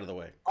small goose out of the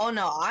way. Oh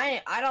no,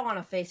 I don't want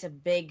to face a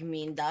big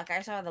mean duck.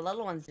 I saw the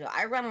little ones do.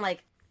 I run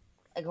like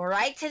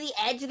right to the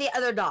edge of the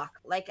other dock,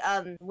 like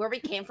where we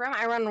came from.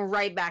 I run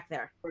right back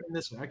there. Right in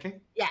this way, okay?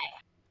 Yeah,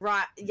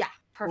 right. Yeah,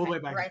 perfect. All the way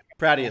back. Right there.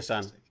 Proud of you,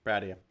 son.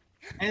 Proud of you.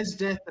 As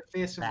death, the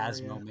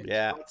fearsome moment.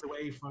 Yeah.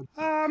 Away from.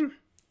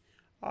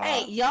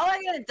 Hey, y'all are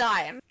gonna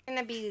die. I'm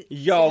gonna be.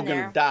 Y'all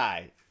gonna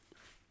die.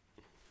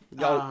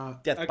 Y'all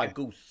death by okay.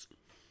 goose.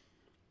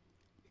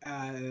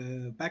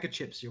 Bag of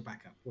chips, your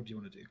backup. What do you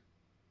want to do?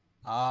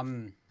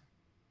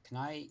 Can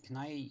I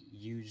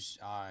use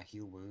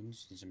heal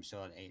wounds since I'm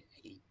still at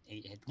eight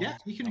hit points? Yeah,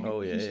 you can.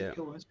 Oh, use yeah.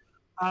 heal wounds.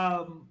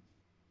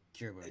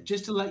 Cure wounds.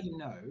 Just to let you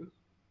know.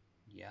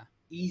 Yeah.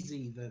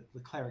 Easy, the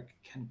cleric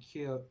can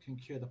cure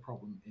the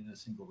problem in a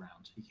single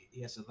round.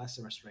 He has a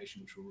lesser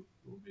restoration, which will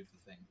remove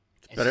the thing.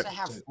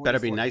 Better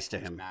be nice to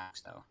him. Max,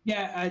 though.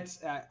 Yeah, I'd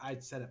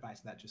set it back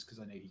to that just because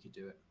I knew he could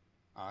do it.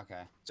 Oh,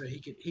 okay. So he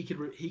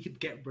could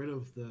get rid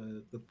of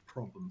the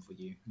problem for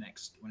you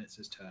next when it's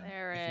his turn.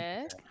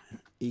 There is.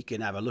 He can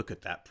have a look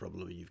at that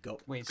problem you've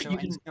got. Wait, so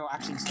no,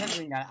 actually, instead of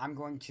doing that, I'm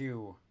going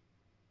to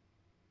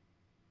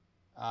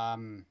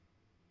Can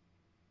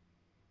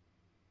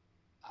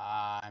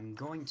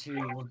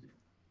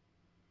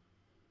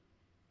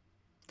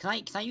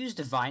I use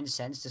Divine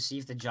Sense to see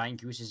if the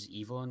giant goose is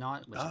evil or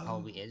not? Which it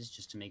probably is,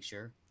 just to make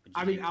sure.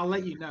 I mean, I'll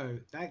let you know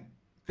that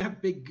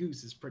big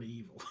goose is pretty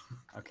evil.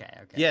 Okay.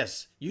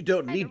 Yes, you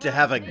don't need to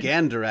have a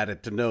gander at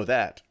it to know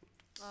that.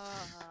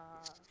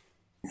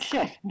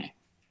 Okay,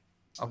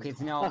 I'll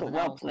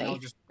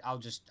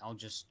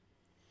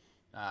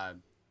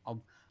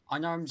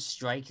unarmed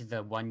strike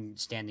the one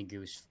standing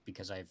goose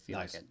because I feel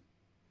like it.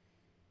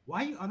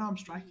 Why are you unarmed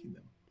striking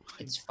them?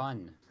 It's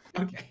fun.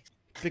 Okay.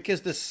 Because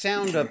the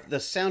sound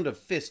of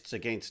fists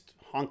against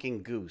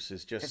honking goose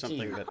is just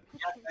something that.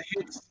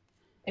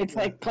 It's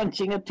like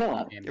punching a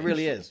pillow. It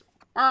really is.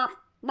 Yeah,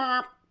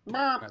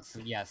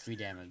 3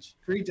 damage.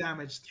 3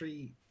 damage,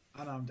 3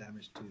 unarmed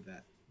damage to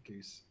that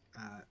goose.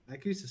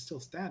 That goose is still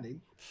standing.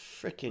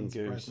 Frickin'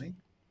 goose.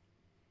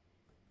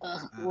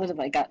 What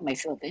have I got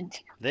myself into?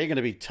 They're going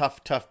to be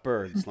tough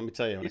birds. Let me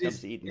tell you, when it comes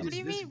to eating them. What do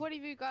you mean? What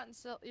have you gotten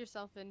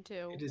yourself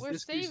into? We're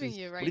saving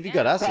you right now. What have you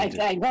got us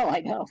into? I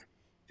know.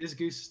 This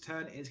goose's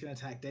turn is going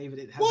to attack David.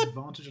 It has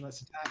advantage on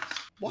its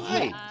attacks.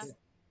 Why?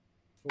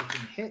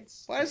 14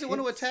 hits. Why does it want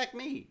to attack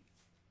me?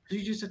 Because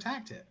you just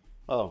attacked it.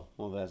 Oh,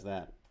 well, that's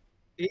that.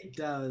 It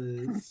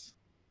does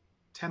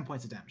 10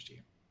 points of damage to you.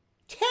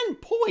 10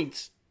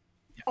 points?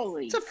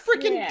 Holy It's a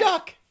freaking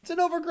duck. It's an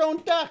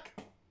overgrown duck.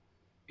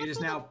 It is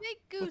now.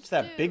 What's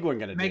that big one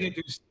gonna do? Mega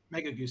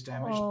goose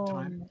damage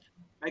time.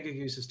 Mega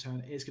goose's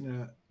turn is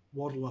gonna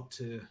waddle up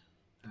to.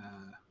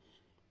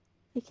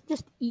 He can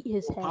just eat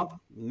his head.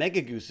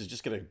 Mega goose is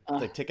just gonna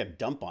take a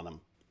dump on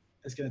him.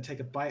 It's gonna take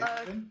a bite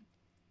at him.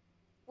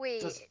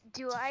 Wait,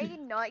 do I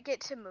not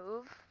get to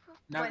move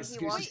No, when it's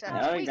he walks goose.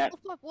 up? Wait,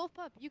 Wolf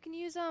Pup, you can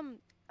use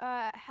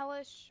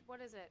hellish.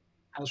 What is it?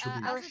 Hellish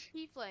rebuke. As a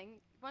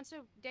tiefling, once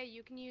a day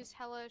you can use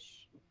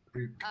hellish.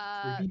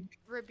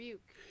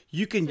 Rebuke.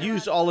 You can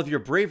use all of your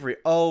bravery.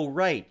 Oh,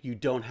 right. You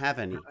don't have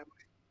any.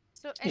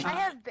 So and I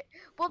have.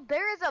 Well,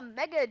 there is a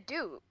mega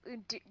goose.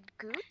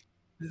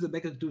 This is a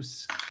mega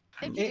goose.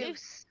 If you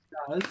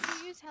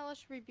use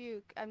hellish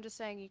rebuke, I'm just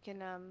saying you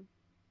can.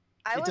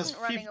 I wasn't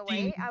running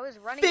away. I was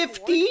running.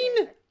 15.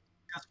 It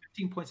does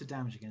 15 points of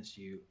damage against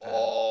you.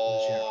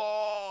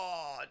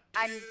 I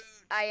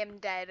am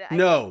dead.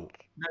 No.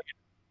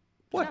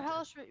 What? No,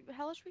 hellish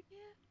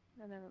rebuke?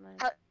 No, never mind.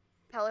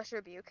 Hellish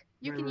rebuke.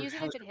 You can use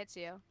it if it hits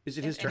you. Is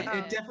it his turn?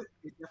 It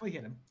definitely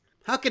hit him.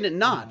 How can it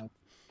not?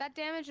 That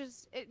damage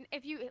is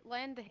if you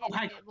land the hit,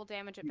 it will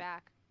damage it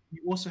back.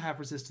 You also have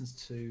resistance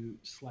to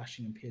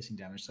slashing and piercing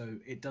damage, so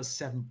it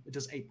does 8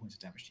 points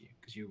of damage to you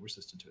because you're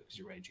resistant to it because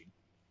you're raging.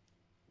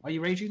 Are you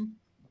raging?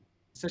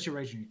 It says you're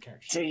raging your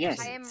character. So yes.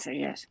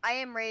 I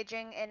am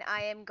raging, and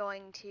I am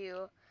going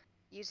to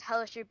use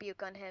hellish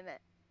rebuke on him.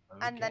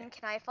 Okay. And then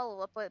can I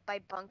follow up by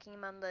bunking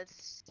him on the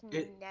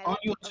on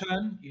your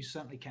turn, you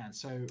certainly can.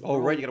 So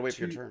right, you gotta wait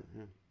for your turn.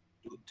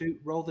 Yeah.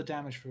 Roll the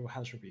damage for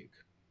Hellish Rebuke.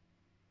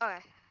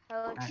 Okay.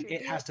 And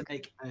it has to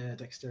make a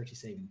dexterity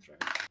saving throw.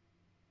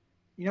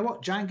 You know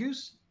what, Giant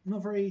Goose?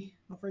 Not very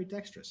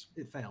dexterous.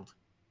 It failed.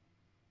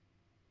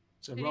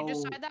 So Can you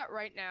decide that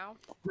right now?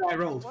 Yeah, I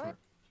rolled for it.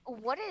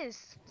 What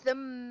is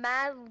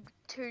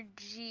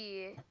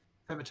thaumaturgy?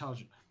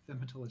 Thaumatology.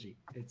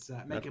 It's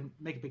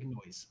make a big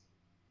noise.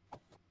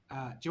 Do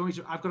you want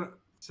me to? I've got it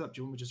set up. Do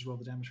you want me to just roll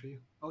the damage for you?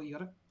 Oh, you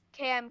got it.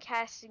 Okay, I'm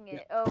casting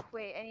it. Yeah. Oh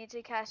wait, I need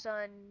to cast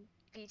on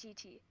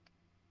VTT.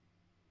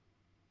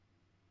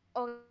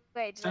 Oh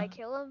wait, did I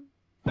kill him?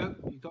 No,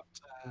 you got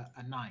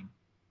a 9.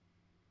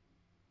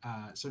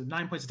 So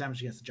 9 points of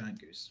damage against the giant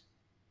goose.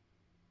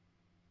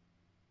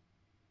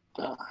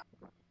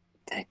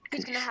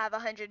 He's gonna have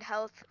 100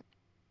 health.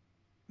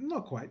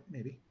 Not quite,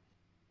 maybe.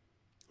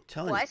 I'm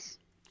telling you,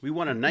 we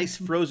want a nice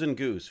frozen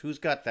goose. Who's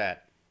got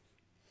that?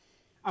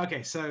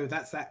 Okay, so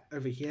that's that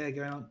over here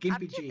going on. Gimpy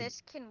After G.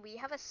 this, can we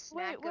have a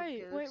snack of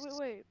goose?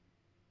 Wait.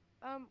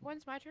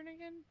 When's my turn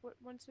again?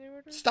 When's the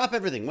order? Stop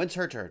everything. When's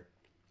her turn?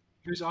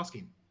 Who's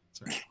asking?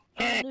 Sorry.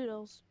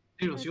 Noodles.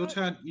 Noodles, your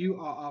turn. You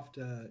are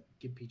after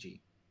Gimpy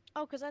G.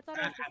 Oh, because I thought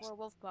it was before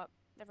Wolf Pup.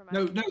 Never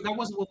mind. No, that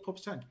wasn't Wolf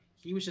Pup's turn.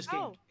 He was just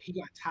getting. He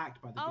got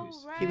attacked by the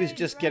goose. Right, he was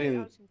just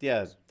getting.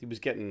 Yeah, he was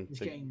getting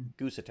getting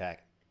goose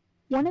attack.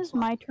 When is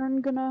my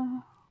turn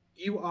gonna?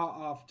 You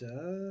are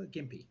after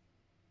Gimpy.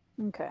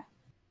 Okay.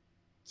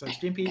 So it's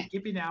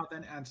Gimpy now,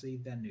 then Anthony,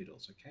 then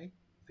Noodles. Okay, I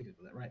think I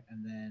got that right,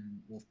 and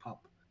then Wolf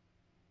Pup,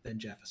 then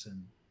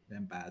Jefferson,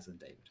 then Baz, and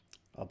David.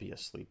 I'll be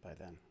asleep by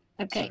then.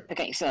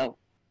 Okay, so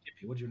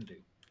what do you want to do?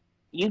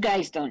 You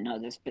guys don't know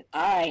this, but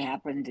I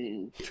happen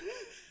to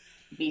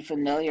be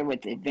familiar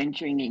with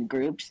adventuring in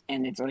groups,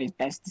 and it's always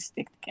best to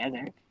stick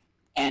together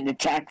and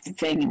attack the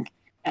thing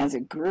as a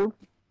group.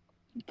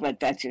 But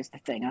that's just the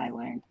thing I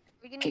learned.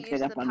 Kick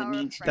it up on the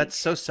mean. That's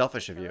so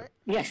selfish of you.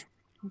 Yes.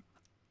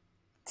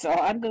 So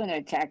I'm going to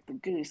attack the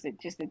goose that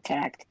just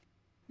attacked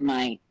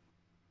my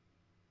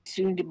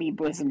soon-to-be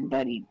bosom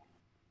buddy,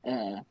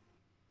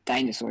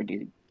 dinosaur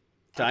dude.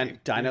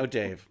 Dino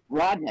Dave.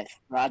 Rodness,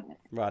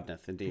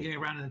 indeed. You get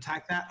around and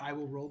attack that. I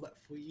will roll that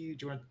for you.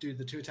 Do you want to do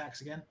the 2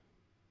 attacks again?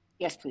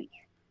 Yes, please.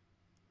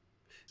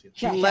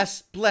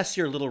 Bless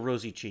your little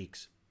rosy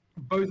cheeks.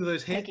 Both of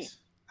those hit.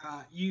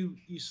 You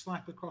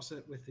slap across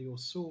it with your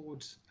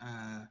sword.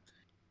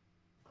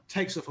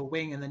 Takes off a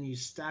wing, and then you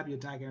stab your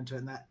dagger into it,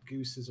 and that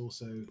goose is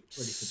also ready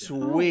for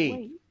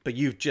Sweet. But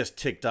you've just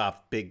ticked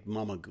off Big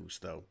Mama Goose,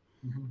 though.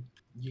 Mm-hmm.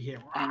 You hear?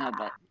 I know,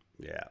 but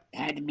yeah, it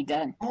had to be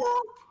done.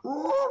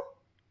 What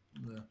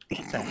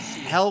the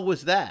hell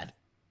was that?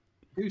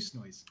 Goose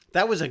noise.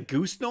 That was a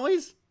goose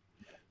noise?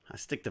 I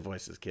stick to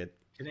voices, kid.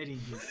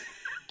 Canadian goose.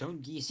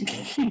 Don't geese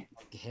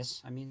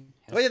hiss? I mean,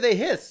 hiss. Oh yeah, they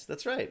hiss.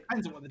 That's right.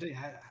 Depends on what they do.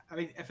 I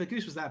mean, if a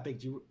goose was that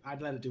big,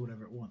 I'd let it do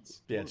whatever it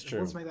wants. Yeah, it's true.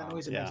 It wants to make that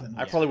noise, it makes that noise.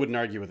 I probably wouldn't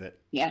argue with it.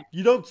 Yeah.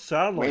 You don't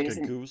sound like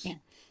a goose.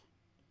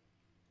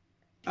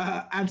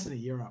 Yeah. Anthony,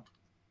 you're up.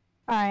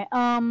 All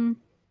right.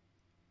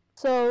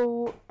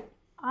 So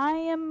I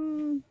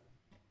am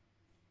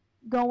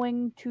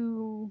going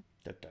to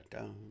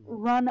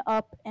run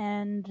up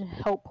and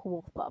help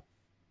Wolf Pup.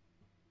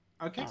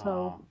 Okay.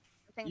 So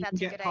I think that's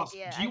a good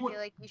idea. I feel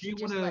like you should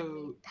just let me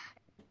die.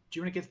 Do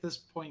you want to get to this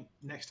point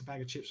next to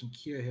Bag of Chips and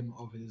cure him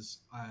of his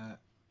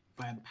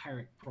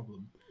vampiric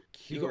problem?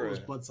 He got all his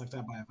blood sucked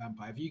out by a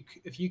vampire.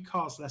 If you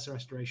cast Lesser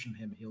Restoration on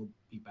him, he'll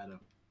be better.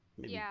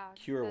 Maybe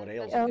cure what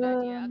ails That's a him.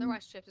 good idea.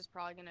 Otherwise, Chips is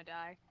probably gonna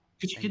die.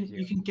 Because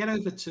you can get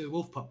over to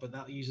Wolf Pup, but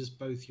that uses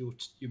both your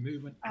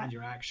movement and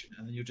your action,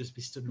 and then you'll just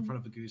be stood in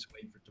front of a goose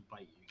waiting for it to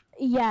bite you.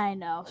 Yeah, I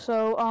know.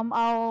 So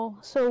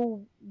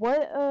So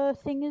what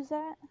thing is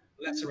that?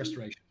 Lesser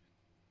Restoration.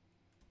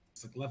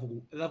 It's like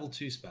level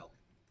 2 spell.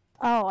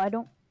 Oh, I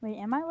don't. Wait,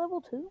 am I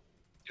level 2?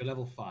 You're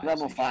level 5.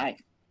 Level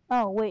 5.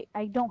 Oh wait,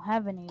 I don't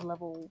have any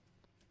level.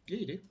 Yeah,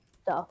 you do.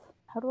 Stuff.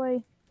 How do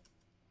I?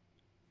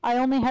 I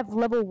only have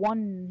level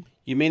 1.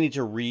 You may need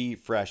to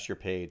refresh your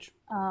page.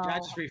 Oh. Yeah, I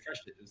just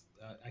refreshed it.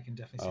 I can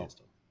definitely see it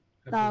still.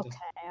 Okay,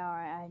 alright.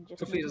 I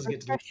just Hopefully it need to doesn't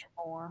get to refresh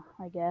more,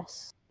 I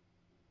guess.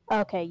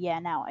 Okay, yeah,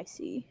 now I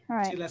see.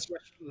 Alright. See,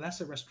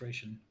 lesser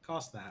restoration.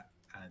 Cast that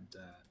and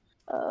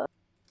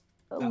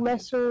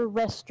lesser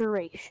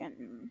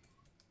restoration.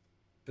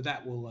 but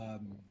that will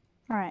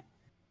Alright.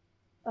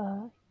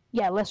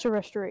 Yeah, lesser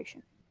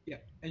restoration. yeah.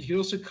 And you could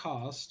also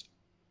cast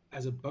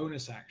as a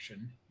bonus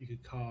action, you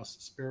could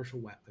cast spiritual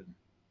weapon.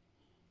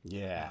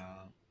 Yeah.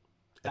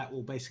 That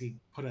will basically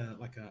put a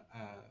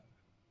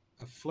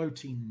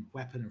floating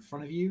weapon in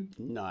front of you.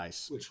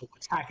 Nice. Which will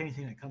attack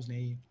anything that comes near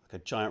you.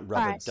 Like a giant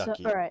rubber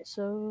ducky.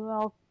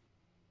 So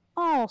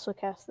I'll also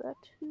cast that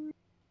too.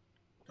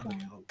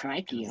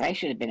 Crikey, I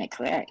should have been a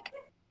cleric.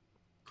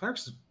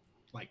 Clerics,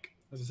 like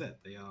as I said,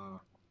 they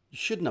are. You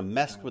shouldn't have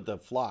messed with the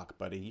flock,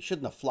 buddy. You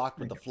shouldn't have flocked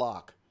with the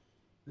flock.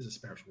 This is a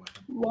spiritual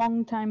weapon.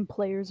 Longtime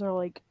players are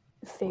like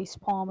face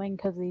palming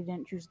because they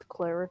didn't choose the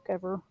cleric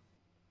ever.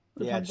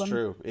 Yeah, it's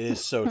true. It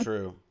is so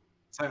true.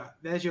 So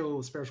there's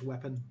your spiritual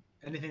weapon.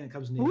 Anything that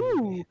comes near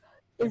Ooh, you.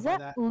 is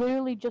that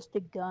literally just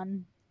a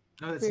gun?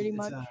 No, it's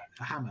a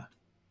hammer.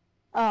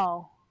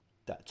 Oh.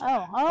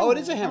 Oh, it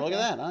is a hammer. Look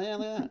at that. Oh, yeah,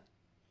 look at that.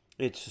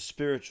 It's a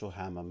spiritual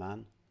hammer,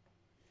 man.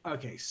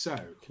 Okay, so.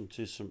 Can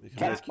do some.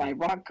 That's my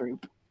rock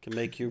group. Can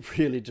make you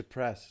really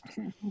depressed.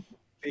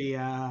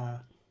 Those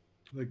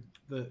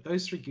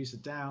 3 goose are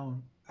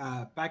down.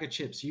 Bag of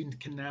Chips, you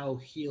can now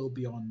heal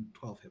beyond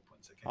 12 hit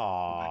points. Okay.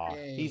 Aw,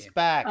 he's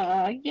back.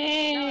 Oh,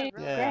 yay!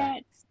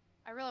 I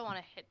really want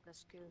to hit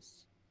this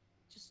goose.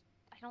 Just,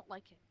 I don't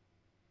like it.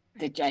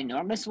 The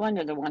ginormous one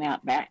or the one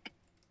out back?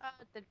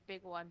 The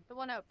big one. The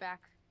one out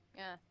back.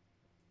 Yeah.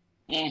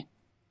 Yeah.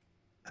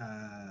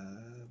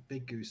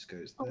 Big goose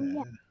goes Oh, there.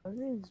 yeah.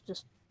 There is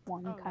just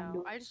one kind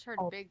of. I just heard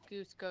big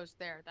goose goes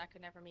there. That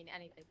could never mean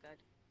anything good.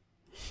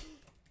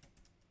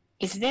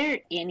 Is there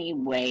any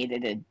way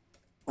that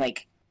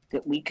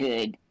we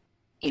could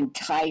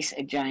entice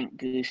a giant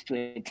goose to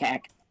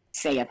attack,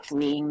 say, a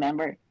fleeing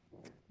member?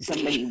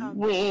 Somebody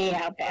way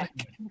out back.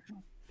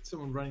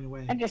 Someone running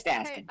away. I'm just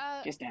asking.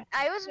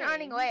 I wasn't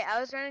running away. I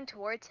was running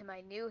towards him.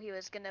 I knew he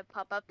was gonna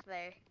pop up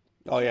there.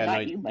 Oh yeah, no,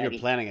 you're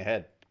planning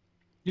ahead.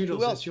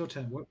 Noodles, it's your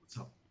turn. What's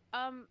up?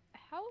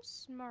 How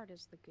smart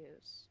is the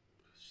goose?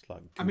 It's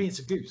like I mean, it's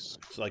a goose.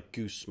 It's like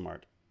goose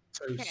smart.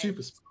 So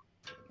super smart.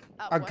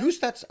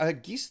 Are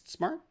geese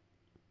smart?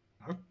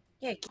 No.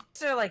 Yeah,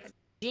 geese are like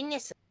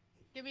geniuses.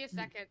 Give me a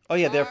second. Oh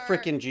yeah, they're Are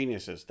freaking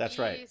geniuses. That's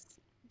right. geese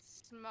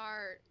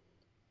smart.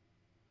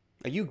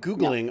 Are you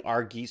Googling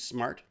are geese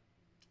smart?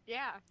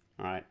 Yeah.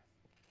 All right.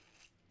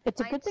 It's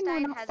a good thing we're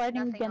Einstein not has fighting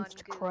nothing on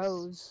against Goose.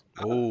 crows.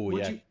 Oh,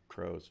 yeah,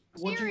 crows.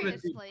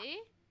 Seriously?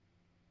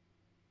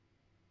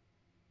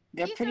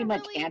 They're These pretty are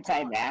much really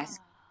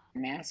anti-mask.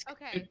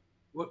 Okay.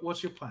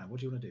 What's your plan? What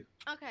do you want to do?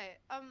 Okay.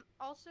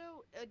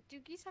 Also, do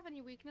geese have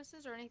any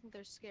weaknesses or anything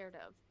they're scared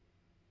of?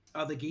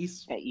 Other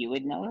geese that you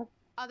would know of?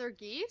 Other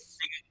geese?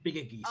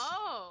 Bigger geese.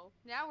 Oh,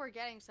 now we're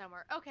getting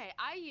somewhere. Okay,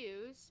 I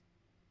use,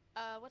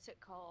 what's it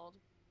called?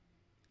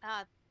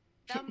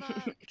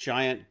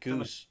 Giant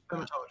goose.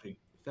 Thematology.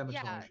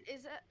 Yeah,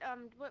 is it,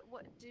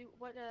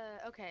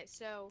 okay,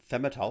 so.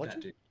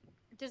 Thematology?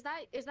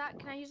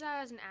 Can I use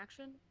that as an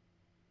action?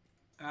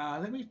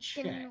 Let me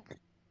check.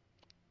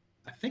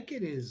 I think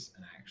it is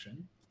an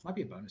action. Might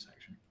be a bonus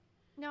action.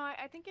 No,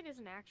 I think it is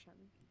an action.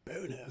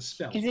 Bonus.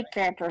 Spell. Is it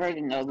fair for her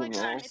to know the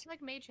rules? It's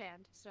like Mage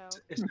Hand, so.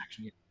 It's an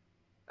action,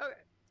 yeah. Okay,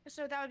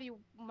 so that would be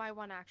my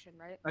one action,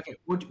 right? Okay,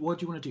 what do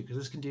you want to do? Because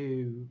this can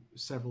do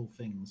several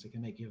things. It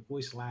can make your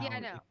voice loud. Yeah, I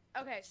know.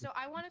 Okay, so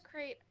I want to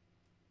create,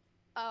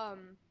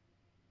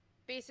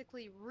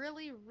 basically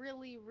really,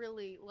 really,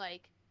 really,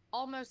 like,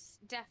 almost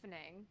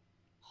deafening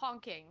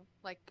honking,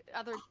 like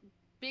other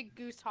big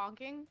goose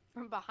honking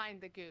from behind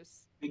the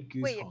goose. Big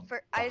goose Wait, honk.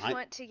 I just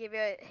want to give you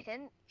a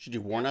hint. Should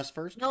you warn us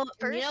first? No,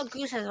 you know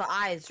goose has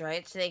eyes,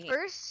 right? So they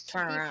can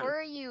turn around.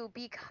 Before you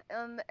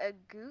become a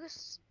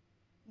goose,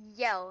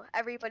 yell.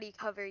 Everybody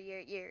cover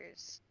your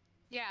ears.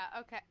 Yeah,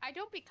 okay. I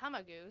don't become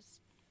a goose.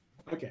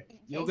 Okay,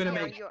 you're gonna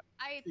make.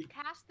 I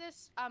cast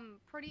this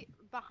pretty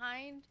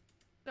behind.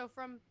 So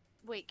from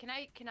can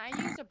I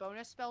use a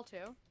bonus spell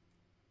too?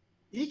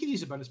 You can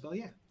use a bonus spell,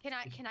 yeah. Can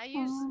I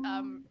use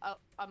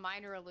a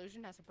minor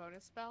illusion as a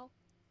bonus spell?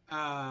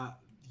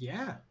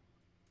 Yeah.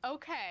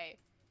 Okay.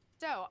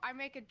 So I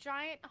make a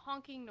giant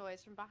honking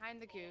noise from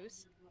behind the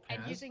goose,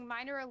 and using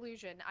minor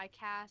illusion, I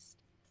cast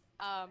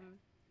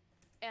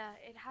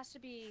it has to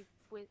be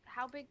with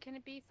how big can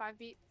it be? 5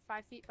 feet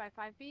by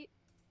 5 feet?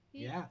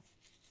 Yeah.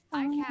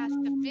 I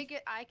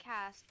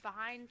cast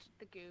behind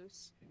the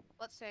goose.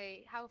 Let's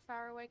say, how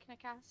far away can I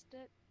cast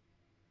it?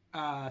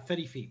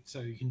 30 feet. So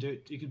you can do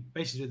it. You can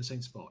basically do it in the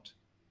same spot.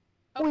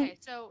 Okay,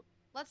 so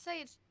let's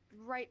say it's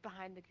right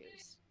behind the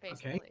goose,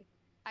 basically. Okay.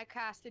 I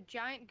cast a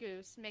giant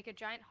goose, make a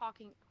giant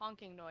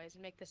honking noise,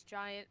 and make this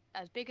giant,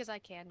 as big as I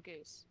can,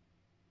 goose.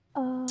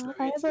 It's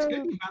going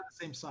to be about the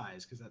same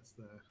size because that's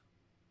the.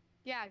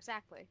 Yeah,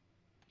 exactly.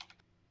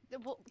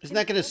 Isn't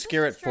that going to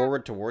scare it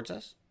forward towards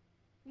us?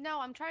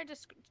 No, I'm trying to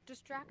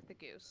distract the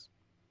goose.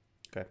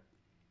 Okay.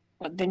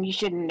 Well, then you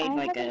shouldn't make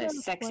like a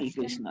sexy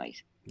goose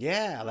noise.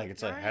 Yeah, like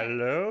it's like,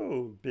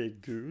 hello,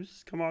 big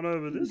goose. Come on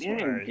over this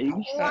way.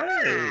 Goose.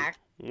 Hey.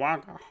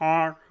 Waka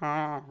honk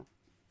honk.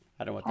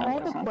 I don't know what that I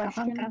was. have a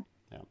question.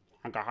 Yeah.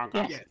 Honka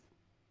honka. Yes.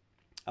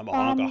 I'm a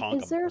honka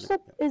honka.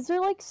 Is there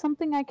like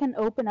something I can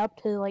open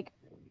up to like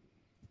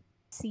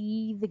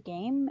see the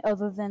game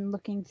other than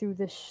looking through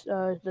this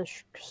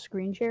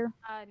screen share?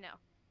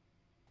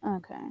 No.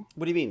 Okay.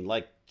 What do you mean?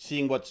 Like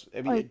seeing what's?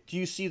 I mean, do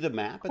you see the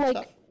map and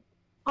stuff?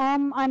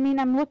 I mean,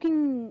 I'm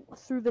looking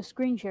through the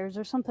screen share. Is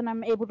there something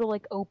I'm able to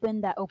like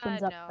open that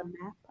opens up the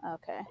map?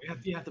 Okay.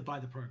 You have to buy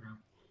the program.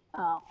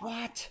 Oh.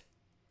 What?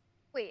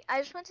 Wait, I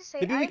just want to say.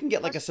 Maybe we can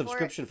get like a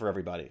subscription for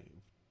everybody.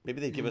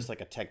 Maybe they give us like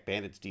a Tech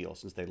Bandits deal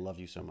since they love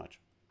you so much.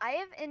 I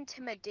have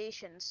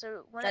intimidation,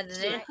 so when Does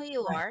it know who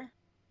you are?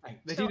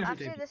 So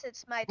after this,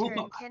 it's my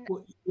turn.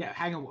 Yeah,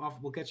 hang on.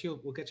 We'll get you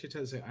to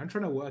the second. I'm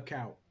trying to work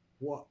out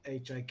what a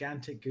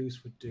gigantic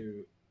goose would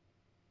do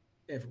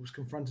if it was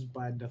confronted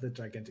by another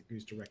gigantic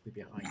goose directly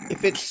behind it.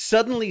 If it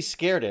suddenly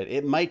scared it,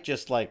 it might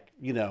just like,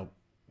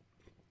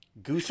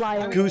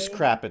 goose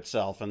crap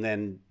itself and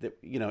then,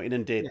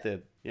 inundate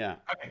the.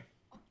 Okay.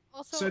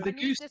 Also, so I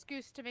need this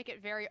goose to make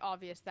it very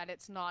obvious that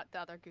it's not the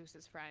other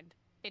goose's friend.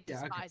 It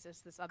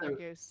despises this other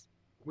goose.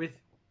 With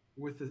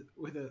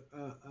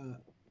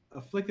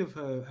a flick of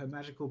her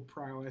magical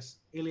prowess,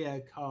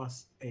 Ilya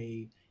casts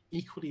a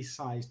equally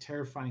sized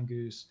terrifying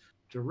goose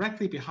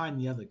directly behind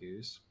the other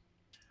goose.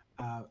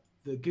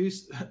 The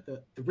goose,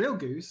 the real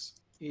goose,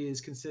 is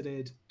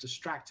considered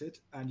distracted,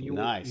 and you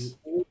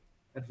all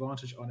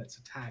advantage on its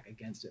attack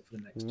against it for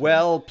the next.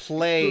 Well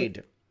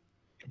played.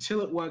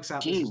 Until it works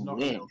out, this is not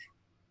real.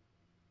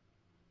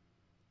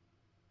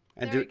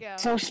 And there we go.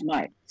 So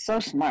smart.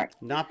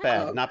 Not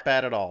bad. Not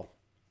bad at all.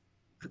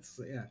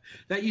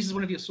 That uses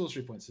one of your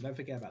sorcery points, so don't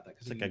forget about that.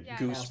 It's like a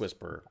goose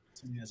whisperer.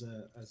 As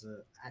a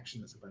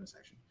action, that's a bonus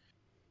action.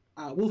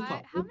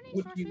 Wolfpack. How many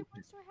sorcery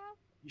points do I have?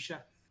 You should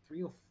have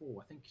 3 or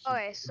 4, I think.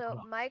 Okay,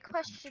 so my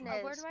question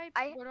is, where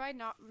do I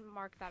not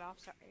mark that off?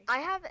 Sorry. I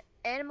have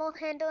animal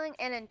handling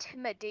and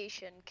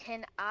intimidation.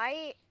 Can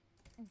I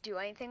do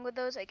anything with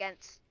those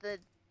against the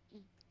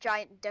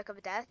giant duck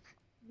of death?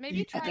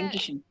 Maybe try I think that. you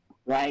should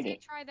ride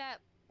it. Try that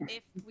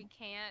if we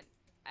can't.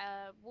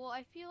 Well,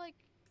 I feel like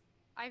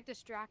I've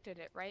distracted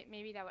it, right?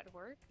 Maybe that would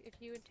work if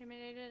you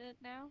intimidated it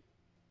now.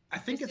 I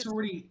think it's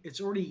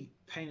already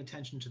paying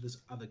attention to this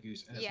other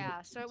goose. And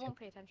so it won't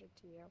pay attention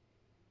to you.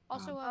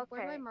 Also,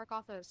 where do I mark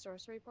off a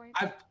sorcery point?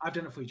 I've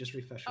done it for you. Just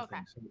refresh your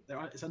thing. So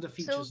it's under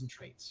features and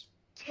traits.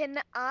 Can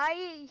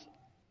I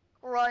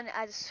run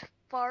as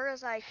far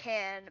as I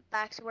can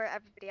back to where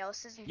everybody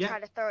else is and Yeah. try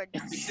to throw it,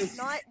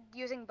 not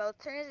using both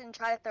turns, and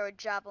try to throw a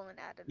javelin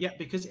at him. Yeah,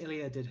 because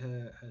Ilya did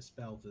her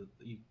spell,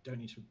 you don't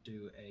need to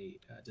do a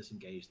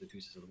disengage. The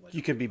goose is otherwise.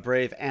 You can be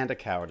brave and a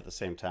coward at the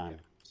same time.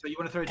 So you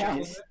want to throw a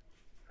javelin?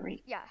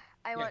 Great. Yeah,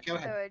 I want go to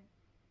ahead.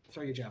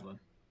 Throw your javelin.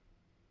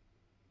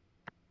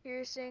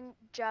 Piercing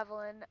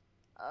javelin.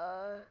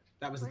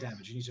 That was the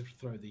damage. You need to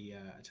throw the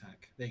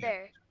attack. There you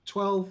There. go.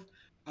 12.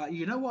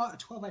 You know what? A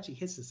 12 actually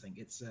hits this thing.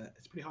 It's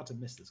pretty hard to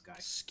miss this guy.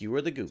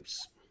 Skewer the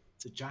goose.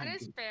 It's a giant It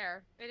is goose.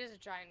 fair. It is a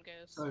giant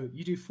goose. So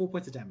you do 4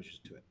 points of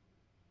damage to it.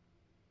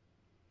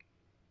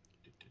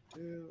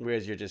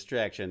 Where's your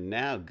distraction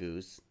now,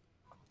 goose?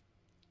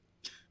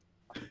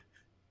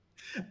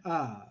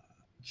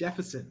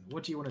 Jefferson,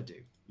 what do you want to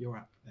do? You're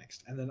up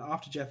next. And then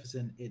after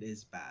Jefferson, it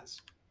is Baz.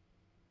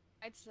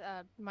 It's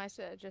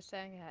just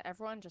saying,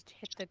 everyone just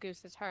hit the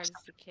goose as hard as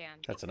you can.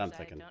 That's what I'm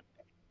because I thinking. don't-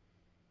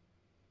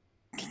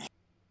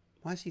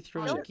 Why is he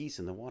throwing don't geese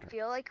in the water? I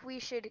feel like we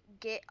should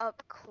get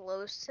up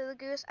close to the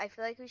goose. I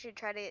feel like we should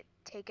try to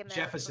take him out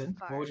Jefferson, from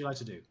far. what would you like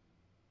to do?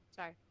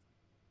 Sorry.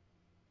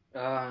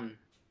 I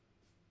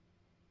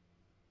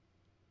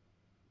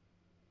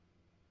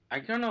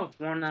don't know if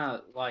I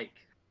wanna like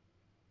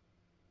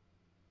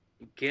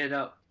get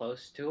up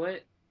close to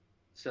it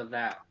so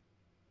that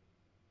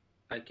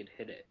I could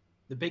hit it.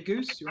 The big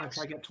goose? You want to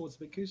try to get towards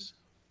the big goose?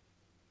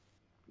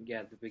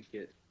 Yeah, the big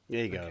goose.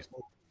 There you go.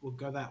 We'll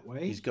go that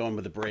way. He's going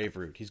with the brave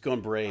route. He's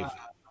going brave.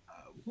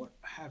 What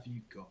have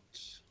you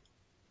got?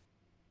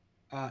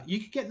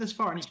 You could get this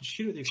far and you can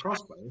shoot it with your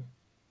crossbow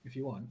if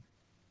you want.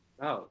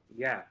 Oh,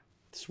 yeah.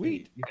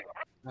 Sweet.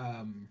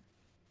 Yeah,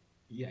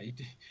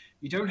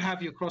 you don't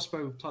have your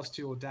crossbow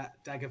 +2 or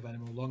dagger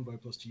venom or longbow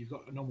 +2. You've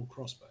got a normal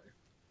crossbow.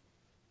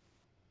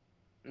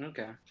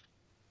 Okay.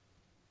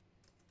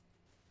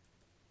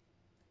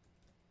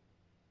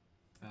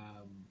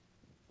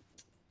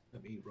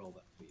 Let me roll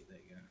that for you. There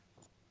you go.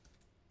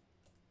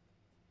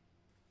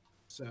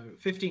 So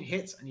 15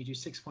 hits, and you do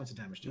 6 points of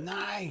damage to it.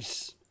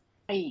 Nice.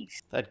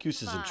 Nice. That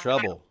goose is in Fine.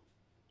 trouble.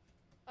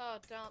 Oh,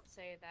 don't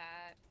say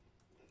that.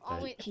 Right. For all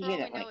He we hit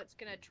it, know, like- it's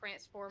gonna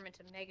transform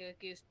into Mega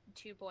Goose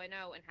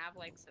 2.0 and have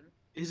like some.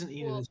 Isn't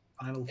even Well, his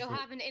final It'll form.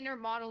 have an inner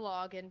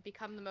monologue and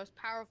become the most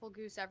powerful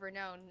goose ever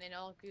known in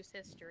all goose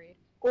history.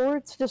 Or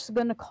it's just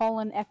gonna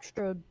call in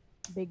extra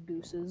big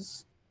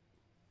gooses.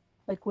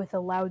 Like with a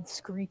loud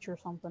screech or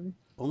something.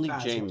 Only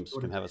That's James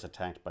what's can have us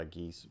attacked by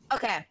geese.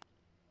 Okay.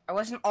 I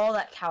wasn't all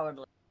that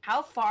cowardly.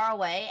 How far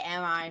away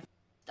am I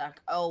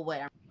stuck? Oh,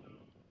 wait.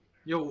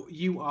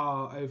 You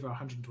are over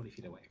 120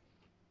 feet away.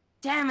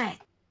 Damn it!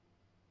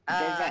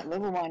 There's that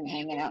little one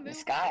hanging out in the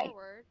sky.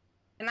 Forward.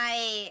 Can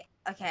I...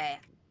 Okay.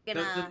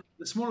 The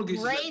smaller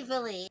goose.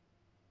 Bravely...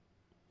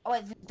 Oh,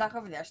 wait, is it stuck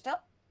over there still?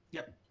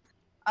 Yep.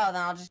 Oh,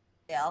 then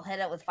I'll hit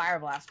it with Fire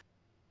Blast.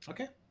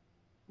 Okay.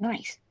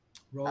 Nice.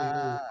 Roll your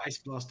little ice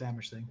blast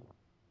damage thing.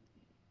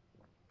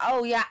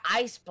 Oh, yeah,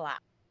 Ice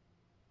Blast.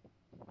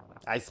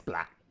 Ice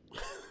black.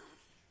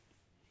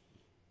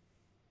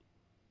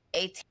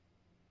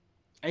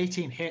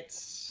 18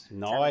 hits.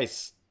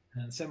 Nice.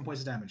 And 7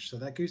 points of damage. So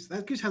that goose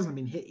hasn't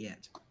been hit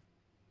yet.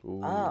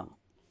 Ooh. Oh.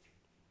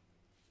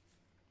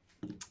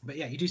 But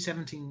yeah, you do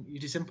 7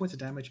 points of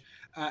damage.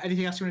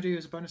 Anything else you want to do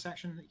as a bonus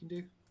action that you can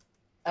do?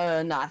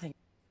 Nothing.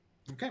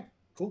 Okay,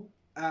 cool.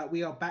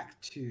 We are back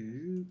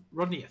to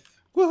Rodneyeth.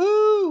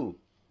 Woohoo!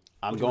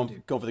 I'm What do you wanna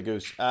going for the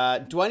goose.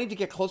 Do I need to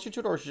get closer to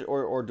it,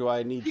 or do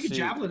I need You to? can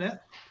javelin it.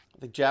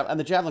 The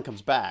javelin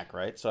comes back,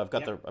 right? So I've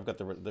got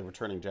the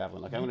returning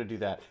javelin. Okay, I'm going to do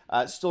that.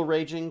 Still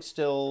raging,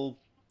 still.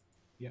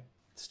 Yep.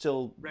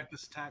 Still.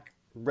 Reckless attack.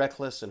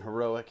 Reckless and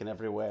heroic in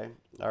every way.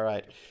 All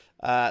right.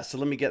 So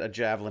let me get a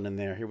javelin in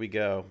there. Here we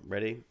go.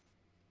 Ready?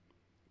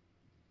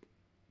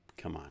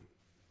 Come on.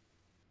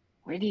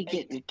 Where do you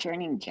get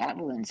returning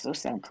javelins? Those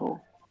sound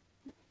cool.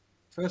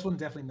 First one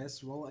definitely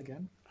missed. Roll it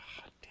again.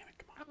 Oh, damn it!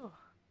 Come on.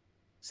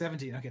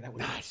 17. Okay, that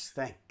was Nice.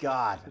 Thank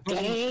God.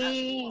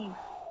 Dang.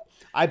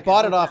 I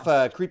bought it off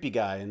a creepy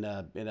guy in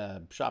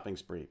a shopping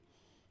spree.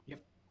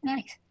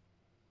 Nice.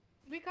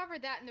 We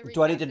covered that in the.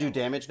 Do I need to recap, do though.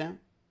 damage now?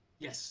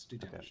 Yes, do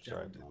damage. Okay,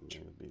 sorry. Javelin I'm damage.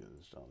 going to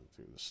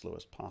be the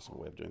slowest possible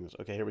way of doing this.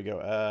 Okay, here we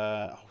go.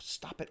 Oh,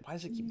 stop it. Why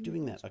does it keep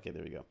doing that? Okay,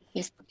 there we go.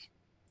 Yes.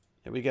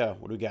 Here we go.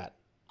 What do we got?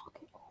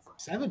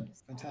 7.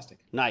 Fantastic.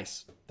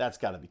 Nice. That's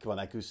got to be. Come on,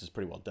 that goose is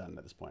pretty well done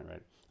at this point,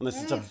 right?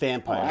 Unless it's a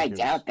vampire Oh, I goose.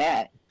 doubt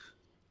that.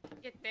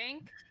 You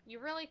think? You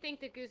really think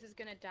the goose is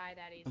gonna die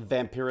that easily?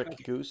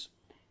 Vampiric goose.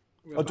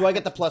 We're Oh, do I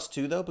back get the up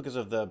 +2 though because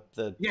of the?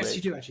 Yes, rage?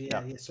 you do actually.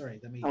 Yeah, sorry.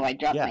 Let me. Oh, I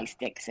dropped Yeah. my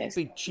stick, sis.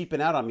 Be cheaping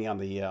out on me on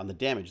the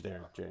damage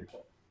there, James.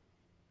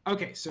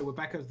 Okay, so we're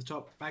back at the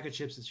top. Bag of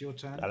chips. It's your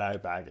turn. Hello,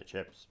 bag of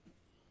chips.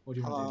 What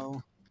do you want to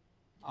do?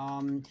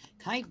 Hello.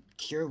 Can I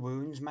cure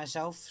wounds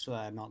myself so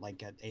I'm not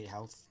like at 8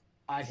 health?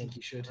 I think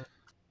you should.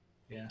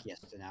 Yeah.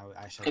 Yes, then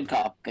I shall. Good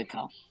call. Good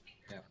call.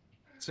 Yeah.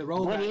 So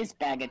roll What that. is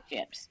bag of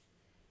chips?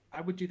 I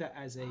would do that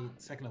as a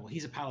second level.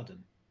 He's a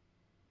paladin.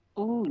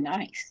 Ooh,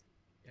 nice.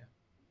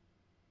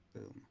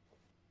 Boom.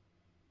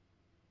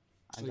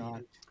 So I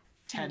got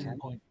 10 10.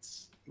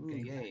 points. Ooh, Okay.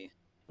 yay.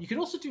 You can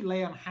also do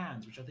lay on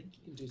hands, which I think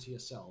you can do to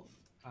yourself.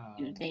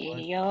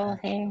 Lay your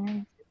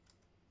hand.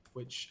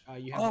 Which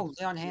you have. Oh,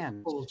 lay on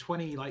hands.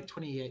 28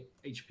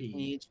 HP.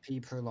 20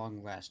 HP per long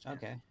rest.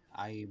 Okay,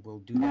 I will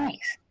do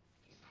Nice.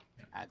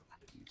 that at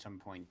some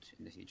point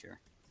in the future.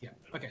 Yeah.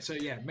 Okay. So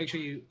yeah, make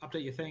sure you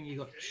update your thing.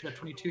 Should have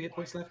 22 hit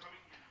points left.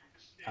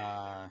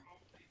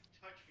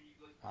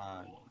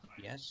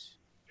 Yes.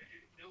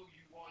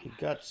 We've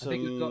got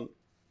some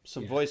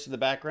voice in the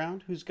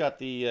background. Who's got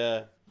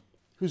the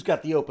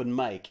open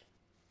mic?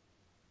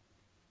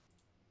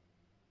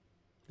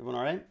 Everyone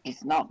all right?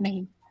 It's not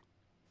me.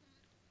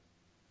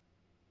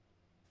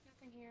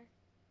 Nothing here.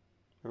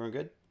 Everyone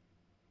good?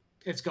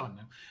 It's gone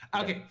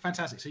now. Okay,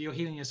 fantastic. So you're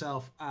healing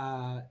yourself.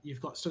 You've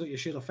still got your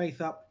shield of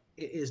faith up.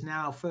 It is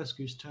now First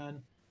Goose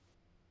turn.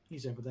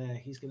 He's over there.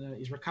 He's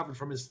recovered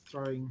from his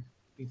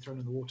being thrown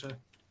in the water.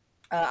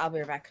 I'll be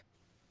right back.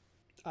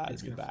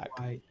 It's gonna back.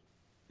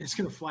 It's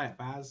gonna fly at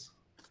Baz.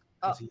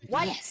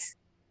 What? Yes.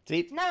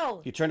 See?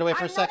 No. You turned away for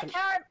I'm a second. Not a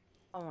coward.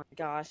 Oh my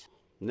gosh.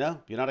 No,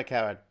 you're not a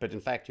coward, but in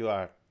fact you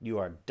are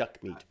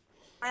duck meat.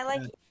 I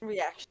like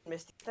reaction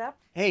Misty Step.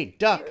 Hey,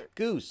 duck,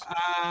 goose.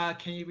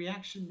 Can you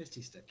reaction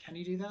Misty Step? Can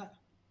you do that?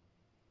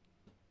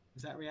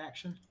 Is that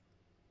reaction?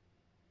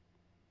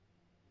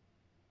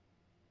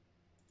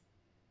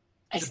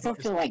 I still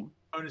feel like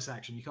bonus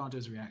action. You can't do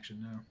as a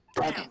reaction, no.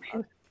 Okay.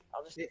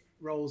 It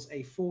rolls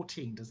a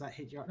 14. Does that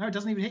hit you? No, it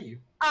doesn't even hit you.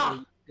 Oh.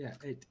 So, yeah,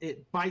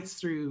 it bites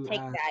through Take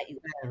that,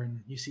 you there,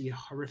 and you see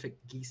horrific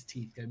geese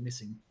teeth go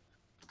missing.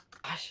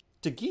 Gosh.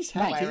 Do geese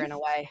have teeth? I ran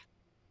away.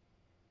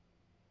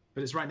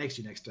 But it's right next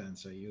to you next turn,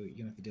 so you're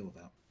gonna have to deal with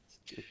that.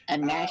 A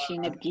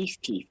gnashing of geese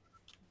teeth.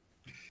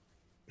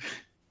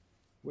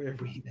 Where are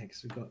we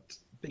next? We've got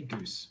Big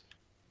Goose.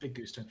 Big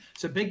Goose turn.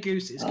 So Big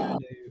Goose is going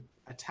to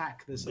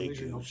attack this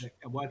illusion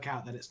object and work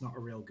out that it's not a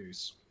real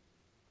goose.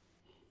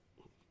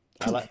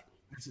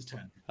 That's his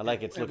turn. I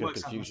like its look of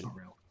works out confusion. that's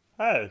not real.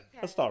 Hey,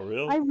 that's not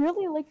real. I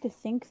really like to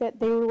think that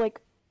they were like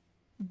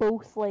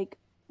both like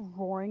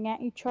roaring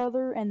at each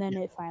other and then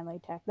it finally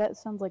attacked. That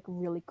sounds like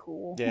really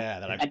cool.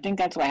 Yeah, I think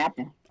that's what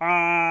happened.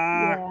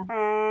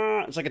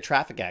 It's like a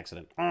traffic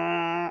accident.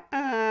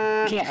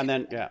 Yeah. And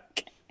then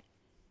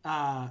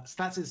So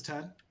that's his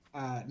turn.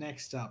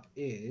 Next up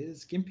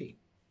is Gimpy.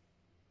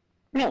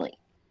 Really?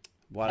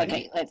 What?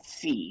 Okay, let's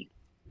see.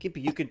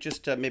 Gimpy, you could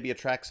just maybe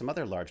attract some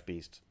other large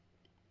beast.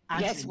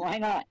 Yes, why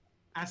not?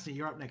 Anthony,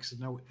 you're up next. So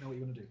know what you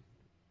want to do.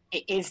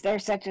 Is there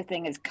such a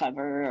thing as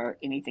cover or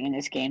anything in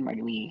this game, or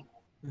do we?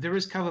 There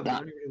is cover, but it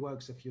only really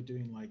works if you're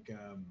doing like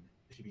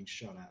if you're being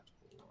shot at.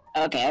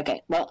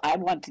 Okay. Well, I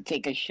want to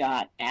take a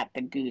shot at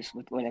the goose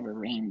with whatever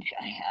range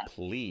I have.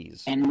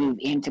 Please. And move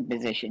into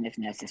position if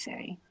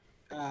necessary.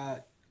 I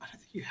don't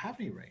think you have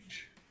any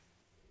range.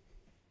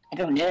 I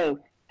don't know.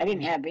 I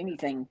didn't have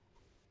anything.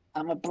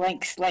 I'm a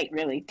blank slate,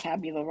 really.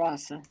 Tabula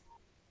rasa.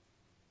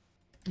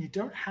 You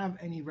don't have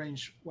any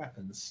ranged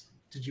weapons.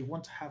 Did you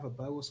want to have a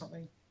bow or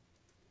something?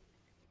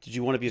 Did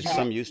you want to be of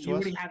some use to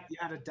us? You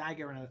had a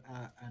dagger and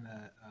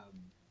a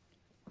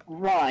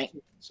Right.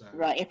 So.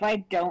 Right. If I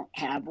don't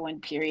have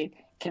one, period,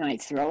 can I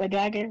throw a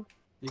dagger?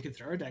 You can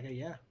throw a dagger,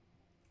 yeah.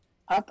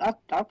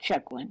 I'll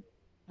check one.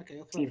 Okay,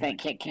 I'll see if I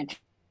can't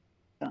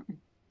something.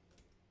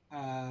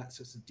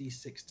 So it's a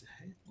D6 to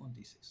hit.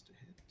 1d6 to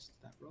hit. Does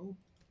that roll?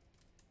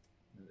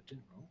 No, it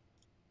didn't roll.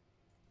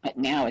 But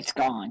now it's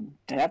gone.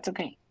 So that's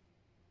okay.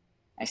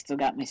 I still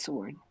got my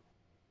sword.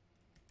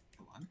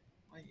 Come on.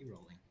 Why aren't you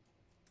rolling?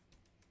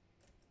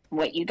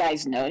 What you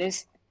guys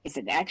notice is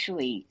it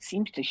actually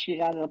seems to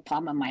shoot out of the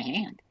palm of my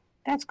hand.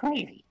 That's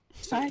crazy.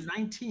 So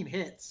 19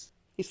 hits.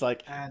 He's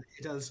like, and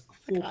it does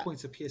 4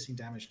 points of piercing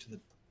damage to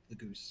the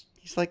goose.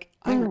 He's like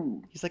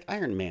Iron. He's like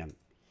Iron Man.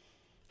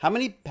 How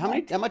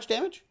much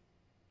damage?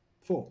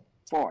 4.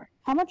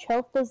 How much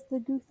health does the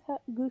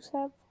goose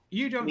have?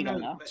 You don't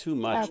know. Too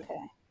much. Okay.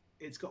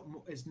 It's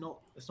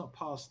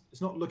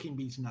not looking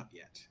beaten up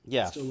yet.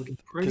 Yeah. It's still looking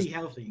pretty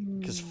healthy.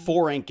 Because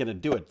 4 ain't gonna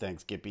do it.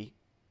 Thanks, Gippy.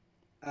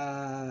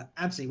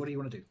 Anthony, what do you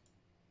want to do?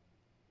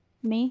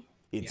 Me?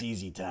 It's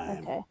easy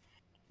time. Okay.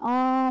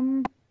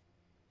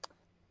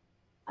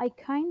 I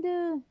kind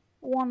of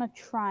want to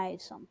try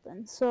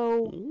something.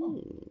 So,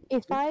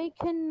 if I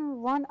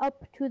can run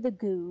up to the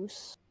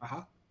goose,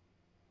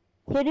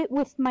 hit it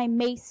with my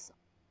mace,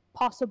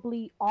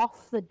 possibly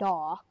off the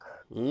dock,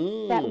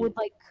 that would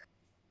like.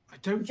 I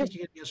don't think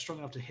you're gonna be strong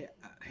enough to hit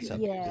that. It's a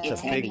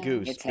big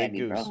goose. It's big heavy,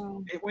 goose.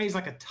 bro. It weighs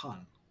like a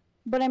ton.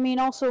 But I mean,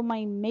 also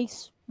my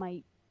mace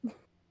might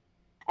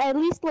at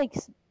least like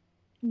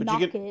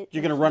knock it.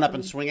 You're gonna run up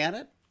and swing at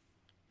it?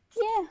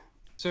 Yeah.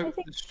 So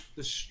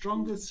the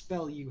strongest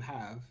spell you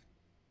have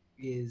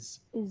is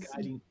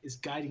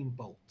guiding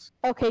bolt.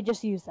 Okay,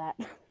 just use that.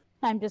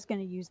 I'm just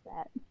gonna use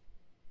that. Do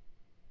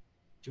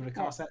you want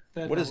to cast that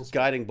third? What does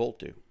guiding bolt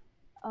do?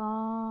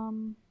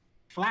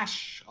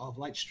 Flash of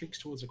light streaks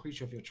towards a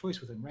creature of your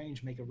choice within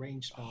range. Make a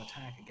ranged spell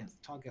attack against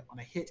the target. On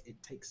a hit, it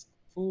takes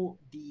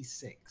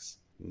 4d6.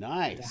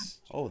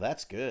 Nice. Oh,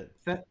 that's good.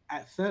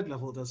 At third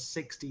level, it does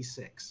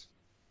 6d6.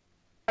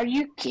 Are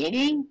you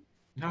kidding?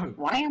 No.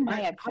 Why am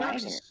I a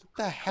fighter? What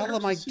the hell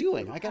am I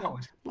doing? I got a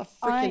freaking.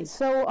 Alright,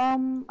 so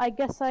I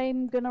guess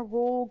I'm gonna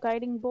roll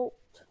guiding bolt.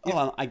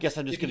 Oh, I guess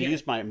I'm just gonna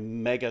use my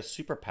mega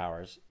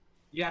superpowers.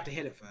 You have to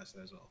hit it first,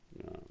 though, as well.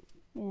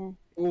 Yeah.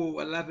 Oh,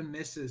 11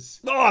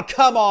 misses. Oh,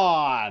 come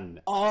on!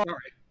 Oh,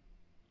 sorry.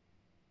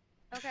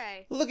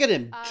 Okay. Look at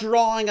him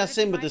drawing us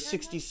in with the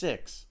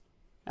 66,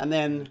 and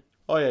then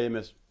yeah, you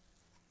missed.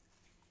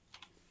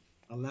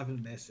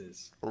 11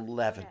 misses.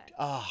 11.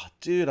 Oh,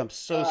 dude, I'm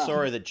so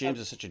sorry that James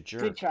is such a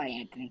jerk. Good try,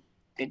 Anthony.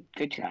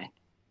 Good try.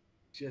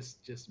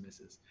 Just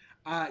misses.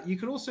 You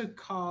could also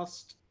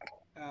cast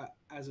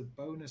as a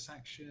bonus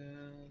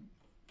action.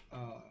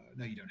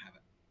 No, you don't have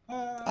it.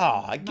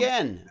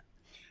 Again.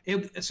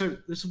 So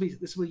this will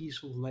be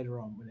useful later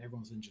on when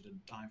everyone's injured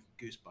and dying from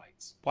goose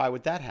bites. Why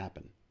would that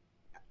happen?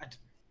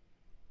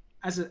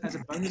 As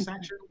a bonus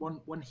action,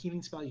 one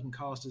healing spell you can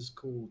cast is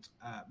called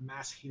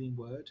Mass Healing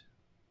Word.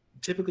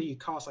 Typically, you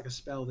cast like a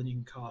spell, then you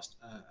can cast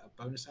a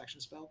bonus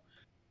action spell.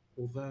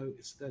 Although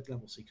it's 3rd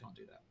level, so you can't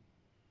do that.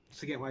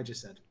 Forget what I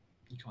just said.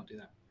 You can't do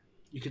that.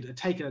 You could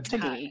take an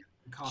attack and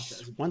cast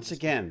it as a once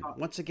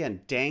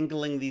again,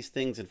 dangling these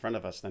things in front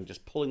of us and then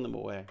just pulling them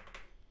away.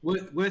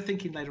 We're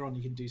thinking later on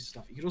you can do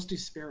stuff. You can also do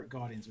Spirit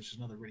Guardians, which is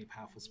another really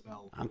powerful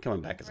spell. I'm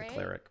coming back as a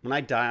cleric. When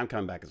I die, I'm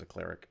coming back as a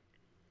cleric.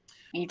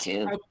 Me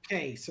too.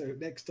 Okay, so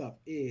next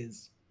up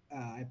is,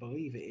 I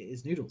believe it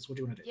is Noodles. What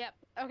do you want to do? Yep.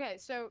 Okay,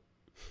 so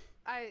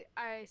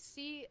I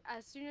see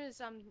as soon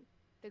as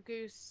the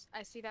goose,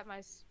 I see that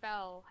my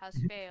spell has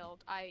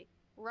failed. I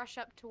rush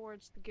up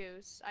towards the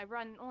goose. I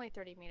run only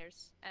 30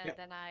 meters, and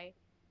then I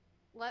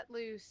let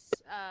loose.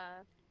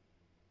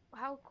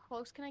 How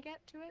close can I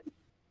get to it?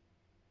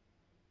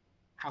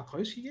 How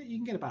close you get? You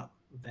can get about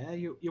there.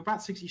 You're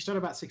about 60. You start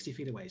about 60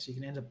 feet away, so you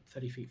can end up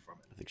 30 feet from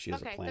it. I think she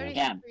has a plan.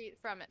 30 feet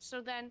from it.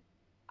 So then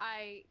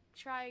I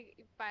try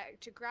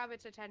to grab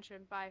its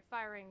attention by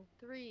firing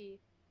 3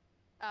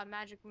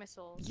 magic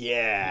missiles.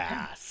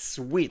 Yeah,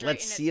 sweet.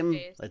 Let's see him.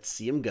 Let's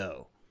see him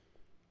go.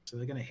 So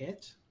they're gonna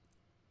hit.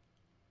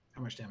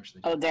 How much damage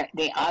do they do? Oh,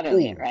 they auto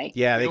hit, right?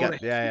 Yeah, they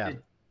got. Yeah.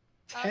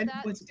 10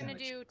 points that's of gonna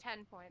damage. do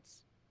 10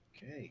 points.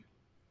 Okay.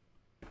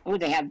 Oh,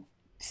 they have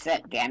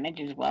set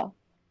damage as well.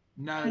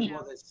 No,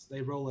 well,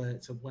 they roll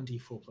it's a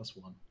 1d4 plus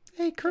 1.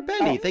 Hey,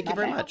 Kerbendi, thank you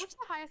very much. What's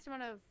the highest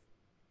amount of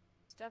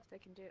stuff they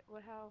can do?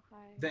 How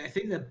high? I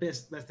think the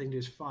best thing to do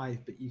is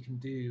 5, but you can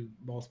do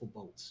multiple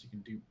bolts.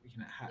 You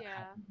can have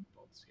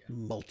bolts. Yeah.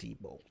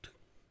 Multi-bolt.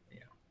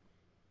 Yeah.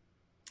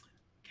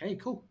 Okay,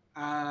 cool.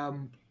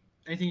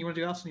 Anything you want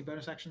to do else? Any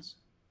bonus actions?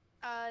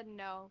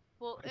 No.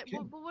 Well, Okay.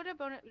 what a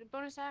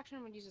bonus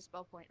action would use a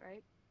spell point,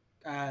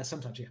 right?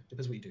 Sometimes, yeah.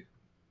 Depends what you do.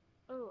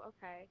 Oh,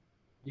 okay.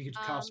 You could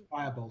cast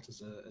Firebolt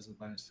as a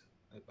bonus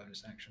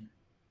action.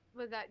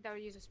 Would that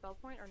would use a spell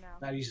point or no?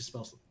 That uses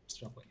spell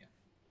point, yeah.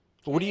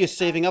 What are you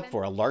saving up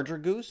for? A larger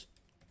goose?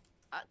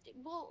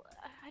 Well,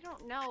 I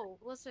don't know.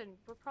 Listen,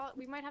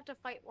 we might have to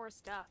fight more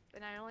stuff,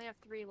 and I only have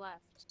 3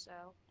 left,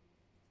 so.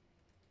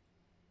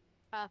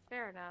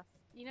 Fair enough.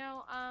 You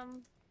know,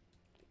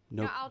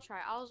 Nope. Yeah, I'll try.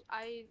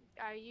 I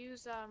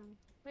use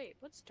Wait,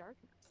 what's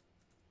darkness?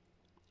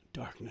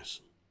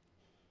 Darkness.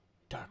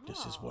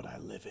 Darkness is what I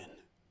live in.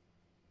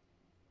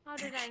 How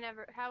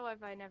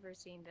have I never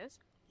seen this?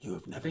 You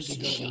have I never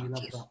think seen you got it when you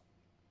darkness. leveled up.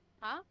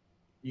 Huh?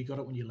 You got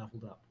it when you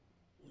leveled up.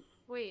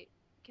 Wait,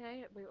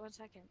 wait 1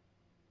 second.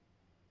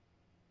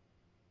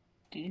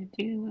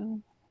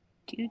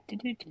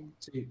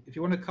 So if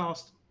you want to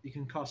cast, you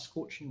can cast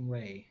Scorching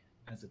Ray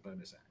as a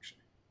bonus action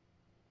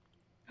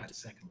at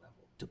 2nd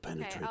level. To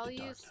penetrate I'll the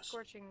use darkness.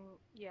 Scorching,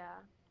 yeah.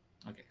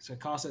 Okay, so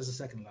cast it as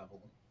a 2nd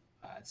level.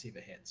 And see if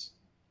it hits.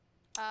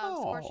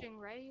 Scorching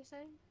Ray, you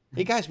say?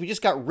 Hey guys, we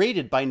just got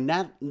raided by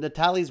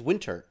Natalie's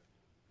Winter.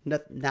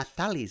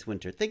 Natalie's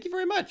Winter. Thank you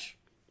very much.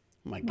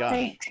 Oh my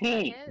gosh.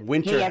 Hey,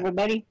 Winter. Hey,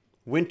 everybody.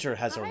 Winter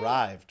has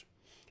arrived.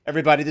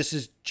 Everybody, this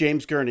is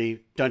James Gurney,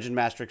 Dungeon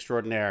Master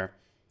Extraordinaire,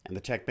 and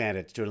the Tech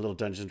Bandits doing a little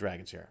Dungeons and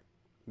Dragons here.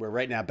 We're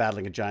right now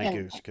battling a giant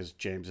goose because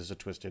James is a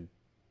twisted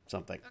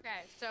something.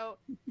 Okay, so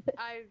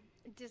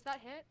does that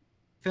hit?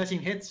 13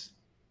 hits.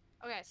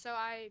 Okay, so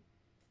I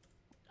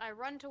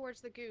run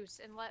towards the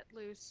goose and let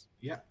loose.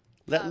 Yep.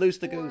 Let loose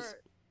the goose.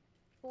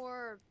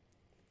 4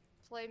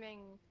 flaming.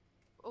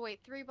 Oh wait,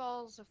 3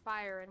 balls of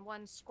fire and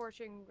 1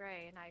 scorching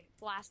ray, and I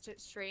blast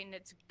it straight in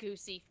its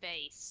goosey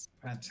face.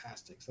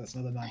 Fantastic. So that's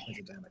another 9 points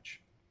of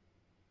damage.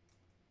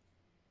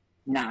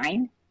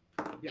 9?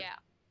 Yep. Yeah.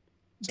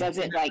 Does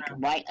it like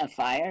light a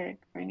fire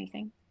or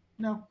anything?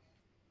 No.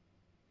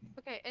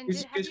 Okay, and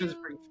This have was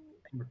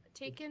you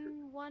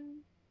taken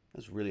 1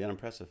 That's really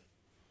unimpressive.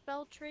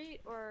 spell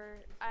trait,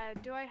 or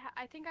do I?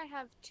 I think I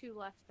have 2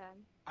 left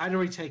then. I'd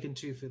already taken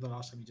 2 for the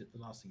last time you did the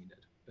last thing you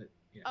did, but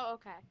yeah. Oh,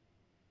 okay.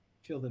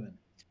 Fill them in.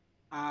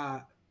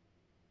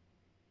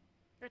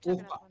 They're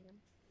taking up on them.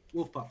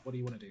 Wolfpup, what do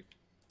you want to do?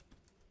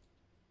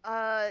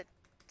 I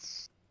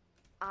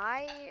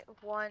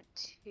want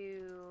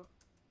to.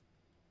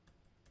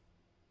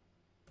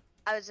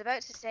 I was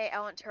about to say I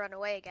want to run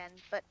away again,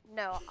 but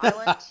no, I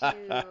want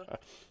to.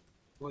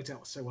 Worked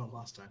out so well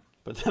last time.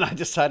 But then I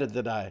decided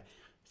that I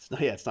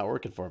It's not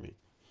working for me.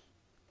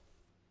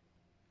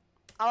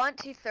 I want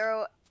to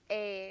throw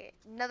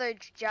another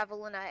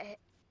javelin at him.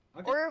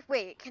 Okay. Or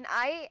wait, can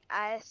I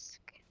ask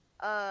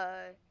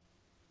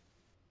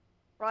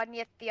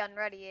Rodney the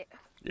Unready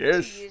to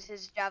use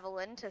his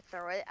javelin to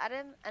throw it at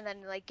him and then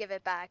like give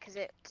it back because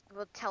it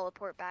will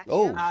teleport back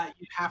to him?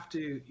 You'd have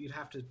to.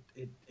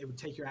 It would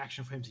take your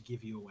action for him to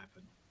give you a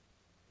weapon.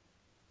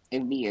 It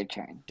would be your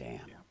turn.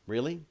 Damn. Yeah.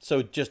 Really?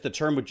 So just the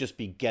turn would just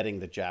be getting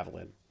the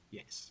javelin.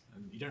 Yes.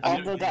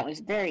 Although that was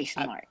very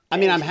smart. I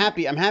mean, I'm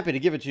happy to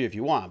give it to you if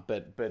you want,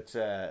 but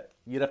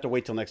you'd have to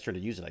wait till next turn to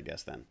use it, I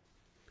guess. Then.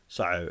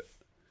 So,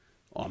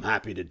 I'm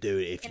happy to do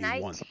it if you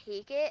want. Can I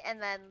take it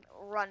and then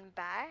run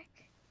back?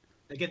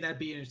 Again, that'd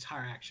be an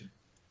entire action.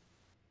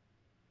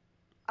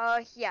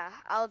 Yeah,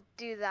 I'll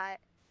do that.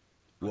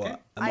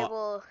 What? I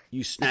will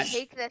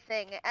take the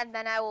thing and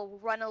then I will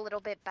run a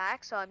little bit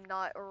back so I'm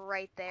not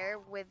right there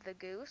with the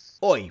goose.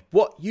 Oi,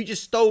 what? You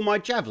just stole my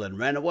javelin and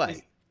ran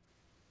away?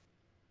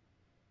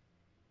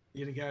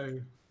 You're gonna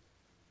go...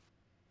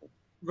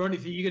 Ron, are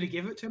you gonna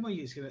give it to him or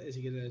is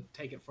he gonna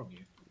take it from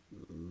you?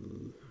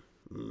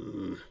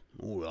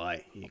 All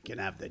right, you can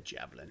have the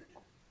javelin.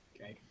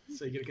 Okay,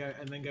 so you're gonna go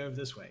and then go over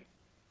this way.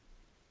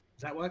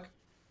 Does that work?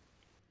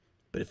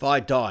 But if I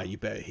die, you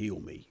better heal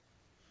me.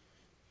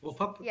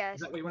 Wolfpup? Yes.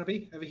 Is that where you want to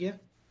be? Over here?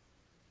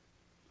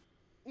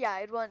 Yeah,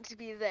 I'd want to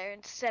be there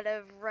instead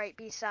of right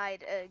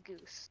beside a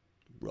goose.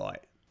 Right.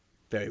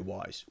 Very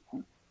wise.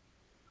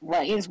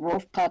 What is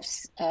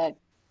Wolfpup's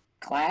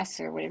class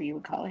or whatever you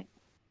would call it?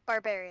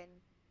 Barbarian.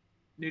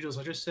 Noodles,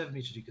 I just served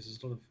me to do because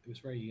it was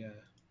very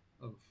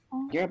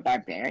You're a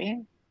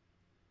barbarian?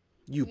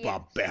 You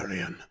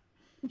barbarian.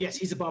 Yes,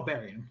 he's a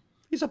barbarian.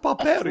 He's a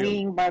barbarian. A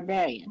fleeing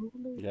barbarian.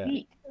 Yeah.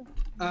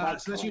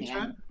 So that's your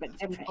turn.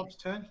 Wolfpup's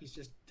turn. He's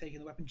just taking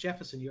the weapon.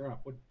 Jefferson, you're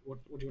up. What do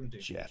you want to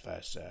do?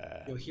 Jefferson.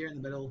 You're here in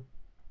the middle.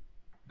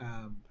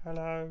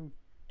 Hello.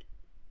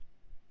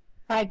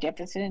 Hi,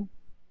 Jefferson.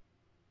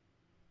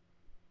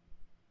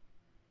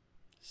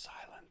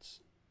 Silence.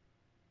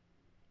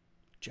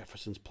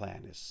 Jefferson's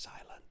plan is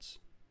silence.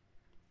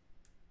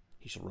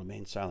 He shall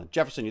remain silent.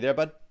 Jefferson, you there,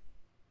 bud?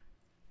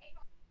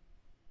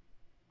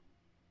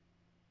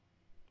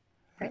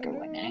 I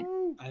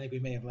think we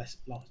may have lost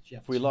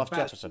Jefferson. We lost Baz,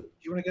 Jefferson. Do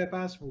you want to go,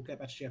 Baz? We'll get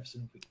back to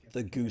Jefferson. If we can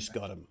the goose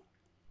got him.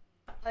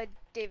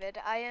 David,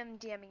 I am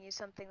DMing you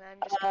something that I'm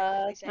just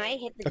going to say. Can I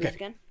hit the goose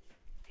again?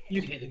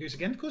 You can hit the goose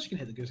again. Of course you can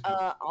hit the goose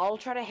again. I'll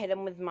try to hit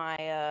him with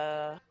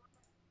my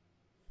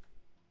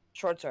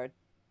short sword.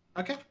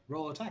 Okay,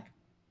 roll attack.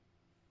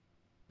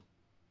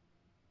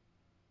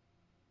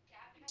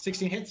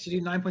 16 hits, you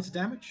do 9 points of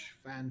damage.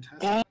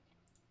 Fantastic.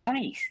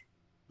 Nice.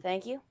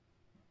 Thank you.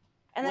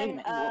 And then,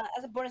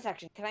 as a bonus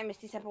action, can I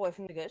Misty Step away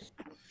from the goose?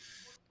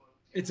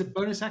 It's a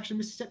bonus action,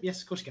 Misty Step?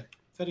 Yes, of course you can.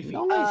 30 feet.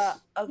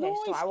 Okay,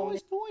 so I will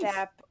Misty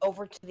Step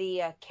over to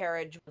the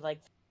carriage with,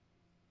 like,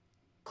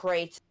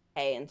 crates,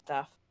 hay, and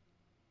stuff.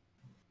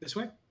 This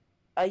way?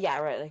 Yeah,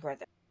 right there.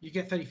 You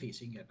get 30 feet,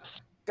 so you can get back.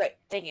 Great,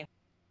 thank you.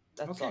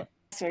 That's okay.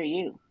 So are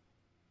you.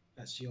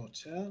 That's your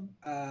turn.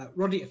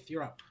 Rodith,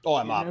 you're up. Oh,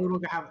 I'm up.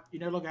 You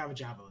no longer have a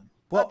javelin.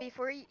 Well,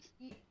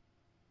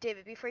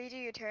 David, before you do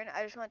your turn,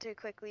 I just want to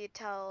quickly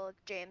tell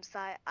James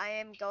that I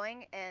am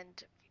going,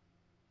 and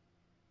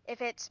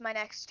if it's my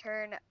next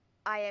turn,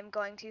 I am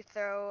going to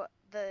throw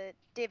the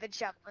David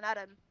javelin at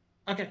him.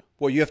 Okay.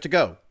 Well, you have to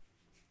go.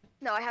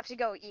 No, I have to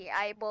go eat.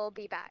 I will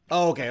be back.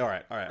 Oh, okay. All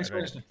right.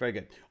 Very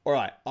good. All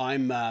right.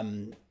 I'm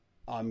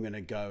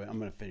gonna go. I'm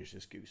gonna finish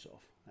this goose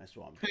off. That's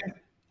what I'm doing.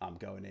 I'm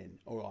going in.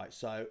 All right.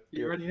 So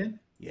you're running in?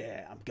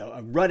 Yeah,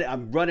 I'm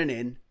running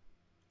in.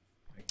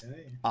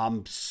 Okay.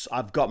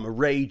 I've got my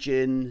rage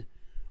in.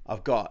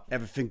 I've got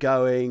everything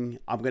going.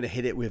 I'm gonna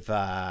hit it with what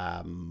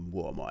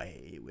am I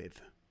hitting it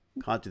with?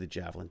 Can't do the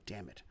javelin.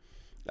 Damn it.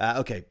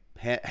 Okay.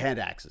 Hand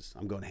axes.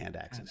 I'm going hand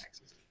axes.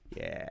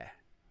 Yeah,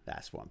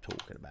 that's what I'm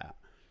talking about.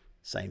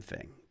 Same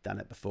thing. Done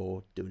it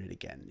before. Doing it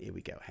again. Here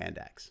we go. Hand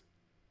axe.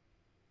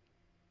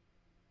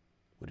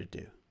 What'd it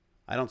do?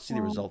 I don't see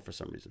the result for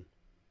some reason.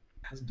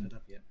 It hasn't turned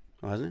up yet.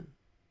 Oh, hasn't it?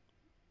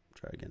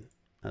 Try again.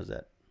 How's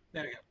that?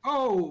 There we go.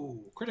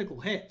 Oh, critical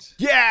hit.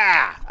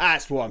 Yeah,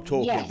 that's what I'm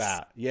talking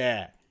about.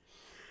 Yeah.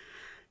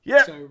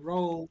 Yeah. So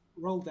roll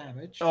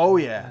damage. Oh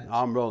yeah,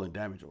 I'm rolling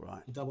damage. All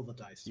right. Double the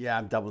dice. Yeah,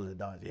 I'm doubling the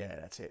dice. Yeah,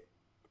 that's it.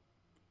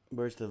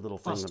 Where's the little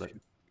thing?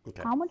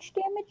 Okay. How much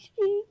damage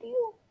do you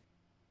do?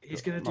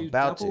 He's going to do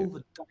double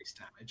the dice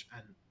damage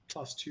and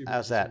plus 2.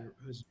 How's that?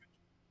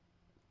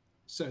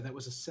 So that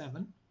was a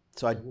 7.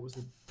 So what was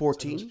the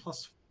 14? So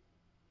plus.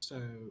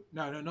 So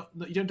no,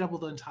 you don't double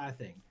the entire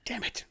thing.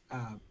 Damn it!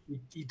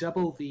 You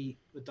double the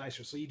dice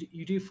roll. So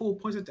you do 4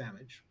 points of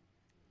damage,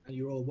 and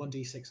you roll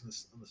 1d6 on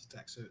this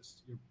attack. So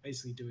you're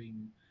basically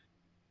doing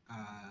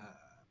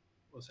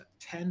what was that?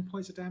 10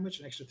 points of damage.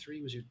 An extra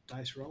 3 was your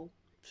dice roll.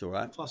 It's all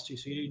right. Plus 2,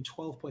 so you're doing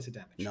 12 points of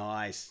damage.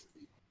 Nice.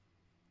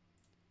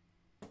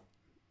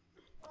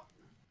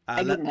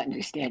 I didn't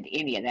understand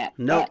any of that.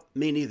 No,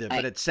 me neither.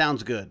 But it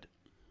sounds good.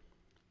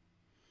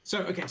 So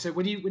okay, so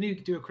when you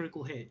do a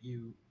critical hit,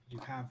 you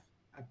have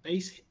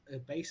base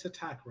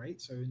attack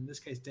rate. So in this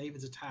case,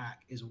 David's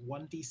attack is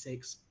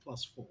 1d6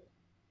 plus 4.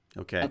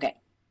 Okay. Okay.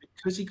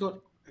 Because he got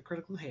a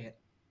critical hit,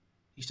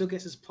 he still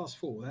gets his plus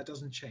 4. That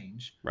doesn't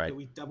change. Right. But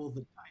we double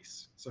the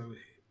dice. So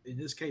in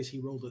this case,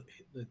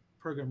 the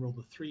program rolled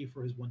a 3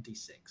 for his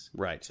 1d6.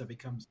 Right. So it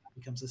becomes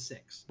a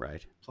 6.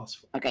 Right. Plus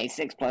 4. Okay,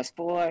 6 plus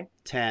 4.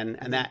 10,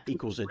 and that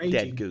equals a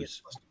dead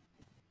goose.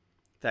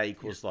 That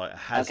equals like a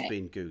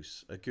has-been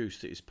goose, a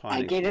goose that is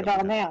pining. I get it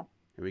all now.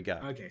 Here we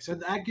go. Okay, so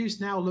that goose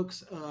now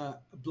looks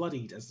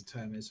bloodied, as the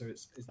term is. So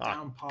it's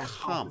down past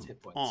half its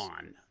hit points.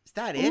 On, is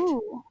that it?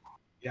 Ooh.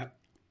 Yep.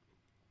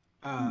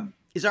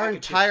 Is our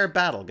entire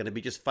battle going to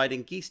be just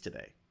fighting geese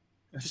today,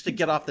 just to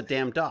get off the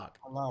damn dock?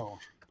 Hello.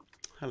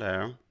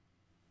 Hello.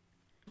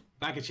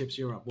 Bag of chips,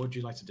 you're up. What would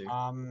you like to do?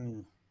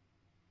 I'm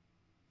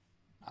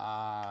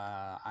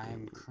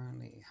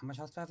currently... How much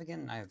health do I have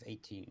again? I have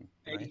 18.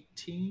 Right?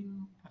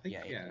 18, I think?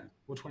 Yeah, 18.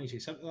 Or 22.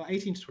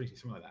 18 to 22,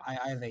 something like that.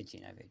 I have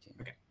 18.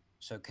 Okay.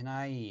 So can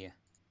I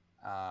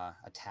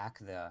attack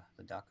the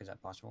duck? Is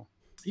that possible?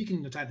 You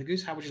can attack the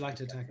goose. How would you like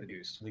to attack the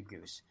goose? The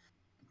goose.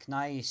 Can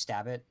I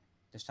stab it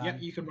this time? Yeah,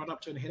 you can run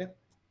up to it and hit it.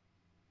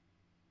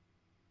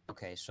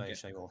 Okay, so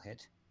I roll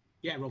hit.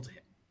 Yeah, roll to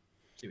hit.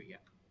 See what you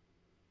get.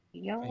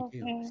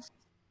 22.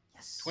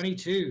 Yes.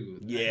 22.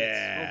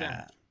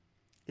 Yeah.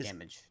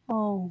 Damage.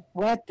 Oh.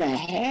 What the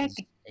heck?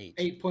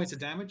 8 points of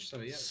damage. So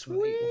yeah.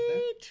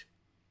 Sweet.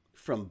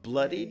 From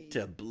bloody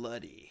to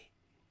bloody.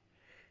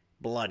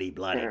 Bloody.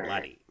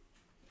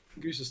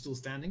 Goose is still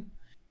standing.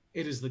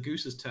 It is the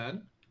goose's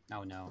turn.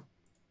 Oh no.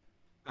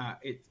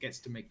 It gets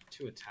to make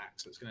 2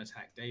 attacks. So it's going to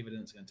attack David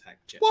and it's going to attack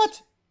Chips.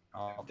 What?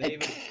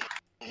 David,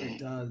 it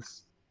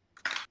does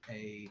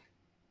a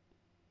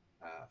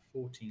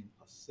 14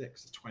 plus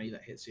 6, 20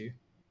 that hits you.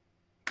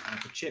 And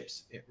for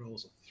Chips, it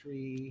rolls a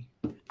 3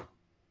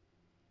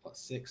 plus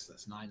 6,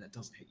 that's 9, that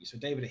doesn't hit you. So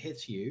David, it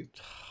hits you.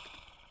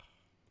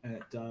 And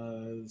it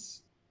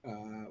does,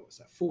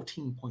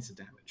 14 points of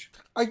damage.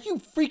 Are you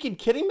freaking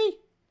kidding me?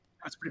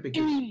 That's a pretty big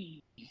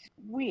goose.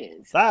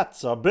 Whiz.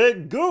 That's a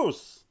big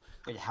goose.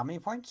 Wait, how many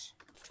points?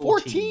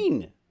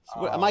 14.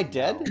 Am I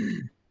dead?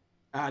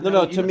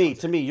 No, to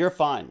me, you're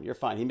fine. You're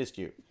fine. He missed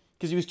you.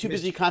 Because he was too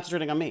busy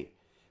concentrating on me.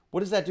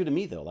 What does that do to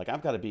me, though? Like,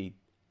 I've got to be...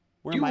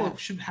 Where am I? You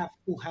should have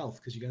full health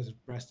because you guys have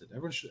rested.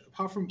 Everyone should,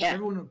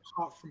 everyone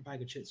apart from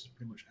Bag of Chips is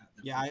pretty much at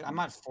them. Yeah, I'm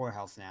at 4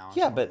 health now.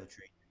 Yeah, but...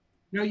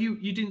 No, you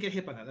didn't get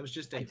hit by that. That was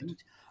just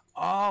David.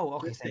 Oh,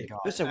 okay, thank God.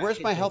 Listen, where's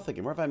my health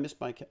again? Where have I missed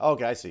my...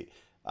 Okay, I see.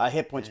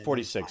 Hit points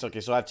 46.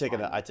 Okay, so I take a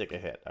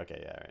hit. Okay,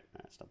 yeah, all right.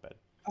 That's not bad.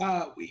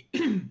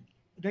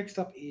 Next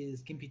up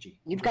is Gimpy.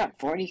 You've got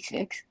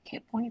 46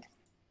 hit points?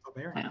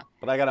 Wow.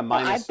 But I got a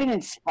minus... I've been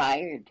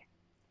inspired.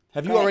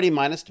 Have you already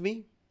minused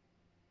me?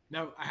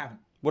 No, I haven't.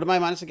 What am I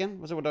minus again?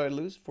 What did I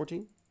lose?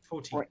 14?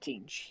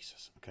 14.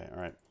 Jesus. Okay, all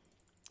right.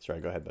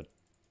 Sorry, go ahead, bud.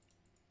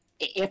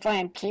 If I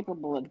am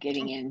capable of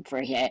getting in for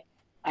a hit,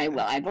 I will.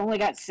 I've only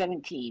got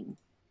 17.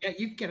 Yeah,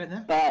 you can get in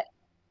there. But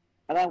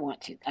I want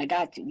to. I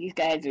got to. These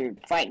guys are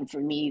fighting for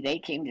me. They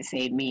came to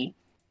save me.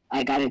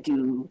 I got to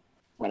do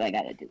what I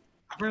got to do.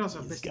 I've realized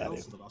I've missed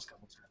Elsa the last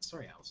couple of times.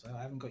 Sorry, Elsa.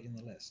 I haven't got you on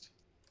the list.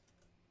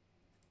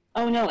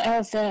 Oh, no,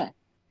 Elsa.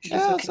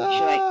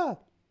 Elsa!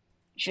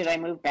 Should I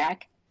move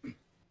back?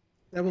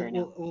 Yeah,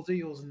 we'll do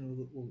yours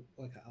and we'll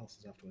work out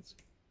Elsa's afterwards.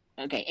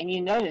 Okay, and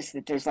you notice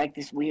that there's like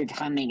this weird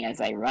humming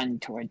as I run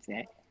towards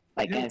it.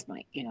 Like as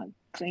my,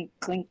 clink,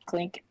 clink,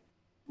 clink.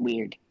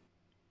 Weird.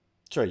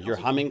 Sorry, your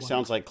humming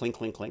sounds like clink,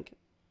 clink, clink?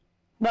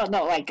 Well,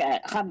 no, like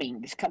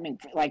humming is coming,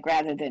 like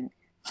rather than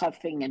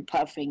huffing and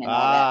puffing and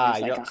all that,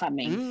 there's like a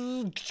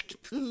humming.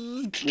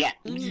 Yeah.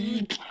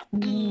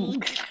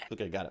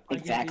 Okay, got it.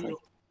 Exactly.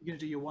 You're going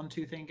to do your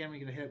 1-2 thing again? We're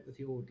going to hit it with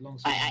your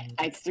longsword?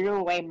 I threw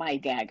away my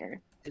dagger.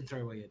 Did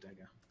throw away your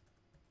dagger.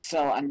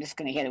 So I'm just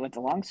going to hit it with the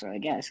longsword, I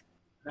guess.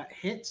 That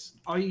hits?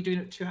 Are you doing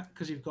it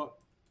because you've got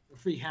a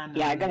free hand?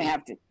 Yeah, I'm going to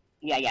have to.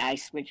 Yeah, I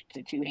switched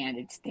to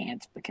two-handed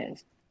stance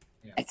because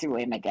I threw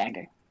away my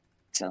dagger.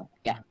 So,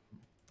 yeah.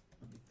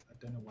 I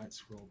don't know why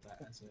it's rolled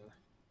that as a...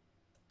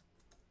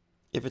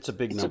 If it's a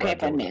big it's number, okay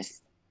if I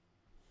miss.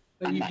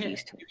 But I'm you not hit.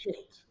 used to it. You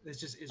hit. It's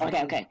just, it's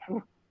okay.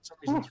 For some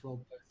reason, it's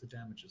rolled both the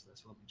damages there,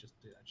 so let me just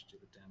do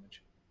the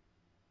damage.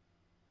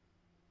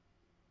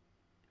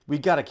 We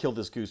got to kill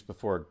this goose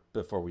before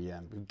we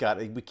end.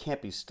 We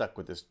can't be stuck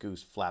with this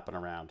goose flapping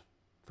around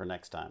for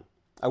next time.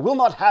 I will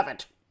not have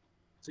it.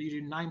 So you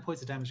do 9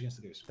 points of damage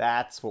against the goose.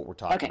 That's what we're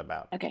talking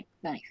about. Okay,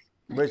 nice.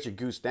 Where's your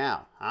goose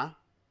now, huh?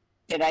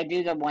 Did I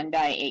do the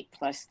 1d8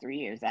 plus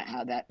 3, or is that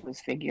how that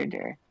was figured?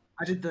 Or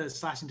I did the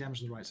slashing damage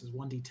to the right, so it's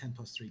 1d10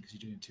 plus 3 because you're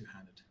doing it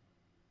two-handed.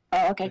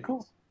 Oh, okay,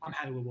 cool.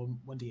 One-handed with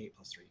 1d8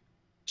 plus 3.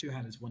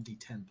 Two-handed is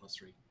 1d10 plus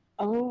 3.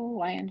 Oh,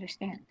 I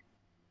understand.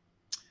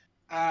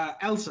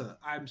 Elsa,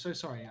 I'm so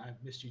sorry.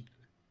 I've missed you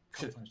a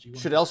couple times.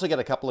 Should Elsa get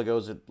a couple of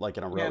goes at, like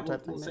in a row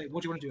type thing?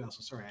 What do you want to do,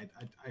 Elsa? Sorry,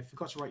 I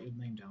forgot to write your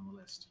name down on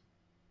the list.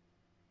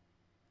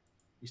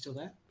 You still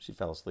there? She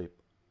fell asleep.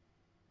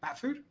 Bat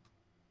food?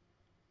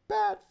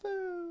 Bat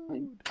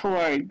food.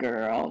 Poor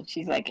girl.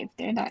 She's like, if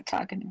they're not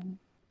talking to me.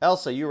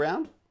 Elsa, you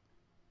around?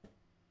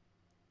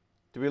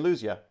 Did we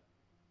lose you?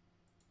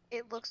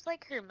 It looks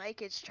like her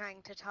mic is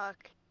trying to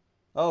talk.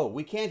 Oh,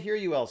 we can't hear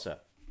you, Elsa.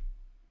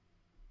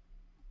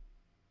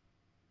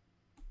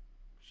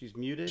 She's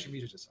muted? She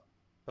muted herself.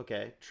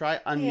 Okay. Try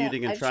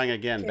unmuting and trying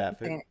again,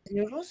 Batfood. Is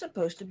Noodle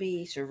supposed to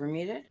be server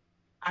muted?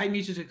 I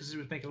muted it because it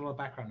was making a lot of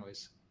background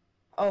noise.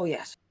 Oh,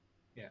 yes.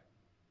 Yeah.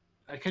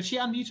 Can she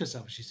unmute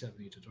herself if she's server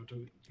muted?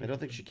 I don't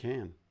think she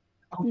can.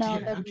 Oh, No,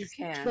 dear. that's, You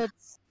can.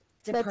 that's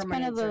It's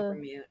kind of server a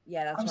mute.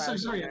 Yeah, that's I'm why I so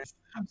was sorry. wondering.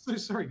 I'm so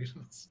sorry,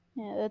 Noodles.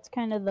 yeah, that's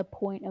kind of the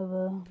point of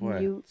a Boy,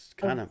 mute. it's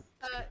kind of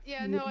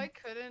Yeah, no, I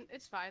couldn't.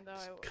 It's fine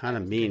though. kind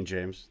of mean,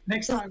 James.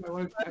 Next time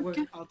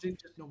I'll do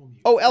just normal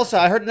mute. Oh, Elsa!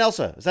 I heard an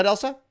Elsa. Is that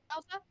Elsa?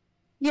 Elsa?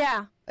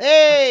 Yeah.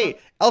 Hey,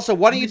 Elsa!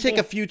 Why don't you take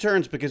a few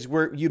turns because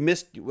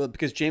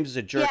because James is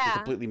a jerk Yeah, and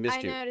completely missed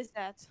I you. noticed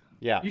that.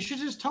 Yeah. You should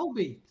have just told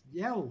me.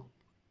 Yell.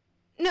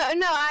 No,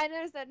 I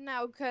noticed that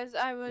now because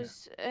I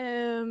was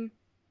I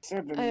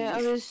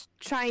was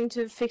trying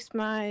to fix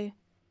my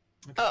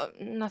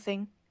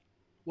nothing.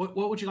 What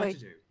would you like to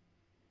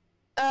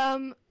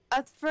do?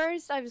 At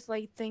first I was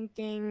like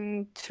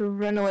thinking to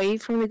run away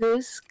from the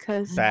goose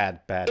because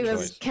Bad it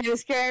was choice. kind of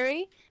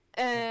scary,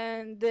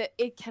 and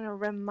it kind of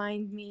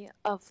remind me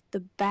of the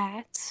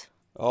bat.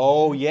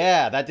 Oh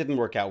yeah, that didn't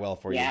work out well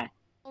for you.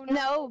 Oh,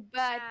 No,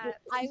 but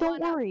I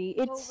Don't wanna worry,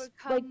 it's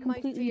overcome like my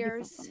completely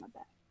different fears. from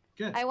that.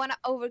 Good. I want to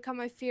overcome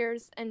my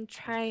fears and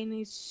try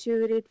to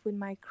shoot it with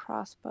my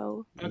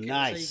crossbow. Okay,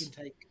 Nice. So you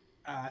can take.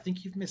 I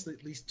think you've missed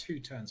at least 2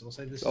 turns. We'll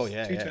say this Oh, is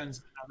yeah, 2 yeah.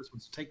 turns. Now this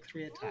one's take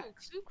 3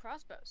 attacks. Ooh, 2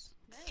 crossbows.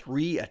 Nice.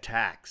 3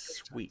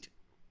 attacks. Sweet.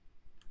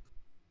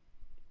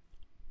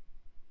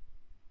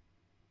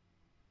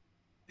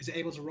 Is it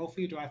able to roll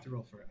for you? Do I have to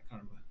roll for it? I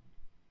can't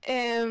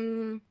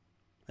remember.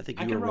 I think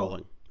I you can were roll.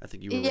 rolling. I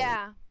think you were rolling.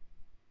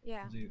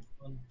 Yeah. I'll do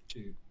 1,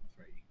 2,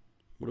 3.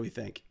 What do we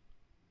think?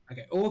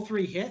 Okay, all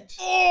 3 hit.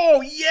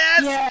 Oh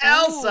yes, Yeah.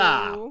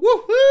 Elsa! Ooh.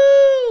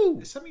 Woohoo!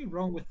 There's something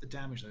wrong with the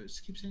damage though. It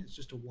keeps saying it's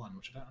just a 1,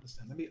 which I don't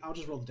understand. I'll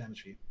just roll the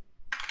damage for you.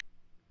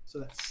 So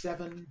that's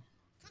 7,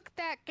 Fuck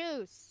that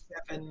goose.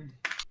 7,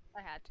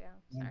 I had to.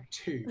 and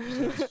Sorry. 2.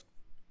 So that's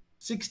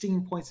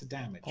 16 points of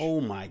damage.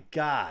 Oh my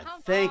God!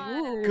 Come Thank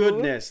on.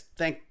 goodness.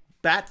 Thank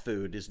bat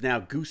food is now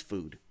goose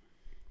food.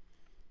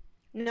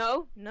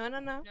 No. No. No.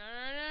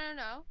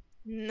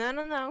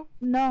 No,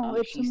 Oh,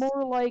 it's she's-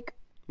 more like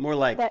More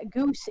like that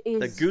goose is.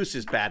 the goose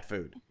is bat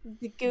food.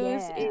 The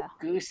goose is Yeah.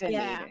 Goose and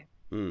Yeah. Ada.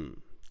 Hmm.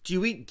 Do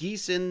you eat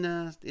geese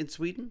in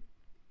Sweden?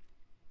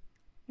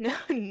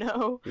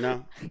 no.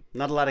 No,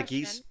 not a lot of Question.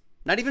 geese.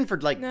 Not even for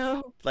like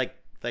No.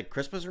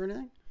 Christmas or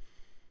anything.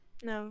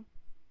 No.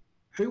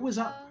 Who was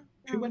up?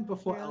 Who no, went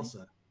before really.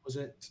 Elsa? Was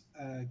it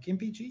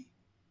Gimpy G?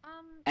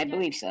 I Yeah,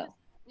 believe think so. it was-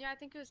 Yeah, I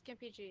think it was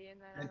Gimpy G,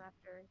 and then And-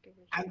 after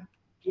Gimpy G. And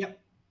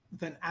yep.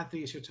 Then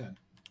Anthony, it's your turn.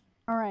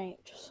 All right,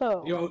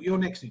 so. Your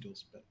next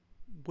Noodles, but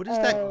What is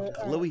that all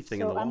glowy right, thing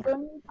so in the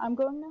water? I'm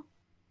going now.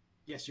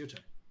 yes, your turn.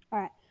 All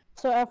right.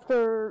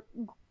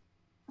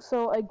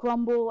 So I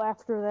grumble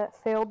after that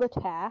failed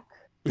attack.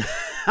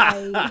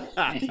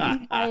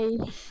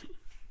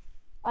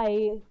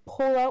 I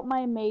pull out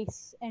my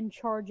mace and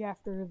charge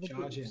after the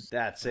Charge in. goose.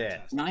 That's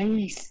it.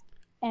 Nice.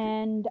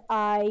 And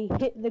I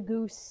hit the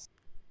goose.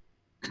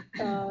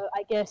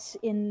 I guess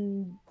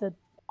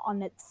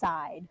on its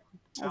side.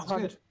 Sounds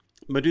hard good.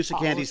 Medusa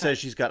Candy okay. says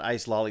she's got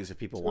ice lollies if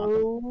people want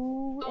them.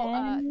 So,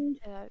 and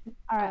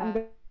all right, I'm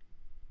go-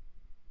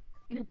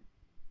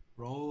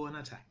 Roll an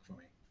attack for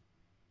me.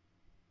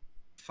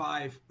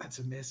 5. That's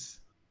a miss.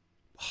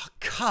 Oh,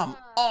 come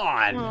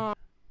on!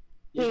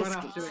 You Yes, run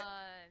after Come it, on.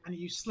 and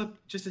you slip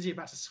just as you're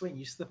about to swing.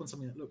 You slip on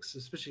something that looks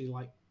suspiciously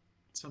like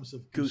some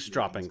sort of Goose legs,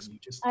 droppings. and you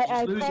just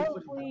I lose your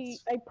foot in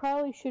balance.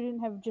 probably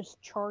shouldn't have just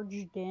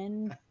charged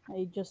in.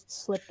 I just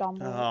slipped on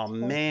the. Oh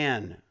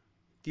man,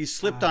 you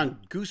slipped on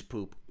goose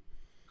poop.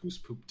 Goose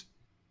pooped.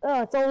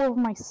 Oh, it's all over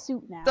my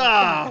suit now.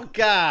 Oh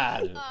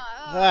God!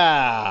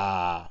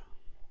 Ah,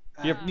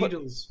 you're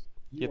Needles,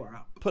 you you're are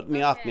up. putting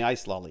me off Okay. my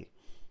ice lolly.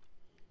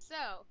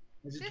 So,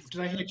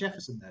 Did I hear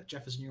Jefferson there?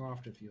 Jefferson, you're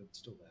after if you're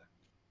still there.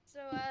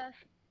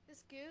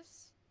 this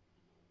goose.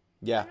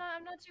 Yeah.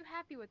 I'm not too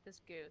happy with this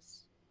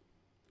goose.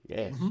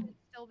 Yes. It should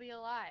still be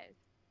alive.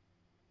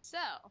 So,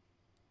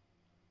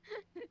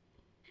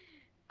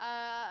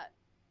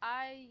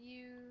 I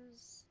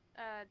use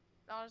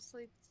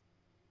honestly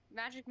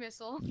magic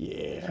missile.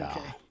 Yeah.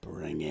 Okay.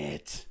 Bring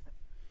it.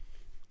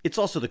 It's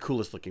also the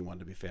coolest looking one,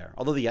 to be fair.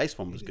 Although the ice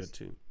one was It good is.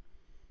 too.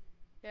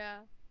 Yeah.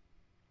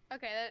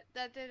 Okay,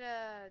 that did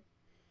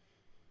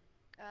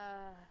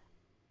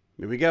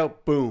Here we go.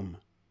 Boom.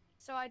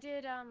 So I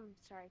did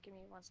sorry, give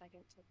me 1 second.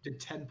 Did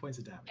 10 points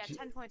of damage. Yeah,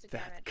 10 points of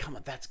That damage. come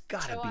on, that's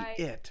gotta So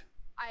be it.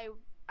 I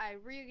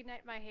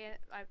reignite my hand.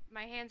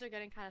 My hands are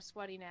getting kind of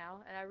sweaty now,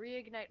 and I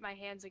reignite my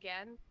hands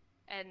again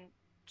and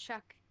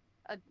chuck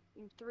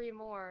 3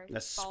 more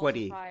That's balls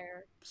sweaty. of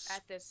fire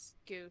at this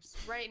goose,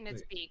 right in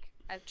its Wait. beak.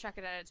 I chuck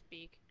it at its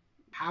beak.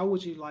 How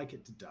would you like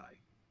it to die?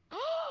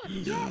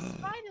 Yes,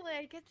 finally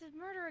I get to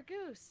murder a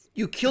goose.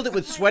 You killed it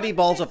with My sweaty one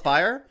balls of mission.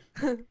 fire?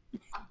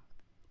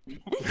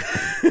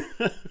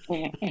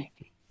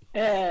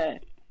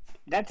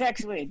 That's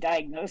actually a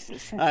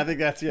diagnosis. I think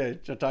that's, yeah,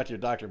 should talk to your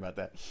doctor about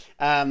that.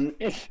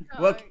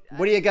 What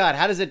do you got?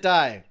 How does it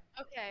die?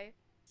 Okay,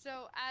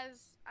 so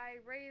as I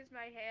raise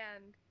my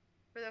hand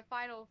for the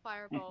final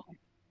fireball,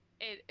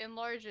 it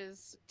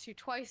enlarges to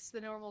twice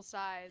the normal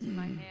size in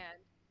my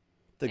hand.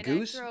 The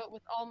goose? I throw it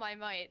with all my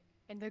might,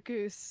 and the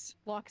goose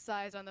locks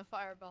eyes on the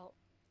fireball,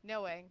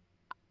 knowing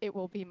it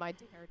will be my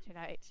dinner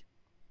tonight.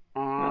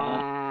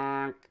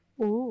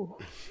 Ooh.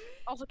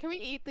 Also, can we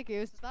eat the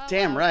goose? Is that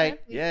Damn allowed?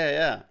 right.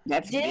 Yeah.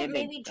 Didn't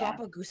maybe drop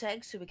a goose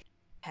egg so we can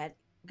pet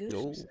goose?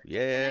 Oh,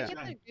 yeah.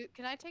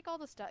 Can I take all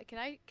the stuff? Can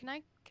I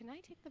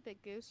take the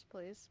big goose,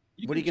 please?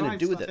 What are you gonna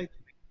do with it?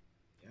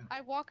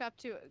 I walk up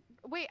to it.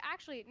 Wait,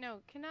 actually,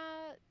 no. Can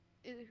I?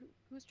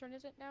 Whose turn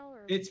is it now?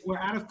 Or we're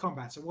out of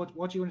combat. So what do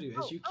you want to do?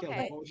 As you kill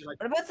okay. it, what would you like?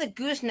 What about the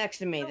goose next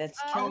to me? That's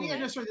Oh yeah,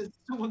 no, sorry. There's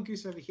still one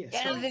goose over here.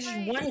 Yeah, no, there's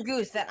just one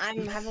goose that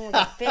I'm having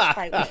like a fist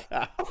fight with.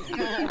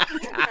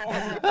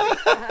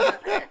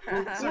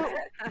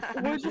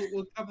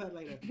 We'll cover that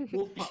later.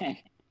 Wolfpup,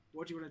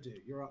 what do you want to do?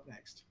 You're up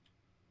next.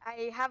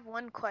 I have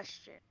one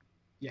question.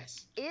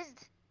 Yes.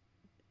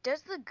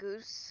 Does the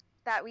goose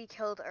that we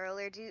killed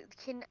earlier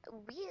can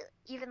we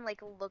even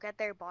like look at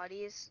their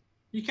bodies?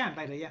 You can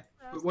later, yeah.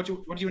 But what do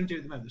you want to do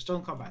at the moment? They're still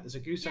in combat. There's a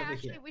goose over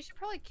actually, here. we should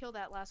probably kill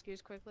that last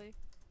goose quickly.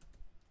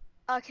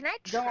 Can I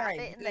trap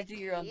it in the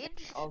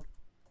cage?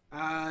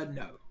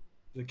 No.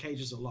 The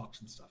cages are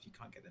locked and stuff. You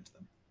can't get into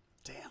them.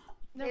 Damn.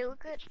 They look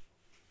good.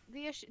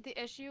 The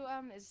issue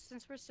is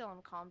since we're still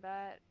in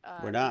combat,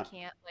 We're not. we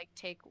can't like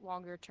take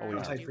longer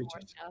turns to do more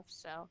stuff.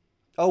 So.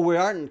 Oh, we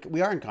are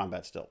in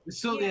combat still. There's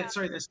still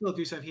sorry, there's still a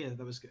goose over here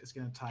that it's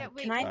going to tie. Yeah,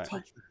 wait, can I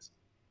take this?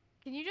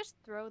 Can you just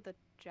throw the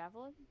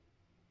javelin?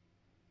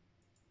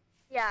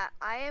 Yeah,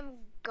 I am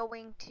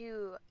going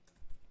to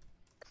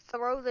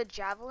throw the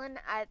javelin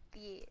at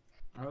the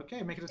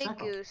make an attack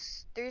big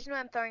goose. The reason why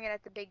I'm throwing it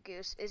at the big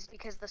goose is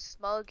because the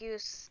small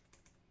goose.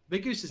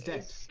 Big goose is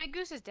dead. Big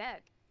goose is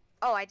dead.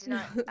 Oh, I did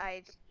not.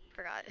 I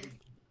forgot.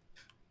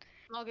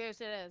 Small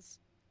goose, it is.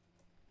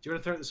 Do you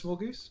want to throw at the small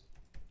goose?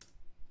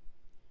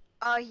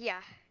 Yeah.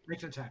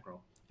 Make an attack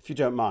roll. If you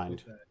don't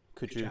mind,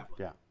 could you? Javelin.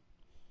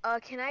 Yeah.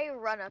 Can I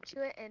run up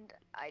to it and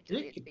I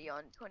deleted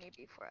beyond 20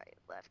 before I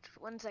left?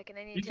 1 second,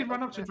 I need You to. can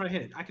run up to it and try to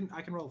hit it. I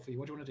can roll for you.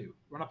 What do you want to do?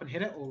 Run up and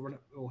hit it, or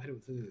hit it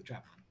with the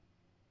javelin?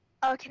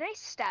 Can I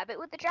stab it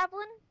with the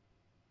javelin?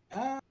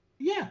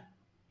 Yeah,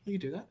 you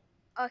can do that.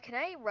 Can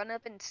I run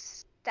up and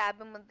stab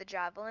him with the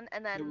javelin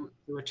and then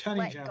The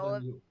returning let javelin. go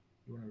of... You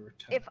want to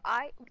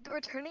return? The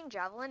returning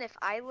javelin, if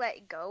I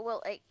let go,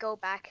 will it go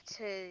back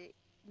to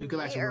me, go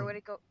back to or Ron. would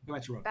it go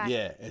back to Ron.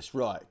 Yeah, it's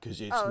right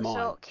because it's mine.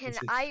 So can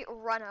I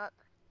run up,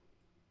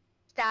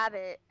 stab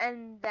it,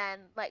 and then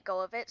let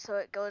go of it so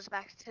it goes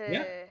back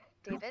to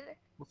David?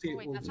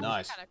 Wait, that sounds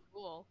Nice. kind of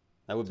cool.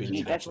 That would be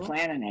neat. That's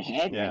planning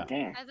ahead right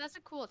there. That's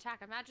a cool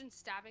attack. Imagine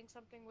stabbing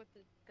something with the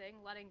thing,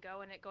 letting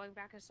go, and it going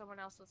back in someone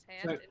else's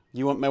hand. So,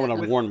 you may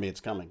want to warn me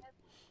it's coming.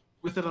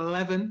 With an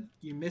 11,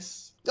 you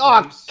miss.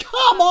 Oh,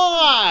 come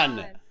on!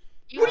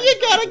 What do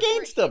you got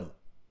against him?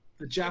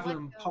 The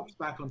javelin pops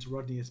back onto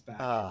Rodney's back.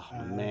 Oh,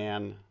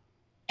 man.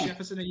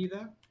 Jefferson, are you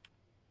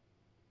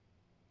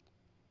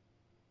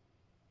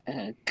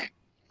there?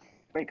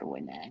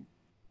 Breakaway 9.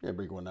 Yeah,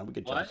 breakaway 9. We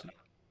get What? Jefferson.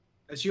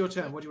 It's your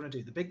turn. What do you want to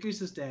do? The big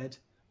goose is dead.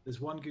 There's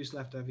one goose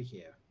left over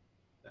here.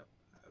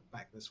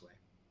 Back this way.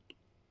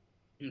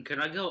 Can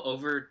I go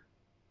over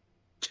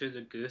to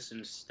the goose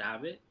and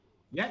stab it?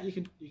 Yeah, you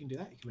can do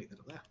that. You can make that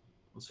up there.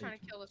 We'll see. Trying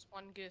to kill this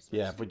one goose.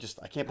 Yeah, if we just,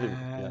 I can't believe.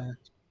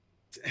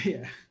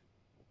 Yeah.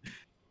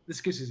 This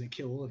goose is gonna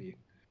kill all of you.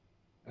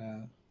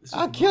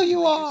 I'll kill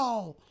you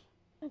all.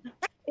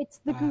 It's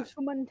the goose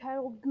from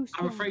Untitled Goose.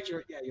 I'm afraid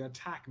your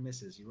attack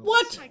misses. You roll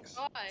What? a 6.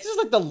 This is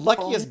like the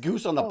luckiest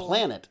goose on the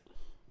planet.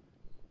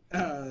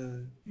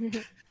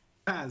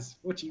 Paz,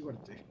 what do you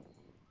want to do?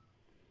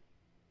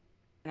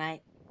 Can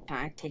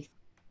I take?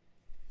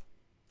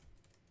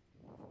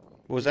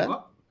 What was that?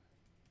 What?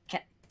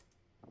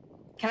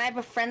 Can I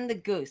befriend the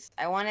goose?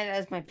 I want it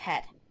as my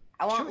pet.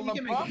 I want Sure, you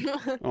can make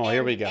LaBook Oh,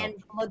 here we go. and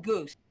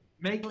Lagoose.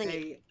 Make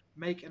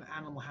an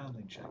animal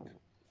handling check.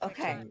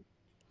 Okay. So,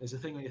 there's a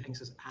thing on your thing that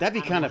says. That'd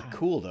be kind of animal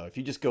cool though if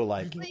you just go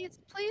like. Please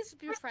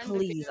befriend the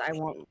Please, goose. I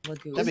want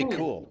Lagoose. That'd be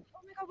cool.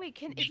 Oh my god, wait,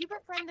 if you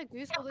befriend the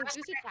goose, will the goose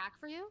attack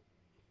for you?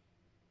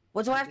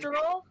 What do I have to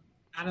roll?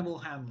 Animal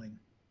handling.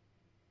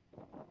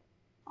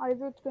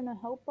 Either it's gonna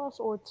help us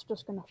or it's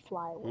just gonna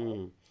fly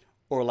away.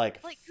 Or like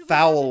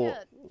foul.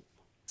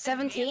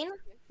 17?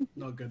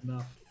 Not good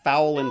enough.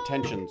 Foul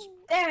intentions.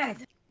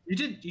 Dad! You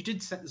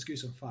did set this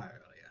goose on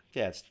fire earlier.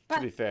 Yeah,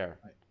 to be fair.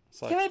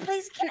 It's like,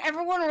 Can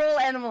everyone roll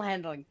animal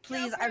handling?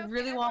 Please, I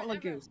really want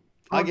Lagoose.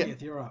 I'll give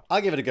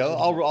it a go.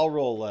 I'll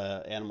roll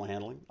animal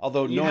handling.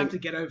 Although you have to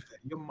get over there.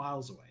 You're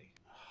miles away.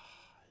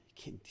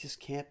 You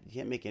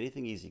can't make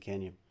anything easy,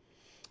 can you?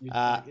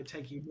 It'd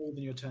take you more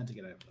than your turn to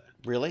get over there.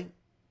 Really?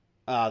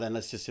 Then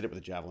let's just hit it with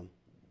a javelin.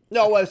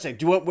 No, wait a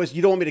second.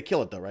 You don't want me to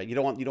kill it though, right? You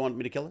don't want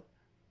me to kill it?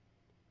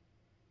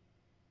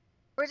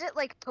 Or is it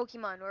like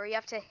Pokemon, where you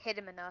have to hit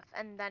him enough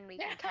and then we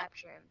can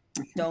capture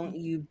him? Don't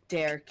you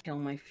dare kill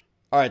my...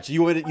 All right, so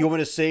you want me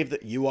to save the?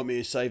 You want me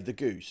to save the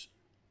goose?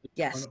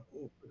 Yes.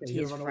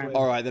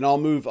 All right, then I'll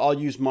move. I'll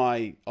use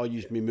my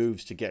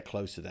moves to get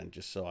closer. Then,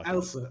 just so I can.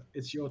 Elsa,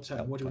 it's your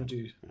turn. What do you want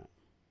to do? Yeah.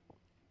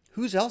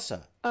 Who's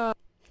Elsa? What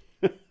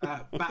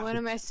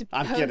am I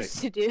supposed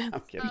to do?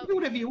 I'm kidding. Do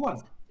whatever you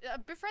want.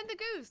 Befriend the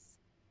goose.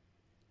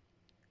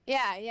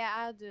 Yeah,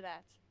 I'll do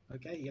that.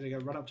 Okay, you're gonna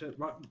go run up to it.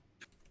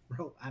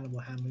 Roll animal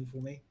handling for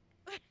me.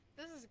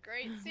 This is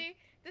great. See,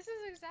 this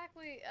is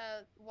exactly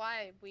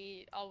why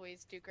we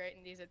always do great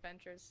in these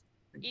adventures.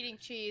 Eating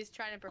cheese,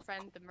 trying to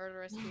befriend the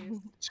murderous goose.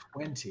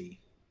 20.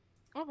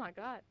 Oh my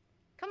god.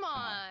 Come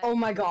on. Oh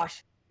my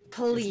gosh.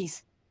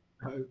 Please.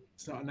 No,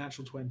 it's not a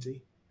natural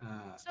 20.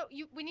 So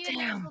we need a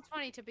natural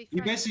 20 to be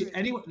You basically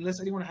unless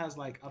anyone has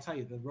I'll tell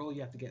you the roll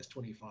you have to get is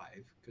 25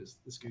 because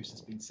this goose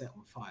has been set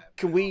on fire.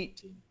 Can we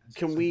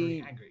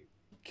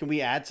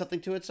add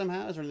something to it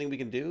somehow? Is there anything we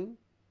can do?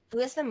 Who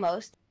is the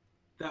most?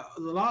 The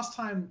last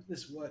time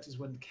this worked is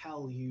when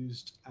Cal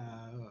used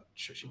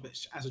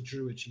as a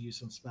druid she used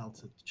some spell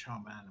to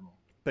charm an animal.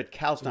 But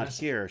Cal's not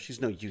here.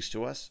 She's no use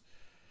to us.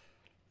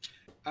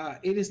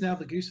 It is now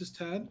the goose's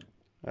turn.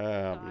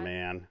 Oh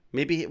man,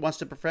 maybe he wants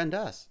to befriend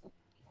us.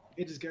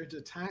 It is going to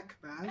attack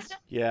Baz.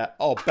 Yeah.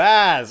 Oh,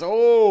 Baz.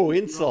 Oh,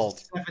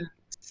 insult.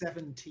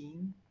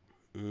 17.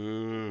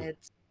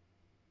 It's...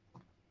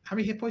 How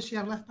many hit points do you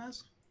have left,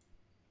 Baz?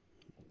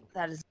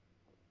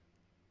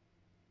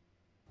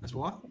 That's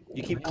what?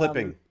 You keep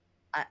clipping.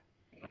 I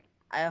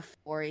have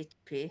 4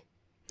 HP.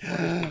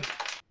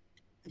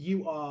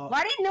 You are...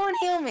 Why didn't no one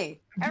heal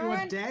me? You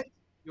are dead.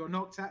 You're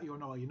knocked out. You're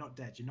not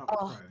dead. You're not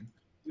prone.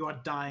 You are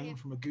dying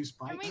from a goose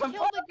bite. Can we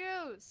kill the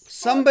goose?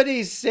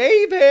 Somebody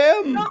save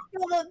him!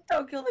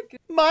 Don't kill the goose.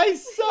 My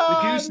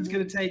son! The goose is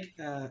going to take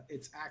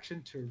its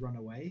action to run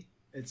away.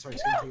 It's going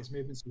to take its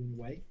movements to run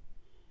away.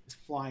 It's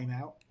flying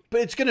out. But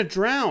it's going to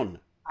drown.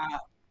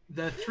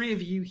 The three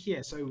of you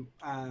here, so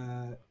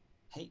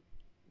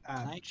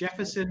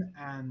Jefferson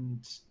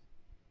and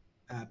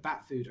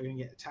Batfood are going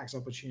to get tax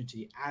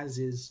opportunity, as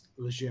is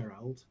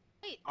LeGerald.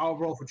 Wait. I'll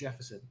roll for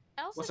Jefferson.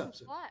 Elsa What's up,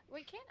 can fly.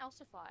 Wait, can't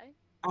Elsa fly?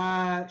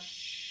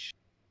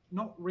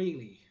 Not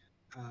really.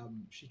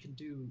 She can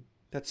do.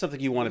 That's something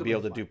you want to be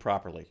able to do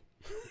properly.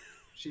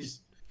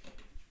 She's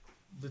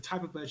the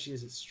type of bird she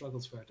is. It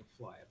struggles for her to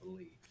fly, I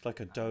believe. It's like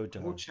a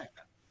dodo. We'll check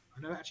that.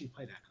 I've never actually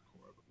played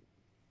Akakora.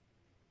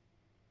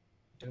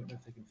 Don't know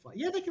if they can fly.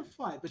 Yeah, they can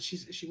fly, but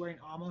is she wearing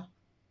armor?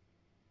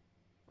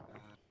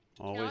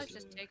 Always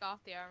just take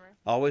off the armor.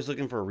 Always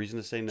looking for a reason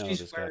to say no.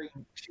 She's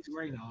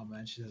wearing armor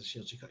and she has a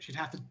shield. She'd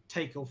have to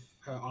take off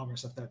her armor and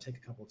stuff. That would take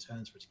a couple of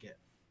turns for it to get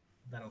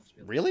that off.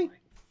 Really?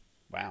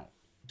 Wow.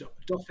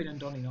 Doffing and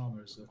donning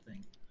armor is the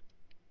thing.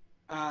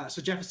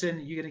 So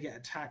Jefferson, you're going to get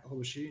attack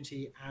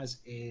opportunity, as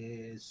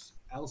is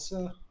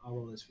Elsa. I'll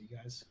roll this for you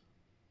guys.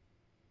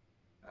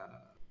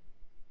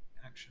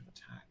 Action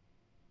attack.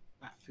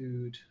 Bat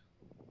food.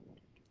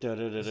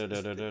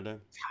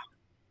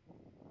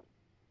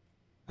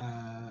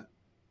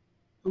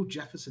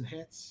 Jefferson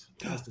hits.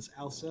 As does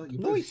Elsa. You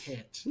both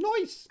hit.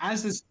 Nice.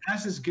 As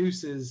this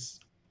goose is.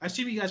 I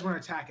assume you guys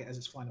want to attack it as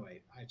it's flying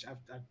away.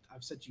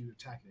 I've said you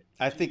attacking it.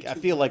 I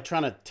feel like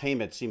trying to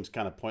tame it seems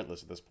kind of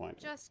pointless at this point.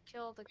 Just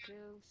kill the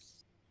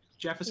goose.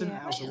 Jefferson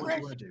and Elsa, what do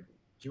you want to do? Do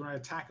you want to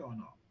attack it or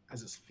not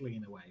as it's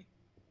fleeing away?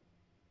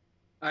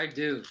 I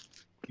do.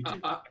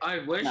 I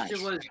wish Nice.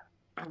 it was.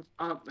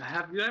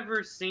 Have you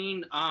ever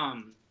seen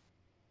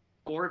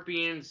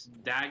Scorpion's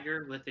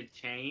dagger with a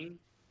chain?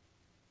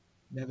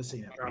 Never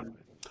seen it.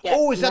 Yeah,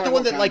 Oh, is that the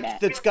one that combat.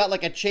 that's got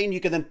like a chain you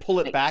can then pull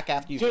it back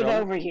after you Get throw it?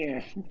 over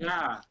here.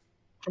 Yeah.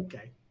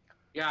 Okay.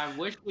 Yeah, I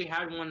wish we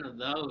had one of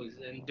those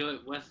and do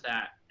it with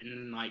that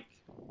and like.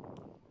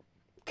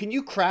 Can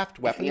you craft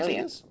weapons in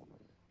Ophelia. this?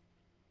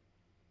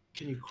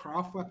 Can you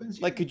craft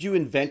weapons? Like, could you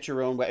invent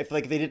your own? If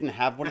like they didn't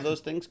have one of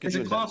those things, could There's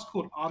you a invent? class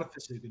called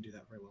Artificer who can do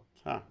that very well.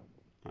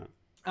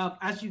 Huh.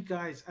 As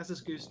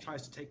this goose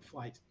tries to take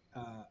flight,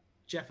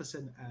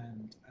 Jefferson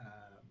and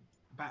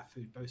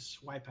Batfood both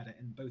swipe at it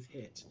and both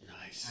hit.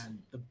 Nice.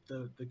 And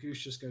the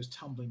goose just goes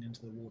tumbling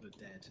into the water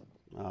dead.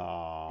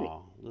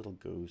 Oh, little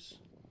goose.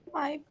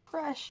 My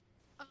precious.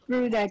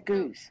 Screw that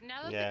goose.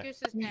 Now that Yeah. the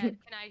goose is dead,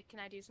 can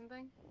I do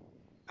something?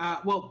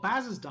 Well,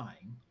 Baz is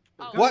dying.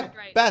 Oh, What?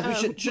 right. Baz,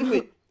 shouldn't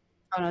we?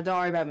 Oh no, don't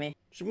worry about me.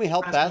 Shouldn't we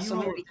help Baz, Baz?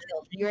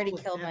 You already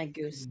killed my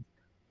goose.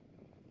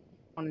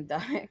 I want to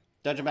die.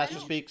 Dungeon Master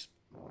speaks.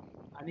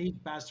 I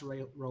need Baz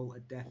to roll a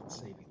death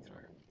saving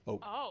throw.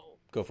 Oh.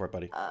 Go for it,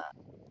 buddy.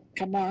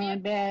 Come on,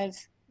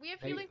 Baz. We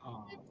have They healing.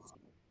 are.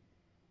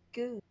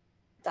 Goose.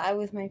 Die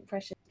with my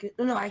precious goose.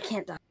 No, I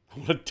can't die.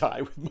 I'm gonna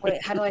die with my.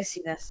 Wait, how do I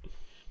see this?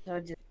 So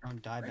I just...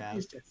 Don't die,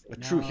 Baz. A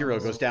true hero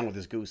goes down with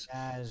his goose.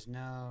 Baz,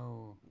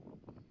 no.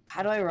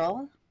 How do I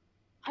roll?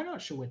 I'm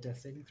not sure what death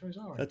saving throws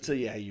are. That's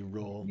you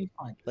roll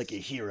like a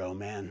hero,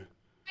 man.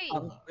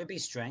 Wait. Would it be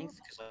strength?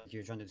 Because like,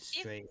 you're trying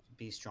to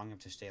be strong enough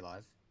to stay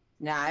alive.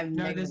 Nah, I've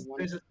No, never.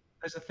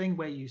 there's a thing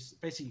where you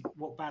basically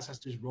what Baz has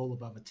to do is roll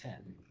above a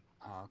 10.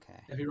 Oh,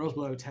 okay. If he rolls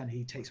below a 10,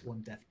 he takes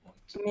 1 death point.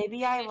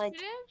 Maybe I like.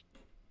 Initiative?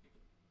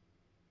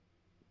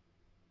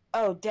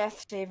 Oh,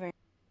 death saving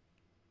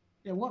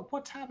Yeah,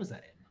 what tab is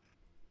that in?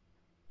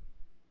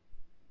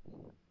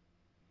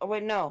 Oh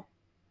wait, no.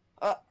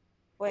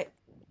 Wait.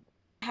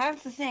 I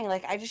have the thing.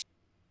 Like I just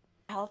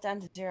health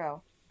down to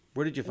 0.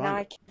 Where did you find now it?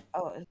 I can't.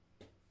 Oh.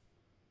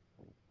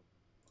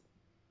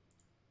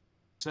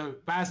 So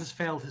Baz has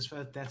failed his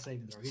first death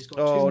saving throw. He's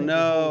got 2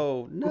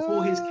 no,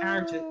 before his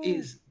character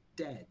is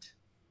dead.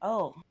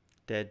 Oh.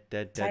 Dead.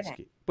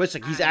 Exciting. Wait a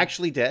second, he's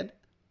actually dead?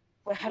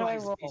 Wait, how do I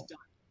roll? He's done.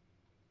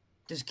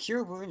 Does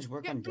cure wounds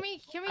work on? Can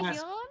we heal him?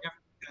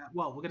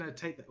 Well, we're gonna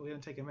take that. We're gonna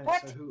take a minute.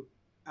 What? So who?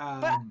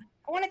 But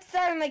I wanted to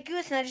start on my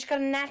goose, and I just got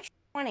a natural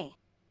 20.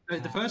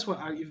 The first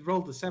one, you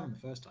rolled the 7 the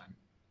first time.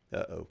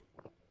 Uh-oh.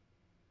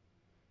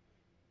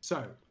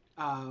 So,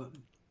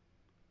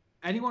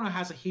 anyone who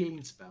has a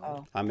healing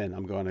spell. I'm in.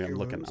 I'm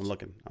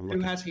looking.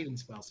 Who has healing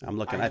spells? I'm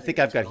looking. I think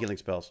I've got healing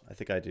spells. I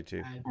think I do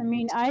too. I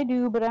mean, I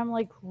do, but I'm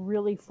like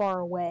really far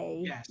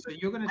away. Yeah, so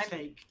you're gonna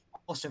take.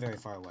 Also very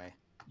far away.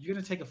 You're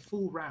gonna take a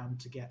full round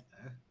to get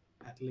there,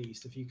 at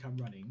least if you come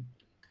running.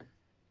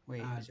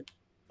 Wait.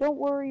 Don't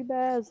worry,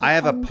 Baz. I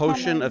have a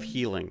potion of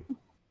healing.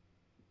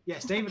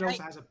 Yes, David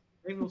also has a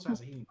healing.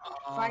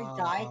 If I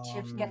die,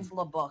 Chips gets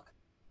the book.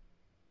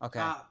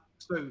 Okay.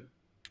 So,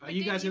 are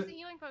you guys? Use the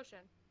healing potion.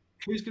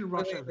 Who's gonna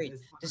rush over?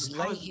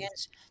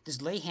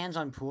 Does lay hands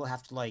on pool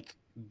have to like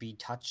be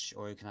touch,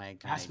 or can I?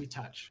 It has to be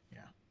touch.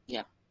 Yeah.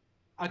 Yeah.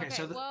 Okay,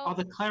 so are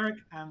the cleric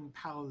and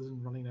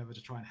paladin running over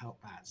to try and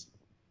help Baz?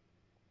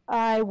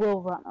 I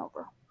will run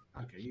over.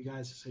 Okay, you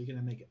guys. So you're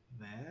gonna make it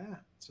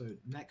there. So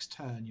next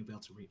turn you'll be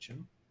able to reach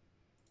him.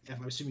 If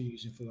I'm assuming you're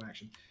using full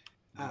action.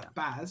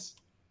 Baz,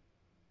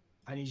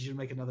 I need you to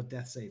make another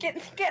death save.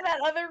 Get that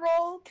other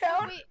roll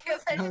count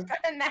because I just got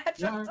a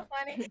natural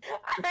 20.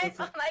 I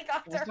thought I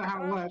got That's not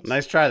how it works.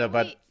 Nice try though,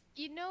 bud.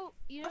 You know.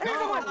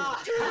 Another one.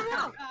 2 in a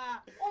row.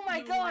 Oh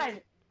my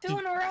god. 2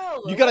 in a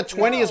row. You got a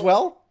 20 as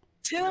well?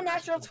 2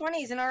 natural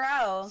 20s in a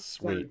row.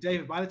 Sweet. So,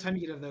 David, by the time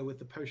you get over there with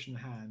the potion in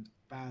hand,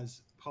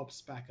 Baz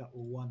pops back up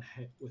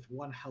with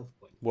one health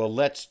point. Well,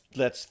 let's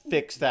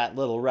fix that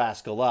little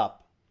rascal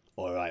up.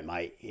 All right,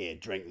 mate. Here,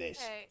 drink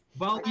this. Okay.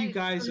 Well, you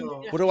guys are.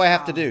 What do I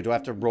have to do? Do I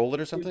have to roll it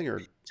or something,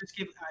 or just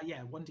give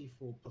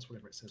 1d4 plus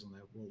whatever it says on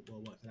there. We'll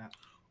work that out.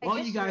 While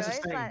you guys are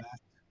saying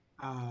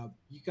that,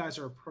 you guys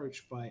are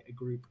approached by a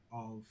group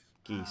of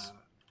geese.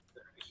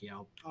 Here,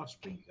 I'll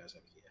just bring you guys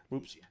over here.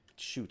 Oops!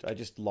 Shoot! I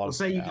just logged. We'll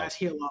say you out. guys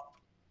heal up.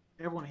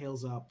 Everyone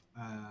heals up.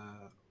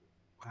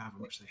 However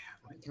much they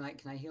have. Like.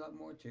 Can I heal up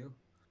more too?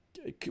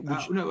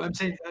 No, I'm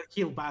saying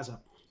heal Baz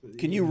up.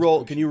 Can you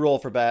roll? Can you roll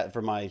for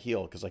my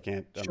heal? Because I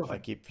can't. Sure. I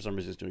keep for some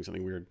reason doing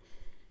something weird.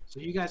 So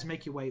you guys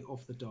make your way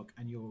off the dock,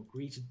 and you're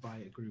greeted by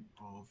a group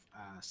of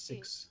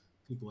 6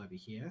 people over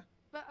here.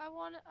 But I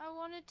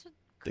wanted to.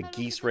 The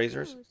geese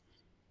raisers. Goose.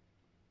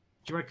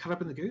 Do you want to cut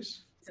up in the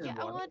goose? Yeah,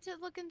 I wanted to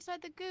look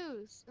inside the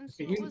goose and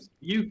see Okay, what was.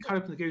 You cut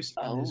open the goose,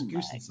 and there's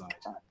goose inside.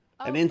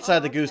 And inside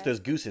the goose,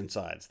 there's goose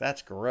insides.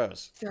 That's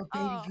gross.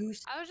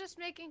 Goose. I was just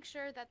making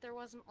sure that there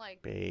wasn't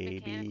like Baby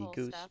mechanical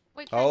goose. stuff.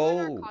 Wait, can I do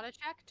an Arcana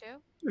check too?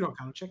 Do an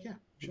Arcana check, yeah,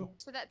 sure.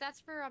 So that's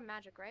for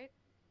magic, right?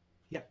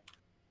 Yep.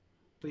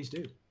 Please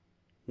do.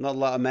 Not a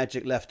lot of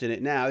magic left in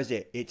it now, is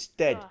it? It's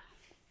dead.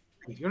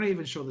 You're not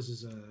even sure this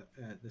is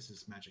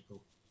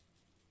magical.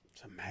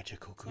 It's a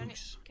magical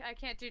goose. I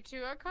can't do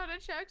 2 Arcana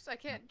checks. I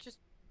can't just.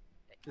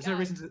 There's no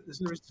reason to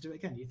do it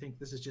again. You think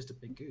this is just a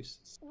big goose?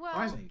 It's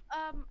surprising.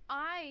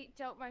 I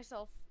doubt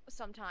myself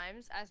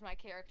sometimes as my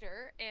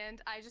character,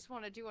 and I just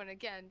want to do one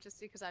again just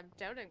because I'm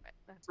doubting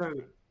myself.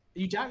 So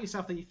you doubt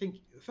yourself that you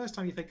think the first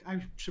time you think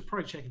I should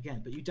probably check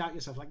again, but you doubt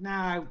yourself like,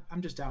 nah,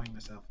 I'm just doubting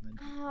myself. And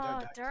then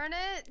oh darn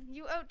it!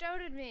 You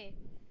outdoubted me.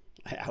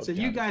 So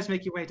you guys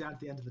make your way down to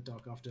the end of the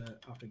dock after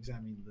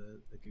examining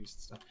the goose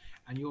and stuff,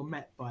 and you're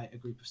met by a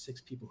group of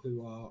 6 people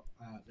who are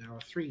there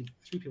are three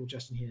people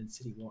just in here in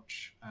City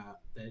Watch.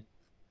 They're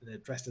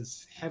dressed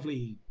as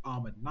heavily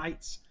armored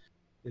knights.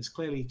 There's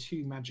clearly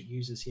 2 magic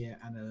users here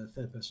and a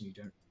third person you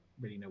don't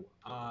really know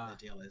what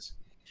their deal is.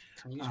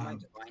 Can I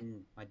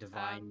use my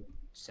divine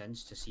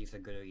sense to see if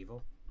they're good or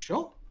evil?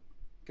 Sure.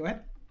 Go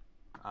ahead.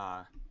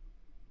 I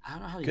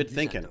don't know how to Good use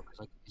thinking. that, though, 'cause,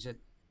 like, is it?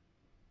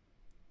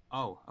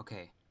 Oh,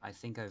 okay. I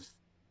think I've.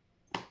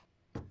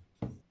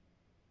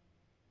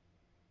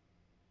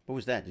 What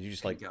was that? Did you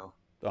just like go?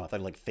 Oh, I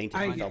thought like fainted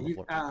on the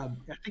floor. I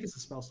think it's a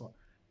spell slot.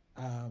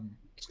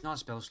 It's not a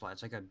spell slot.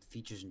 It's like a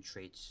features and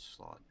traits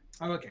slot.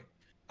 Oh, okay.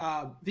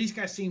 These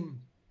guys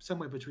seem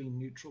somewhere between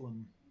neutral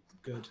and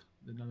good.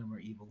 None of them are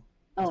evil.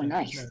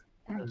 Nice.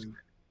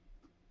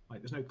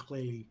 There's no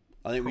clearly.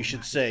 I think we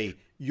should say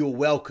you're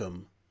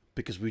welcome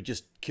because we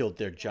just killed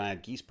their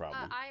giant geese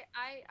problem. I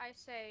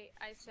say,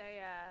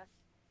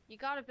 you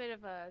got a bit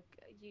of a,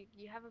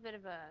 you have a bit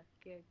of a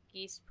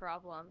geese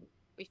problem.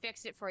 We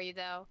fixed it for you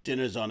though.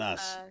 Dinner's on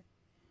us.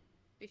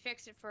 We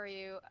fixed it for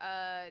you.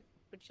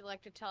 Would you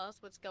like to tell us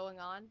what's going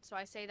on? So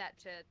I say that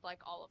to like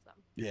all of them.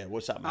 Yeah,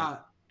 what's up, man?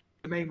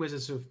 The main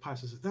wizard sort of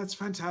pipes says, "That's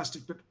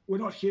fantastic, but we're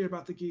not here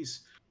about the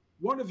geese.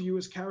 One of you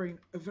is carrying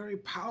a very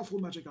powerful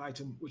magic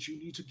item, which you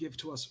need to give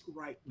to us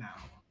right now."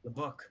 The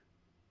book.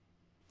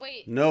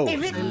 Wait. No,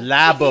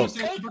 la book.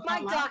 Take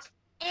my duck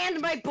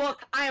and my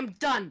book. I am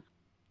done.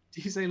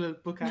 Did you say the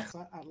book out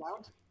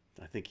loud?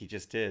 I think he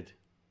just did.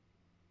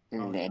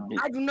 I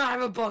do not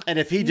have a book. And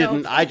if he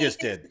didn't, I just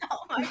did.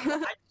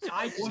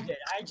 I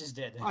just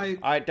did. All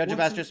right, Dungeon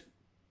Masters.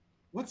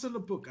 What's in the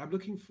book? I'm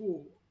looking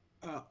for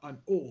an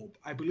orb.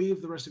 I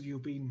believe the rest of you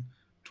have been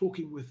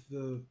talking with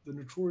the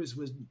notorious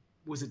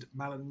wizard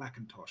Malin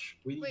McIntosh.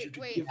 We need you to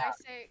give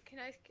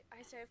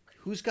I say.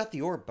 Who's got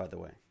the orb, by the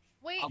way?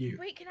 Wait,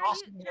 can I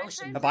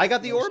Have I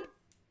got the orb?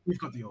 We've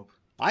got the orb.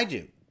 I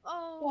do.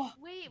 Oh,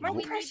 wait, my we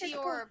need precious the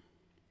orb.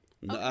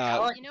 No,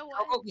 Okay, you know what?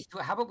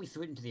 How about we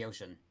throw it into the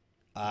ocean?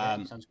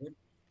 Sounds good.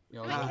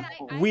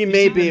 We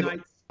may be able.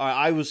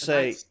 I will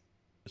say.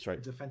 That's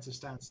right. Defensive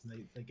stance,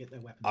 and they get their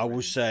weapons. I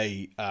will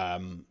say.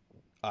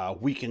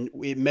 We can.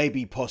 It may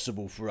be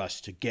possible for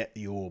us to get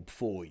the orb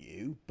for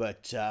you,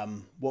 but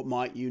what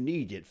might you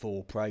need it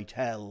for? Pray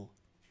tell.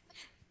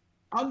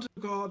 Under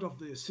guard of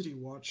the City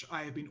Watch,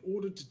 I have been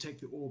ordered to take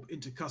the orb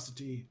into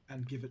custody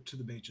and give it to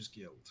the Mages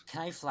Guild.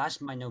 Can I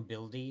flash my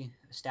nobility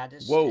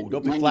status? Whoa!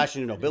 Don't be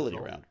flashing your nobility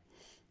around.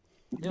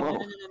 No.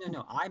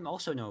 I'm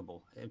also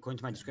noble, according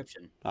to my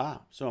description.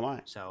 Ah, so am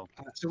I. So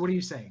what are you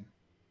saying?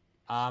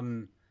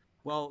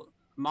 Well,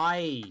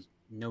 my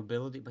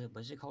nobility.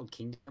 What is it called?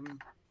 Kingdom.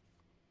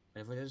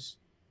 Whatever it is.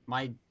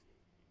 My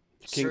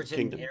certain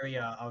kingdom.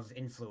 area of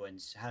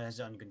influence has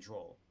it under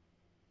control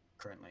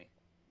currently.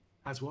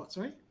 Has what?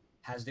 Sorry.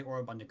 Has the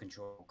orb under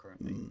control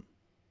currently.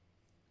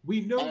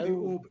 We know the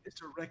orb is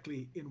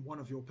directly in one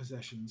of your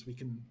possessions. We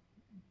can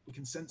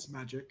sense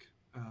magic.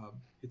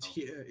 It's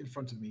here in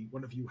front of me.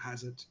 One of you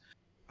has it.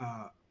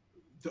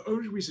 The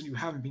only reason you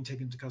haven't been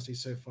taken into custody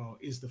so far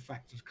is the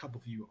fact that a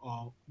couple of you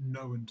are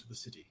known to the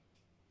city.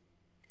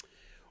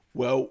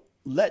 Well,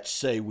 let's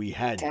say we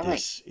had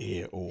this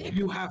here orb.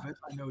 You have it.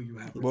 I know you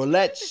have it. Well,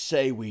 let's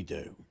say we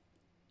do.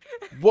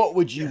 What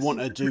would you want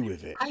to do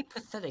with it?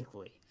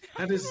 Hypothetically.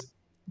 That is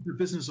the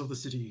business of the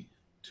city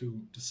to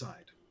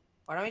decide.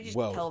 Why don't we just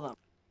tell them?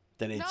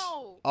 Then it's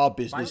our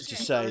business to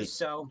say.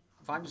 So,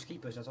 finders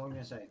keepers, that's all I'm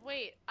going to say.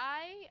 Wait,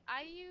 I'm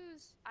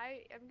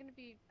going to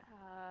be,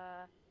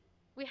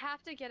 we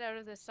have to get out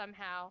of this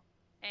somehow,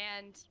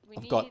 and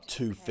I've got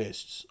two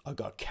fists. I've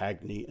got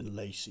Cagney and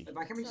Lacey.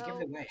 Why can't we just give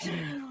it away?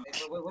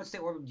 What's the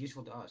orb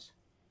useful to us?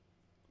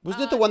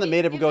 Wasn't it the one that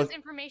made him go?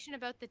 Information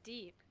about the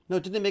deep. No,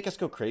 didn't it make us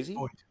go crazy?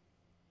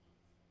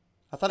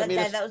 I thought it made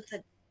us.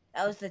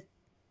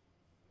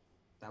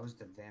 That was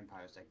the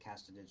vampires that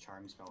casted the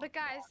charm spell. But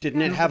guys,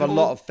 Didn't it have a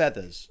lot of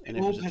feathers? And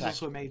it was has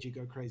attacked? also made you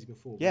go crazy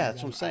before. Yeah,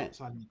 that's what I'm saying.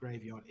 Outside in the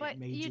graveyard, but it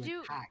made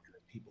you attack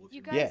people.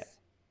 You guys, yeah,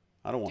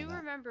 I don't want that.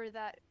 Remember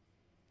that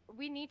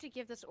we need to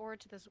give this orb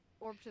to this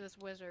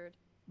wizard.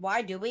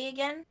 Why do we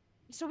again?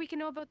 So we can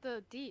know about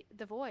the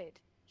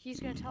void. He's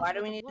going to tell us. Why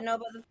do we need to know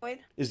about the void?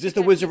 Is this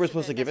the wizard we're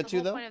supposed to give it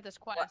to, though? That's the whole point of this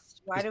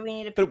quest. Why do we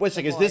need a piece But wait a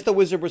second, is this the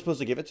wizard we're supposed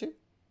to give it to?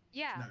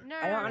 Yeah, no.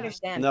 I don't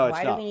understand. No, it's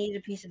Why not. do we need a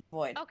piece of the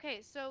void?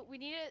 Okay, so we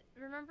need it.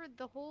 Remember,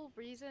 the whole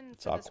reason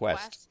It's for our this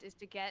quest. is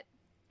to get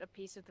a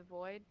piece of the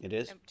void. It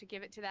is? And to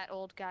give it to that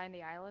old guy in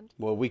the island.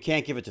 Well, we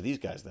can't give it to these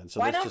guys then. So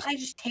Why let's don't just... I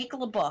just take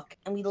the book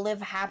and we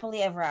live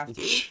happily ever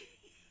after?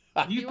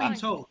 You've been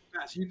told,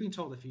 Matt, you've been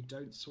told if you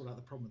don't sort out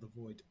the problem with the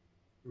void,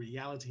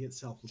 reality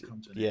itself will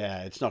come to an end.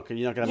 Yeah, it's not.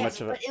 You're not gonna have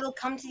much of it. But it'll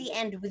come to the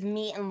end with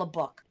me and the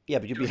book. Yeah,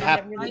 but you'll be It'll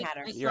happy. never really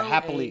matter. You're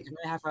happily. Can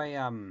I have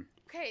a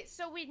Okay,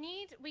 so we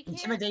can't.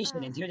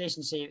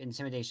 intimidation save,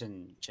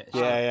 intimidation.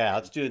 Yeah.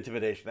 Let's do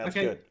intimidation. That's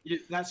okay,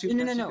 good. That's your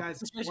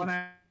guys.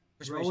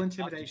 Roll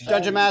intimidation.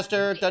 Dungeon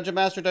Master.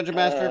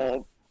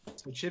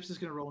 So Chips is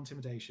going to roll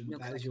intimidation.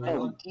 That is your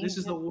one. This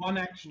is the one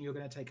action you're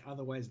going to take.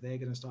 Otherwise, they're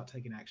going to start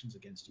taking actions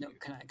against you. No,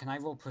 can I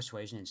roll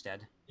persuasion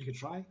instead? You could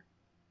try.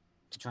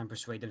 To try and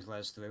persuade them to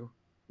let us through.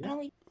 Yeah.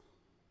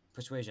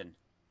 Persuasion.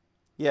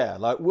 Yeah,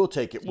 like we'll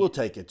take it. We'll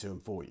take it to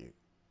him for you.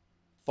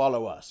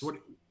 Follow us. So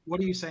what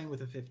are you saying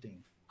with a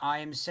 15? I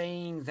am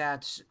saying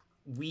that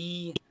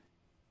we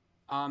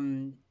we're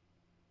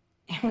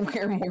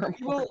more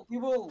we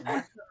will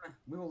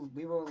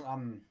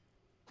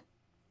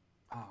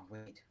oh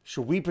wait.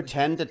 Should we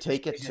pretend to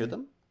take it to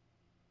them?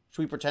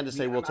 Should we pretend to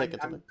say we'll take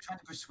it to them? I'm trying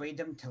to persuade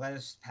them to let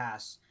us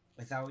pass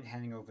without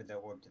handing over the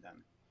orb to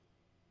them.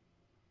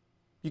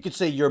 You could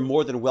say you're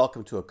more than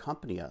welcome to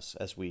accompany us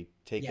as we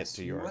take it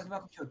to you're your. more than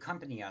welcome to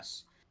accompany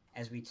us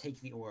as we take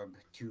the orb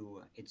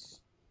to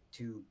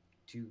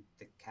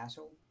the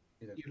castle.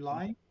 You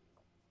lying?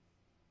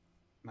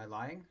 Am I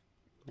lying?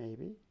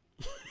 Maybe.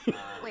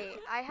 Wait,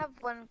 I have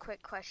one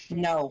quick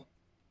question. No.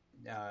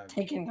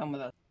 Take it and come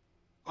with us.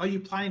 Are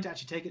you planning to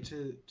actually take it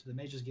to the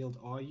Mages Guild,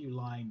 or are you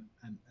lying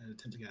and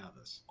attempt to get out of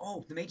this?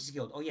 Oh, the Mages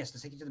Guild. Oh yes,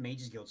 let's take it to the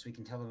Mages Guild so we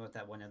can tell them about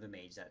that one other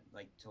mage that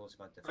told us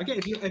about the. Okay,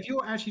 if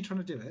you're actually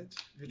trying to do it,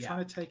 if you're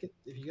trying to take it,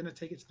 if you're going to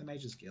take it to the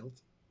Mages Guild,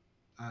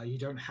 you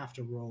don't have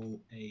to roll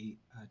a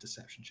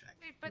deception check.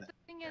 Wait, but the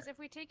thing is, if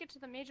we take it to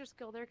the Mages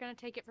Guild, they're going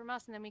to take it from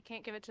us, and then we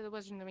can't give it to the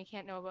wizard, and then we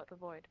can't know about the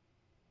void.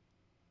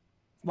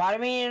 Why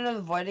do we need to know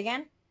the void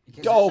again?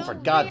 For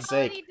God's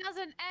sake! It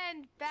doesn't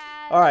end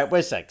bad. All right, wait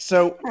a sec.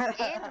 So. And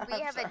we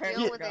have a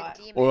deal with a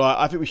demon. Well,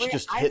 I think we should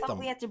just hit I them. thought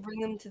we had to bring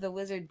them to the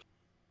wizard.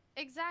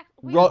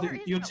 Exactly.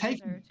 You're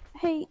taking.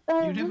 Hey,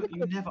 you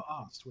never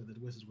asked whether the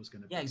wizard was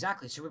going to be. Yeah,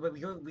 exactly. So we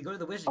go to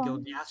the wizard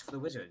guild and ask for the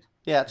wizard.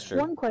 Yeah, that's true.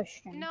 One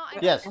question. No,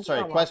 yes,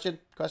 sorry. Question.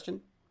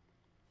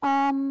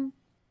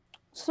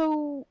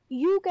 So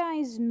you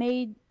guys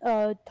made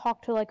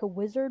talk to like a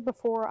wizard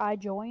before I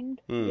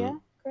joined. Yeah,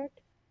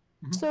 correct.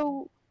 Mm-hmm.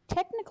 So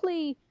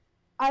technically,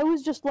 I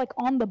was just like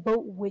on the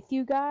boat with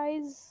you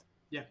guys.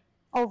 Yeah.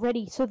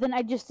 Already. So then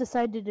I just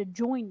decided to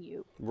join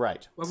you.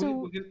 Right.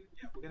 Well,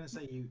 we're gonna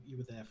say you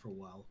were there for a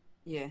while.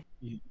 Yeah.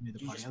 You knew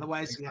the party.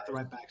 Otherwise, you have the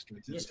right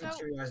backstory. Yes,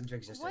 materialize into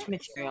existence.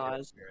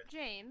 Materialize.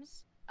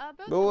 James.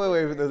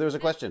 Wait. There was a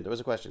question.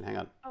 Hang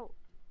on. Oh.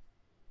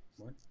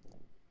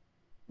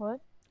 What?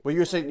 Well, you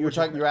were saying you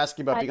were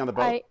asking about being on the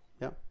boat.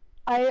 Yeah.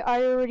 I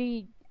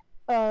already.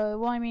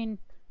 Well, I mean,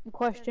 the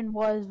question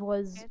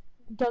was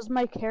does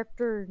my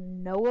character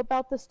know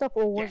about this stuff,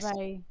 or was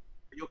I?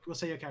 We'll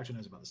say your character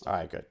knows about this stuff. All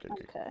right, good.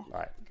 Okay. All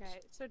right. Okay,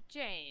 so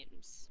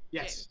James.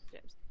 Yes.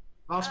 James.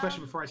 Last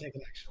question before I take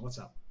an action. What's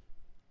up?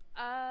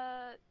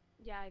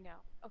 Yeah, I know.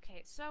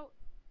 Okay, so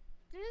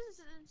do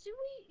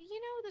we,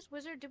 this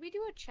wizard? Did we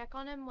do a check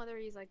on him whether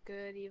he's like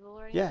good, evil,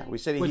 or anything? Yeah, we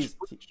said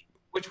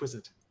which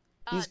wizard?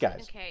 These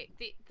guys. Okay,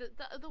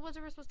 the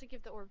wizard we're supposed to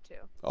give the orb to.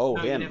 Oh,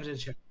 no, him. You never did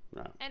check.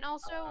 No. And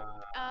also,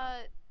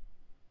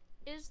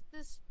 is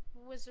this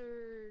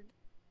wizard?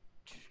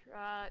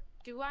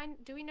 Do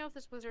we know if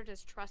this wizard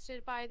is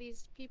trusted by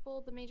these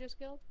people, the Mages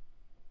Guild?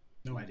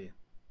 No idea.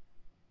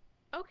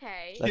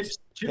 Okay. Chips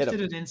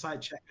did an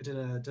insight check, did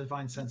a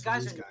divine sense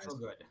of these guys. So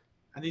good.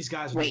 And these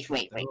guys wait.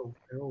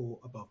 They're all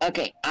above.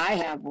 Okay, I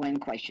have one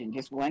question,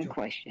 just one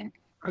question.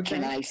 Okay.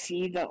 Can I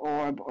see the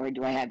orb, or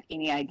do I have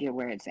any idea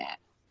where it's at?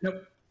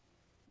 Nope.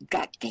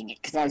 God dang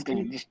it, because I was going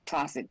to just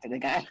toss it to the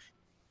guy.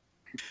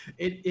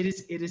 It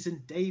is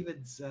in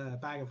David's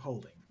bag of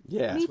holding.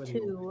 Yeah. Me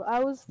too.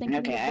 I was thinking.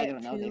 Okay, I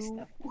don't know this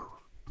stuff.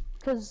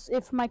 Because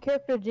if my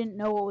character didn't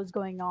know what was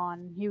going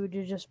on, he would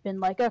have just been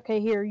like, "Okay,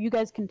 here, you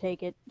guys can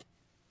take it."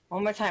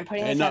 One more time,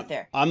 putting this out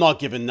there. I'm not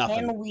giving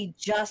nothing. Can we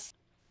just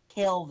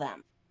kill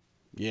them?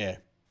 Yeah.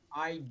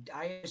 I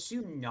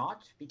assume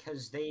not,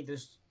 because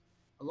there's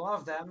a lot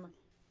of them,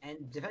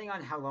 and depending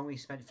on how long we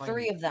spent fighting.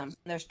 3 of them.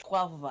 There's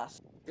 12 of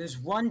us. There's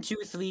 1, 2,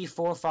 3,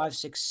 4, 5,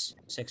 6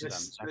 of them.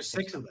 There's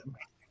 6 of them.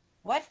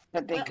 What?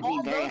 But they could be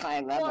very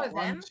high level. 4 of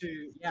them? 1,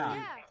 2,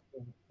 Yeah.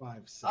 3, 4,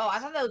 5, 6. Oh, I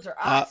thought those were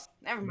us.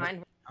 Never mind.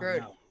 We're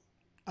screwed.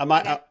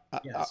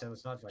 Yeah, so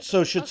it's not like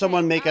so should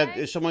someone make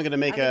is someone going to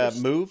make a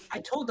move? I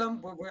told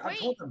them I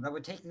told them that we're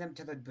taking them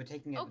to we're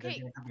taking it.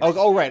 Okay.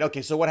 Oh, right.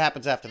 Okay, so what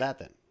happens after that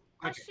then?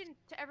 Question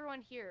to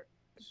everyone here: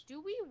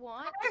 do we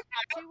want to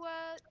give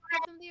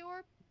them the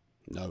orb?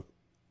 No.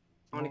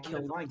 I want to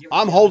kill them.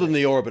 I'm holding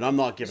the orb, and I'm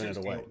not giving it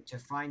away. To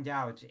find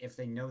out if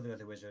they know the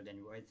other wizard and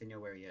if they know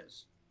where he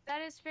is.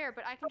 That is fair,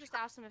 but I can just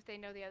ask them if they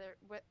know the other.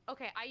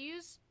 Okay,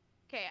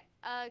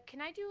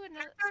 can I do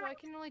another? So I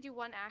can only do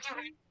one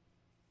action.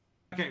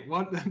 Okay,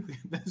 well,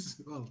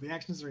 the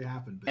action's already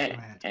happened, but go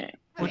ahead.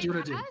 What do you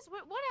want to do?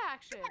 What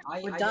action?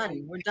 We're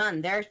done. We're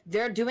done.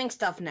 They're doing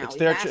stuff now.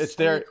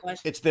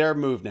 It's their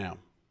move now.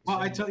 Well,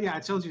 I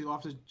told you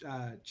after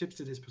Chips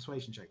did his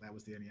persuasion check, that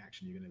was the only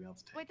action you're going to be able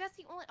to take. Wait, that's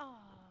the only. Oh.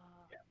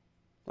 Yeah.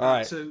 All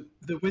right. So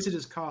the wizard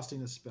is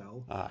casting a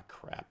spell. Ah,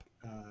 crap.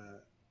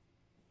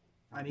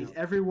 I need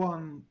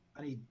everyone.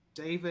 I need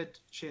David,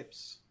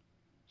 Chips,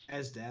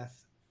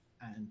 Esdeath,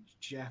 and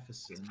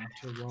Jefferson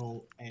to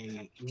roll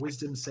a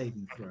wisdom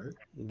saving throw.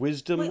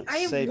 Wisdom I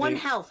have 1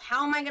 health.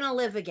 How am I going to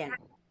live again?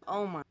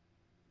 Oh my.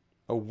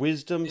 A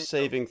wisdom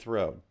saving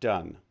throw.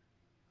 Done.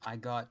 I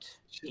got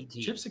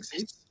 18. Chip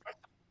succeeds.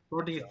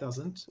 Rodney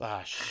doesn't.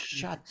 Ah,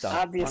 shut the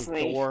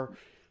Obviously. front door.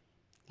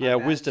 Yeah,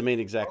 wisdom ain't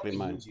exactly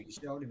mine. You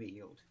should already be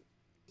healed.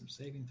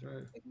 Saving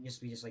throw.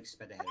 We just like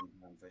sped ahead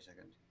for a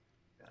second.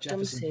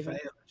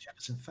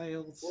 Jefferson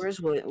fails. Where's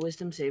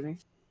wisdom saving?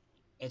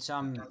 It's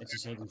a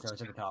saving throw.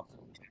 It's at the top.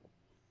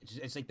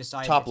 It's like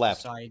beside top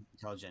left. Beside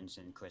intelligence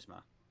and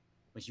charisma,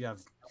 which you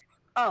have.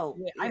 Oh,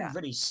 I'm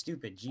really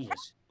stupid.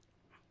 Jesus.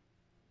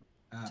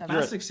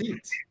 That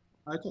succeeds.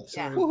 Okay,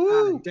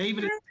 so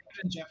David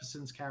and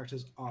Jefferson's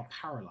characters are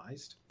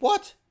paralyzed.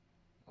 What?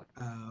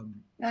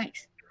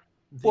 Nice.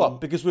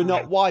 What? Because we're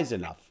not wise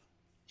enough.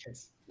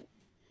 Yes.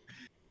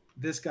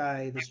 This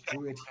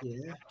druid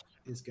here,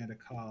 is going to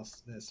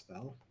cast their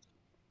spell.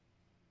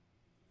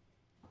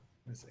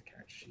 Where's their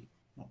character sheet?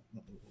 Not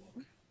the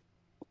warlock.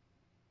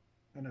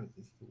 Oh no,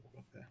 there's the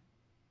warlock there.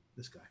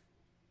 This guy.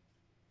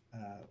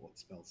 What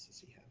spells does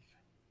he have?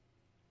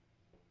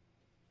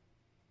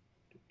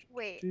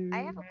 Wait, I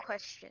have a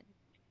question.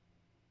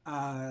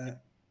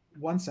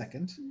 1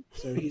 second.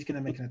 So he's going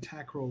to make an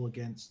attack roll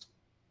against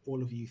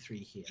all of you 3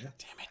 here.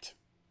 Damn it.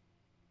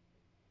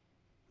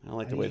 I don't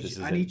like the way this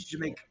is. I need you to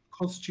make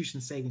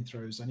Constitution saving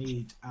throws. I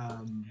need.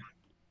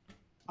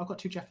 I've got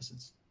 2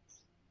 Jeffersons.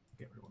 I'll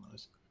get rid of one of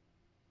those.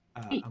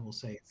 And we'll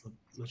say it's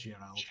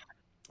Legionel.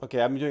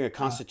 Okay, I'm doing a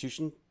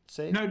Constitution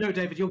save. No,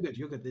 David, you're good.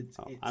 You're good. It's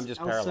I'm just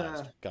Elsa,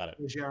 paralyzed. Got it.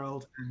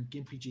 Gerald and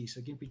Gimpy G.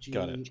 So Gimpy G.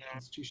 Got it.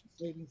 Constitution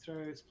saving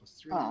throws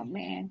 +3. Oh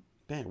man.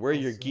 Man, where are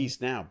your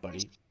geese now,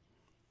 buddy?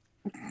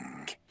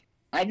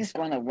 I just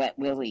want to wet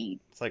Willie.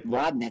 It's like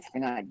Rodney for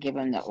not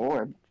giving the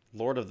orb.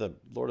 Lord of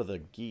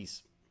the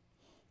geese.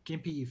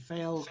 Gimpy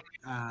fails.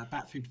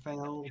 Batfood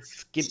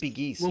fails. Gimpy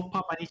geese.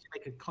 Wolfpup, I need to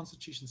make a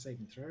Constitution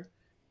saving throw.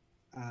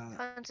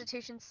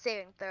 Constitution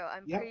saving throw.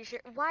 I'm pretty sure.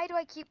 Why do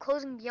I keep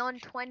closing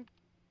beyond 20?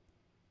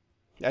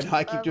 I know.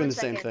 I keep doing the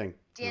same thing.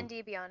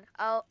 D&D Beyond.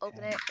 I'll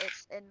open it.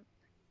 It's in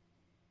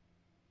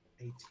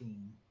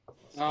 18.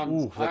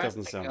 Ooh, that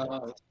doesn't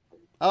sound.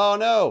 Oh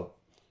no.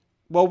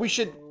 Well, we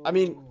should. I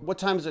mean, what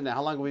time is it now?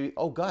 How long are we?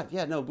 Oh God,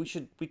 yeah. No, we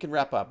should. We can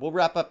wrap up. We'll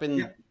wrap up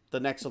in the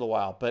next little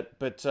while.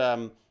 But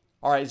all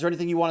right. Is there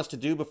anything you want us to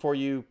do before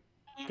you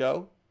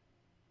go?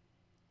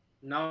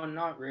 No,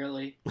 not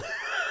really.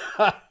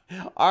 All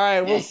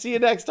right. We'll see you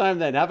next time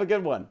then. Have a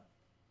good one.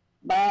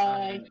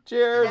 Bye.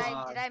 Cheers.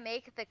 Did I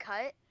make the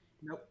cut?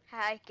 Nope.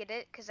 I get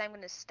it because I'm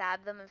gonna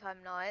stab them if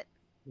I'm not.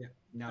 Yeah.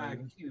 No,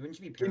 wouldn't you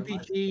be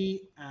paralyzed?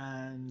 Gimpy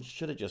and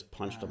should have just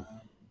punched him.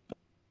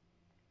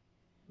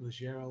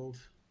 Gerald,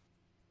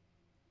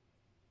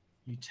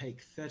 you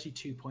take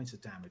 32 points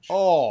of damage.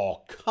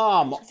 Oh,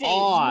 come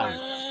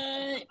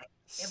on!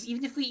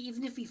 Even if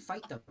we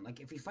fight them, like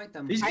if we fight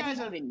them, I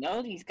don't even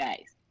know these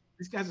guys.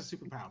 These guys are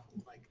super powerful.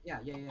 Like yeah.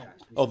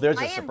 Oh,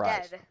 there's a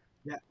surprise. Dead.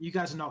 Yeah, you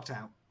guys are knocked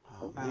out.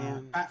 Oh,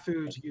 man.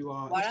 Batfood,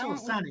 you're still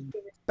standing.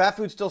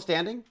 Batfood's still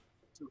standing.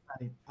 Still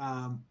standing.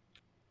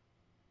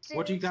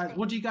 What do you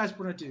guys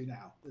want to do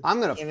now? I'm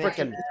gonna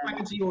frickin' back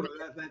into the order.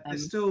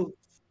 There's still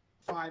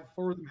 4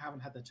 of them haven't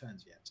had their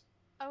turns yet.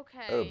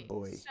 Okay. Oh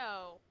boy.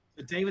 So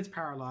David's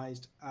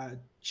paralyzed.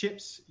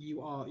 Chips,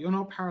 you're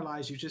not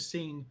paralyzed. You've just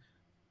seen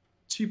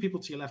 2 people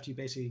to your left you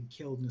basically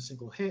killed in a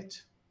single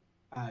hit.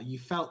 You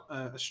felt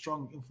a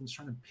strong influence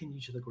trying to pin you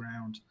to the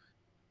ground.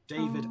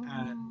 David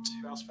and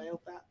who else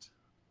failed that?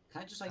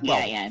 Can I just like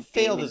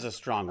failed is a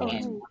strong word.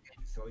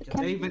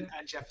 David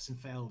and Jefferson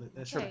failed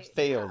it. Sure,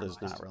 failed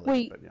is not really.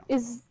 Wait, but, yeah.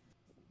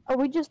 Are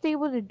we just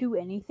able to do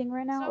anything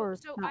right now, or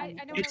I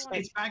know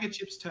it's Bag of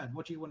Chips' turn.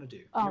 What do you want to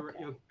do? Oh,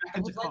 you're back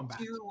into combat.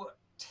 Like to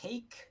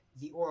take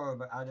the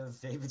orb out of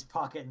David's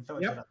pocket and throw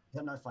it up.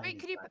 I'm not fighting. Wait,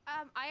 could you?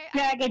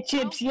 Bag of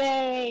Chips,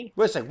 yay!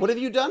 Wait a second. What have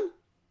you done?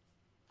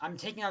 I'm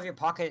taking out of your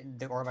pocket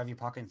the orb out of your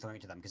pocket and throwing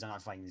it to them because I'm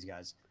not fighting these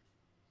guys.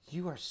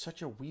 You are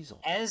such a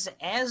weasel. As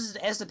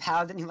the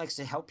paladin who likes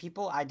to help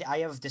people, I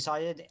have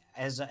decided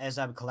as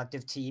a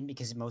collective team,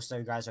 because most of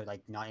you guys are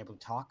like not able to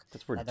talk.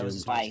 We're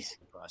doomed. Wise.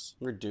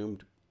 We're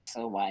doomed.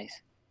 So wise.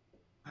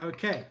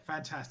 Okay,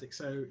 fantastic.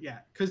 So yeah,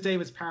 because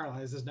David's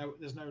paralyzed,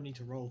 there's no need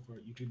to roll for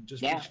it. You can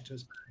just reach into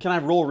his bag. Can I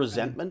roll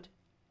resentment?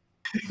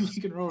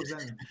 You can roll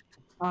resentment.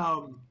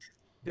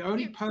 The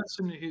only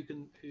person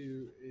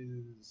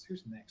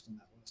who's next on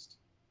that list?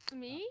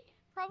 Me?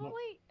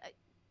 Probably.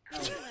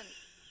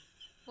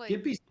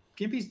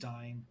 Gimpy's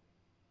dying.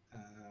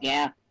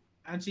 Yeah.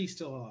 Angie's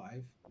still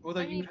alive.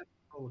 Although you have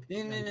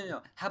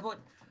No. How about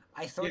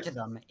I throw it to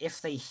them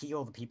if they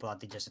heal the people that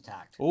they just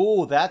attacked?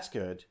 Oh, that's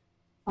good.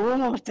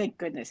 Oh, thank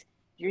goodness.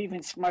 You're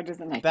even smarter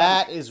than I thought.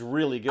 That is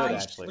really good,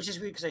 actually. Which is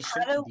weird because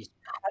How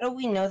do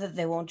we know that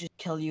they won't just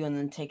kill you and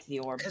then take the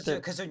orb?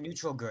 Because they're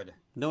neutral good.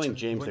 Knowing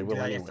James, they will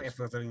anyway. If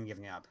we're voting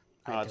giving up.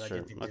 Oh, that's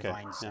true. Okay,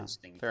 yeah.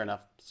 Fair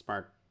enough.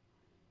 Smart.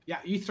 Yeah,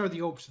 you throw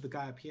the orb to the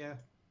guy up here.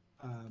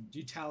 Do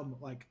you tell him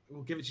like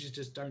we'll give it to you,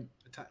 just don't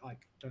attack,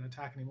 don't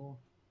attack anymore?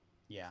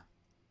 Yeah.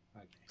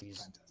 Okay.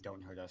 Please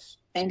don't hurt us.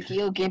 And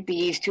heal Gimpy,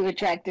 he's too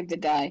attractive to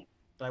die.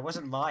 But I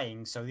wasn't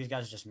lying, so these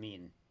guys are just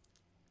mean.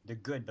 They're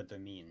good, but they're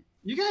mean.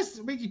 You guys,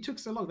 you took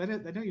so long. They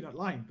know you're not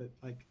lying, but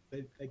like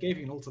they gave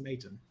you an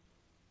ultimatum.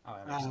 Oh,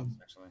 that makes sense,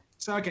 actually.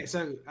 So okay,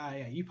 so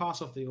yeah, you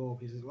pass off the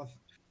orb. He says, "Well,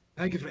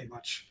 thank you very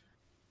much.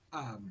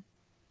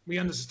 We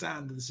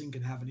understand that this thing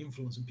can have an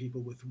influence on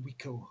people with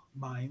weaker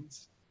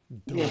minds.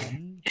 Your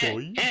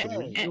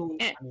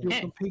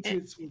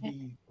compatriots will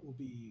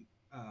be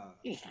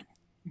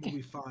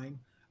fine.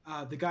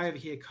 The guy over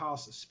here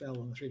casts a spell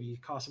on the 3 of you. He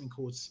casts something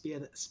called Spare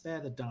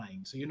the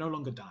Dying. So you're no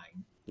longer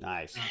dying.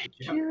 Nice.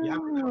 You haven't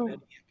recovered any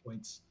hit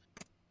points.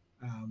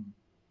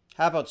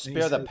 How about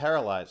Spare the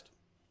Paralyzed?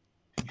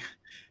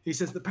 He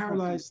says the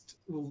paralyzed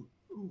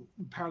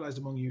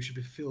among you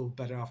should feel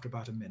better after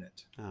about a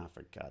minute. Oh,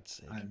 for God's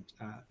sake! And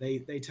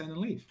they turn and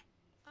leave.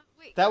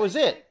 Wait, that was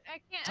it. I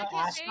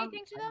can't say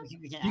anything to them.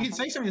 You can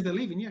say something as they're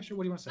leaving. Yeah, sure.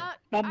 What do you want to say?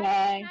 Bye bye.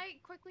 Can I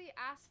quickly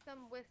ask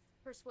them with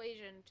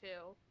persuasion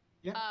too?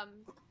 Yeah.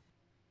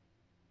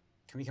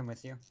 Can we come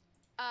with you?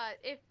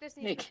 If this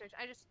needs persuasion,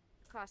 I just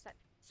crossed that.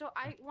 So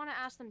I want to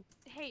ask them.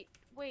 Hey,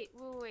 wait.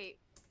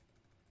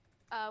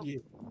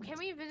 Can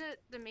we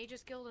visit the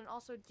Mages Guild, and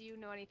also, do you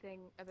know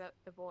anything about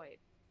the Void?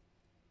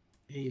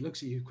 He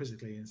looks at you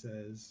quizzically and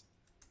says,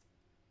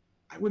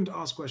 I wouldn't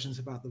ask questions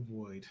about the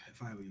Void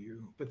if I were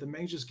you, but the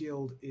Mages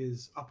Guild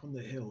is up on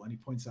the hill, and he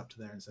points up to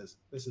there and says,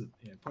 "This is,"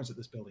 points at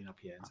this building up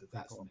here and says,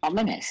 "That's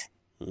ominous."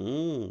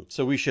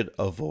 So we should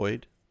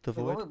avoid the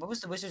Wait, Void. what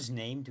was the wizard's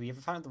name? Do we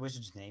ever find out the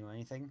wizard's name or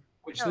anything?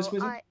 This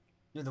wizard?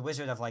 No, the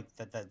wizard of like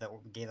that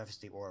gave us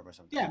the orb or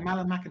something. Yeah,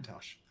 Malin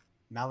McIntosh.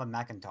 Malin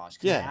McIntosh.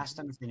 Can I ask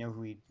them if they know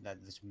who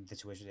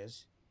this wizard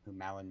is? Who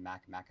Malin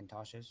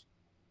McIntosh is?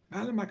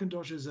 Alan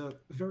McIntosh is a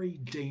very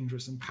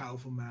dangerous and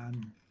powerful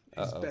man.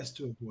 It's best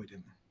to avoid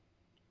him.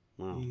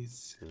 Wow.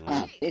 He's...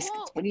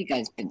 Biscuits, what have you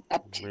guys been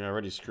up to? We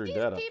already screwed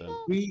that up then.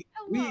 We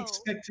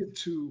expected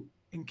to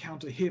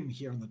encounter him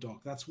here on the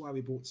dock. That's why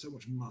we brought so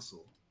much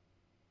muscle.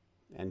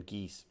 And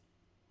geese.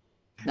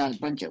 Not a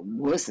bunch of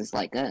wusses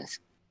like us.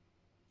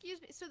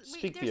 Excuse me. So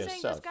Speak for they're saying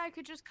yourself. this guy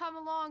could just come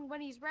along when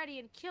he's ready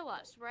and kill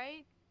us,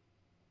 right?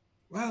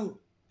 Well,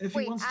 if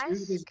he wants to,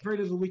 there's very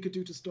little we could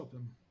do to stop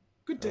him.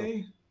 Good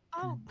day.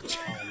 Oh,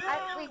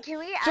 God. Wait, can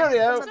we ask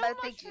Cheerio. them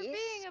about the for geese?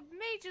 being a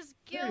mage's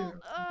guild.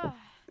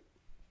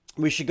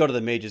 We should go to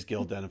the Mages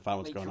Guild then and find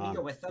what's going can we on.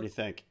 go with What do you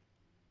think?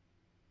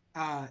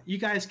 You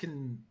guys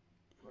can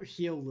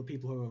heal the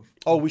people who have...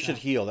 Oh, we should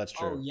heal. That's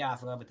true. Oh yeah, I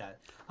forgot about that.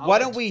 Why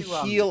don't we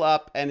heal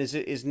up? And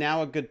is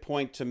now a good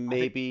point to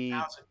maybe?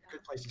 Now's a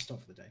good place to stop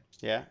for the day.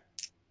 Yeah,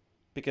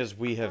 because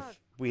we have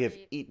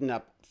eaten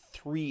up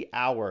 3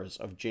 hours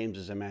of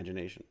James's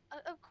imagination.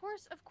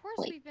 Of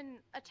course, we've been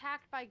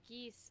attacked by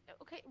geese.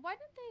 Okay, why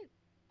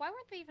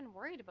weren't they even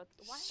worried about?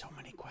 So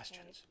many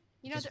questions.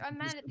 You know, I'm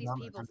mad at these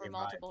people for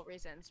multiple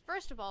reasons.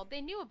 First of all,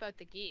 they knew about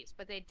the geese,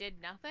 but they did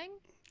nothing.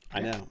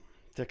 I know.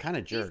 They're kind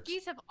of jerks. These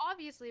geese have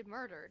obviously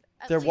murdered.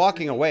 They're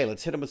walking away.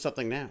 Let's hit them with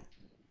something now.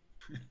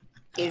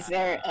 Is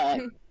there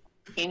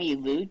any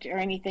loot or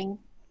anything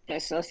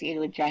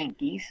associated with giant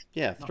geese?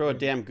 Yeah, throw a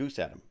damn goose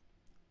at them.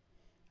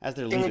 As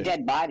they're There leaving. were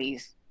dead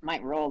bodies.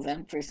 Might roll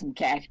them for some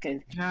cash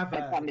because I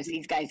promise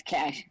these guys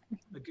cash.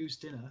 A goose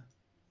dinner.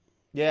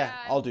 Yeah,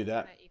 I'll do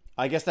that.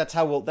 I guess that's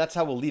how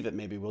we'll leave it.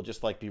 Maybe we'll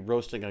just like be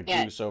roasting a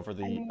goose over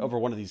over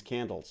one of these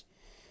candles.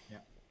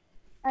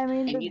 I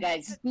mean, And the you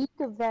guys- beak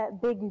of that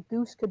big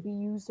goose could be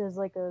used as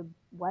like a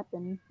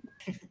weapon.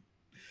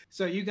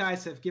 So you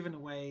guys have given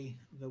away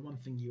the one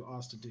thing you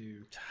asked to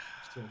do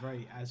to a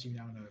very, as you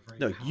now know, a very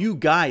No, you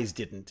guys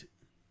didn't.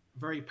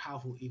 very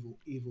powerful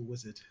evil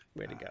wizard.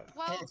 Way to go.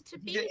 Well, to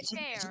be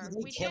fair,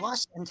 we kill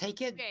us and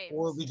take it,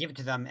 or we give it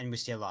to them and we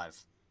stay alive.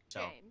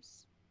 So.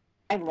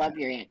 I love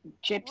your aunt.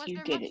 Chips,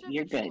 you get it.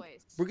 You're good.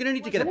 We're gonna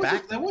need to get it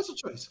back. There was a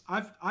choice.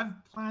 I've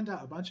planned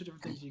out a bunch of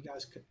different things you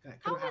guys could have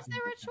How was happened.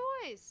 there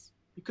a choice?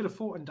 You could have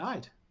fought and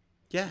died.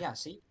 Yeah. Yeah.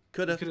 See.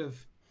 Could have. Could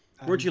have.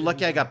 Weren't you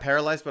lucky I got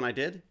paralyzed when I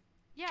did?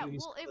 Yeah,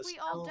 well, if we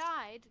all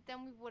died,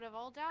 then we would have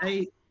all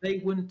died. They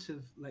wouldn't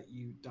have let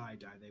you die.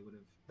 They would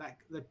have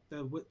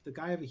the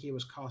guy over here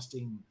was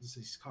casting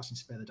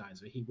spare the dying,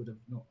 so he would have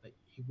not.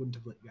 He wouldn't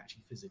have let you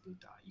actually physically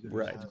die. You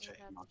would have Right. That's true.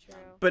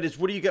 But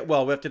what do you get?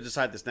 Well, we have to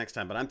decide this next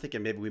time. But I'm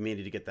thinking maybe we may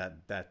need to get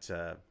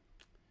that.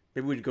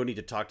 Maybe we'd go need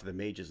to talk to the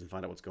mages and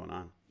find out what's going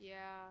on. Yeah.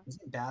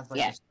 Isn't it bad?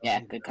 Yeah,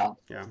 good call.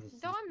 Yeah.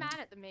 Though I'm mad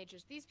at the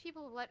mages. These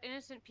people have let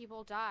innocent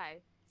people die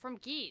from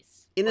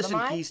geese.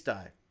 Innocent geese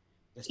die.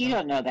 You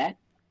don't know that.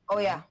 Oh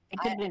yeah, It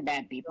could have been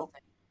bad people.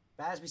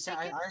 Baz,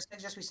 I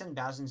suggest we send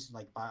Bazins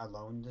like by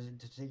alone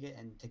to take it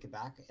and take it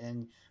back.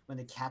 And when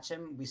they catch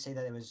him, we say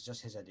that it was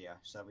just his idea,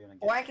 so that we don't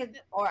get.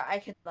 Or I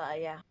could,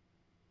 yeah,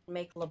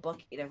 make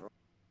LeBook eat everyone.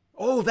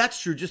 Oh, that's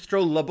true. Just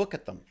throw LeBook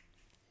at them.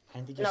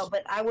 No,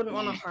 but I wouldn't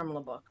want to harm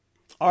LeBook.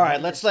 All right,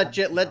 let's let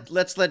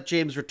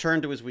James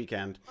return to his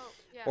weekend,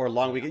 or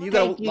long weekend. You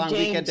got a long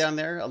weekend down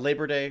there, a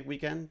Labor Day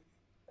weekend.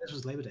 This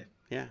was Labor Day.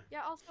 Yeah.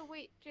 Yeah. Also,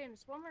 wait,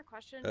 James. One more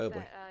question. Oh,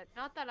 boy.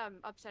 Not that I'm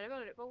upset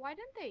about it, but why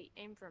didn't they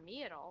aim for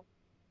me at all?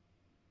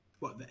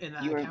 What in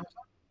that account?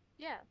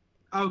 Yeah.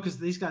 Oh, because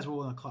these guys were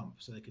all in a clump,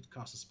 so they could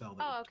cast a spell.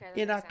 Oh, okay.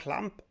 In a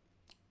clump.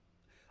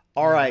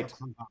 All right,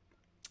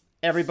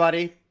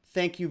 everybody.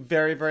 Thank you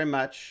very, very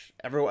much.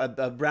 Everyone,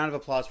 a round of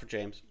applause for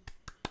James.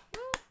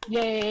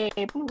 Yay!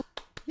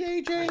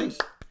 Yay, James!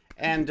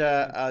 And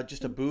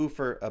just a boo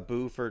for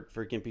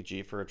Gimpy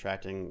G for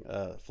attracting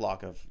a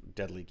flock of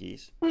deadly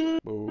geese. Boo.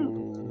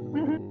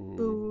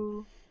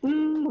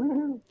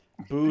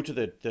 Boo to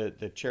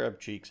the cherub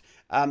cheeks.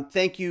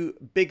 Thank you.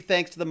 Big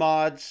thanks to the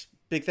mods.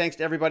 Big thanks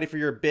to everybody for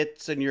your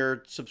bits and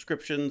your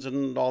subscriptions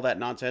and all that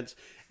nonsense.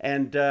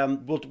 And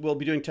we'll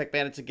be doing Tech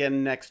Bandits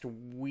again next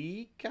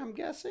week, I'm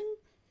guessing.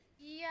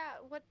 Yeah.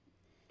 What?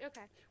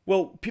 Okay.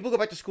 Well, people go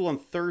back to school on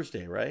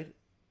Thursday, right?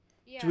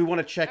 Yeah. Do we want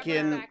to check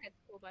in? Back at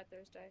school by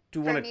Thursday.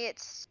 Do we For want me, to?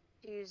 it's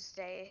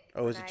Tuesday.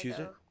 Oh, is when it I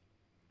Tuesday? go.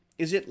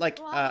 Is it like?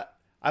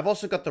 I've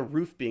also got the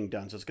roof being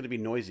done, so it's going to be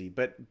noisy.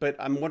 But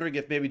I'm wondering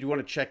if maybe do you want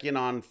to check in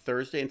on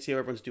Thursday and see how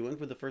everyone's doing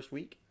for the first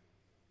week?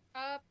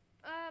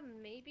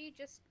 Maybe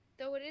just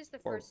though it is the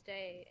first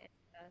day,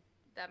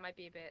 that might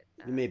be a bit.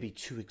 You may be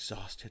too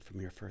exhausted from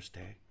your first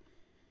day.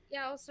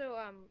 Yeah. Also,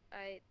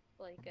 I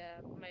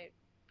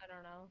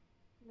don't know.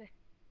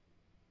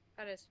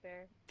 That is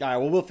fair. All right,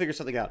 well, we'll figure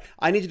something out.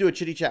 I need to do a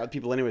chitty chat with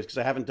people anyways because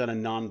I haven't done a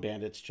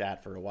non-bandits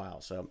chat for a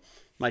while. So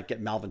might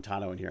get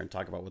Malventano in here and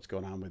talk about what's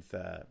going on with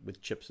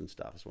chips and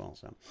stuff as well.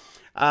 So,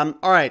 all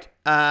right.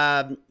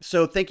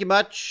 So thank you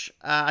much.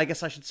 I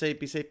guess I should say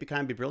be safe, be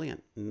kind, be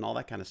brilliant, and all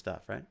that kind of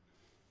stuff, right?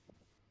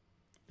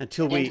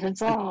 Until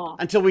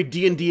we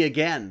D&D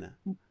again.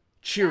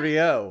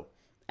 Cheerio.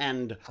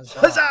 And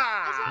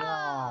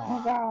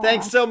huzzah!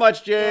 Thanks so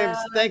much, James.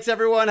 Yeah. Thanks,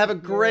 everyone. Have a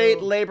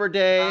great Labor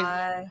Day.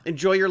 Bye.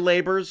 Enjoy your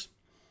labors.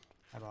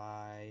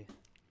 Bye-bye.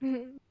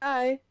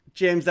 Bye.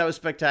 James, that was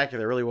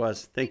spectacular. It really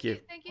was. Thank you.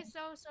 Thank you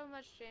so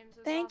much, James.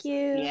 Thank awesome.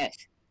 you. Yes.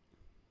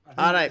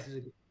 All right.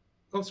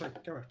 Oh, sorry.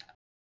 Go ahead.